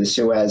points through the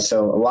Suez.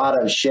 So a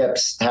lot of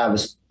ships have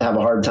a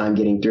hard time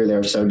getting through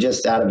there. So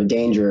just out of a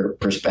danger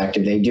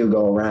perspective, they do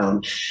go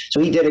around.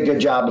 So he did a good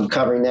job of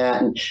covering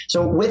that. And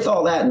so with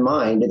all that in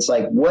mind, it's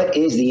like, what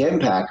is the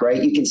impact,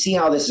 right? You can see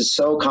how this is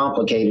so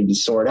complicated to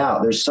sort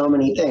out. There's so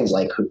many things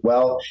like,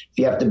 well, if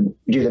you have to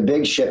do the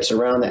big ships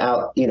around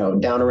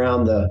down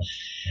around the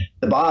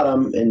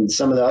bottom, and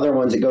some of the other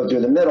ones that go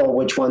through the middle,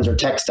 which ones are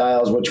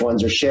textiles, which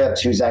ones are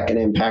ships, who's that going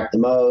to impact the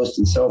most,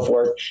 and so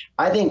forth.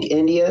 I think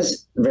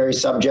India's very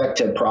subject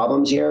to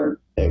problems here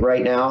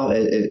right now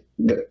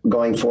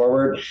going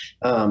forward.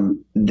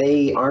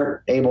 They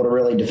aren't able to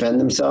really defend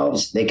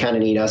themselves. They kind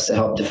of need us to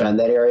help defend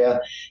that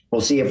area.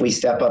 We'll see if we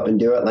step up and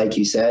do it, like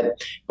you said.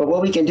 But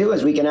what we can do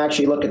is we can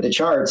actually look at the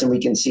charts and we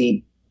can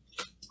see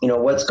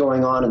what's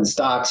going on in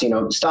stocks.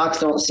 Stocks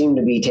don't seem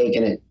to be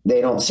taking it.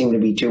 They don't seem to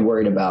be too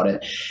worried about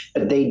it.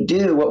 But they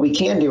do. What we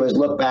can do is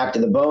look back to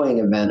the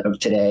Boeing event of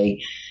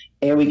today,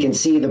 and we can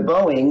see the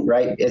Boeing,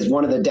 right, is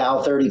one of the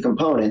Dow 30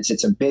 components.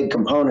 It's a big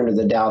component of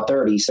the Dow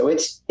 30. So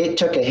it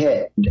took a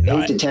hit,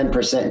 8 to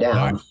 10%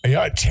 down.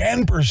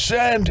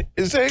 10%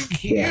 is a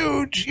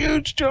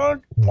huge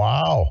chunk.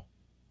 Wow.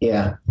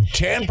 Yeah.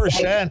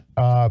 10%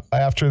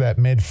 after that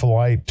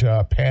mid-flight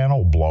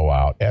panel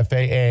blowout.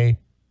 FAA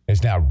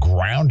has now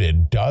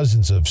grounded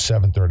dozens of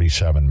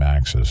 737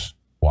 Maxes.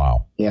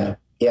 Wow. Yeah.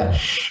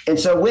 And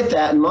so with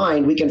that in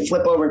mind, we can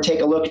flip over and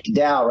take a look at the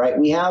Dow, right?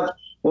 We have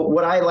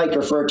what I like to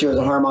refer to as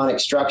a harmonic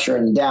structure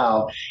in the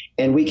Dow.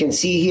 And we can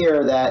see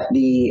here that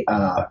the,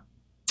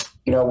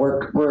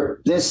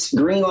 we're this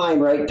green line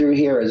right through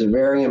here is a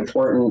very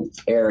important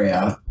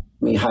area.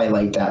 Let me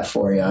highlight that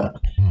for you.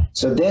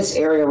 So this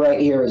area right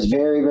here is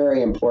very,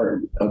 very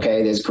important,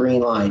 okay, this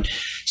green line.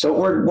 So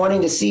what we're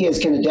wanting to see is,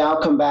 can the Dow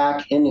come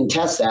back in and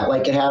test that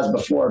like it has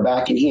before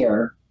back in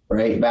here,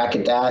 right, back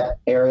at that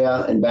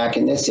area and back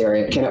in this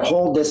area? Can it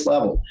hold this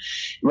level,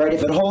 right?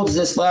 If it holds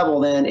this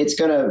level, then it's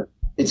going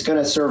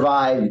to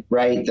survive,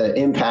 right, the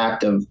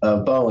impact of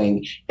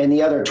Boeing, and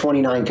the other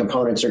 29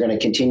 components are going to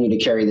continue to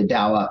carry the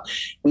Dow up.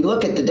 We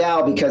look at the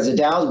Dow because the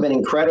Dow's been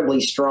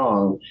incredibly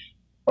strong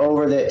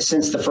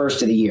since the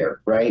first of the year,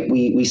 right?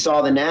 We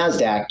saw the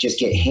NASDAQ just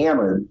get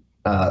hammered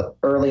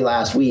early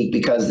last week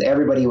because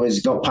everybody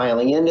was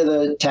piling into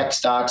the tech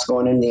stocks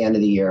going into the end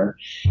of the year.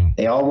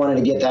 They all wanted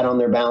to get that on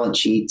their balance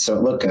sheet, so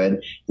it looked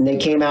good. And they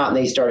came out and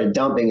they started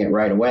dumping it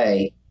right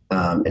away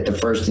at the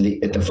first of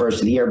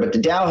the year. But the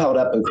Dow held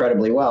up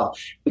incredibly well.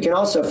 We can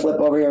also flip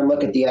over here and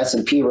look at the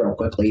S&P real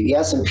quickly. The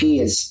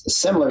S&P is a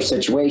similar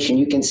situation.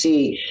 You can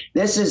see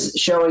this is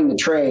showing the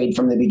trade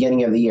from the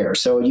beginning of the year.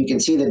 So you can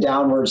see the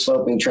downward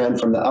sloping trend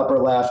from the upper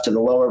left to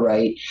the lower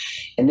right.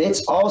 And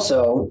it's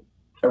also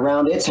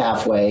around its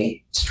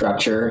halfway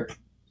structure.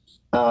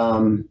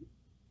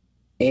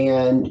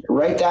 And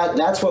right,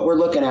 that's what we're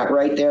looking at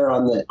right there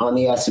on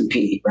the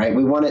S&P, right?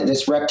 We want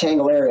this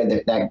rectangle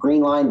area, that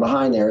green line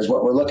behind there is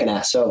what we're looking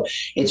at. So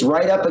it's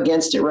right up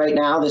against it right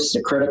now. This is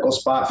a critical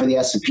spot for the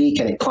S&P.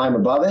 Can it climb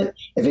above it?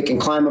 If it can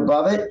climb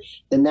above it,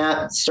 then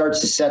that starts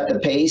to set the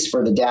pace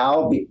for the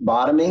Dow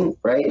bottoming,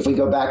 right? If we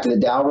go back to the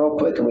Dow real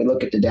quick and we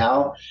look at the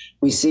Dow,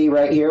 we see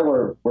right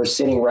here we're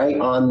sitting right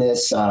on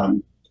this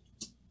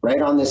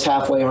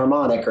halfway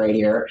harmonic right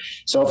here.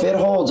 So if it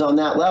holds on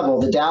that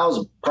level, the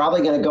Dow's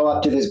probably going to go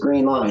up to this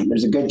green line.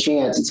 There's a good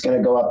chance it's going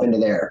to go up into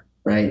there,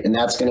 right? And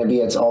that's going to be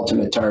its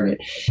ultimate target.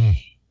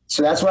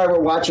 So that's why we're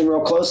watching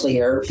real closely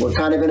here. We're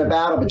kind of in a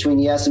battle between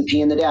the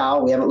S&P and the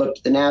Dow. We haven't looked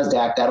at the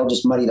NASDAQ. That'll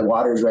just muddy the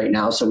waters right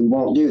now, so we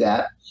won't do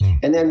that.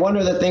 And then one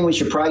other thing we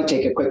should probably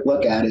take a quick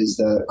look at is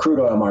the crude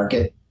oil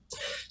market.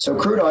 So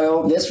crude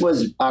oil, this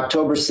was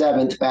October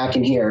 7th back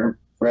in here,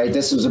 right?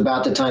 This was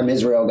about the time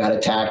Israel got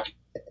attacked.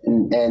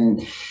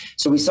 And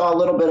so we saw a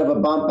little bit of a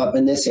bump up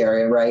in this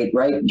area, right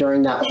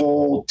during that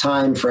whole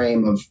time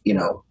frame of,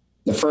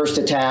 the first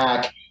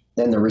attack,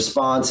 then the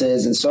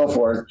responses and so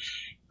forth.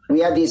 We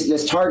had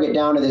this target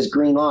down to this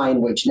green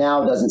line, which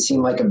now doesn't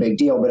seem like a big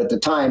deal. But at the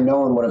time,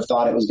 no one would have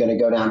thought it was going to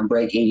go down and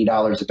break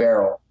 $80 a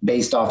barrel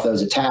based off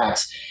those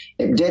attacks.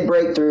 It did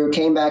break through,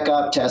 came back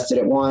up, tested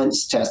it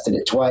once, tested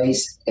it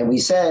twice. And we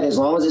said, as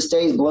long as it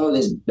stays below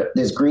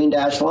this green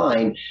dashed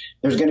line,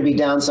 there's going to be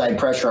downside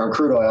pressure on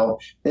crude oil.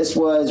 This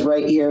was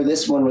right here.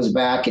 This one was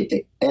back at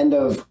the end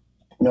of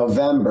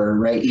November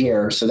right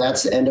here. So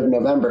that's the end of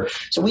November.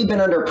 So we've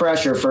been under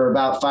pressure for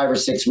about 5 or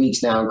 6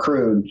 weeks now in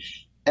crude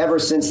ever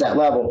since that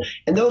level.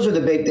 And those are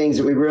the big things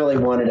that we really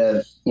wanted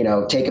to,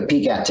 take a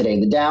peek at today.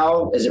 The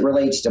Dow, as it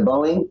relates to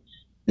Boeing,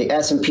 the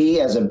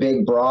S&P as a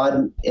big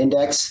broad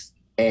index,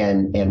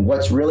 and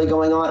what's really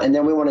going on. And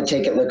then we want to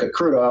take a look at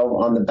crude oil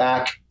on the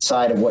back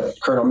side of what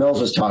Colonel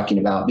Mills was talking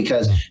about,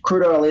 because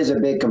crude oil is a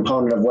big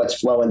component of what's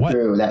flowing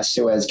through that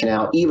Suez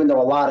Canal, even though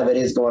a lot of it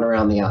is going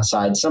around the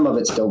outside. Some of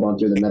it's still going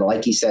through the middle.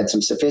 Like he said,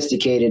 some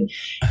sophisticated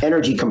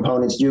energy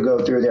components do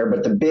go through there,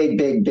 but the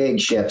big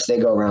ships, they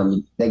go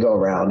around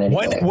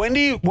anyway. When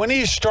do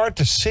you start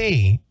to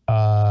see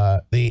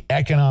the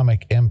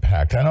economic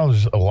impact? I know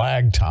there's a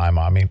lag time.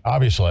 I mean,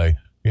 obviously,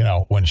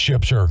 when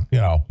ships are,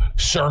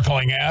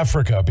 circling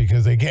Africa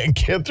because they can't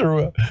get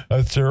through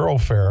a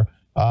thoroughfare,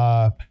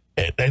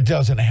 it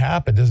doesn't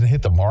happen. It doesn't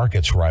hit the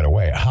markets right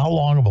away. How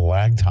long of a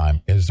lag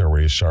time is there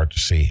where you start to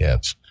see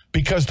hits?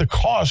 Because the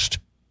cost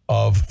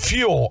of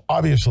fuel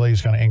obviously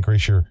is going to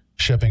increase your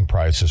shipping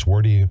prices.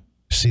 Where do you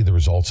see the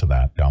results of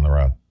that down the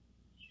road?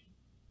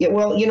 Yeah,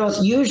 well,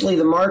 it's usually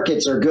the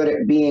markets are good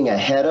at being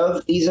ahead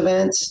of these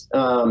events.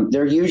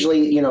 They're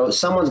usually,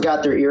 someone's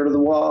got their ear to the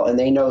wall and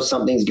they know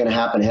something's going to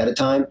happen ahead of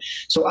time.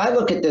 So I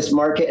look at this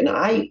market and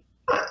I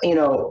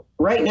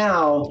right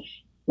now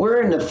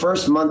we're in the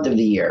first month of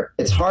the year.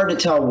 It's hard to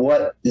tell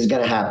what is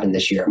going to happen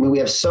this year. I mean, we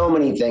have so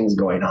many things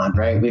going on,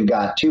 right? We've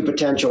got 2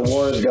 potential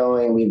wars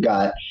going. We've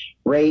got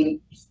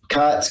rate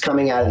cuts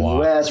coming out of the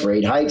U.S.,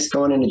 rate hikes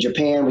going into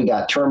Japan. We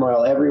got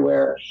turmoil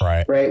everywhere,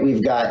 right?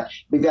 We've got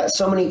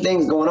so many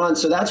things going on.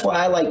 So that's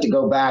why I like to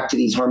go back to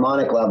these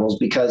harmonic levels,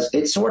 because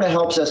it sort of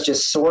helps us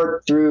just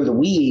sort through the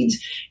weeds,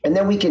 and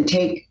then we can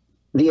take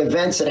the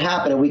events that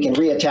happen and we can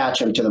reattach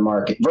them to the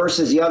market,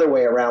 versus the other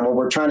way around where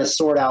we're trying to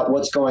sort out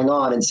what's going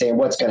on and saying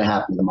what's going to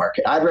happen to the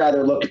market. I'd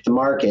rather look at the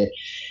market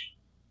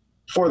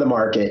for the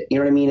market, you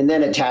know what I mean? And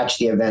then attach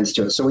the events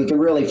to it so we can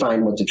really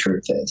find what the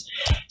truth is.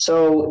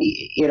 So,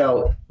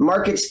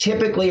 markets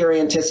typically are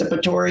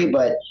anticipatory,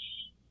 but,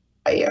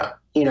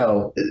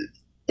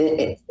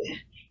 in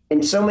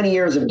so many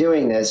years of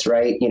doing this,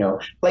 right,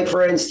 like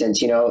for instance,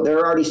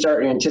 they're already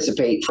starting to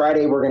anticipate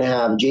Friday we're going to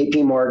have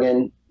JP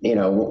Morgan,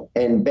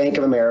 and Bank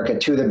of America,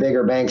 2 of the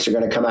bigger banks are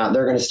going to come out.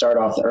 They're going to start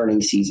off the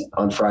earnings season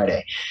on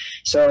Friday.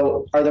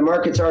 So are the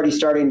markets already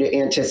starting to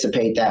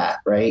anticipate that,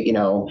 right?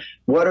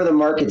 What are the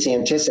markets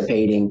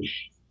anticipating?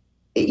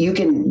 You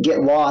can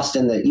get lost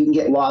in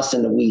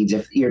the weeds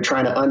if you're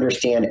trying to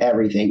understand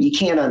everything. You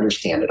can't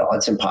understand it all.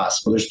 It's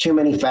impossible. There's too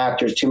many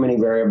factors, too many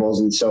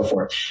variables, and so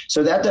forth.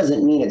 So that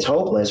doesn't mean it's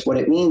hopeless. What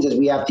it means is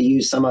we have to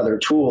use some other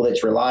tool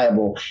that's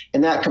reliable,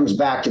 and that comes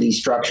back to these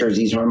structures,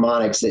 these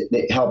harmonics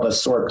that help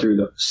us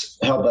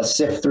help us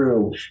sift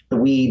through the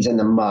weeds and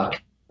the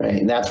muck. Right,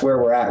 and that's where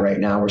we're at right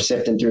now. We're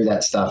sifting through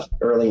that stuff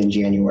early in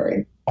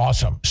January.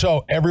 Awesome.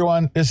 So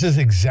everyone, this is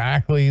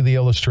exactly the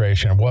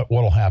illustration of what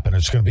will happen.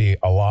 It's going to be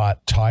a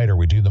lot tighter.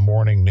 We do the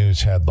morning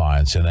news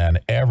headlines, and then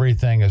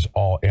everything is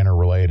all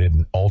interrelated.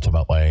 And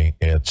ultimately,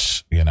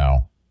 it's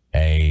a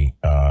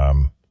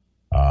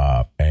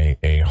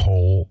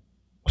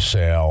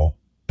wholesale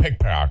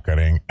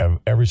pickpocketing of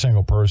every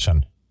single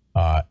person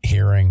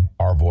hearing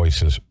our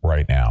voices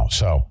right now.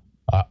 So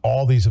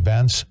all these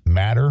events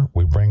matter.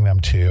 We bring them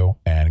to you.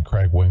 And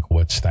Craig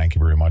Winkowitz, thank you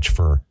very much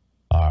for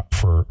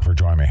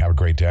joining me. Have a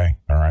great day.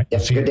 All right.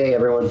 Yes. Good day,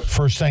 everyone.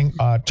 First thing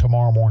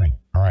tomorrow morning.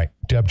 All right.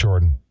 Deb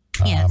Jordan.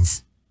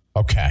 Yes.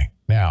 Okay.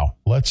 Now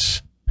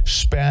let's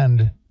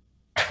spend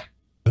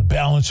the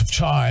balance of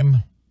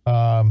time.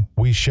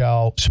 We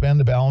shall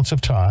spend the balance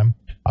of time.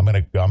 I'm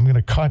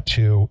gonna cut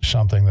to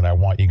something that I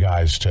want you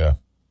guys to.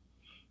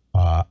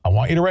 I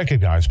want you to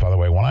recognize, by the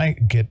way, when I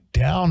get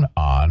down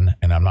on,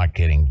 and I'm not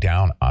getting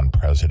down on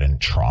President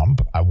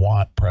Trump, I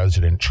want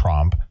President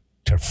Trump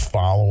to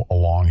follow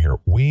along here.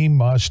 We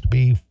must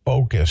be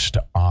focused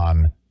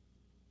on,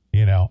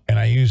 and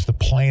I use the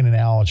plane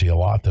analogy a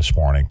lot this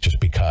morning just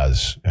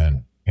because,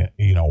 and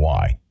you know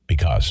why?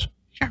 Because.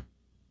 Sure.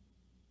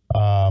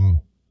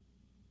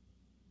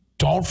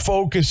 Don't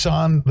focus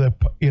on the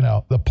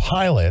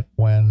pilot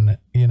when,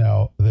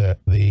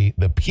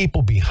 the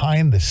people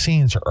behind the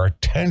scenes are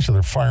attention.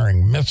 They're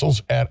firing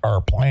missiles at our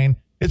plane.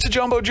 It's a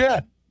jumbo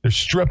jet. They're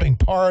stripping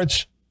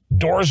parts.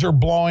 Doors are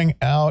blowing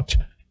out.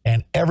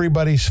 And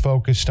everybody's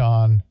focused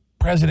on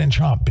President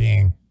Trump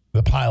being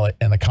the pilot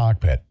in the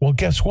cockpit. Well,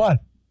 guess what?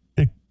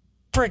 The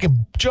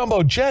freaking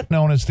jumbo jet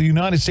known as the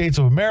United States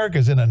of America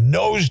is in a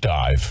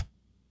nosedive.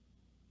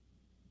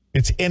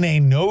 It's in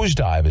a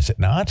nosedive, is it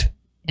not?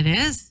 It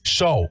is.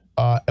 So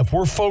if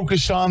we're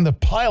focused on the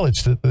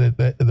pilots,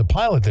 the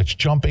pilot that's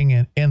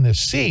jumping in the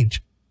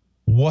seat,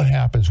 what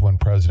happens when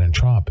President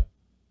Trump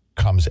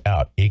comes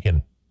out? He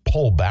can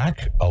pull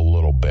back a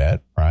little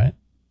bit, right?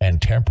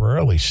 And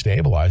temporarily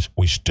stabilize.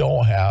 We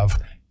still have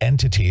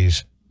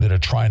entities that are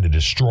trying to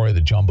destroy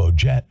the jumbo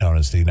jet known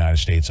as the United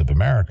States of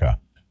America.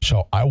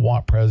 So I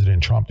want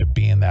President Trump to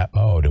be in that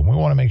mode. And we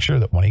want to make sure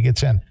that when he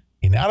gets in,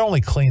 he not only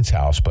cleans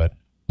house, but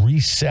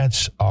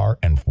resets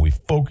and we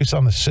focus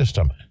on the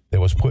system that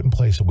was put in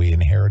place that we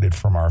inherited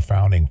from our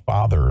founding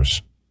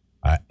fathers,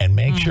 and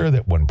make sure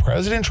that when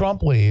President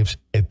Trump leaves,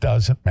 it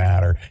doesn't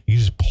matter. You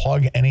just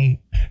plug any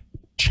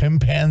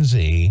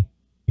chimpanzee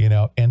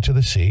into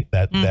the seat.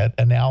 That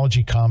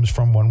analogy comes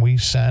from when we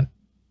sent,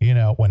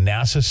 when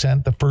NASA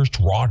sent the first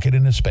rocket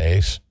into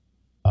space.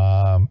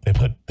 They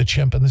put the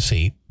chimp in the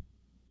seat,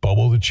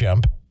 Bobo the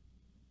chimp.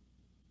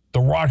 The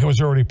rocket was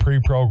already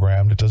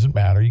pre-programmed. It doesn't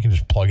matter. You can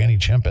just plug any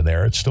chimp in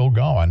there. It's still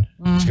going.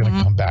 It's going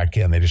to come back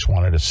in. They just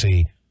wanted to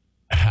see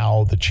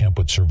how the chimp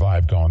would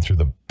survive going through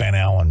the Ben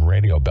Allen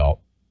radio belt.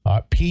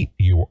 Pete,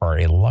 you are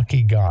a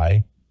lucky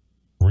guy.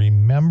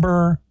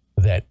 Remember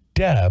that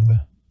Deb,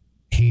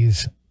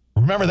 he's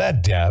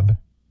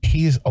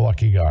a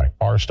lucky guy.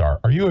 R-Star.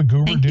 Are you a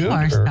goober dude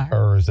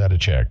or is that a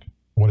chick?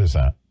 What is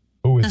that?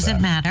 Who is that? Does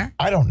it matter?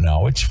 I don't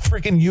know. It's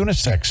freaking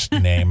unisex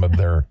name of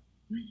their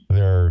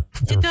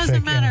it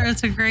doesn't matter.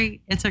 It's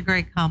a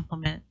great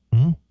compliment.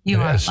 You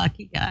are a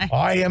lucky guy.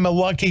 I am a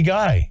lucky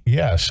guy.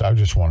 Yes. I was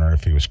just wondering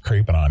if he was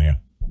creeping on you.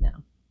 No.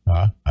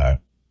 I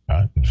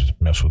just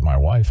mess with my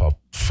wife. I'll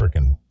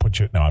freaking put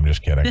you. No, I'm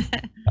just kidding.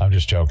 I'm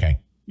just joking.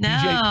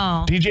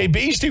 No. DJ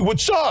Beastie,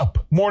 what's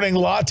up? Morning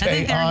latte. I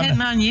think they're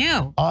hitting on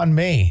you. On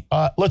me.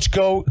 Let's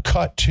go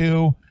cut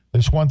to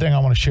this one thing I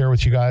want to share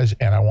with you guys,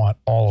 and I want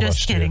all of us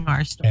Just kidding, to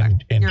R-Star.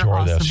 enjoy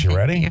You're this. awesome. You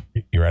ready?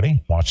 You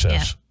ready? Watch this.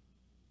 Yeah.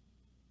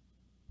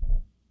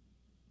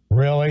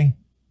 Really?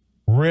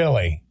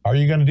 Really? Are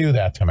you going to do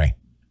that to me?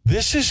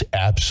 This is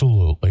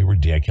absolutely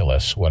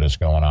ridiculous what is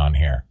going on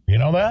here. You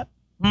know that?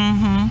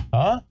 Mm-hmm.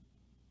 Huh?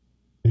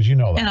 Did you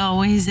know that? It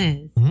always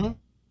is.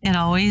 It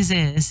always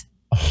is.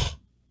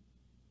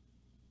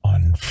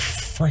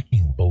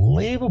 Unfreaking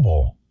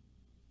believable.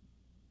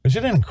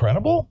 Isn't it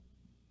incredible?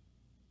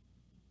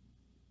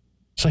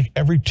 It's like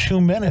every 2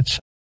 minutes,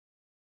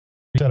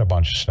 you said a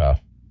bunch of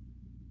stuff.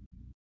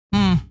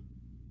 Come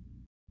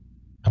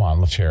on,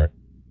 let's hear it.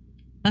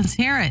 Let's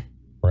hear it.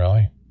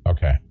 Really?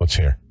 Okay, let's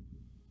hear.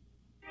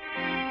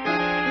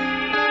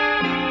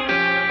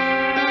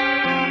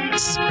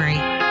 This is great.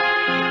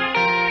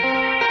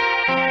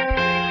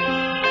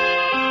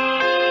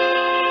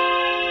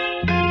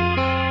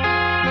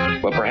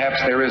 Well,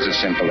 perhaps there is a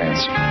simple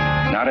answer.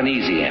 Not an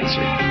easy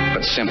answer,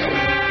 but simple.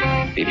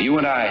 If you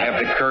and I have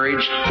the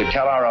courage to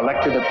tell our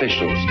elected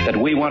officials that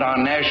we want our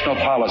national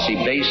policy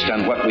based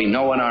on what we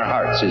know in our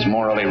hearts is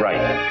morally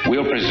right,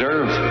 we'll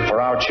preserve for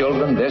our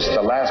children this,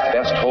 the last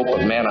best hope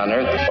of man on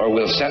earth, or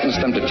we'll sentence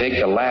them to take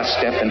the last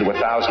step into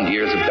 1,000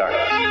 years of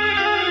darkness.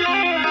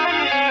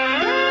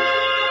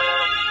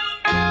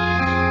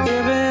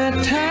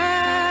 Every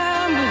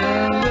time that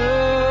I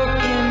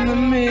look in the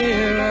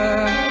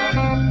mirror,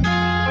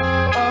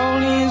 all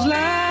these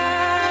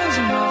lines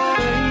in my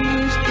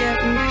face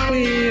getting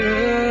clearer.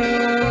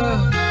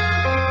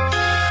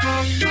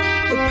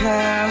 The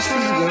past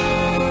is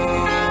gone,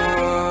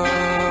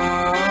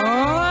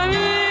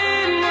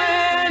 it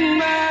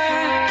went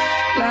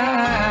by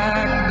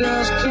like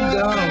dust to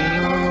dawn.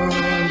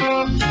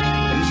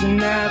 Isn't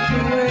that the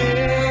way?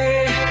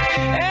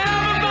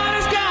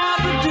 Everybody's got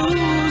the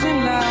dues in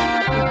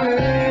life to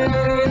pay.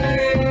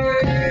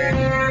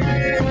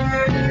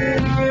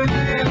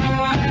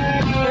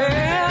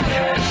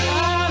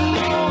 I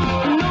know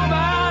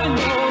nobody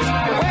knows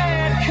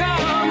where it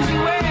comes and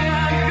where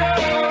it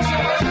goes.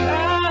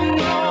 I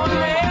know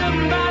that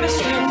everybody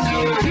sings.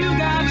 You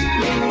got to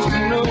lose to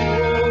know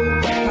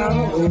how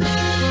to win.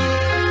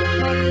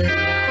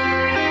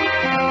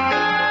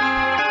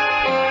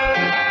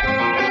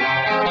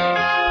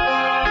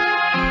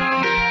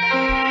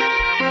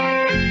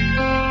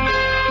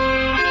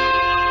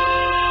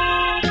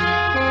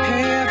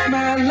 Half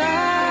my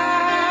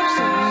life's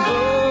in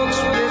books,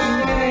 written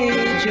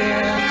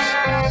pages.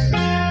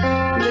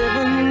 Live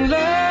and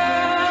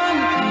learn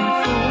from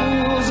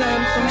fools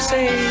and from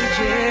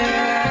sages.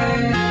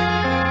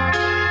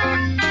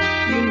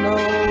 You know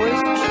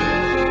it's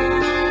true.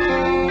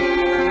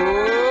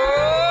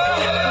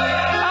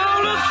 All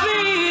the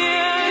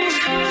things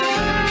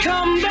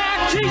come back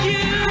to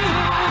you.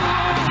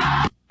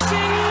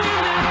 Sing with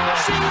me,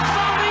 sing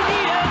for the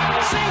year,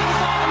 sing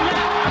for the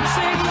laugh,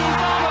 sing for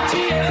the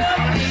tear.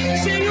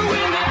 Sing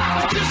with me,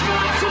 just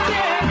for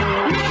today.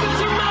 Maybe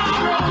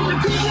tomorrow the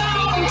good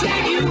Lord will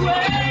take you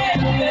away.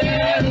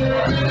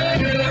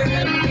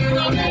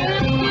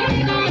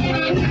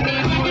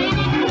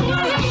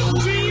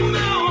 Dream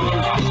on,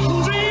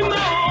 dream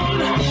on,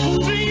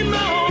 dream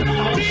on.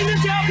 Dream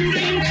until the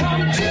dream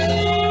come true.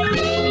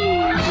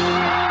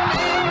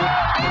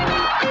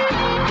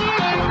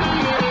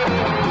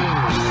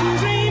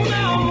 Dream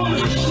on,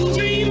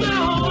 dream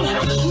on,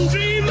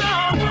 dream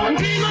on,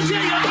 dream until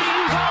your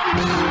dream come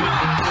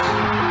true.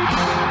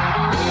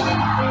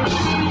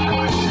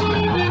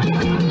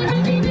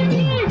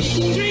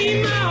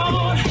 Dream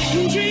on,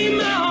 dream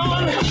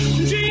on,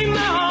 dream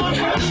on,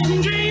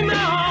 dream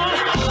on.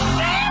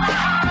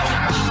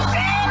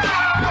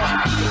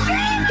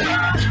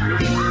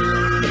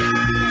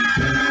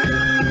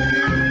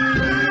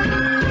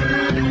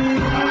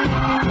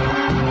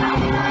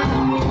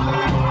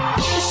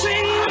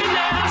 Sing with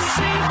me,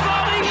 sing for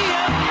the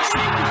year,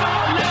 sing for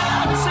the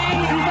love, sing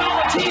for the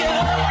tear.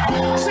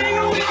 Sing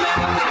with me,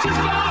 just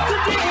for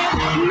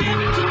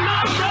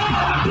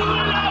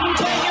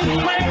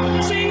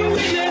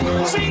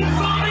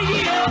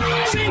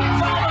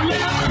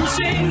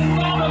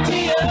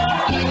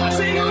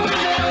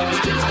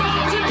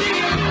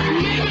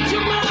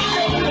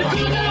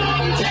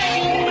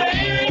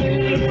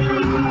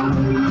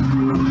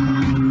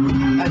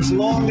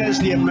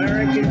the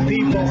American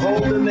people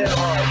hold in their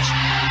hearts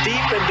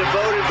deep and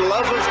devoted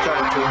love of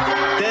country,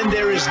 then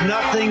there is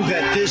nothing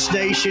that this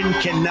nation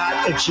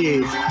cannot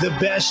achieve. The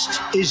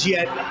best is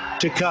yet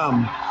to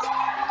come.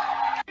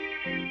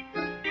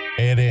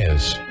 It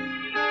is.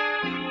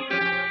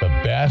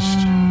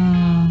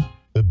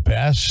 The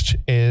best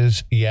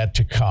is yet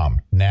to come.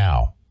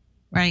 Now,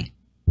 right.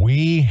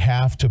 We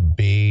have to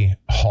be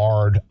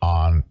hard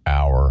on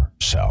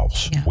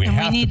ourselves. Yeah. We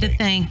need to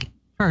thank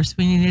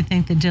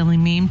the Dilly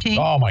Meme team.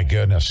 Oh my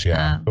goodness,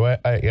 yeah.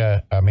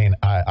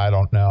 I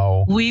don't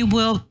know. We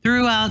will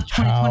throughout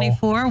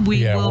 2024.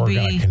 We're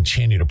going to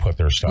continue to put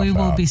their stuff. We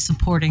will out. be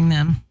supporting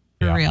them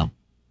for real.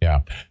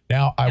 Yeah.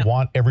 Now I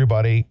want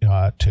everybody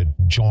to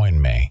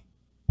join me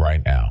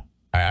right now.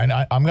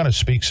 I'm going to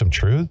speak some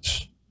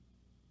truths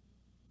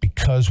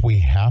because we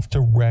have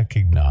to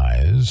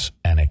recognize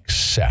and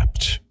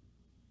accept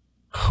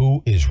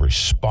who is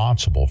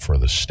responsible for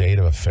the state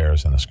of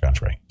affairs in this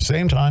country. At the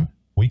same time,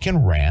 we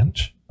can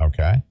rant,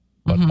 okay?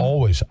 But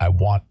always, I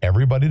want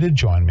everybody to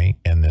join me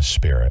in this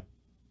spirit.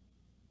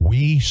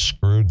 We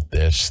screwed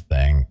this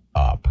thing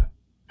up.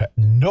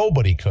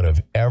 Nobody could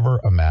have ever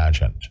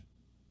imagined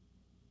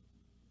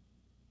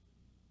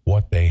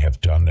what they have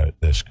done to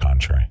this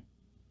country.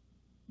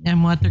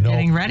 And what they're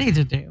getting ready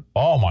to do.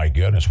 Oh my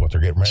goodness, what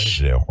they're getting ready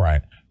to do,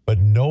 right? But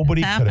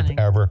nobody could have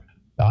ever.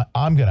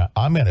 I'm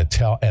gonna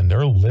tell, and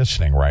they're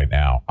listening right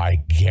now. I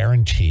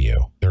guarantee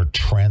you, they're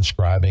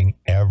transcribing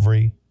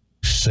every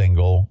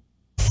single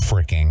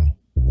freaking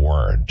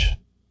word.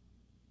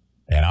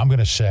 And I'm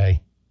gonna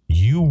say,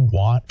 you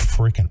want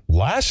freaking.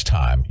 Last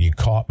time you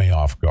caught me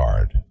off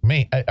guard.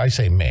 Me, I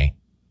say me,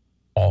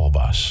 all of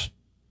us.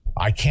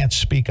 I can't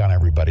speak on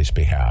everybody's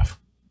behalf,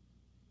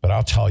 but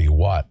I'll tell you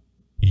what.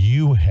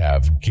 You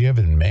have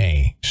given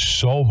me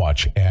so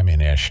much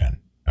ammunition,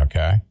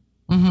 okay?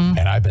 And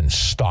I've been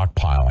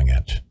stockpiling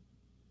it,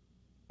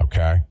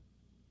 okay?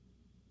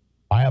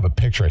 I have a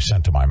picture I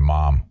sent to my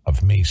mom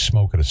of me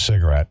smoking a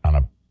cigarette on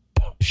a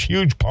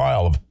huge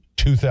pile of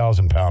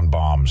 2,000-pound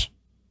bombs,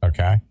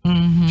 okay?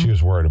 She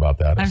was worried about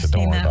that. I said,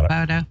 don't worry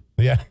about it.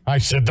 Yeah, I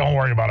said, don't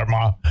worry about it,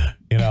 Mom.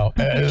 You know,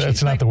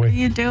 that's not the way. What are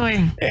you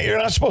doing? You're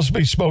not supposed to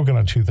be smoking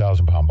on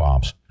 2,000-pound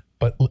bombs.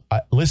 But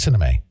listen to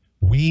me.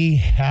 We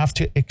have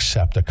to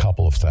accept a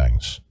couple of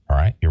things. All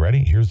right. You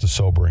ready? Here's the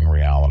sobering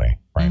reality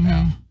right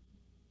now.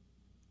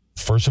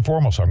 First and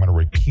foremost, I'm going to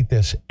repeat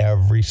this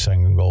every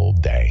single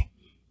day.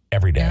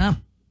 Every day. Yeah.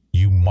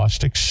 You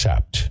must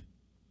accept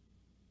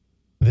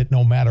that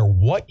no matter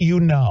what you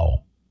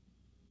know,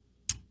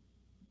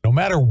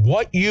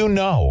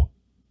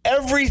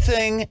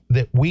 everything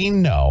that we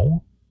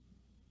know,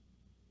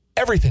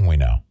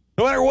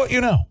 no matter what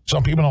you know.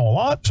 Some people know a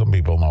lot. Some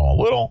people know a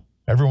little.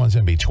 Everyone's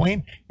in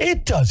between.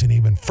 It doesn't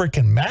even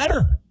freaking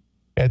matter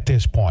at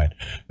this point.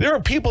 There are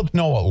people that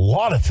know a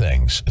lot of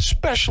things,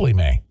 especially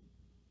me,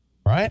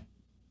 right?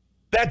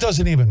 That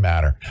doesn't even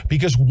matter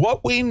because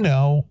what we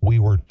know, we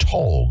were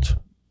told.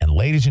 And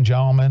ladies and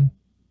gentlemen,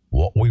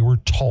 what we were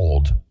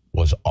told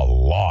was a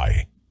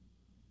lie.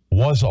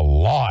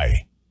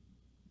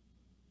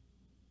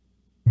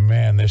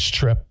 Man, this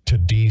trip to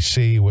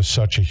D.C. was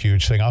such a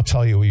huge thing. I'll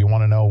tell you, you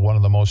want to know one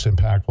of the most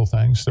impactful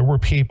things? There were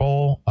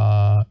people,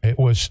 it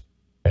was,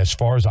 as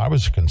far as I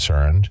was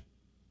concerned,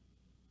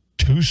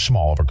 too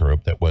small of a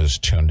group that was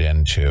tuned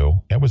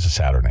into. It was a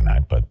Saturday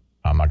night, but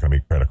I'm not going to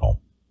be critical.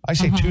 I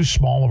say too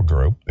small of a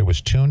group that was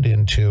tuned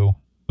into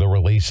the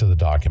release of the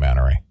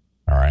documentary,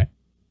 all right?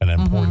 An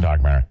important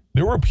documentary.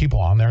 There were people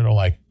on there that were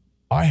like,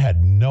 I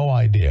had no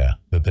idea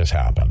that this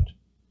happened.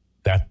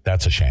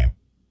 That's a shame,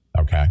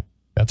 okay?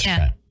 That's a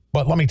shame.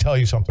 But let me tell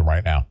you something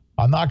right now.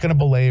 I'm not going to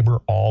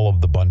belabor all of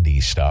the Bundy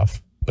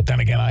stuff. But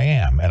then again, I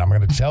am. And I'm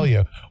going to tell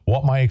you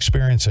what my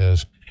experience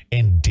is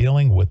in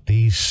dealing with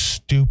these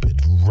stupid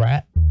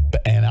rat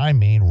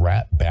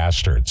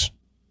bastards.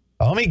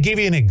 Let me give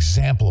you an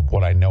example of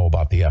what I know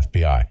about the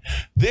FBI.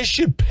 This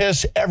should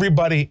piss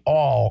everybody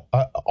all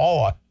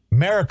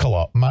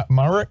Maricolo,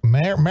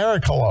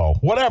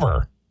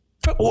 whatever.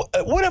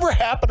 Whatever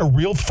happened to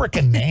real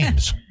freaking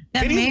names?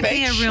 That may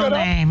be a real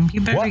name. You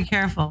better be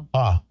careful.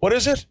 What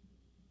is it?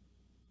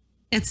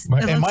 It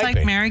looks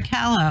like Mary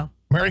Callow.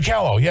 Mary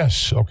Callow,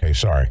 yes. Okay,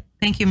 sorry.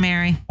 Thank you,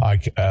 Mary. I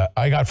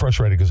got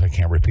frustrated because I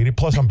can't repeat it.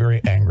 Plus, I'm very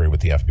angry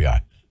with the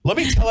FBI. Let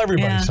me tell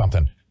everybody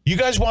something. You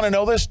guys want to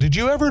know this? Did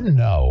you ever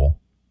know?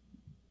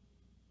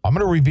 I'm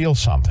going to reveal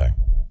something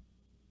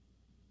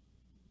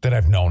that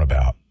I've known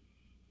about.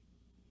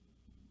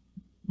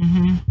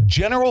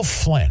 General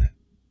Flynn.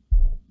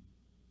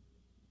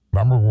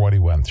 Remember what he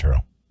went through?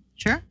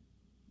 Sure.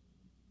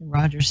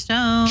 Roger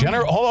Stone.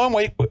 Hold on,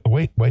 wait.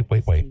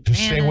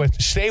 Just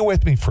stay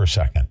with me for a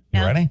second.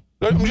 You ready?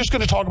 I'm just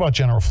going to talk about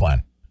General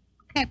Flynn.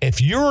 Okay. If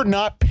you're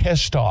not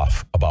pissed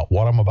off about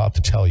what I'm about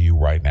to tell you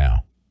right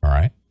now, all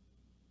right?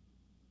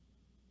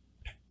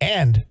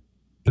 And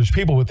there's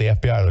people with the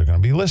FBI that are going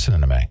to be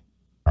listening to me,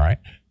 all right?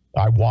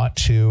 I want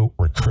to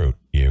recruit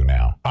you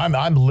now.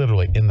 I'm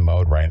literally in the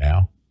mode right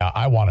now.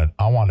 I want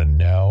to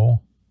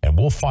know, and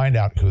we'll find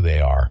out who they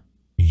are.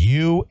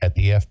 You at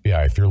the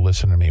FBI, if you're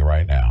listening to me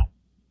right now,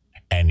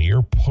 and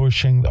you're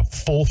pushing the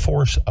full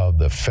force of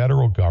the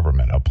federal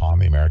government upon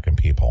the American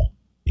people,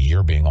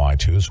 you're being lied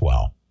to as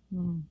well.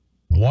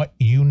 What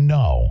you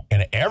know,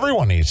 and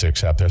everyone needs to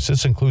accept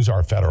this includes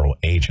our federal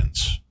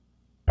agents,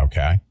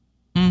 okay?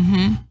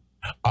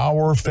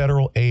 Our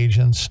federal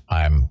agents,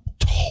 I'm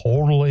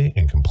totally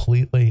and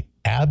completely,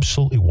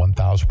 absolutely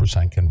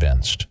 1,000%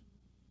 convinced,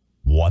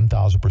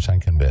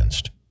 1,000%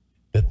 convinced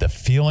that the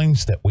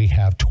feelings that we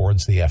have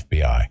towards the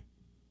FBI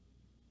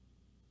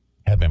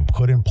have been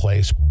put in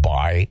place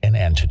by an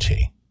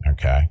entity,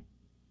 okay?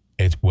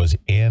 It was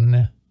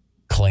in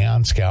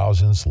Cleon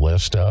Skousen's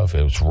list of,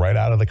 it was right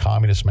out of the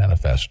Communist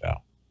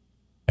Manifesto.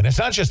 And it's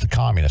not just the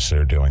communists that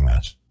are doing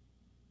this.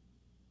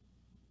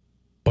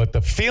 But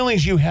the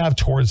feelings you have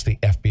towards the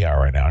FBI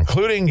right now,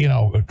 including,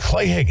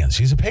 Clay Higgins,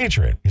 he's a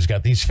patriot. He's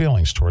got these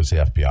feelings towards the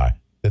FBI,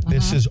 that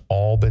this has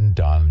all been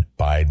done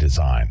by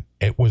design.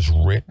 It was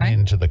written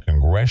into the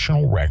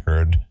congressional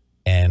record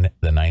in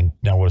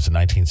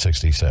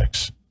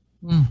 1966.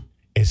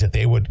 Is that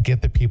they would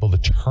get the people to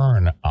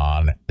turn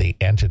on the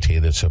entity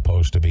that's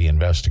supposed to be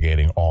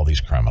investigating all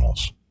these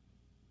criminals.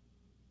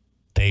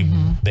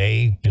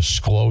 They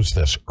disclosed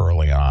this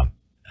early on.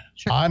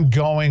 Sure. I'm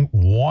going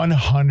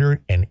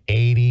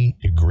 180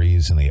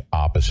 degrees in the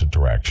opposite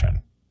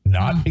direction.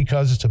 Not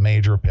because it's a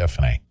major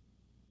epiphany,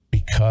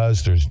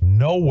 because there's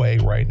no way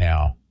right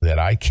now that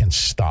I can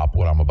stop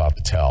what I'm about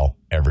to tell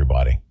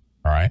everybody.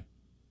 All right?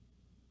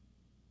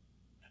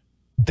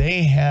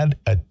 They had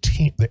a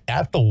team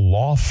at the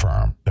law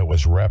firm that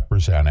was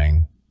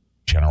representing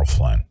General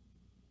Flynn.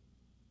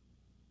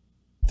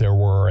 There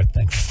were, I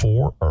think,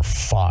 4 or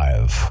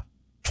 5.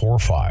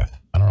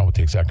 I don't know what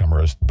the exact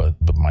number is, but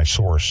my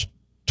source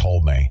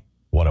told me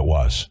what it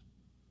was.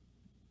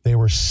 They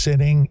were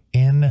sitting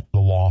in the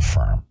law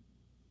firm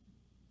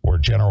where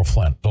General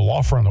Flynn, the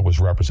law firm that was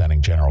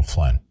representing General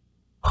Flynn,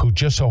 who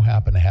just so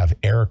happened to have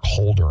Eric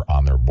Holder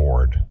on their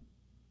board.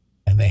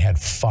 And they had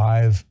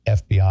 5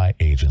 FBI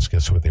agents.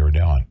 Guess what they were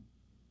doing?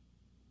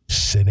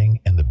 Sitting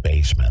in the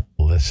basement,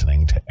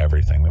 listening to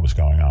everything that was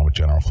going on with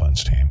General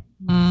Flynn's team.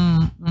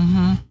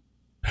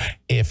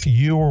 If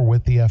you are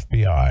with the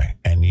FBI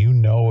and you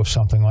know of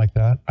something like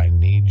that, I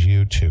need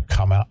you to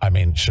come out. I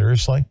mean,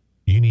 seriously,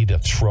 you need to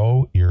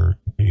throw your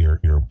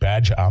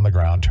badge on the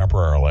ground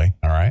temporarily,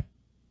 all right,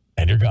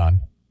 and your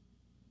gun,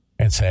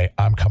 and say,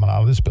 I'm coming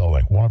out of this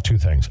building. One of 2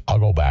 things. I'll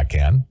go back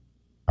in,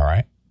 all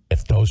right?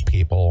 If those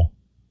people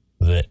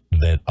that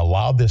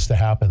allowed this to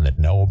happen, that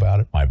know about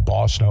it, my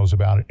boss knows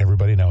about it,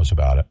 everybody knows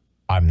about it,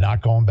 I'm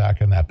not going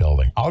back in that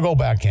building. I'll go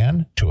back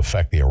in to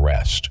effect the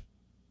arrest.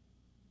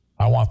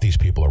 I want these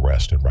people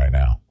arrested right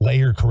now. Lay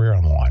your career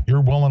on the line.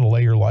 You're willing to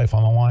lay your life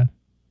on the line?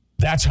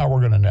 That's how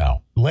we're going to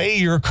know. Lay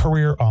your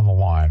career on the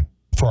line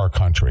for our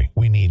country.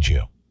 We need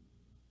you.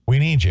 We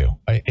need you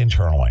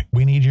internally.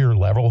 We need your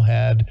level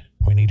head.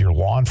 We need your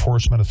law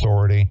enforcement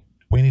authority.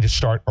 We need to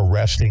start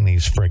arresting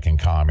these freaking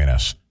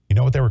communists. You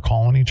know what they were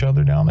calling each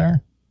other down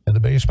there in the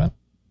basement?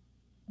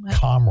 What?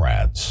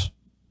 Comrades.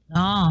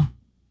 Oh,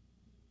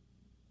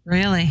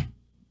 really?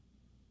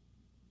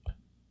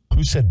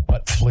 Who said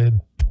but Flynn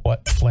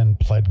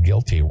pled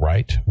guilty,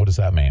 right? What does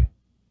that mean?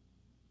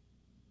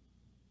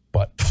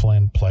 But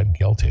Flynn pled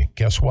guilty.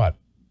 Guess what?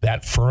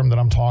 That firm that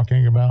I'm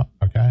talking about,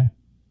 okay?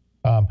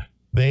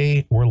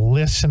 They were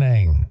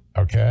listening,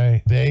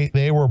 okay?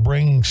 They were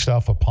bringing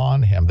stuff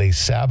upon him. They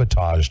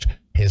sabotaged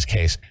his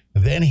case.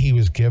 Then he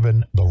was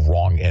given the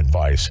wrong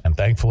advice. And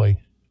thankfully,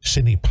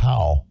 Sidney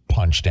Powell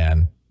punched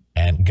in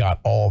and got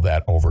all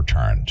that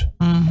overturned,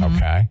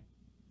 okay?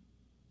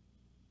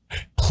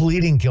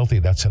 Pleading guilty,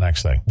 that's the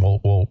next thing.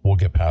 We'll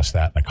get past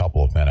that in a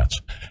couple of minutes.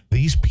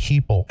 These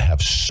people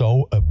have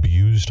so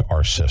abused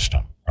our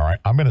system, all right?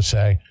 I'm going to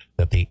say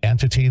that the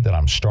entity that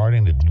I'm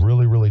starting to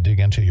really, really dig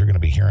into, you're going to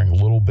be hearing a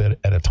little bit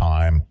at a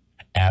time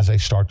as I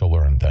start to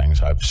learn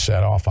things. I've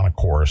set off on a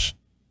course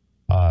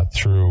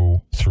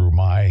through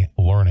my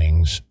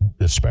learnings,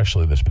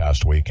 especially this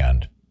past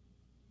weekend,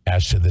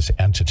 as to this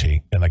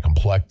entity and the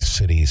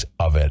complexities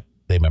of it.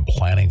 They've been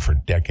planning for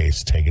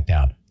decades to take it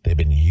down. They've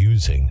been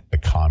using the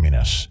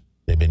communists.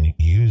 They've been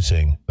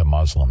using the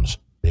Muslims.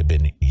 They've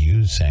been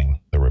using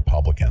the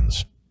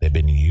Republicans. They've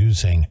been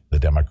using the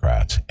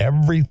Democrats.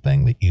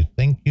 Everything that you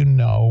think you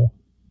know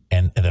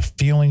and the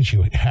feelings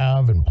you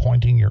have and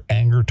pointing your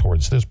anger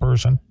towards this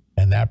person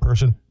and that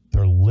person,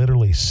 they're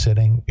literally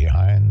sitting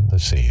behind the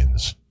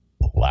scenes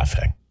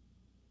laughing.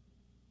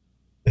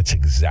 It's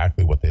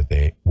exactly what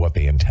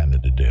they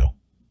intended to do.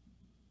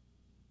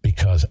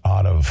 Because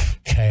out of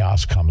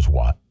chaos comes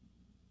what?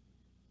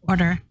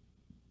 Order.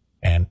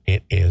 And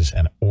it is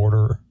an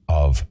order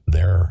of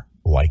their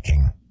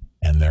liking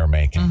and their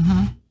making.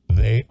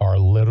 They are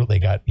literally, they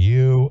got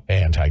you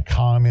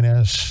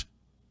anti-communists,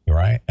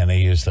 right? And they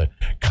use the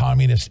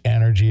communist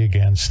energy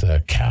against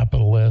the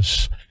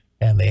capitalists.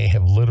 And they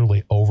have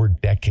literally over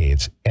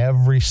decades,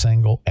 every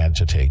single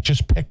entity,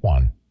 just pick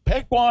one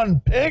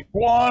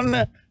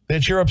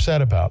that you're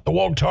upset about. The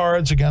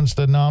woke-tards against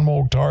the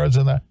non-woke-tards,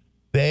 and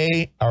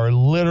they are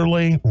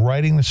literally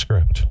writing the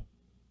script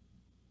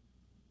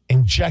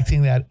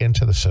injecting that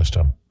into the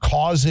system,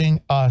 causing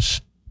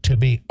us to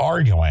be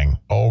arguing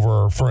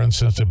over, for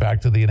instance,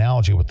 back to the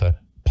analogy with the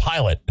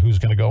pilot who's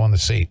going to go in the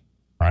seat,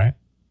 right?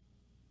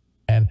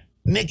 And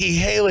Nikki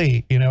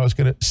Haley, is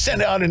going to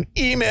send out an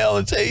email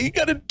and say, you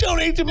got to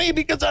donate to me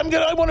because I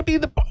want to be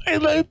the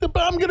pilot.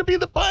 I'm going to be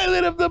the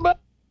pilot of the,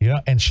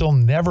 and she'll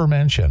never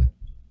mention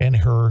in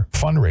her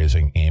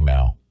fundraising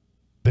email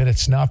that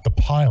it's not the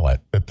pilot,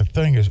 that the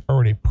thing is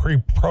already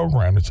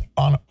pre-programmed. It's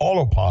on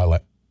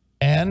autopilot.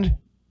 And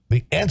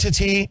the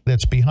entity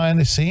that's behind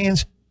the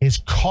scenes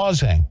is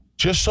causing,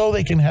 just so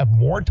they can have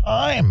more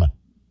time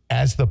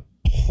as the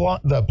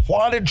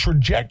plotted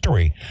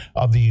trajectory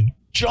of the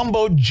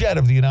jumbo jet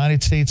of the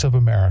United States of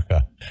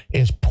America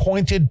is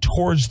pointed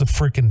towards the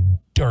freaking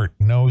dirt,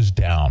 nose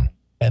down.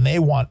 And they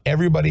want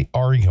everybody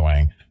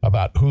arguing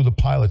about who the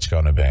pilot's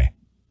going to be.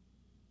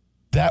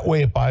 That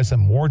way it buys them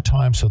more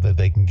time so that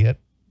they can get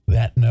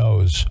that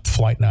nose,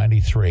 Flight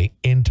 93,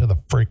 into the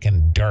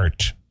freaking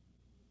dirt.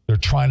 They're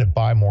trying to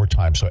buy more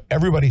time. So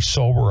everybody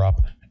sober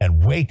up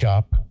and wake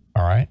up,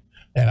 all right?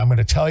 And I'm going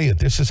to tell you,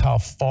 this is how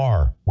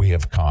far we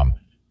have come.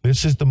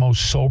 This is the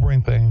most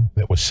sobering thing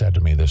that was said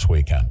to me this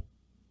weekend.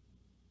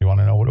 You want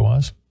to know what it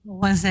was?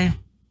 What was it?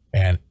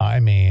 And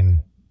I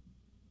mean,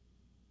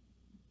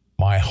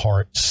 my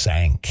heart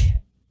sank.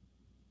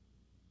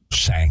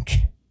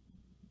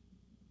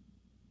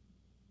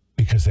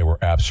 Because they were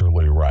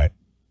absolutely right.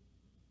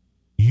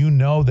 You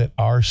know that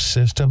our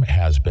system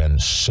has been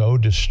so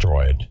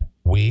destroyed.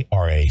 We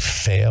are a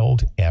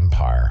failed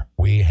empire.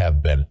 We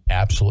have been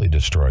absolutely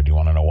destroyed. You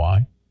want to know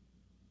why?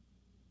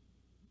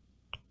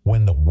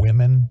 When the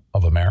women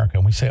of America,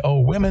 and we say,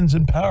 oh, women's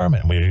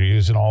empowerment, we're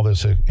using all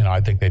this,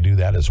 I think they do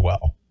that as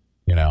well.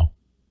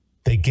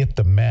 They get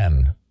the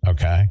men,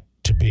 okay,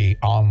 to be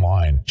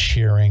online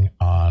cheering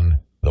on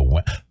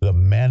the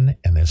men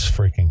in this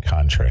freaking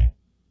country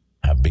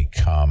have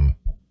become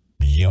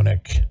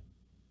eunuch,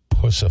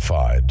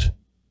 pussified,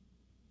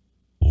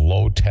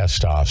 low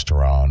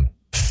testosterone,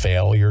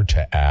 failure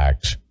to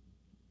act,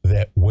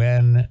 that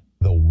when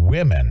the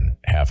women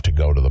have to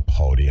go to the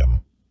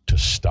podium to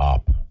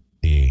stop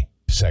the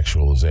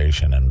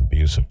sexualization and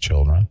abuse of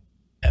children,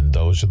 and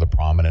those are the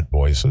prominent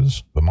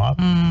voices,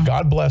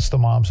 God bless the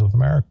moms of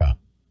America.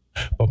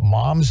 But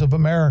moms of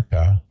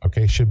America,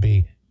 okay, should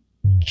be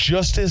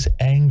just as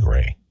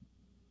angry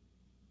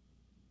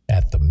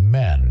at the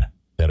men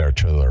that are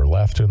to their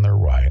left and their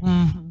right,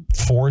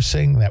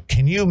 forcing that.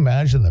 Can you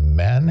imagine the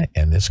men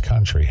in this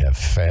country have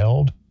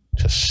failed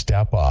to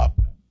step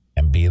up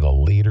and be the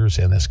leaders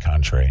in this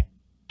country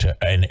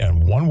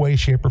in one way,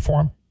 shape, or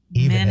form?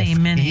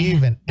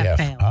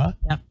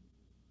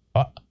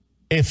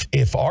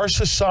 If our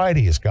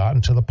society has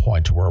gotten to the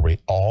point to where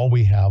all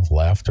we have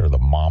left are the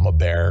mama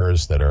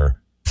bears that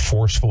are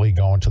forcefully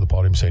going to the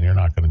podium saying, you're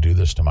not going to do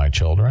this to my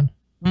children,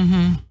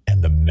 and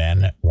the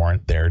men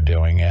weren't there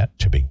doing it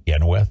to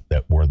begin with,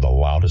 that were the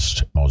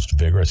loudest, most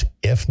vigorous,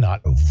 if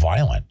not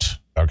violent,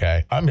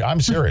 okay?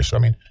 I'm serious. I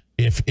mean,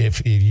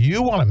 if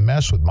you want to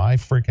mess with my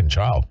freaking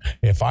child,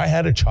 if I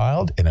had a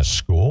child in a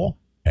school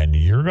and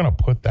you're going to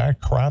put that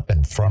crap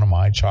in front of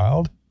my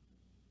child,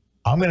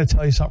 I'm going to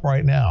tell you something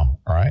right now,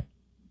 all right?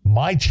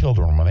 My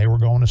children, when they were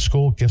going to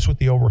school, guess what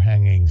the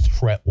overhanging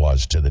threat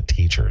was to the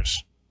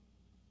teachers?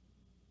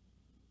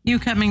 You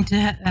coming to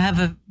have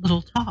a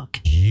little talk.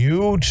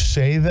 You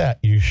say that.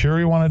 You sure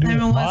you want to do it?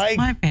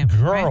 My family,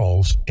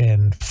 girls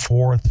in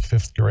 4th,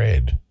 5th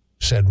grade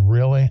said,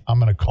 really? I'm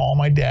going to call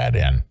my dad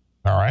in,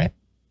 all right?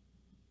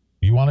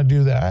 You want to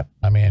do that?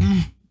 I mean,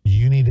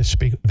 you need to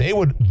speak. They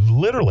would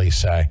literally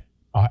say,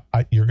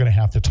 you're going to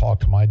have to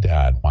talk to my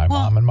dad. My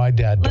mom and my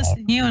dad don't.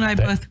 Listen, you and I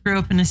both grew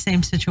up in the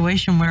same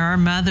situation where our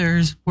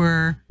mothers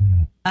were,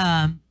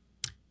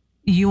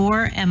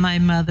 your and my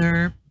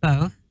mother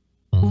both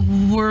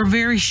were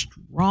very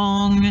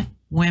strong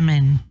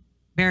women.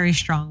 Very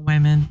strong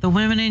women. The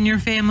women in your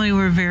family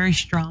were very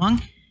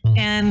strong.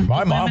 And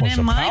my mom was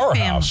a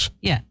powerhouse.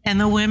 And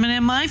the women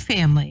in my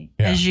family,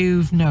 as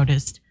you've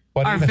noticed,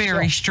 are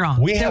very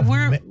strong.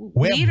 We're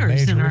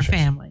leaders in our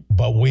family.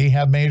 But we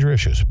have major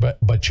issues. But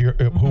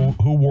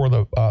who wore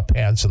the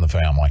pants in the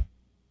family?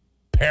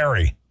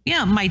 Perry.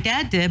 Yeah, my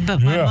dad did,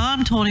 but my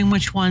mom told him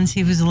which ones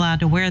he was allowed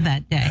to wear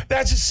that day.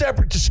 That's a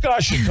separate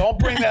discussion. Don't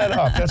bring that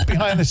up. That's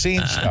behind the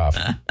scenes stuff.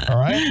 All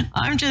right?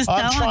 I'm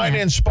trying to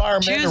inspire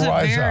men to rise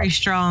up. She was a very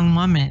strong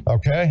woman.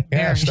 Okay?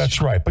 Yes,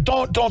 that's right. But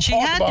don't talk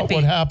about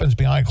what happens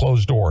behind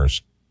closed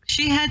doors.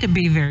 She had to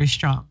be very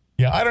strong.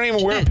 Yeah, I don't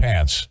even wear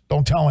pants.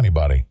 Don't tell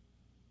anybody.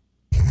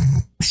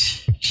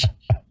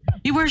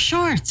 You wear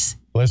shorts.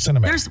 Listen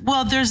to me.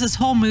 There's this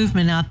whole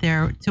movement out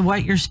there to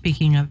what you're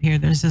speaking of here.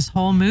 There's this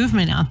whole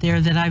movement out there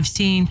that I've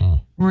seen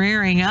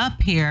rearing up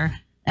here,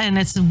 and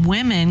it's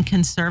women,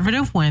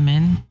 conservative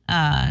women,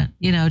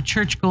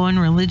 church-going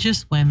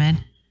religious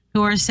women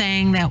who are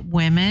saying that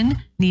women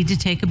need to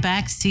take a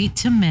back seat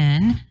to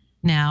men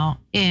now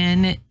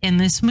in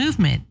this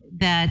movement,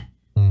 that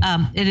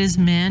it is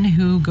men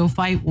who go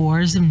fight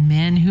wars and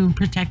men who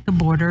protect the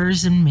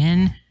borders and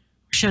men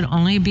should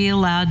only be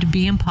allowed to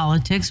be in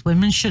politics.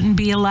 Women shouldn't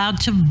be allowed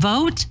to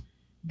vote,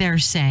 they're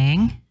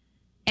saying.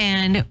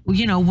 And,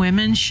 you know,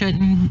 women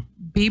shouldn't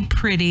be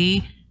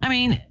pretty. I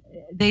mean,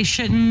 they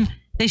shouldn't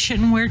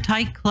wear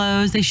tight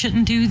clothes. They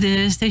shouldn't do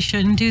this. They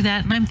shouldn't do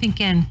that. And I'm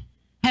thinking,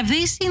 have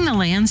they seen the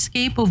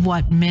landscape of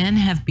what men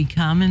have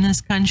become in this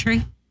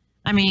country?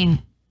 I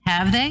mean,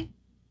 have they?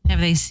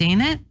 Have they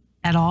seen it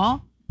at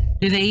all?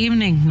 Do they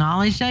even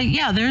acknowledge that?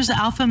 Yeah, there's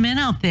alpha men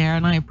out there,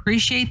 and I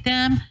appreciate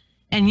them.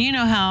 And you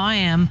know how I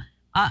am.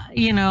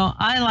 You know,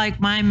 I like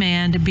my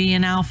man to be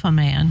an alpha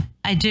man.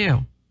 I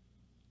do.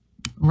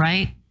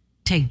 Right?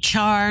 Take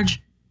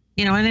charge.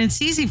 You know, and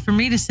it's easy for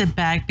me to sit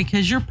back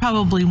because you're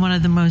probably one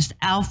of the most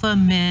alpha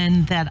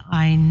men that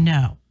I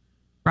know.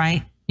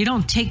 Right? You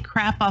don't take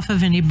crap off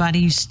of anybody.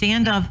 You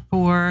stand up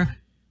for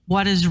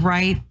what is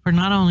right for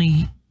not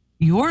only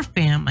your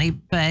family,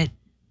 but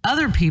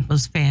other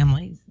people's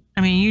families.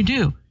 I mean, you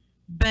do.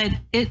 But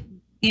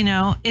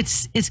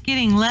it's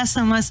getting less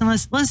and less and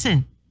less.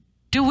 Listen,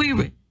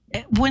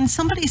 when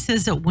somebody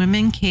says that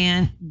women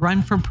can't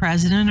run for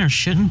president or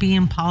shouldn't be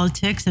in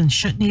politics and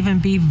shouldn't even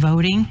be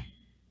voting,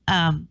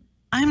 I'm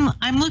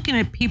looking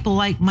at people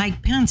like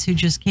Mike Pence, who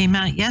just came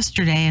out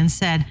yesterday and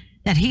said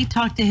that he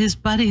talked to his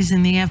buddies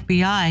in the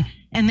FBI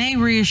and they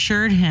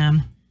reassured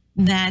him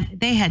that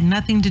they had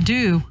nothing to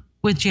do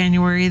with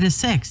January the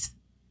 6th.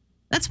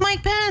 That's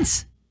Mike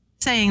Pence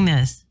saying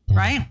this,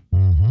 right?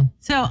 Mm-hmm.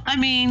 So, I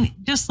mean,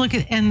 just look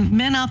at, and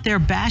men out there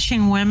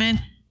bashing women,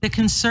 the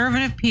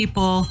conservative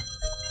people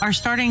are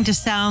starting to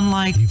sound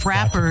like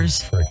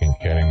rappers. Freaking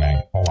kidding me.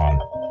 Hold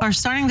on. Are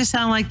starting to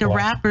sound like the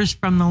rappers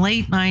from the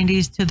late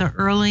 90s to the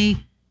early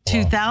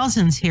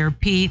 2000s here,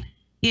 Pete.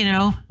 You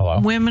know,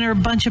 women are a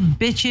bunch of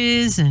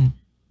bitches and,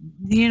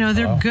 you know,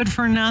 they're good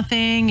for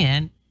nothing.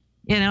 And,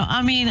 you know,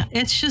 I mean,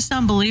 it's just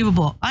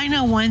unbelievable. I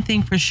know one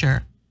thing for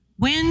sure.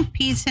 When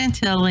Pete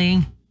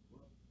Santilli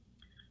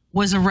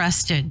was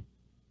arrested,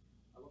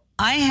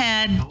 I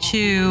had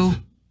to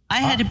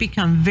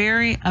become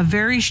a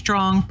very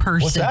strong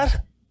person. What's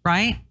that?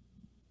 Right?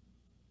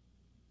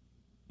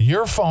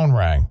 Your phone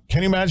rang.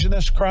 Can you imagine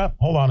this crap?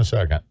 Hold on a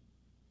second.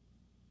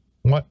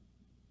 What?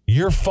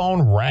 Your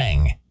phone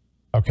rang.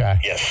 Okay.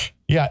 Yes.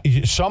 Yeah.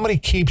 Somebody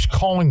keeps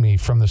calling me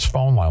from this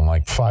phone line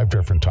like 5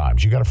 different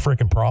times. You got a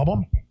freaking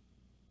problem?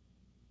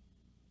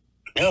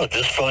 No,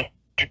 this phone,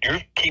 you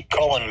keep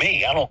calling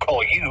me. I don't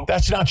call you.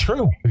 That's not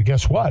true.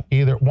 Guess what?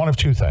 Either one of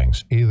two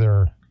things.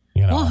 Either,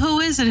 you know. Well, who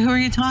is it? Who are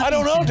you talking to? I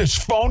don't know. This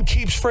phone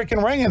keeps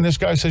freaking ringing. This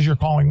guy says you're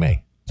calling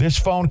me. This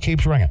phone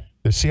keeps ringing.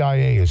 The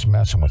CIA is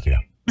messing with you.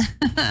 They've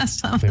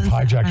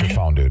hijacked your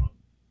phone, dude.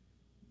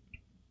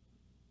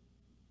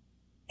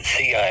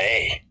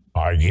 CIA.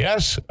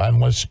 Yes,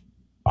 unless,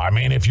 I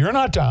mean, if you're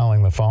not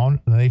dialing the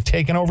phone, then they've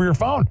taken over your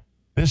phone.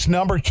 This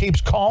number keeps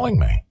calling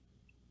me.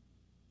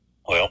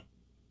 Well,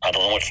 I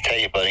don't know what to tell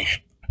you, buddy.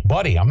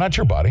 Buddy, I'm not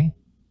your buddy.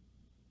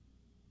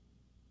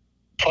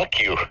 Fuck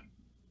you.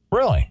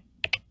 Really?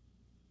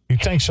 You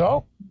think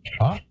so?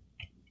 Huh?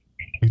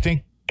 You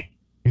think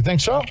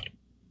so?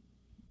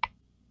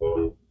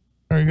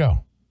 There you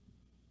go.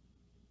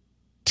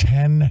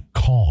 10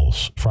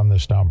 calls from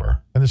this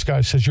number. And this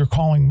guy says, you're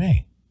calling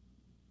me.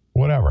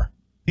 Whatever.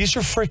 These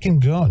are freaking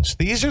goons.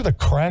 These are the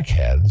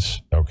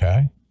crackheads,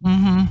 okay,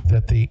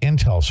 that the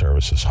intel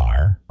services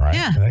hire, right?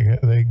 Yeah.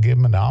 They give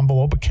them an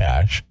envelope of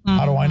cash.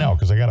 How do I know?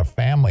 Because I got a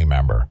family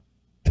member.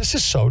 This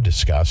is so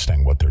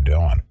disgusting what they're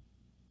doing.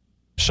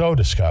 So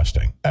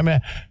disgusting. I mean,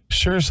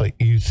 seriously,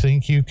 you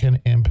think you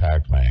can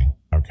impact me,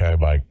 okay,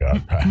 by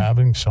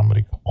having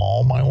somebody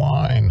call my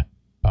line,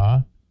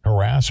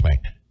 harass me.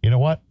 You know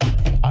what?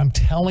 I'm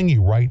telling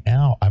you right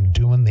now, I'm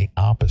doing the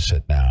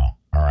opposite now,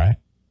 all right?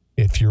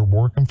 If you're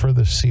working for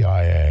the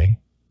CIA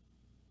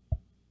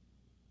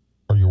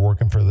or you're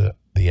working for the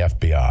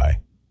FBI,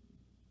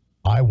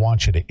 I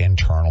want you to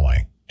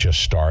internally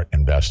just start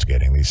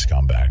investigating these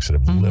scumbags that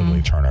have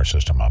literally turned our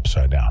system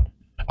upside down.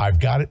 I've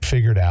got it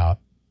figured out.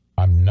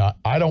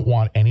 I don't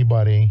want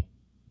anybody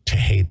to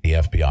hate the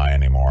FBI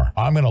anymore.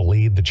 I'm going to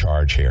lead the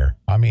charge here.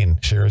 I mean,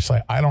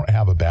 seriously, I don't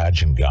have a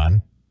badge and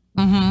gun.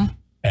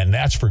 And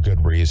that's for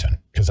good reason,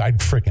 because I'd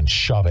freaking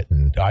shove it,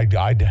 and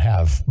I'd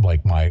have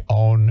like my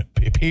own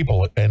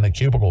people in the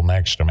cubicle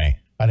next to me.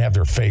 I'd have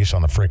their face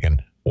on the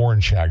freaking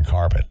orange shag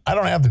carpet. I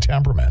don't have the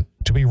temperament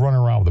to be running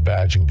around with a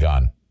badge and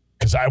gun,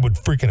 because I would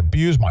freaking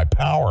abuse my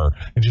power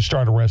and just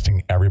start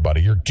arresting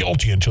everybody. You're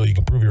guilty until you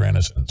can prove your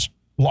innocence.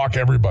 Lock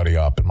everybody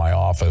up in my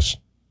office,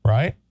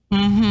 right?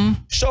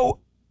 So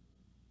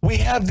we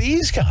have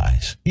these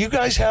guys. You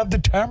guys have the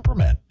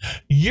temperament.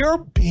 You're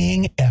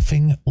being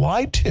effing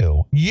lied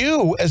to.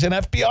 You, as an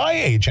FBI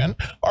agent,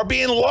 are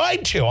being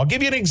lied to. I'll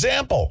give you an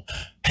example.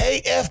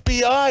 Hey,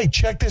 FBI,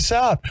 check this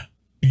out.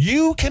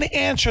 You can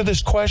answer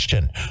this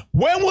question.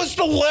 When was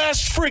the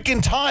last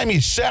freaking time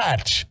you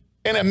sat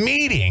in a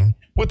meeting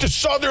with the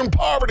Southern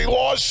Poverty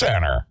Law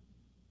Center?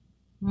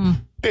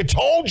 They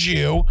told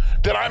you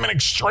that I'm an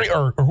extreme,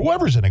 or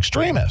whoever's an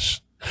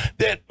extremist.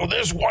 that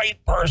this white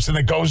person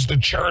that goes to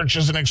church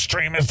is an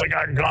extremist, they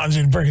got guns,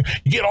 and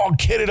you get all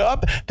kitted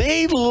up.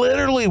 They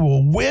literally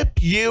will whip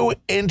you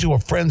into a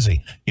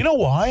frenzy. You know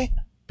why?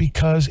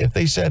 Because if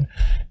they said,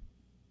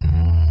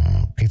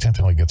 Pete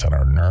Santilli gets on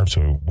our nerves,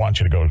 so we want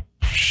you to go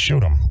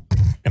shoot him,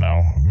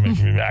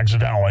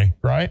 accidentally,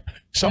 right?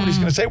 Somebody's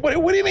going to say, what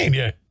do you mean?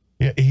 Yeah,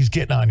 he's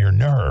getting on your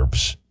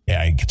nerves.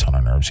 Yeah, he gets on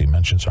our nerves. He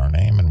mentions our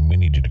name, and we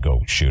need you to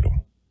go shoot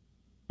him.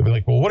 They'll be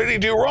like, well, what did he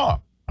do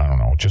wrong? I don't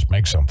know. Just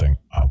make something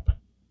up.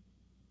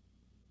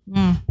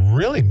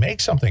 Really make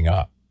something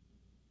up.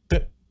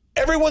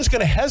 Everyone's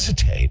going to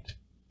hesitate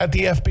at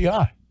the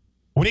FBI.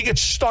 When you get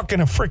stuck in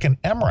a freaking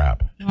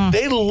MRAP,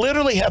 they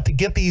literally have to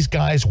get these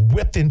guys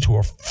whipped into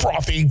a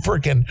frothy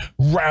freaking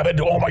rabbit.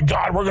 Oh, my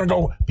God, we're going to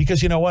go.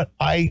 Because you know what?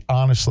 I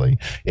honestly,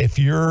 if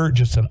you're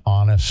just an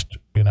honest,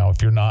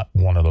 if you're not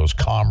one of those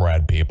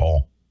comrade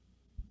people,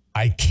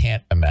 I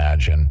can't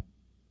imagine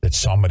that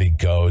somebody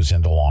goes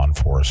into law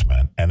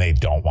enforcement and they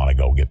don't want to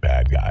go get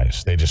bad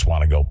guys. They just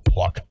want to go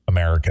pluck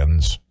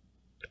Americans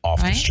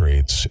off the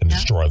streets and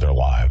destroy their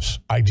lives.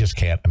 I just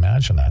can't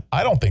imagine that.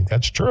 I don't think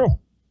that's true.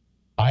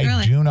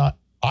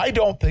 I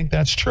don't think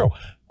that's true.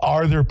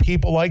 Are there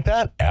people like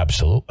that?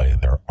 Absolutely,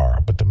 there are.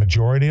 But the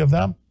majority of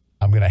them,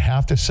 I'm going to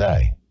have to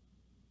say,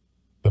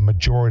 the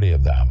majority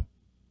of them,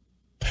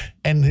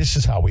 and this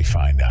is how we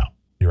find out.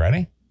 You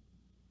ready?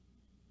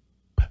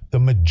 The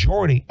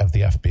majority of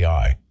the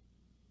FBI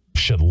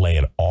should lay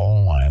it all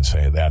on line and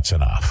say, that's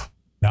enough.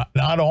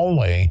 Not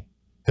only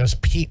does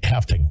Pete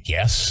have to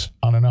guess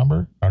on a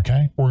number,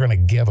 okay? We're going to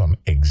give him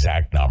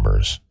exact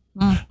numbers.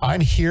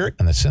 I'm here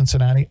in the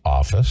Cincinnati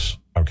office,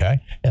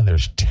 okay? And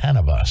there's 10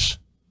 of us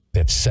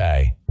that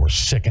say we're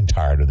sick and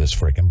tired of this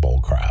freaking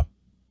bull crap.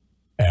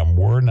 And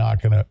we're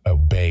not going to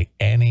obey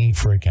any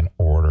freaking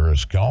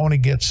orders. Going to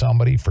get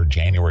somebody for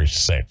January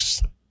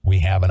 6th. We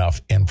have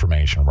enough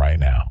information right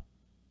now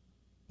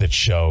that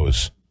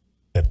shows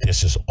that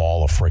this is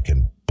all a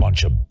freaking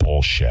bunch of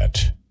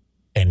bullshit.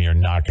 And you're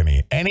not going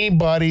to...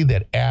 Anybody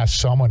that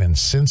asks someone in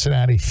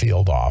Cincinnati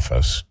field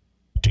office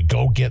to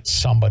go get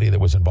somebody that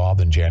was involved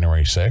in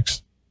January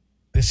 6th,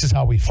 this is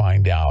how we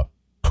find out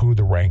who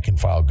the rank and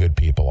file good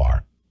people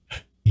are.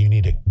 You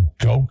need to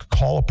go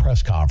call a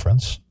press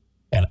conference,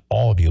 and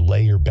all of you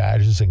lay your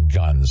badges and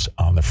guns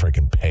on the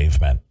freaking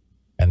pavement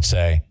and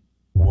say,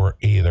 we're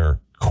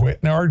either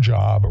quitting our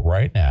job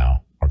right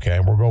now, okay,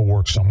 we're going to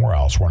work somewhere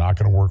else. We're not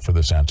going to work for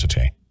this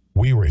entity.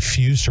 We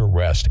refuse to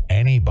arrest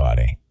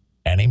anybody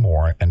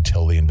anymore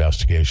until the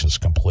investigation is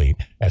complete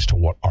as to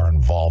what our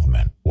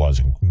involvement was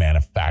in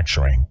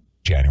manufacturing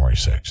January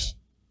 6th.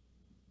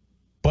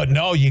 But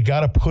no, you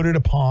got to put it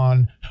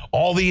upon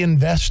all the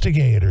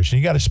investigators.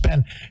 You got to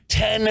spend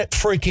 10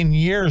 freaking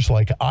years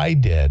like I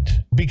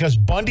did, because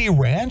Bundy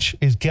Ranch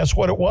is, guess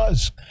what it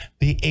was?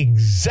 The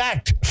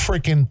exact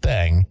freaking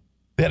thing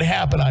that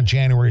happened on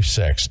January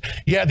 6th.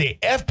 Yeah, the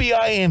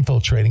FBI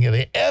infiltrating,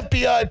 the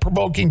FBI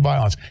provoking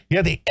violence.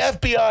 Yeah, the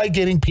FBI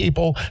getting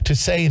people to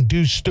say and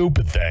do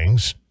stupid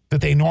things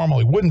that they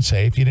normally wouldn't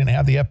say if you didn't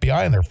have the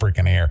FBI in their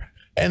freaking ear.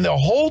 And the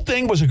whole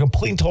thing was a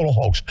complete and total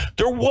hoax.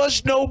 There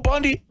was no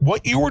Bundy.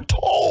 What you were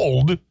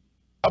told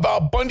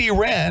about Bundy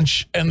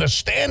Ranch and the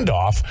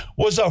standoff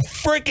was a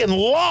freaking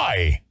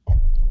lie.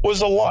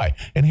 Was a lie.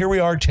 And here we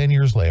are 10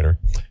 years later,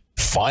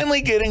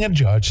 finally getting a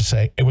judge to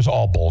say it was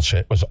all bullshit.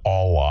 It was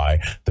all lie.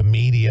 The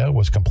media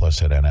was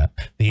complicit in it.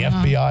 The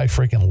FBI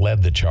freaking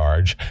led the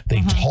charge.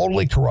 They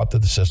totally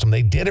corrupted the system.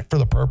 They did it for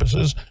the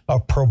purposes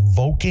of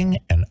provoking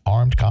an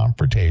armed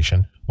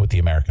confrontation with the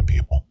American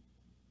people.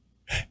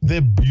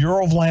 The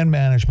Bureau of Land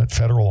Management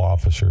federal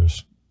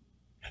officers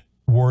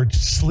were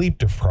sleep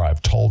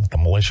deprived, told that the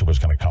militia was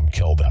going to come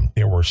kill them.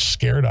 They were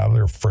scared out of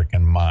their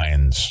freaking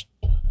minds.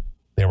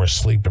 They were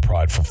sleep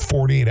deprived for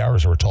 48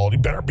 hours. They were told, you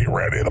better be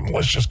ready. The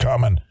militia's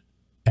coming.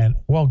 And,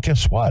 well,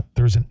 guess what?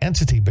 There's an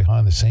entity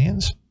behind the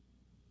scenes.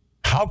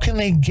 How can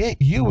they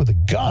get you with a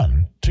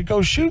gun to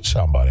go shoot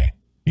somebody?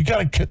 They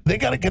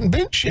got to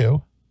convince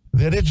you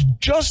that it's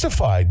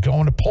justified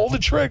going to pull the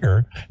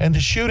trigger and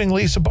to shooting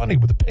Lisa Bundy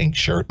with a pink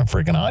shirt and a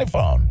freaking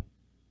iPhone.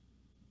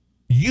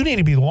 You need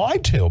to be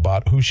lied to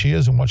about who she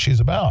is and what she's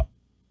about.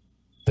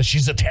 That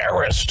she's a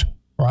terrorist,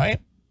 right?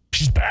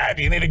 She's bad.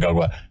 You need to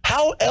go.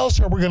 How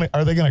else are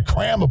they going to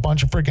cram a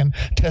bunch of freaking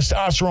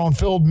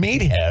testosterone-filled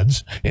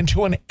meatheads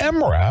into an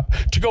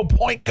MRAP to go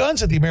point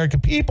guns at the American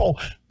people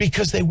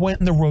because they went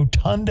in the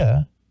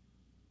rotunda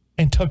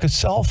and took a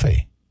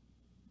selfie?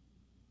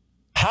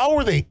 How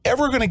are they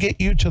ever going to get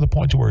you to the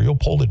point to where you'll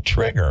pull the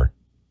trigger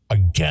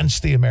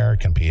against the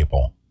American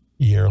people?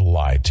 You're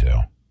lied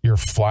to. You're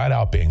flat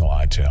out being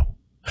lied to.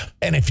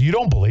 And if you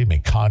don't believe me,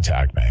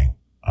 contact me.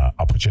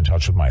 I'll put you in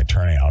touch with my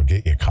attorney. I'll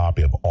get you a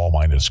copy of all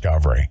my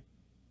discovery.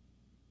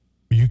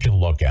 You can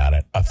look at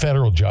it. A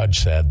federal judge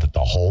said that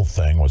the whole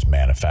thing was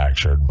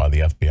manufactured by the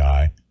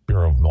FBI,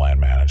 Bureau of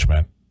Land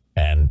Management,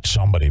 and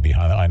somebody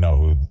behind it. I know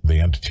who the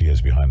entity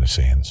is behind the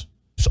scenes.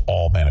 It's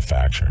all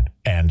manufactured.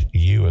 And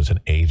you as an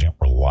agent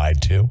were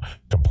lied to,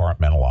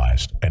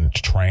 compartmentalized, and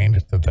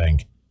trained to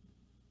think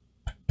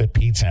that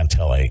Pete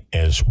Santilli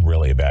is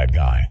really a bad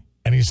guy.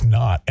 And he's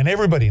not. And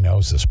everybody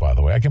knows this, by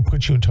the way. I can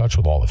put you in touch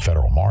with all the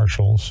federal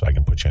marshals. I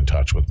can put you in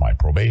touch with my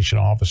probation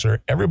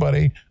officer.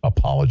 Everybody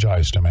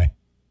apologized to me.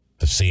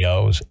 The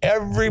COs,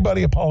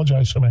 everybody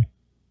apologized to me.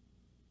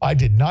 I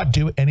did not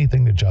do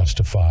anything to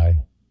justify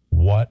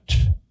what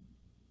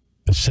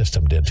the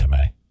system did to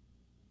me.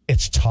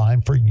 It's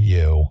time for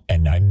you,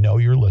 and I know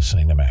you're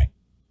listening to me.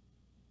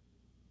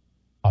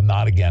 I'm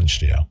not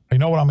against you. You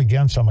know what I'm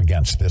against? I'm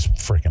against this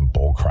freaking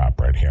bull crap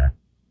right here.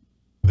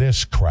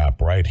 This crap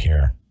right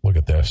here. Look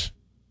at this.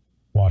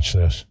 Watch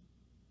this.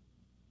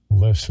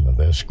 Listen to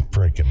this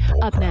freaking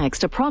bull Up crap.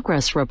 next, a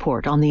progress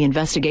report on the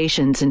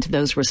investigations into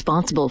those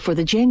responsible for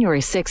the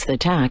January 6th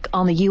attack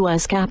on the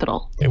U.S.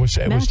 Capitol. It was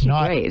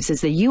not. Graves is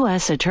the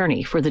U.S.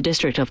 Attorney for the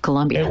District of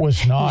Columbia. It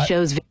was not.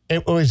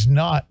 It was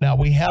not. Now,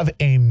 we have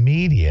a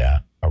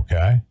media,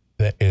 okay,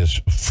 that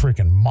is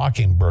freaking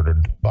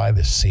mockingbirded by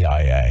the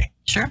CIA.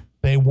 Sure.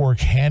 They work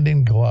hand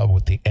in glove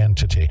with the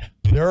entity.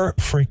 They're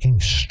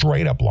freaking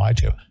straight up lied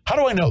to. How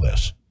do I know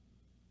this?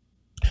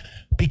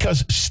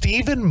 Because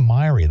Stephen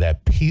Myrie,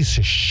 that piece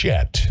of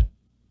shit,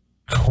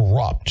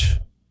 corrupt,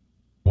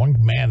 one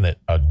man that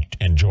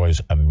enjoys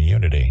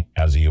immunity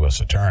as a U.S.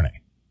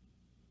 attorney,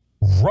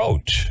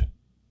 wrote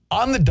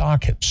on the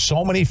docket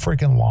so many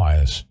freaking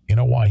lies. You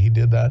know why he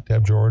did that,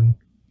 Deb Jordan?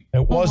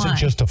 It wasn't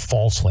just to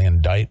falsely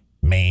indict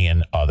me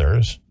and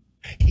others.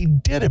 He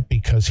did it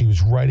because he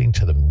was writing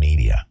to the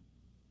media.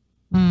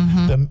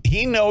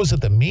 He knows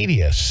that the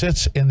media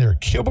sits in their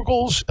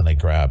cubicles and they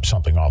grab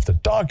something off the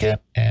docket,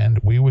 and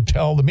we would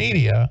tell the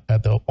media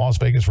at the Las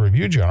Vegas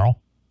Review-Journal,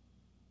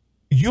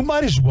 you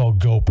might as well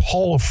go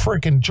pull a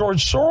freaking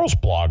George Soros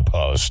blog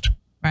post.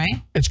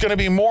 Right. It's going to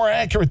be more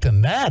accurate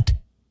than that.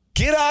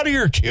 Get out of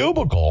your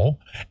cubicle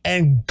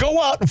and go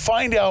out and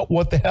find out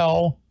what the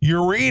hell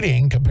you're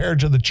reading compared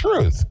to the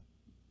truth.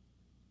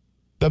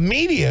 The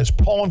media is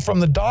pulling from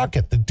the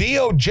docket, the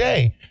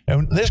DOJ,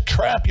 and this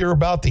crap you're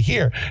about to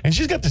hear. And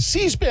she's got the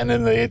C-SPAN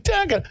in the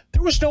attack.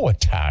 There was no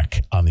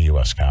attack on the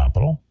U.S.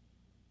 Capitol.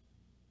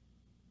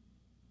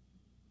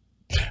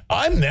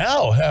 I'm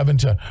now having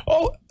to,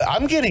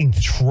 I'm getting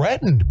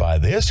threatened by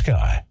this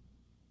guy.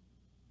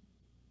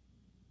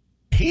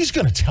 He's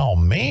going to tell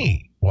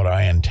me what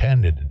I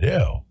intended to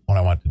do when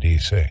I went to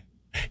D.C.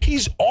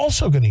 He's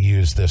also going to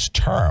use this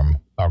term,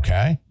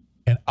 okay?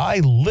 And I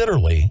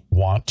literally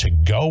want to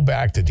go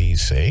back to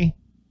D.C.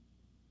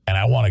 and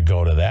I want to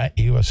go to that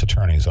U.S.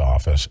 attorney's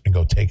office and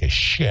go take a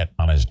shit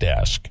on his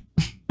desk.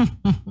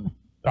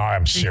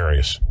 I'm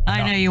serious.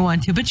 I know you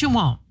want to, but you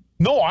won't.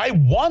 No, I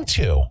want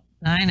to.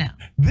 I know.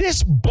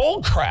 This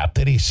bull crap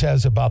that he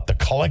says about the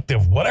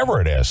collective, whatever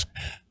it is.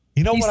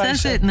 You know he what I say? He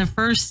says it in the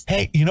first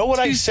Hey, you know what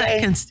I 2 say?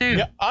 seconds, too.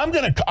 Yeah, I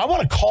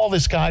want to call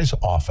this guy's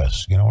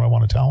office. You know what I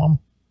want to tell him?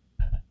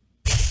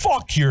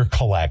 Fuck your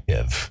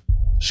collective.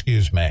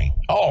 Excuse me.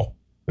 Oh,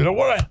 you know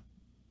what?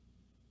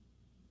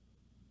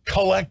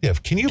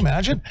 Collective. Can you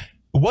imagine?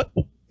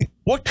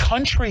 What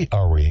country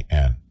are we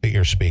in that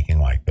you're speaking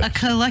like this? A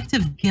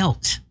collective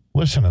guilt.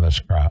 Listen to this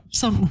crap.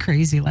 Something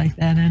crazy like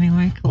that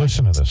anyway.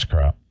 Listen to this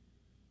crap.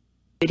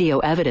 Video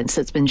evidence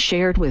that's been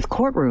shared with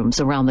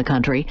courtrooms around the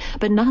country,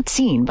 but not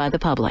seen by the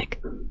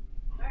public.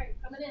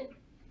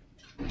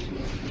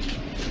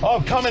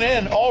 Oh, coming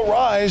in. All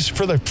rise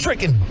for the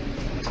freaking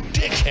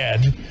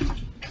dickhead.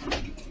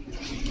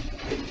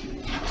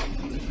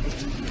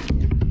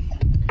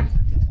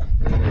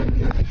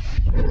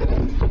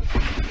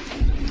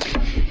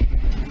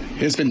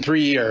 It's been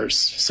 3 years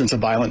since a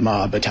violent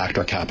mob attacked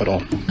our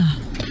capital.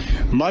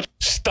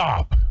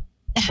 Stop.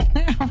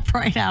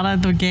 Right out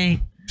of the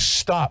gate.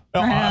 Stop.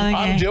 No,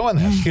 I'm doing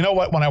this. You know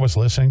what? When I was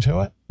listening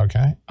to it,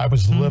 okay, I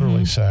was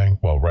literally saying,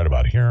 well, right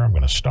about here, I'm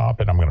going to stop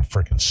it. I'm going to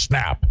freaking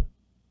snap.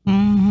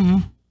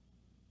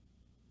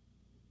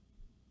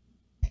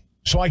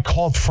 So I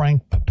called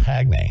Frank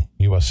Papagni,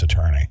 U.S.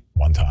 attorney,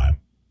 one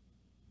time.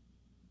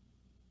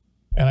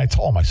 And I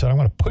told him, I said, I'm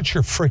going to put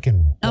your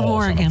freaking Of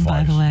balls Oregon, on a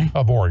by vice. the way.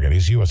 Of Oregon.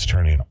 He's U.S.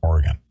 attorney in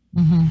Oregon.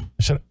 I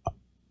said,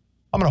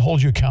 I'm going to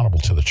hold you accountable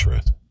to the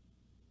truth.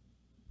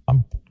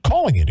 I'm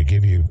calling you to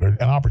give you an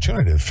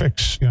opportunity to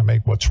fix,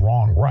 make what's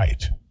wrong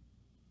right.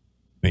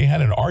 And he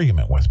had an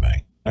argument with me.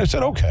 And I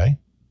said, okay.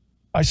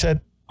 I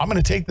said, I'm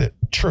going to take the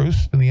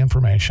truth and the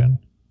information.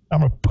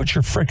 I'm going to put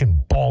your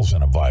freaking balls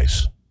in a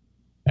vice.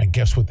 And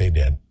guess what they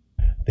did?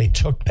 They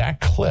took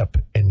that clip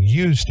and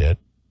used it,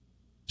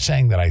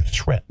 saying that I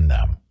threatened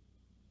them.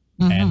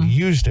 And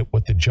used it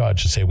with the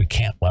judge to say we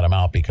can't let them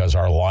out because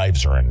our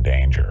lives are in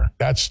danger.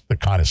 That's the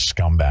kind of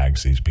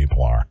scumbags these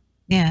people are.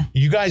 Yeah.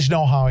 You guys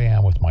know how I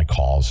am with my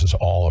calls. It's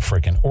all a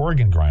freaking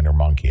organ grinder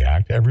monkey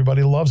act.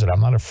 Everybody loves it. I'm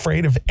not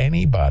afraid of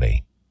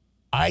anybody.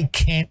 I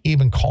can't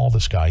even call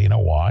this guy. You know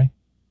why?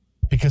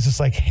 Because it's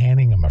like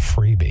handing him a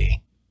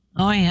freebie.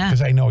 Oh, yeah.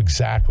 Because I know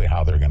exactly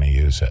how they're going to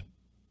use it.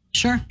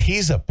 Sure.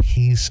 He's a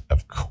piece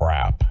of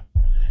crap.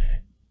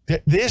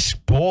 This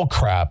bull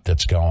crap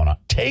that's going on,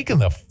 taking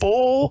the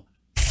full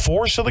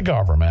force of the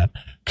government,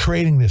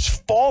 creating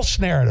this false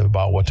narrative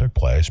about what took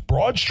place,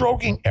 broad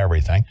stroking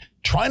everything,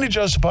 trying to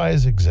justify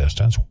his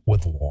existence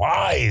with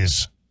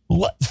lies,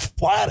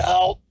 flat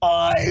out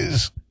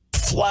lies.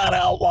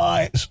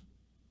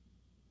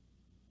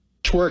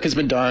 Much work has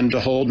been done to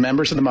hold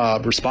members of the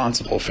mob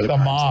responsible for the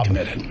crimes they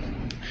committed.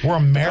 We're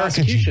Americans.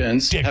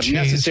 Prosecutions have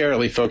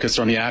necessarily focused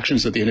on the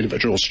actions of the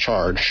individuals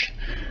charged,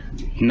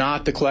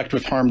 not the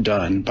collective harm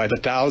done by the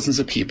thousands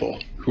of people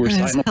who were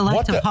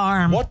collective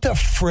harm. What the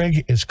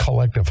frig is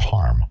collective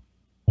harm?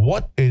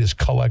 What is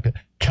collective?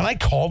 Can I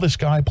call this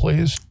guy,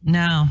 please?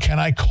 No. Can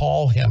I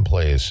call him,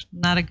 please?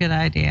 Not a good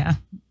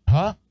idea.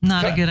 Huh?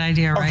 Not a good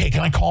idea, right? Okay,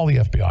 can I call the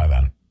FBI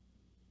then?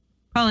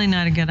 Probably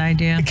not a good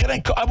idea.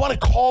 I want to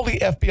call the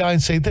FBI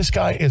and say, this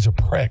guy is a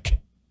prick.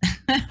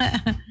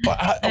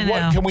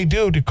 What can we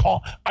do to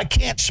call? I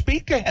can't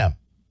speak to him.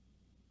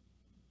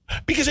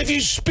 Because if you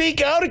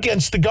speak out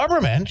against the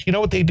government, you know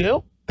what they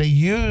do? They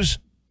use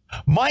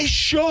my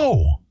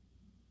show.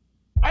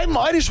 I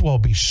might as well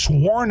be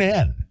sworn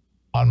in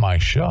on my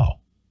show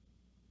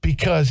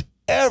because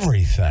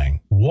everything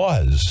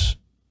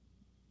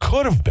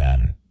could have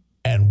been,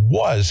 and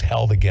was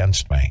held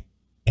against me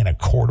in a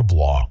court of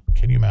law.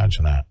 Can you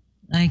imagine that?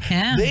 I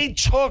can. They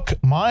took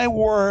my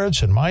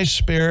words and my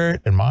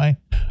spirit and my,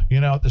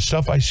 the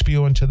stuff I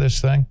spew into this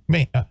thing.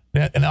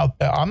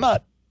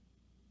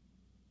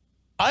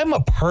 I'm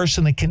a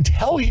person that can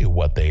tell you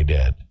what they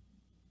did.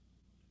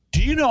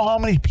 Do you know how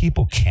many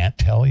people can't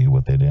tell you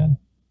what they did?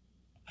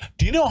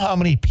 Do you know how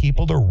many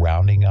people they're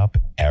rounding up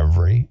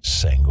every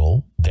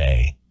single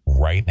day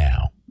right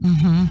now?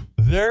 Mm-hmm.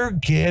 They're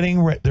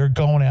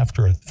going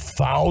after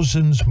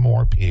thousands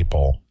more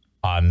people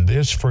on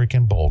this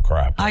freaking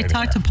bullcrap. I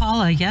talked to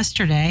Paula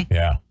yesterday.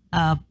 Yeah.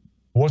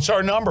 What's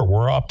our number?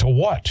 We're up to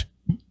what?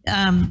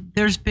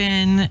 There's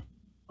been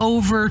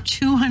over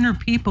 200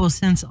 people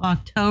since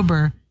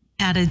October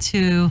added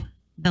to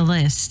the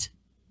list,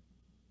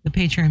 the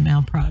Patriot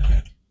Mail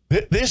Project.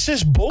 This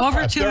is bullcrap.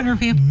 Over 200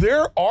 people.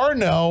 There are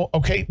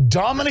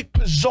Dominic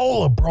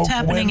Pizzola broke a window. It's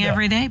happening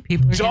every day.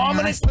 People are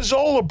Dominic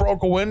Pizzola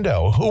broke a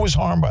window. Who was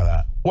harmed by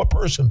that? What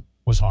person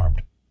was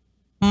harmed?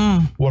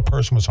 What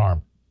person was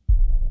harmed?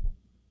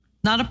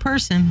 Not a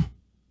person.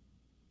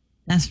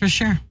 That's for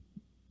sure.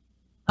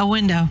 A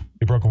window.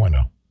 He broke a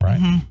window, right?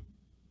 Mm-hmm.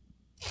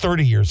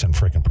 30 years in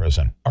freaking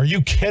prison. Are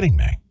you kidding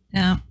me?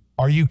 Yeah.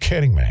 Are you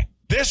kidding me?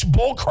 This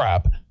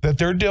bullcrap that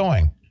they're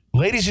doing,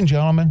 ladies and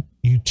gentlemen,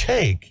 you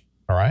take,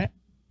 all right?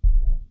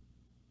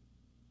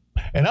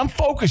 And I'm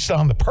focused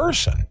on the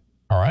person,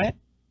 all right?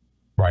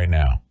 Right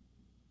now.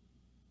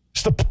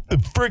 The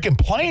freaking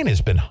plane has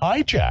been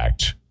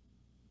hijacked.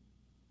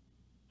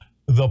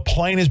 The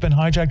plane has been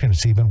hijacked, and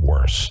it's even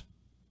worse.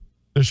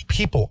 There's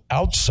people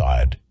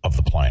outside of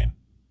the plane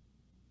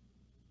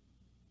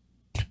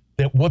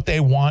that what they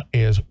want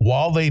is,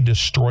 while they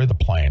destroy the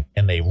plane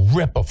and they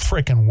rip a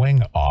freaking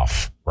wing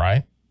off,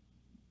 right?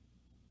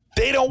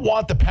 They don't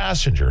want the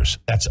passengers,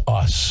 that's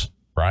us,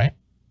 right?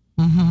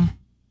 Mm-hmm.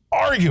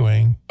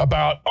 Arguing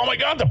about, oh my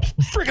God, the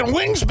freaking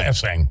wing's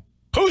missing.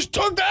 Who's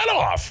took that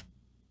off?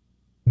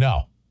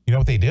 No. You know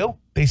what they do?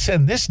 They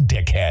send this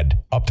dickhead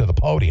up to the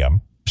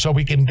podium so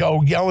we can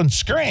go yell and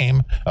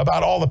scream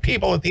about all the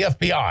people at the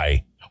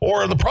FBI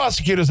or the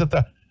prosecutors at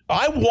the...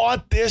 I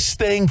want this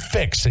thing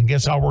fixed, and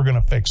guess how we're going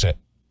to fix it?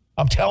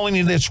 I'm telling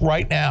you this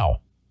right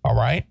now, all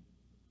right?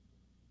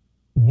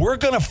 We're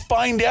going to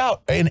find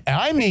out, and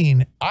I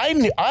mean,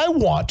 I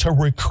want to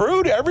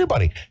recruit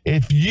everybody.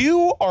 If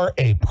you are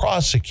a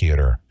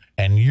prosecutor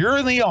and you're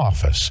in the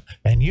office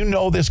and you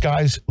know this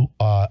guy's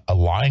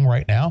lying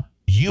right now,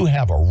 you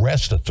have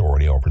arrest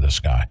authority over this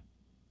guy.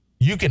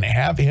 You can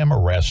have him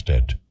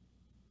arrested.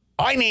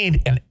 I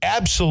need an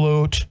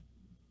absolute,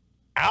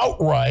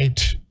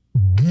 outright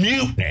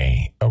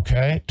mutiny,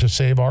 okay, to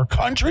save our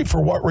country.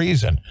 For what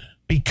reason?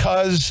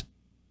 Because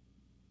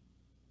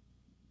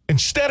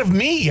instead of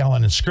me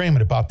yelling and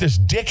screaming about this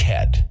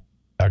dickhead,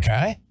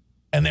 okay,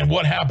 and then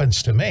what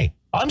happens to me,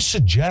 I'm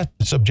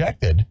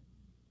subjected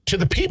to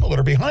the people that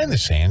are behind the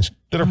scenes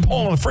that are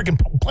pulling the freaking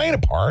plane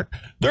apart.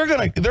 They're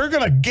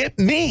gonna get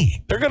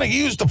me. They're gonna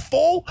use the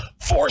full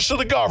force of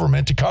the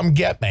government to come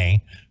get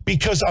me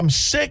because I'm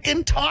sick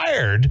and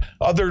tired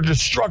of their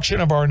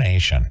destruction of our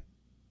nation.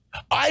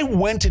 I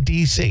went to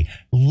D.C.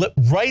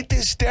 Write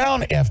this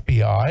down,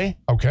 FBI,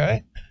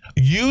 okay?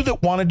 You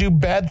that want to do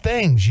bad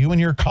things, you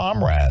and your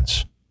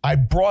comrades. I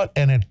brought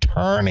an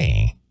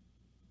attorney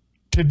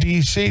to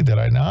D.C., did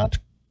I not?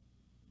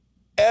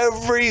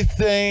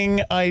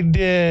 Everything I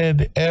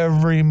did,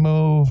 every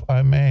move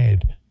I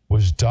made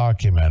was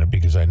documented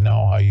because I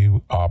know how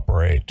you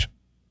operate.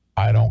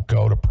 I don't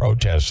go to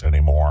protests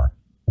anymore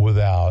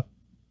without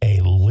a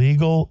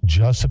legal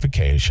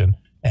justification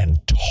and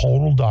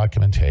total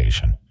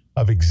documentation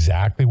of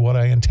exactly what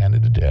I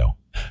intended to do.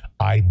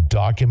 I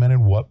documented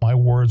what my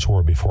words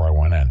were before I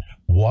went in,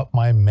 what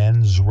my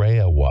mens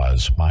rea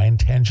was. My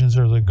intentions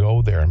are to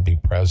go there and be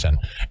present.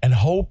 And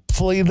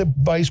hopefully the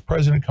vice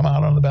president come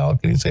out on the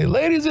balcony and say,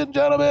 ladies and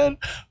gentlemen,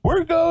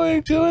 we're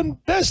going to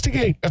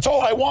investigate. That's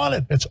all I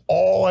wanted. That's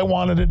all I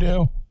wanted to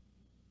do.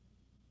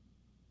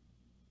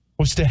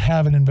 was to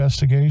have an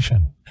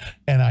investigation.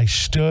 And I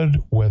stood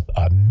with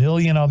a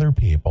million other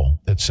people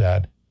that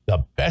said,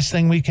 the best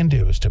thing we can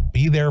do is to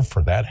be there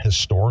for that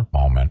historic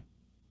moment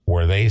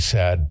where they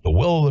said, the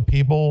will of the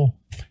people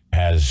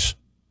has,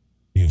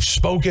 you've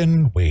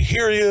spoken, we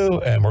hear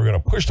you, and we're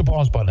going to push the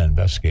pause button and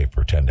investigate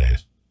for 10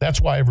 days. That's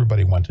why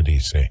everybody went to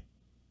D.C.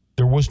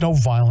 There was no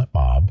violent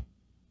mob.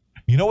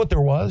 You know what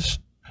there was?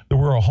 There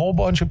were a whole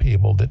bunch of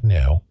people that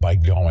knew by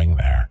going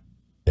there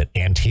that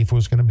Antifa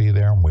was going to be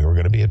there and we were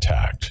going to be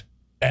attacked.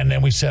 And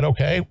then we said,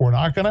 okay, we're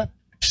not going to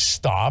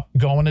stop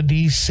going to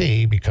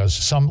D.C. because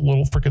some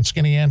little freaking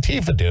skinny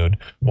Antifa dude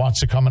wants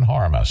to come and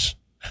harm us.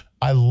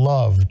 I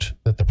loved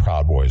that the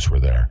Proud Boys were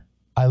there.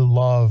 I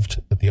loved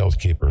that the Oath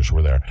Keepers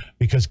were there.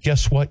 Because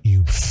guess what,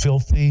 you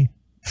filthy,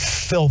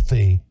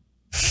 filthy,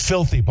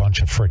 filthy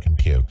bunch of freaking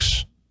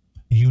pukes.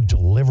 You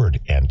delivered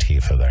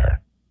Antifa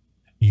there.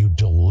 You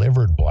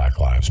delivered Black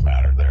Lives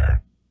Matter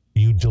there.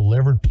 You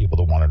delivered people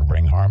that wanted to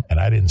bring harm, and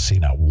I didn't see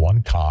not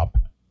one cop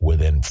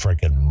within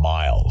freaking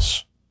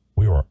miles.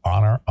 We were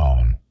on our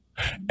own,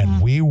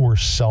 and we were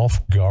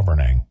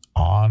self-governing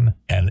on,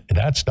 and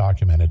that's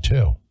documented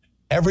too.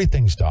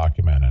 Everything's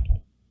documented.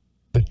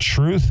 The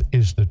truth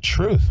is the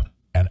truth,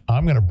 and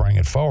I'm going to bring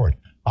it forward.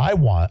 I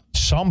want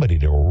somebody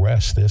to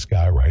arrest this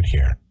guy right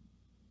here,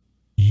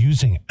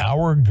 using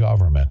our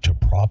government to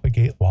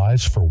propagate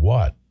lies for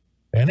what?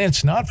 And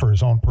it's not for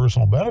his own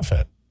personal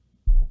benefit.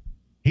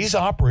 He's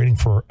operating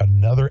for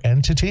another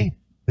entity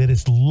that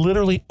has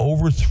literally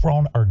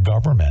overthrown our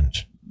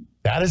government.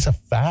 That is a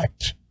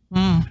fact.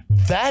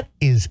 That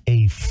is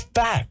a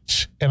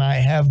fact. And I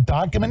have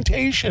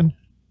documentation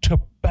to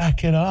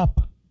back it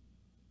up.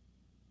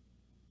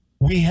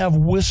 We have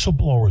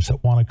whistleblowers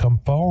that want to come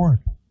forward.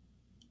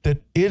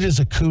 That it is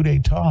a coup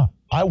d'etat.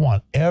 I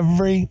want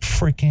every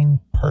freaking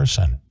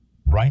person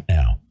right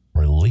now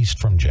released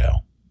from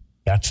jail.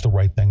 That's the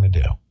right thing to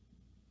do.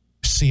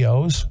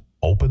 COs,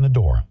 open the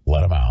door.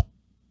 Let them out.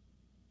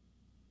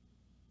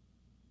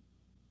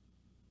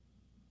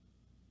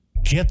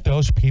 Get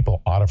those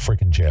people out of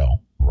freaking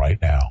jail right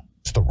now.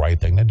 It's the right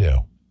thing to do.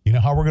 You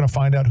know how we're going to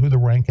find out who the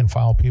rank and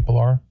file people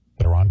are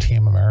that are on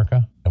Team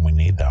America? And we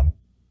need them.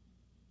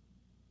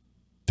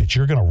 That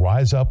you're going to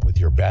rise up with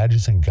your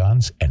badges and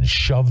guns and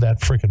shove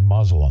that freaking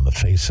muzzle on the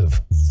face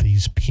of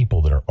these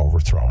people that are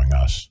overthrowing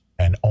us.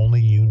 And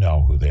only you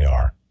know who they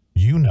are.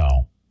 You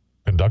know.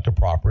 Conduct a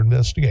proper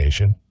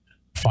investigation.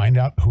 Find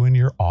out who in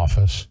your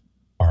office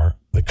are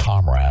the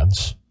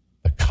comrades,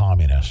 the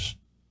communists.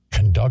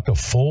 Conduct a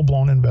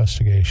full-blown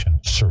investigation.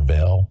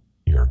 Surveil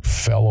your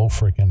fellow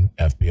freaking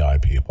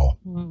FBI people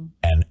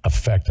and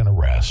effect an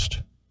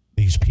arrest.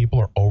 These people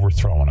are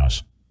overthrowing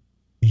us.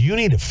 You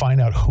need to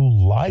find out who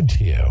lied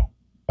to you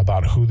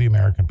about who the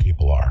American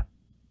people are.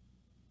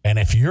 And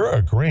if you're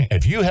agreeing,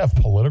 if you have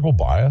political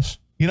bias,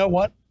 you know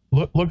what?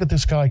 Look at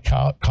this guy,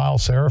 Kyle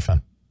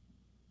Seraphin.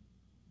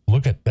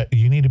 Look at that.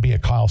 You need to be a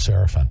Kyle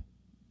Seraphin.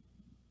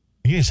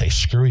 You need to say,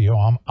 screw you,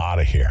 I'm out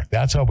of here.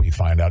 That's how we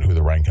find out who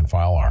the rank and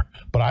file are.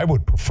 But I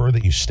would prefer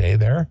that you stay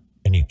there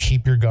and you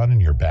keep your gun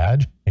and your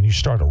badge and you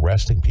start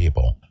arresting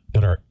people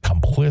that are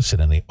complicit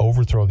in the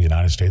overthrow of the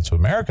United States of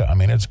America. I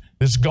mean, this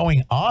is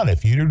going on.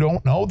 If you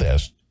don't know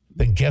this,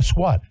 then guess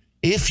what?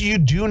 If you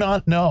do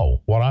not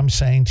know what I'm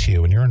saying to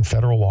you and you're in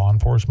federal law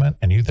enforcement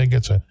and you think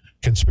it's a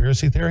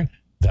conspiracy theory,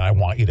 then I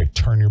want you to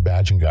turn your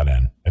badge and gun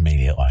in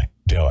immediately.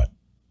 Do it.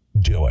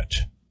 Do it.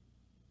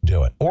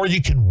 Do it. Or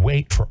you can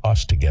wait for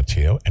us to get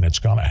to you, and it's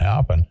going to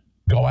happen.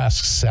 Go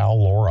ask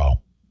Sal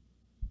Lauro.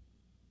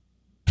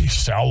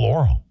 Sal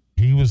Lauro.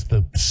 He was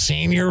the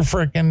senior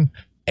freaking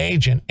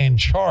agent in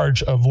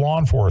charge of law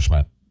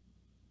enforcement.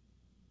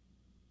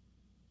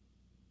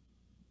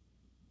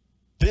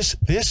 This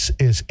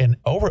is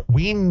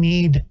we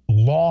need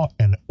law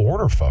and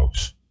order,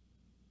 folks.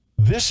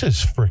 This is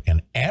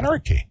freaking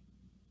anarchy.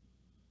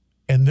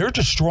 And they're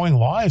destroying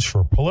lives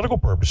for political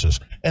purposes.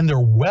 And they're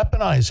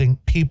weaponizing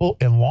people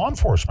in law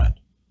enforcement.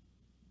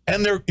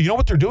 And you know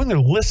what they're doing? They're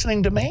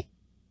listening to me.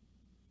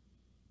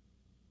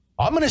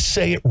 I'm going to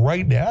say it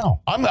right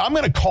now. I'm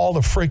going to call the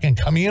freaking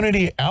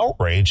community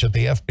outrage at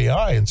the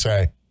FBI and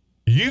say,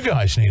 you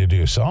guys need to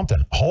do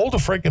something. Hold a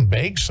freaking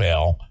bake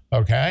sale,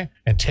 okay?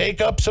 And take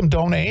up some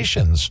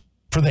donations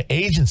for the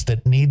agents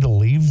that need to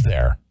leave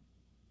there.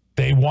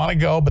 They want to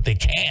go, but they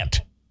can't.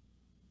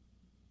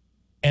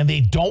 And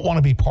they don't want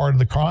to be part of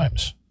the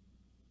crimes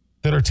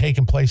that are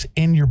taking place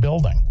in your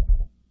building.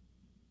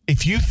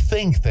 If you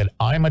think that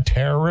I'm a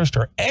terrorist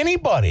or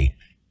anybody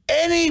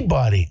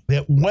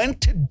that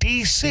went to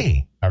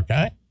D.C.,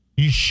 okay,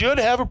 you should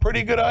have a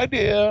pretty good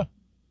idea.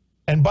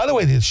 And by the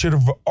way, they should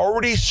have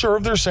already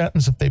served their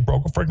sentence if they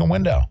broke a freaking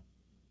window.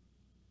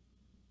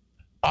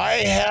 I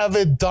have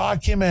it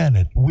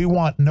documented. We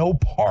want no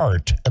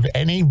part of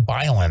any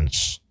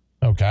violence,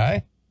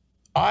 okay?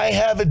 I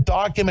have it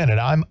documented.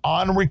 I'm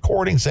on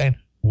recording saying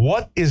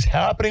what is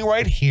happening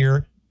right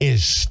here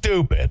is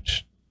stupid.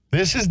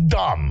 This is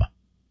dumb.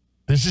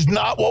 This is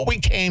not what we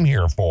came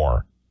here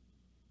for.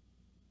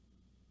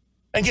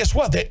 And guess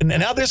what?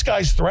 Now this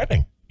guy's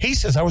threatening. He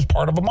says I was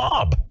part of a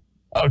mob.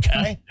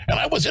 Okay, and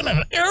I was in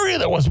an area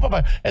that was,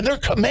 and they're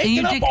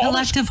making up all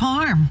collective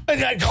harm.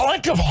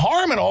 Collective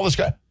harm and all this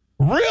guy.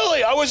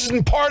 Really, I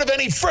wasn't part of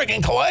any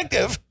frigging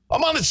collective.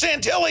 I'm on the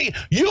Santilli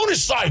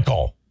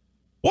unicycle.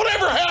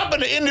 Whatever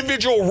happened to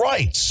individual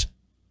rights?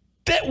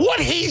 That what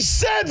he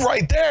said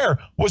right there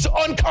was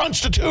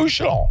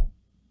unconstitutional.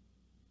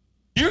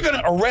 You're going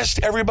to arrest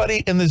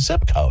everybody in the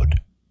zip code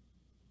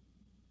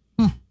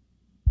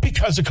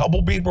because a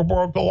couple people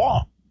broke the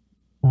law.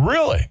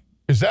 Really?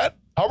 Is that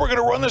how we're going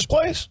to run this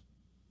place?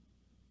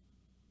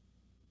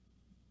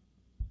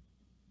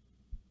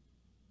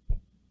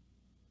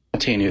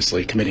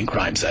 Simultaneously committing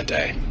crimes that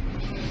day.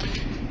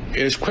 It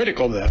is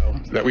critical, though,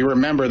 that we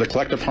remember the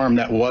collective harm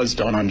that was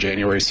done on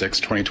January 6,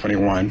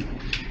 2021,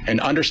 and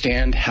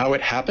understand how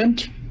it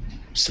happened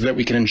so that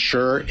we can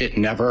ensure it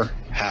never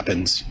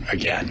happens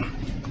again.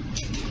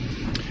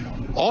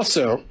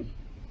 Also,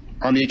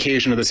 on the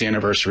occasion of this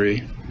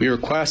anniversary, we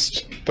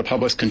request the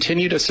public's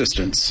continued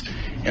assistance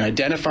in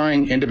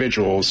identifying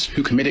individuals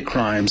who committed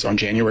crimes on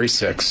January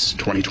 6,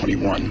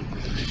 2021,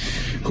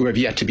 who have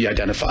yet to be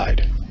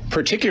identified,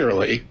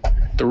 particularly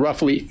the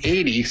roughly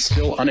 80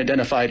 still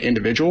unidentified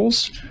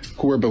individuals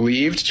who were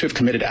believed to have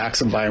committed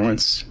acts of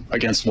violence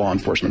against law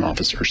enforcement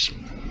officers.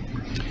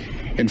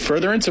 In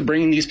furtherance of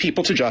bringing these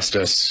people to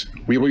justice,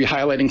 we will be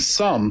highlighting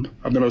some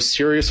of the most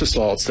serious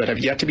assaults that have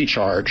yet to be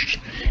charged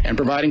and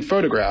providing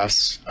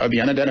photographs of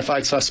the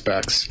unidentified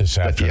suspects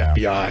that the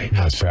FBI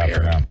has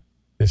prepared.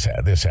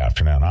 This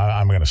afternoon.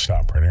 I'm going to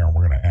stop right here and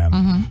we're going to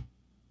end.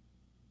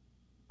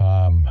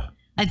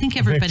 I think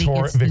everybody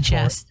gets the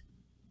gist,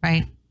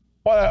 right?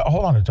 Well,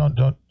 hold on.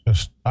 Don't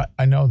just.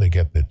 I know they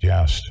get the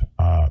gist,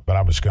 but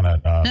I was going to.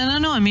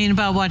 No. I mean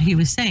about what he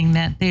was saying,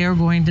 that they are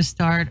going to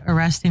start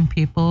arresting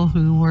people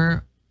who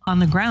were on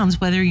the grounds,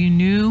 whether you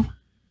knew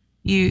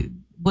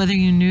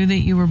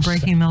that you were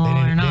breaking the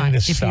law or not.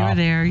 If you were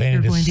there,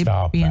 you're going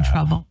to be in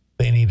trouble.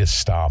 They need to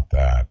stop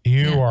that.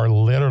 You are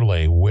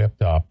literally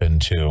whipped up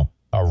into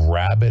a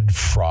rabid,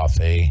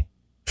 frothy,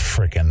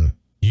 freaking.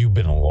 You've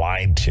been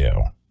lied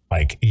to.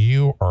 Like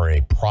you are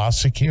a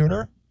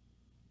prosecutor.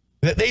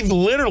 They've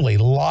literally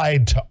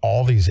lied to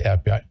all these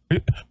FBI.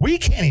 We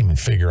can't even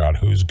figure out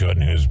who's good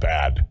and who's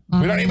bad.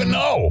 We don't even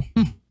know.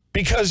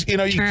 Because, you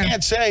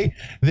can't say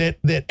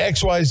that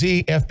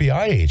XYZ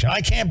FBI agent.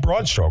 I can't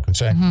broad stroke and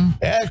say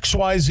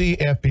XYZ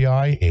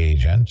FBI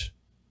agent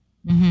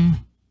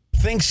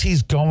thinks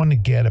he's going to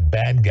get a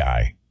bad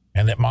guy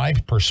and that my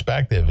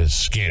perspective is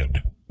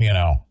skewed,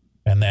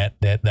 and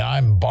that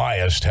I'm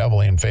biased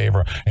heavily in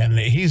favor, and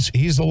he's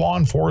the law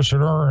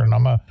enforcer, and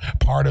I'm a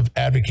part of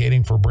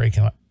advocating for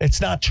breaking. It's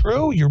not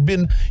true. You've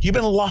been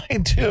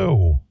lied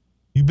to.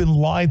 You've been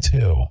lied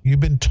to.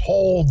 You've been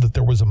told that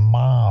there was a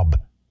mob.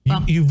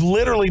 You've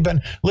literally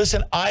been.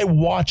 Listen, I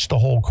watched the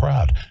whole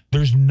crowd.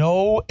 There's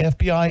no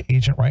FBI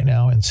agent right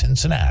now in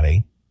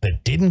Cincinnati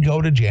that didn't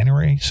go to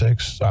January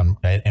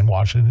 6th in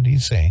Washington,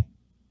 D.C.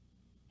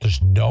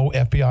 There's no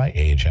FBI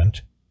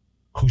agent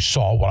who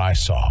saw what I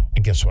saw.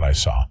 And guess what I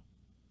saw?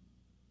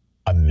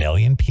 1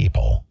 million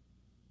people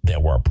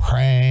that were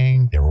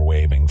praying, they were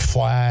waving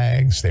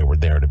flags, they were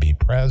there to be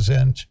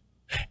present,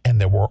 and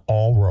they were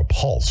all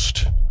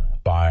repulsed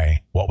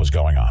by what was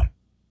going on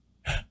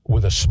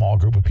with a small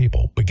group of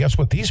people. But guess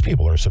what these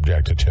people are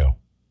subjected to?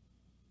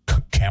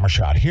 Camera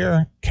shot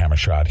here,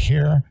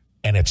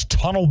 and it's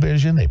tunnel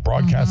vision. They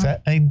broadcast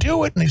that, and they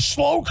do it, and they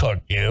slow cook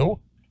you.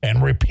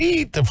 And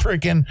repeat the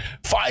freaking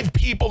 5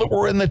 people that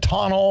were in the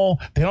tunnel.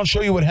 They don't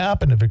show you what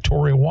happened to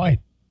Victoria White.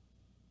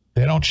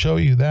 They don't show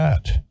you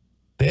that.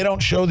 They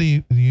don't show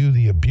you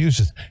the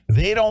abuses.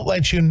 They don't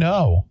let you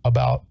know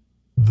about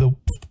the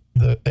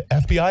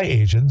FBI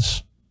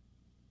agents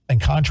and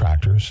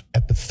contractors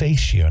at the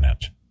FACE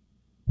unit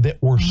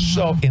that were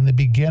so in the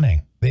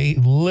beginning. They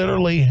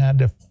literally had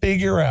to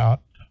figure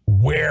out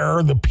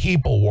where the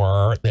people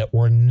were that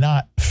were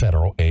not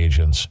federal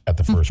agents at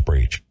the first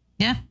breach.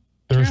 Yeah.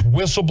 There's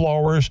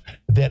whistleblowers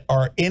that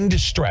are in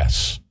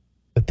distress,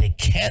 that they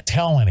can't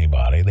tell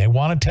anybody. They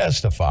want to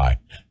testify.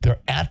 They're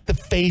at the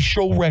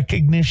facial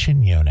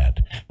recognition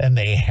unit, and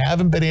they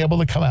haven't been able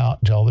to come out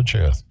and tell the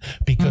truth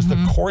because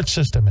the court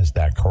system is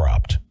that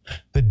corrupt.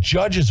 The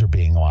judges are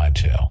being lied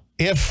to.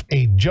 If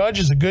a judge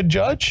is a good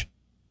judge,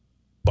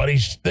 but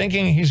he's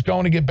thinking he's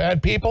going to get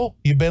bad people,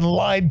 you've been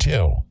lied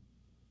to.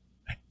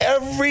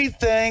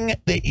 Everything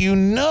that you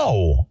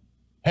know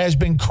has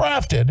been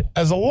crafted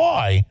as a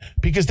lie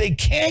because they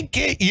can't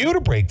get you to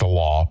break the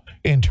law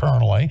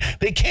internally.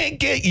 They can't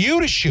get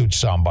you to shoot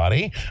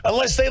somebody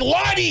unless they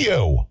lie to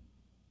you.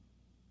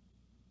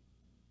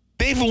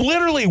 They've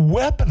literally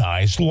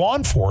weaponized law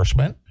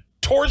enforcement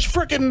towards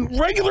freaking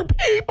regular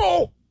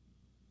people.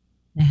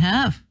 They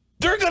have.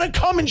 They're going to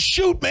come and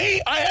shoot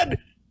me. I had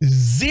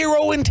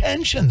zero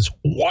intentions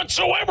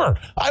whatsoever.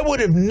 I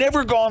would have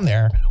never gone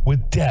there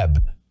with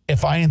Deb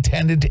if I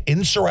intended to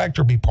insurrect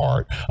or be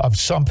part of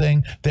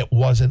something that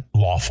wasn't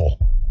lawful.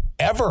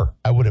 Ever.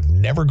 I would have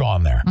never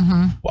gone there.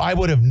 I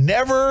would have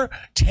never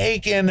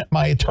taken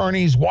my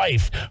attorney's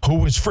wife, who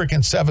was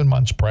freaking 7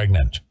 months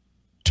pregnant,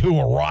 to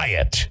a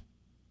riot.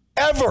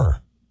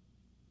 Ever.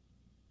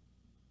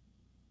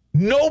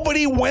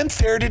 Nobody went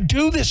there to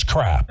do this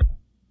crap.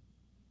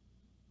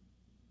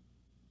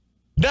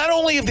 Not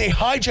only have they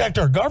hijacked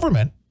our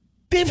government,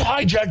 they've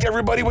hijacked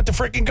everybody with the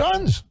freaking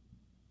guns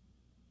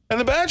and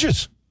the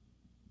badges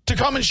to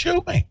come and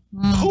shoot me.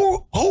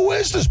 Who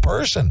is this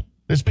person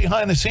that's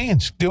behind the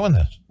scenes doing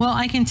this? Well,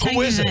 I can tell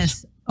you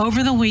this.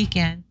 Over the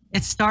weekend,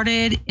 it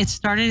started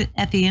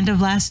at the end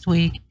of last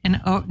week, and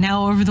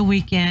now over the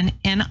weekend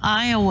in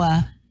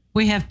Iowa,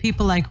 we have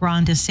people like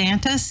Ron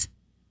DeSantis,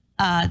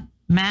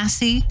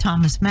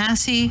 Thomas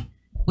Massey,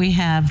 we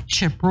have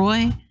Chip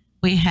Roy,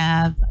 we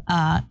have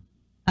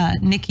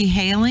Nikki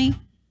Haley,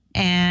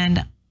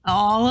 and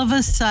all of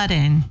a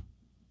sudden,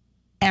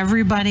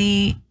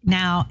 everybody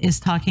now is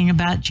talking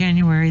about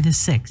January the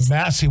 6th.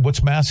 Massey,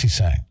 what's Massey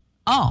saying?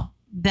 Oh,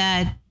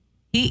 that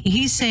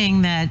he's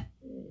saying that,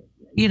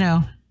 you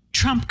know,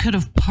 Trump could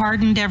have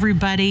pardoned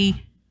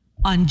everybody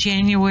on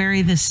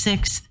January the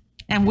 6th,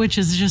 and which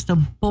is just a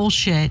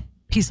bullshit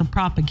piece of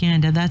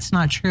propaganda. That's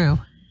not true.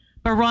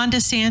 But Ron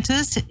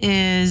DeSantis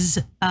is,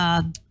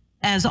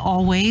 as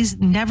always,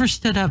 never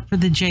stood up for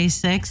the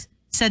J6,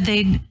 said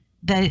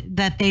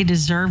that they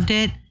deserved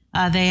it.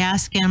 They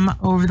asked him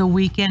over the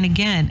weekend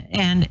again.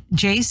 And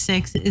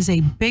J6 is a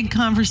big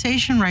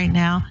conversation right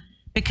now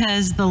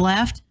because the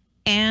left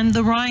and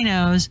the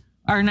rhinos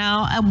are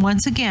now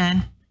once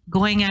again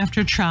going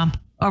after Trump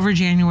over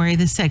January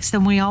the 6th.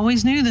 And we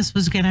always knew this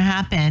was going to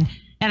happen.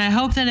 And I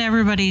hope that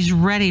everybody's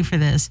ready for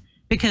this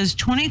because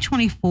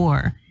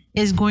 2024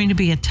 is going to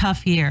be a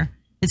tough year.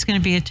 It's going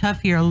to be a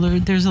tough year.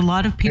 There's a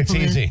lot of people. It's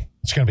easy.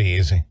 It's going to be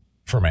easy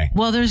for me.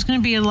 Well, there's going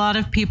to be a lot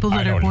of people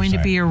that are going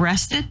to be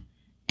arrested.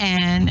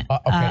 And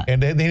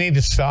and they need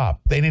to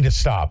stop. They need to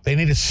stop. They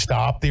need to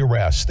stop the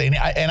arrest. And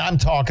I'm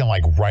talking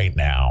like right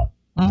now.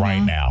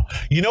 Right now.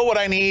 You know what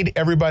I need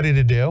everybody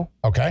to do?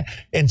 Okay.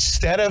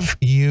 Instead of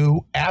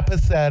you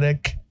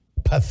apathetic,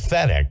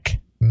 pathetic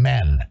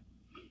men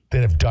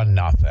that have done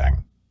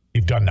nothing,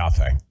 you've done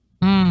nothing.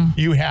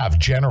 You have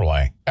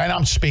generally, and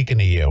I'm speaking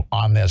to you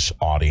on this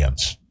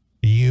audience,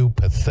 you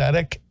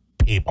pathetic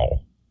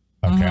people,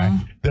 okay,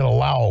 that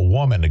allow a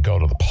woman to go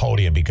to the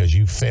podium because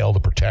you fail to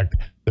protect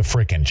the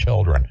freaking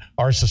children.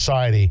 Our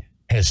society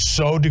has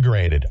so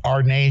degraded.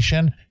 Our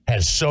nation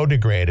has so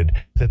degraded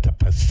that the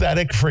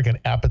pathetic, freaking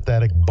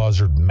apathetic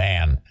buzzard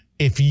man,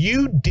 if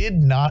you did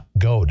not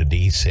go to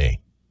D.C.,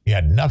 you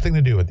had nothing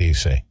to do with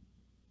D.C.,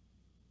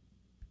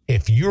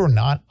 if you're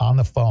not on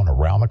the phone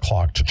around the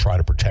clock to try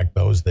to protect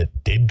those that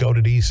did go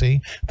to D.C.,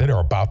 that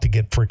are about to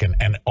get freaking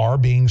and are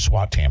being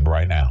SWAT teamed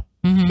right now.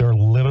 They're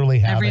literally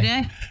having every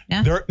day.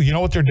 Yeah. You know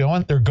what they're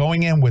doing? They're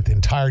going in with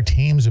entire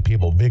teams of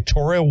people.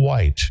 Victoria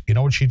White, you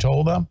know what she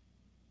told them?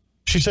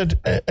 She said,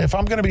 if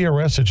I'm going to be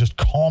arrested, just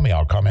call me.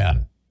 I'll come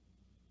in.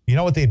 You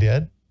know what they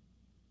did?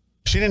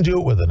 She didn't do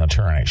it with an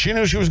attorney. She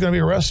knew she was going to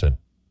be arrested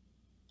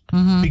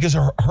because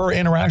her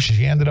interaction,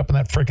 she ended up in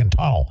that freaking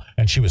tunnel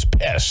and she was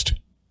pissed,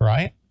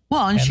 right?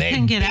 Well, and she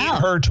couldn't get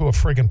out. Her to a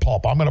freaking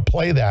pulp. I'm going to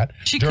play that.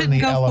 She during couldn't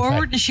the go LFA.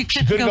 forward, and she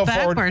couldn't go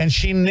backward. Forward, and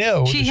she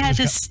knew she had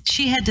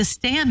to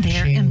stand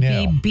there and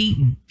be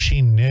beaten.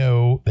 She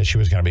knew that she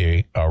was going to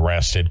be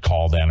arrested,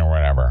 called in, or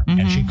whatever.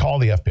 And she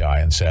called the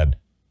FBI and said,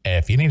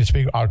 "If you need to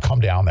speak, I'll come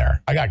down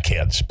there. I got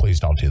kids. Please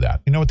don't do that."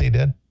 You know what they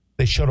did?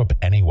 They showed up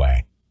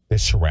anyway. They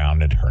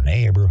surrounded her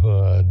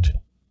neighborhood.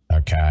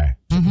 Okay,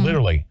 so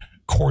literally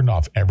cordoned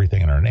off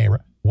everything in her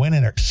neighborhood. Went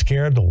in there,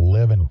 scared the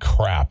living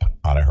crap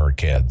out of her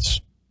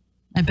kids.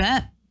 I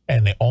bet.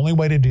 And the only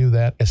way to do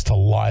that is to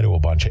lie to a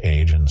bunch of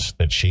agents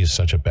that she's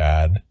such a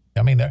bad.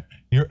 I mean,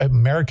 your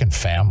American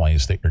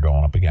families that you're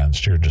going up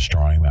against, you're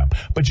destroying them.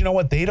 But you know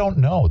what? They don't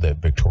know that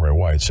Victoria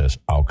White says,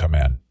 "I'll come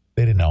in."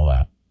 They didn't know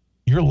that.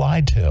 You're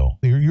lied to.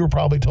 You were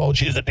probably told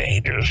she's a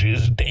danger.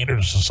 She's a danger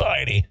to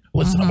society.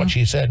 Listen to what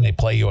she said, and they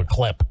play you a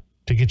clip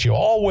to get you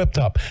all whipped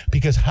up.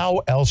 Because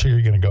how else are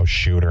you going to go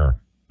shoot her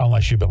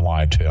unless you've been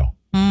lied to?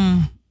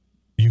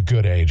 You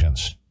good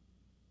agents.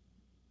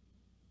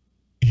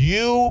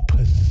 You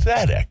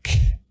pathetic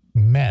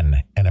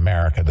men in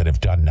America that have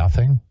done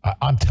nothing.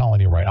 I'm telling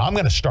you right now, I'm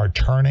going to start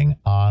turning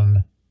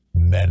on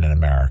men in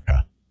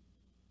America.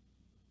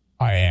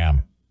 I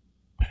am.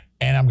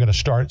 And I'm going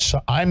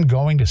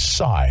to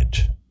side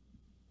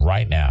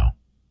right now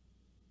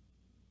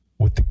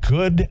with the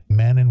good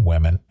men and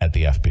women at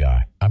the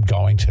FBI. I'm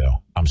going to.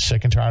 I'm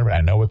sick and tired of it.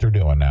 I know what they're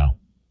doing now.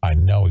 I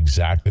know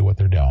exactly what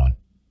they're doing.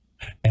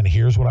 And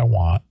here's what I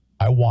want.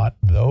 I want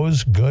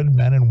those good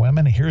men and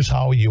women. Here's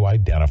how you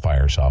identify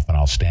yourself, and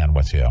I'll stand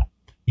with you.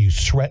 You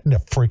threaten to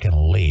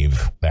freaking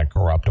leave that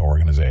corrupt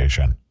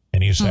organization.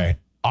 And you say,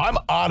 I'm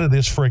out of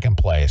this freaking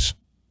place.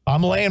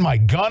 I'm laying my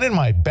gun and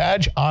my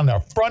badge on the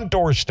front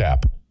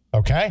doorstep,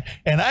 okay?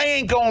 And I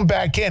ain't going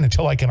back in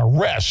until I can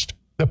arrest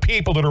the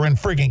people that are in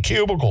freaking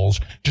cubicles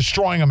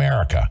destroying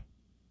America,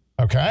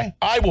 okay?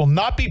 I will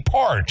not be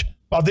part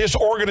of this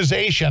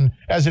organization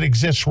as it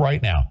exists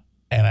right now,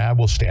 and I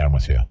will stand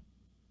with you.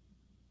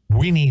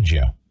 We need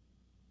you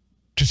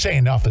to say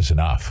enough is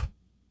enough.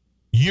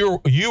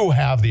 You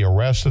have the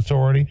arrest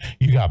authority.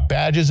 You got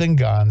badges and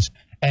guns.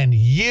 And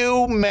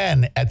you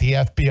men at the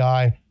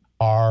FBI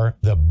are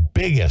the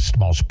biggest,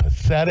 most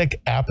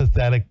pathetic,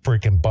 apathetic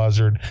freaking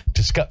buzzard.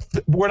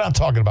 We're not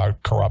talking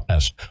about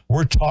corruptness.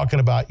 We're talking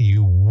about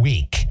you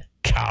weak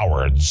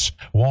cowards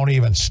won't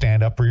even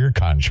stand up for your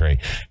country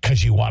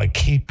because you want to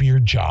keep your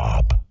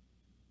job.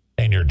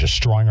 And you're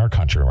destroying our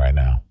country right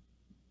now.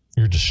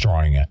 You're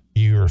destroying it.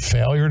 Your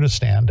failure to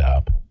stand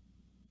up.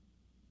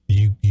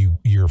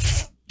 You're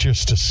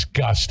just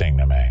disgusting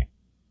to me.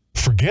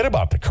 Forget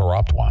about the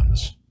corrupt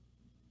ones.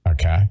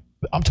 Okay?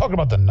 I'm talking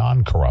about the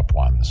non-corrupt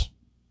ones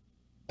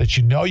that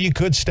you know you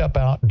could step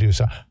out and do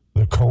something.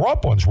 The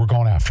corrupt ones, we're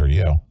going after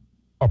you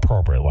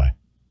appropriately.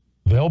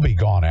 They'll be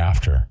gone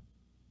after.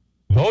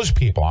 Those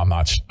people, I'm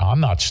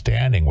not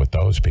standing with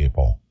those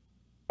people.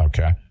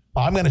 Okay?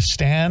 I'm going to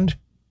stand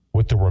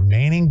with the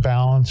remaining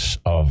balance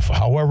of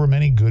however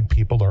many good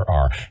people there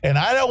are. And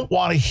I don't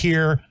want to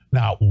hear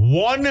not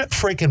one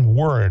freaking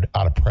word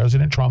out of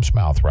President Trump's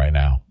mouth right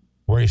now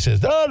where he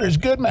says, oh, there's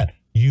good men.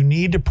 You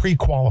need to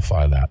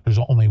pre-qualify that. There's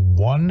only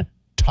one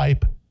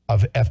type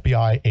of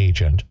FBI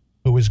agent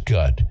who is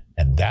good,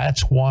 and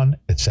that's one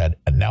that said,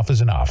 enough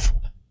is enough.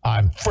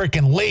 I'm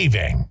freaking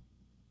leaving.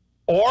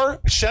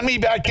 Or send me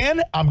back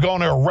in, I'm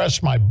going to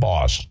arrest my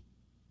boss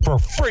for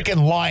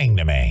freaking lying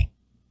to me.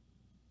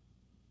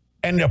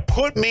 And to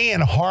put me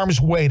in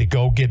harm's way to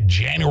go get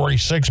January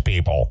 6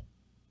 people.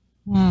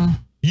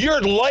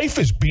 Your life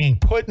is being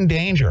put in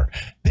danger.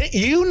 That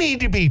you need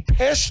to be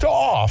pissed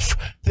off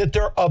that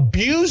they're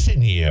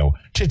abusing you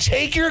to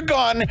take your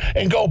gun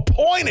and go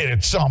point it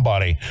at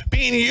somebody,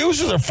 being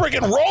used as a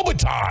freaking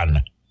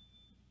Roboton.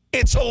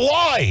 It's a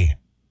lie.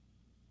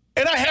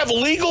 And I have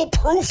legal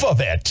proof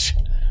of it,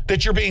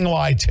 that you're being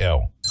lied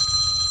to.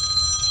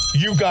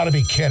 You got to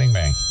be kidding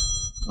me.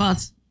 Well,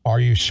 are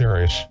you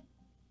serious?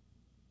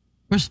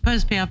 We're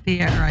supposed to be up the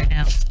air right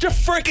now. The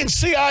freaking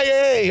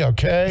CIA,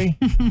 okay?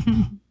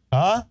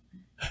 Huh?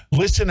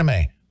 Listen to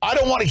me. I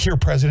don't want to hear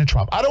President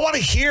Trump. I don't want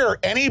to hear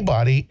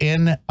anybody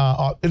in,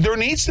 there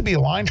needs to be a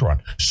line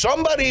drawn.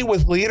 Somebody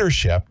with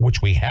leadership,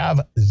 which we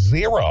have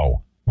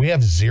zero. We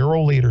have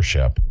zero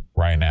leadership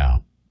right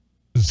now.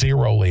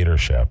 Zero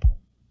leadership.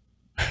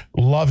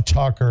 Love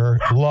Tucker.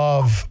 I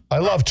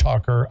love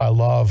Tucker. I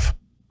love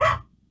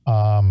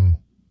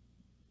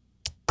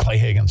Clay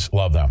Higgins.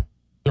 Love them.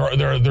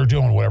 They're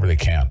doing whatever they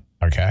can.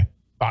 Okay.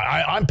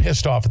 I'm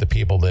pissed off at the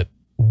people that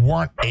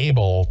weren't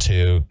able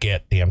to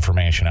get the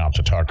information out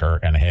to Tucker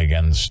and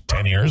Higgins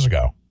 10 years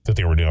ago that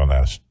they were doing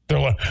this. They're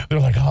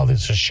like, oh,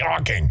 this is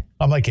shocking.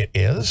 I'm like, it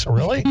is?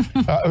 Really?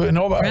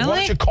 No, why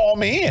don't you call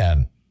me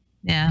in?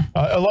 Yeah.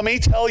 Let me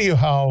tell you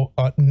how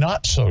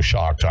not so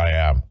shocked I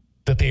am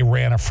that they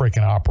ran a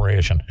freaking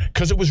operation,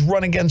 because it was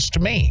run against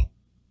me.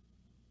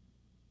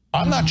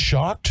 I'm not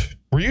shocked.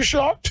 Were you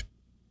shocked?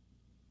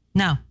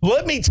 No.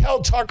 Let me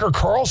tell Tucker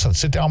Carlson,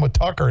 sit down with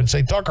Tucker and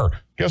say, Tucker,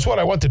 guess what?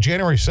 I went to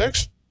January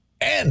 6th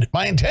and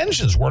my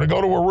intentions were to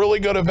go to a really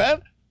good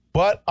event,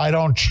 but I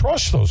don't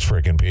trust those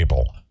freaking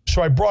people.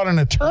 So I brought an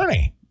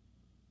attorney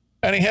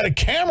and he had a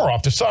camera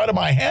off the side of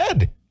my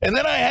head. And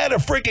then I had a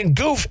freaking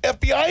goof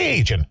FBI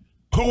agent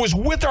who was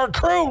with our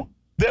crew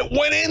that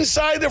went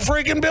inside the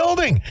freaking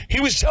building. He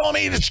was telling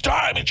me, it's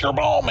time, it's your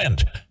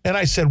moment. And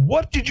I said,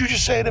 what did you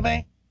just say to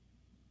me?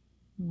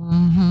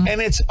 Mm-hmm.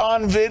 And it's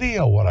on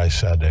video what I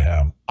said to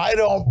him. I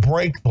don't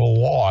break the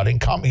law. I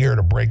didn't come here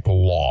to break the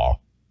law.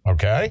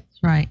 Okay?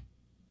 That's right.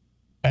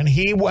 And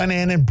he went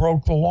in and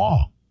broke the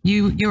law.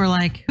 You were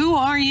like, who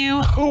are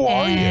you? Who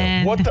are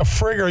you? What the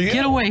frig are you?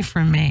 Get away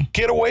from me.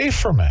 Get away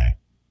from me.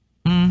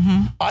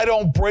 Mm-hmm. I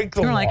don't break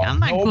the law. You're like, I'm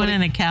not going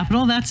in a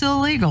Capitol. That's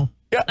illegal.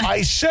 Yeah,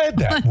 I said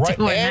that, right?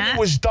 And it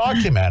was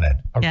documented.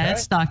 Okay? Yeah,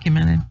 it's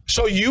documented.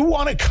 So you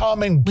want to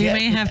come and we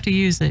may have to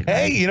use it.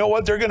 Hey, you know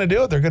what they're going to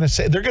do? They're going to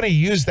say, they're going to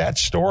use that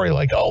story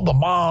like, oh, the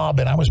mob,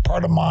 and I was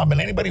part of mob,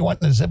 and anybody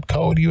went in the zip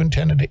code you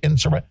intended to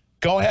insurrect.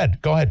 Go ahead.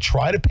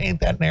 Try to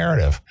paint that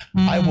narrative.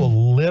 Mm-hmm. I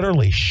will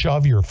literally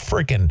shove your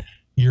freaking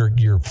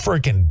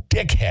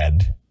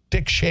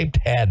dick-shaped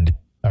head,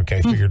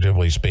 okay,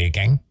 figuratively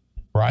speaking,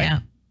 right? Yeah.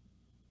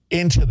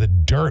 Into the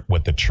dirt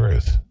with the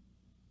truth.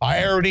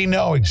 I already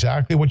know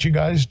exactly what you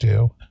guys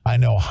do. I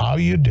know how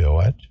you do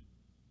it.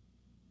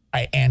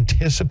 I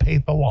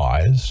anticipate the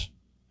lies.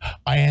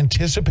 I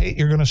anticipate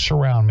you're going to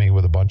surround me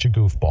with a bunch of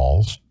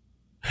goofballs.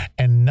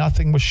 And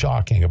nothing was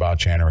shocking about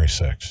January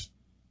 6th.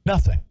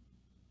 Nothing.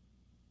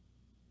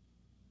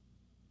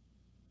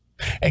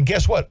 And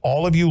guess what?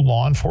 All of you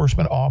law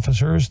enforcement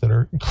officers that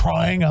are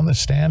crying on the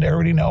stand, I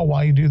already know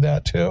why you do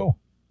that too.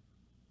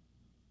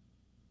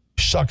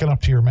 Sucking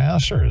up to your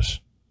masters.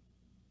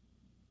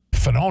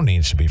 Fanon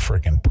needs to be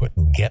freaking put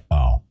in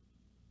Gitmo.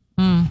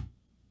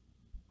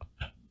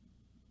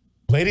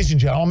 Ladies and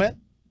gentlemen,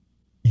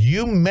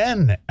 you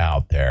men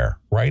out there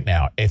right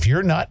now, if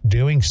you're not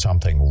doing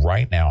something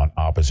right now in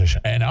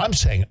opposition, and I'm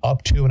saying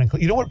up to and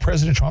include, you know what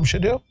President Trump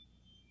should do?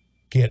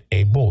 Get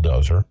a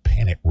bulldozer,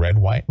 paint it red,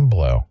 white, and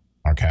blue,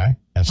 okay?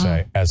 And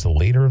say, as the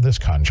leader of this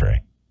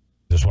country,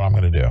 this is what I'm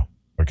going to do,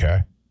 okay?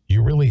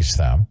 You release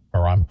them,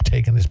 or I'm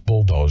taking this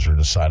bulldozer to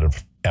the side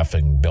of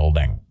effing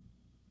building.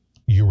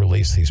 You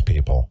release these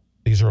people.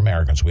 These are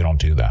Americans. We don't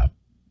do that.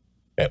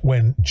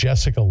 When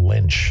Jessica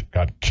Lynch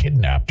got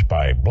kidnapped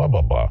by blah,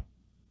 blah, blah,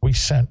 we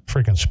sent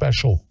freaking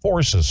special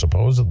forces,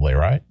 supposedly,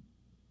 right?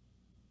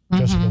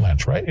 Jessica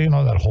Lynch, right? You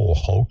know that whole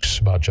hoax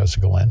about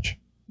Jessica Lynch?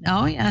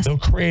 Oh, yes. They'll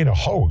create a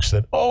hoax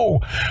that,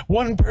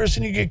 one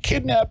person you get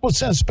kidnapped, we'll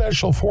send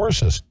special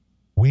forces.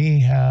 We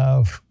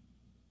have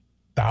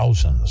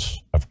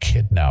thousands of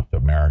kidnapped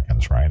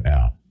Americans right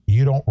now.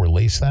 You don't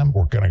release them,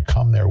 we're going to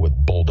come there with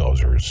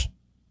bulldozers.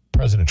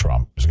 President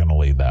Trump is going to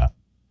lead that.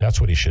 That's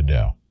what he should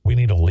do. We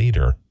need a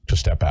leader to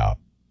step out.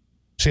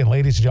 Saying,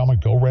 ladies and gentlemen,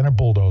 go rent a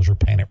bulldozer,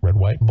 paint it red,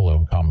 white, and blue,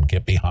 and come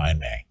get behind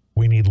me.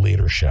 We need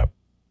leadership.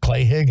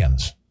 Clay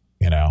Higgins,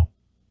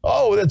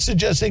 that's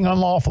suggesting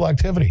unlawful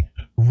activity.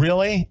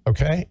 Really?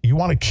 Okay. You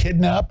want to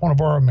kidnap one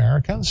of our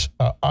Americans?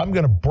 I'm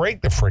going to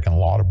break the freaking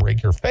law to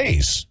break your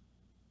face.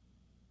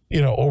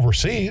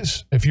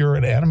 Overseas, if you're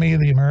an enemy of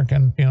the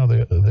American,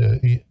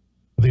 the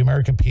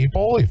American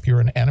people, if you're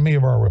an enemy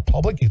of our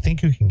republic, you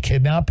think you can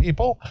kidnap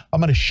people? I'm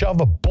going to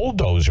shove a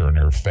bulldozer in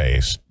your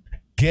face.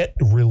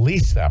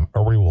 Release them,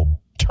 or we will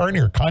turn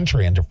your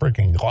country into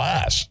freaking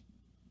glass.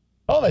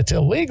 Oh, that's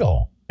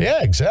illegal.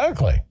 Yeah,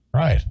 exactly.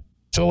 Right.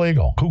 It's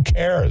illegal. Who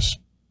cares?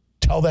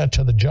 Tell that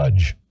to the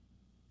judge.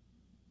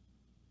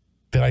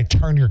 Did I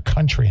turn your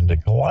country into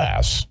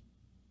glass?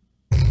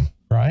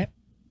 Right?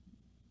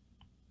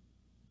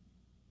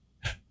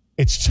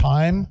 It's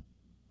time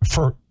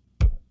for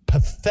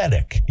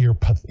pathetic.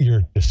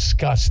 You're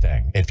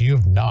disgusting. If you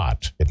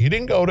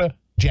didn't go to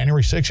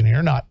January 6th and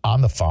you're not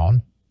on the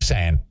phone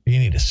saying, you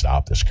need to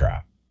stop this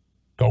crap.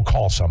 Go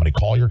call somebody,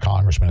 call your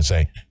congressman and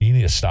say, you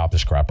need to stop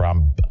this crap, or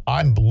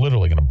I'm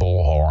literally going to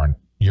bullhorn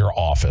your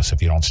office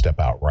if you don't step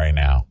out right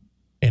now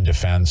in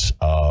defense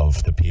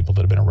of the people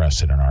that have been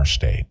arrested in our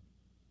state.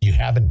 You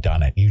haven't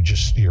done it.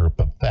 You're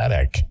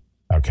pathetic,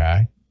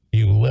 okay?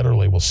 You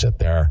literally will sit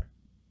there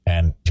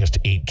and just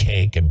eat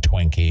cake and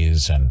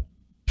Twinkies and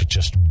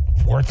just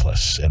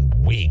worthless and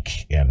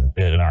weak, and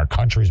our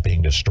country's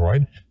being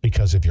destroyed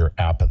because of your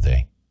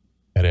apathy.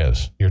 It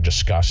is. You're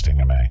disgusting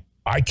to me.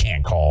 I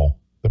can't call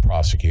the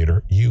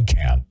prosecutor. You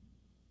can.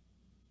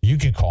 You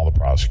can call the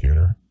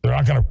prosecutor. They're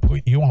not going to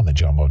put you on the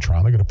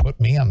Jumbotron. They're going to put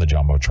me on the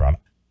Jumbotron.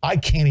 I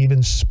can't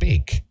even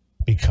speak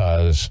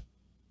because,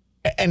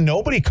 and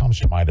nobody comes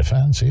to my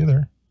defense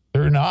either.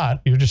 They're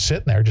not. You're just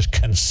sitting there just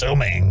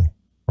consuming,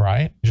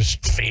 right?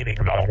 Just feeding.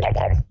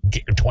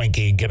 Get your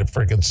Twinkie, get a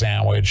freaking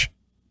sandwich,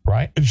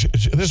 right?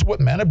 This is what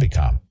men have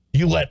become.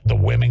 You let the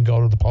women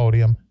go to the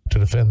podium to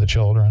defend the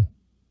children.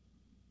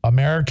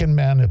 American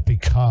men have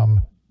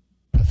become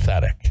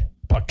pathetic.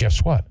 But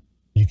guess what?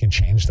 You can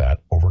change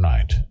that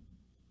overnight.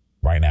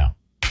 Right now.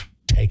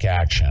 Take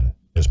action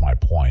is my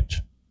point.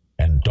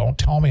 And don't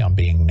tell me I'm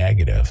being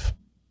negative.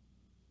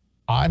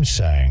 I'm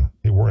saying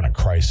that we're in a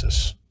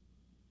crisis.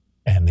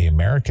 And the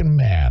American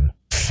man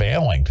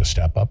failing to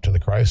step up to the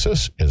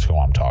crisis is who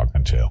I'm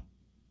talking to.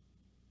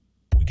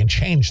 We can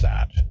change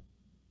that.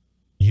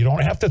 You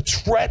don't have to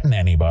threaten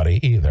anybody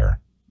either.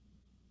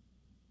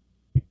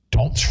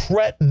 Don't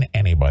threaten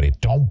anybody.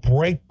 Don't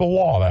break the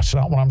law. That's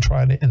not what I'm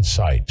trying to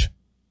incite.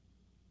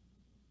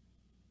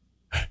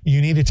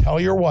 You need to tell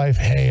your wife,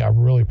 hey, I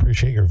really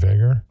appreciate your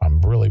vigor. I'm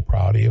really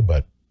proud of you,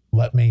 but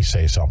let me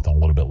say something a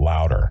little bit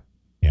louder,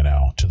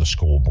 to the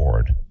school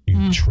board.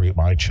 You treat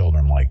my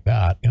children like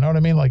that. You know what I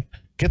mean? Like,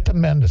 get the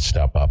men to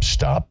step up.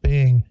 Stop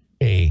being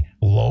a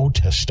low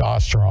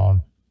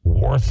testosterone,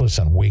 worthless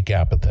and weak,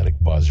 apathetic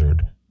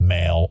buzzard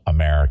male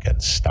American.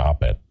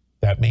 Stop it.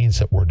 That means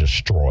that we're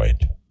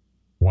destroyed.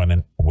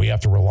 When we have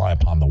to rely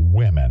upon the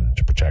women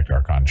to protect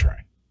our country.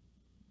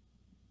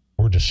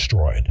 We're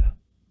destroyed.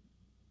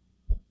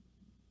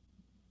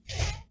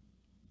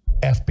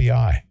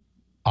 FBI,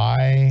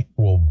 I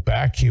will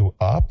back you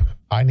up.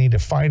 I need to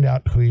find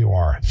out who you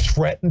are.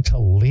 Threaten to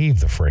leave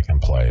the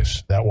freaking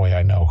place. That way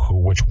I know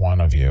which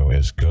one of you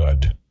is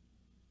good.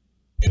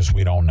 Because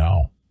we don't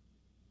know.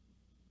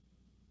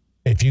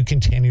 If you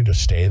continue to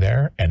stay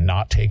there and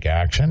not take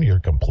action, you're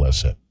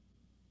complicit.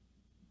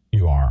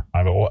 You are.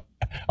 I mean,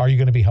 are you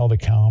going to be held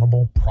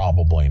accountable?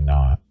 Probably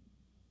not.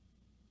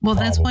 Well,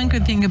 that's one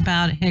good thing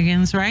about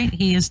Higgins, right?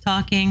 He is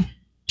talking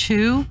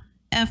to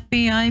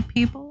FBI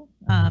people,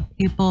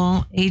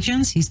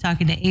 agents. He's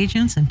talking to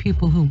agents and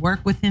people who work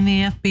within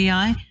the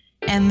FBI,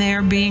 and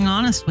they're being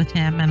honest with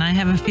him. And I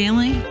have a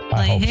feeling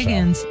Clay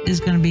Higgins is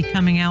going to be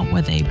coming out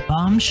with a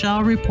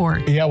bombshell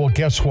report. Yeah, well,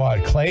 guess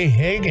what? Clay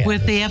Higgins.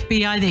 With the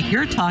FBI that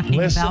you're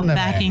talking about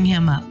backing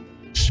him up.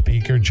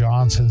 Speaker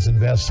Johnson's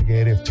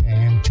investigative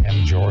team,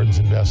 Tim Jordan's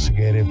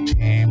investigative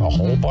team, a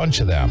whole bunch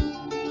of them.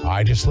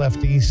 I just left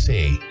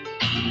D.C.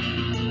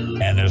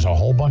 and there's a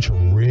whole bunch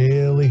of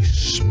really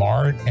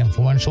smart,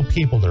 influential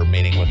people that are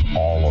meeting with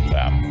all of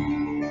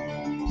them.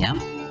 Yep.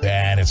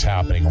 And it's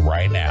happening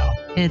right now.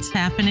 It's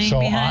happening so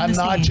behind the scenes.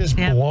 I'm not just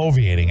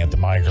bloviating at the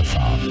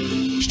microphone.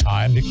 It's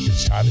time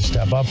to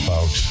step up,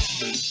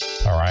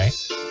 folks. All right?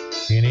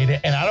 You need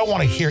it. And I don't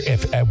want to hear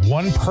if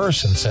one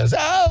person says,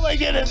 oh my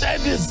goodness,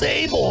 I'm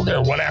disabled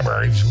or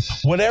whatever.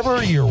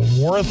 Whatever your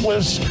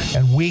worthless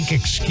and weak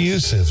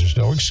excuse is, there's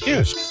no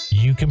excuse.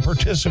 you can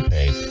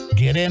participate.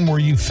 Get in where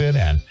you fit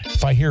in.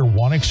 If I hear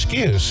one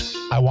excuse,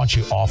 I want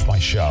you off my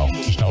show.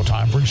 There's no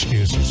time for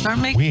excuses. Start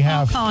making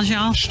phone calls,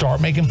 y'all.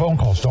 Start making phone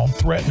calls. Don't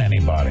threaten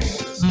anybody.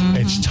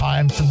 It's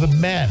time for the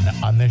men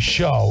on this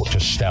show to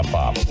step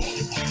up.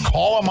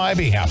 Call on my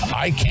behalf.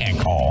 I can't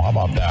call. How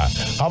about that?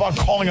 How about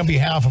calling on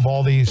behalf of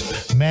all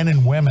these men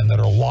and women that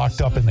are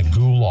locked up in the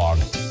gulag,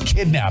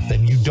 kidnapped,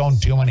 and you don't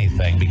do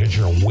anything because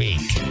you're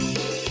weak?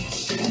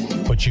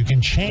 But you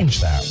can change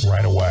that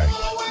right away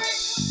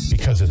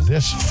because of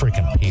this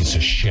freaking piece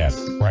of shit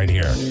right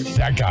here.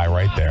 That guy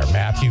right there,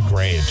 Matthew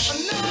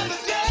Graves.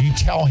 You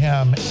tell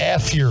him,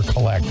 F your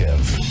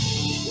collective.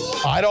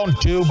 I don't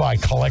do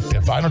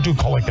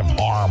collective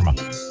harm.